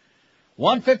 too.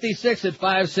 156 at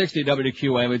 560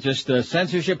 WQAM. It's just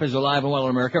censorship is alive and well in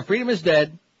America. Freedom is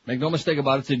dead. Make no mistake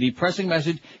about it. It's a depressing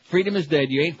message. Freedom is dead.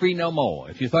 You ain't free no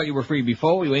more. If you thought you were free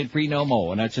before, you ain't free no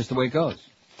more. And that's just the way it goes.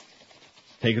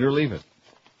 Take it or leave it.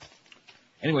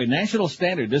 Anyway, National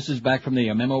Standard. This is back from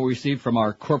the memo we received from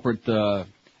our corporate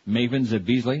mavens at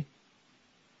Beasley.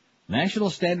 National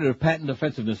Standard of Patent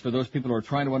Offensiveness for those people who are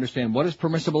trying to understand what is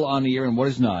permissible on the air and what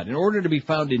is not. In order to be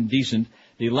found indecent,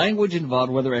 the language involved,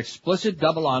 whether explicit,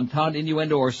 double entendre,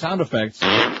 innuendo, or sound effects,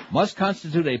 must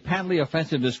constitute a patently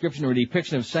offensive description or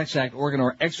depiction of sex act, organ,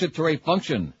 or excretory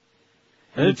function.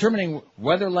 In determining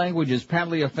whether language is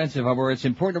patently offensive, however, it's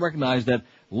important to recognize that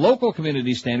local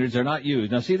community standards are not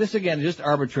used. Now, see, this again is just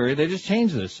arbitrary. They just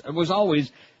changed this. It was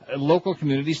always local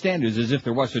community standards, as if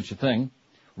there was such a thing.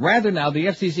 Rather now, the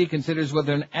FCC considers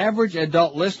whether an average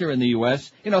adult listener in the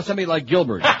U.S., somebody like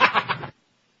Gilbert,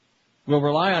 will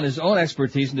rely on his own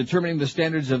expertise in determining the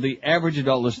standards of the average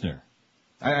adult listener.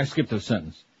 I skipped a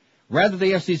sentence. Rather,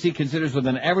 the FCC considers whether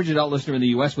an average adult listener in the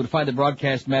U.S. would find the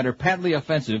broadcast matter patently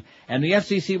offensive, and the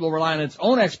FCC will rely on its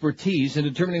own expertise in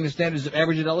determining the standards of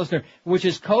average adult listener, which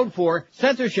is code for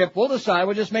censorship. We'll decide.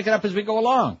 We'll just make it up as we go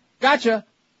along. Gotcha.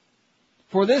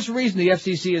 For this reason, the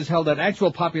FCC has held that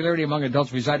actual popularity among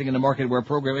adults residing in the market where a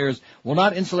program airs will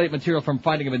not insulate material from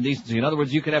finding of indecency. In other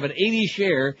words, you could have an 80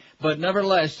 share, but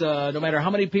nevertheless, no matter how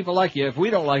many people like you, if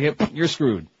we don't like it, you're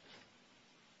screwed.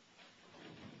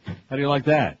 How do you like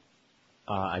that?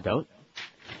 I don't.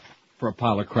 For a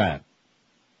pile of crap.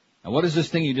 Now, what is this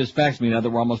thing you just faxed me now that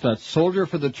we're almost at? Soldier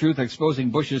for the Truth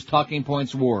exposing Bush's talking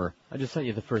points war. I just sent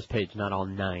you the first page, not all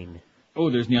 9. Oh,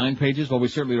 there's 9 pages? Well, we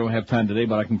certainly don't have time today,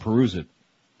 but I can peruse it.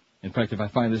 In fact, if I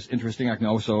find this interesting, I can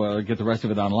also get the rest of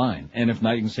it online. And if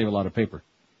not, you can save a lot of paper.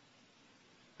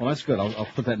 Well, that's good. I'll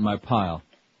put that in my pile.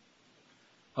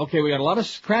 Okay, we got a lot of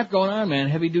crap going on, man.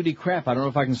 Heavy-duty crap. I don't know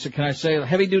if I can I say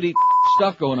heavy-duty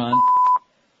stuff going on.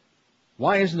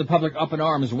 Why isn't the public up in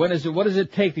arms? What does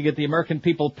it take to get the American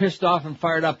people pissed off and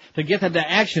fired up, to get them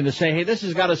to action, to say, hey, this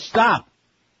has got to stop?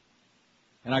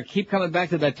 And I keep coming back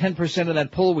to that 10% of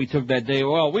that poll we took that day.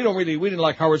 Well, we didn't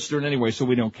like Howard Stern anyway, so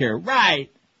we don't care.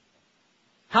 Right.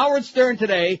 Howard Stern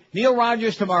today, Neil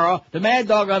Rogers tomorrow, the Mad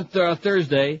Dog on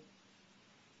Thursday.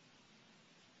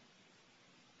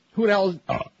 Who the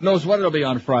hell knows what it'll be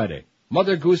on Friday?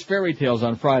 Mother Goose Fairy Tales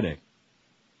on Friday.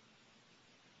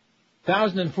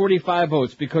 1,045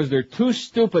 votes because they're too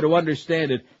stupid to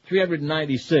understand it.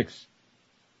 396.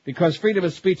 Because freedom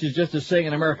of speech is just a saying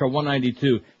in America,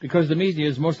 192. Because the media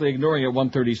is mostly ignoring it,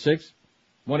 136.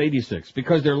 186.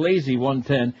 Because they're lazy,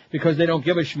 110. Because they don't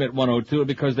give a Schmidt, 102. And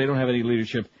because they don't have any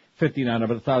leadership, 59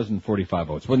 of it, 1,045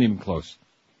 votes. Wasn't even close.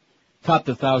 Topped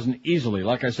 1,000 easily,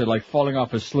 like I said, like falling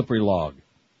off a slippery log.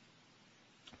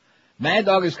 Mad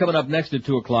Dog is coming up next at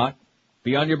 2 o'clock.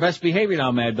 Be on your best behavior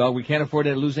now, Mad Dog. We can't afford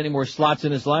to lose any more slots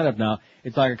in this lineup now.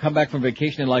 It's like I come back from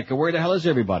vacation and like, where the hell is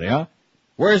everybody, huh?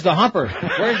 Where's the humper?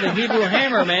 Where's the Hebrew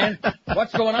hammer, man?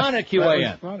 What's going on at QAM?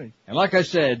 That was funny. And like I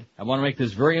said, I want to make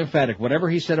this very emphatic. Whatever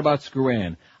he said about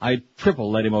Screw-Ann, I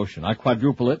triple that emotion. I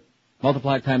quadruple it,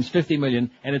 multiply it times 50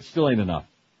 million, and it still ain't enough.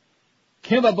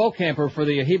 Kimba Bocamper for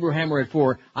the Hebrew hammer at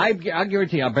 4. I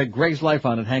guarantee I'll bet Greg's life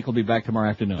on it. Hank will be back tomorrow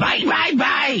afternoon. Bye, bye,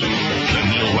 bye. The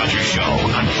Neil Rogers Show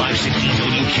on 560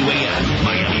 WQAM,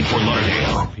 Miami, Fort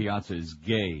Lauderdale. Piazza is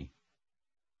gay.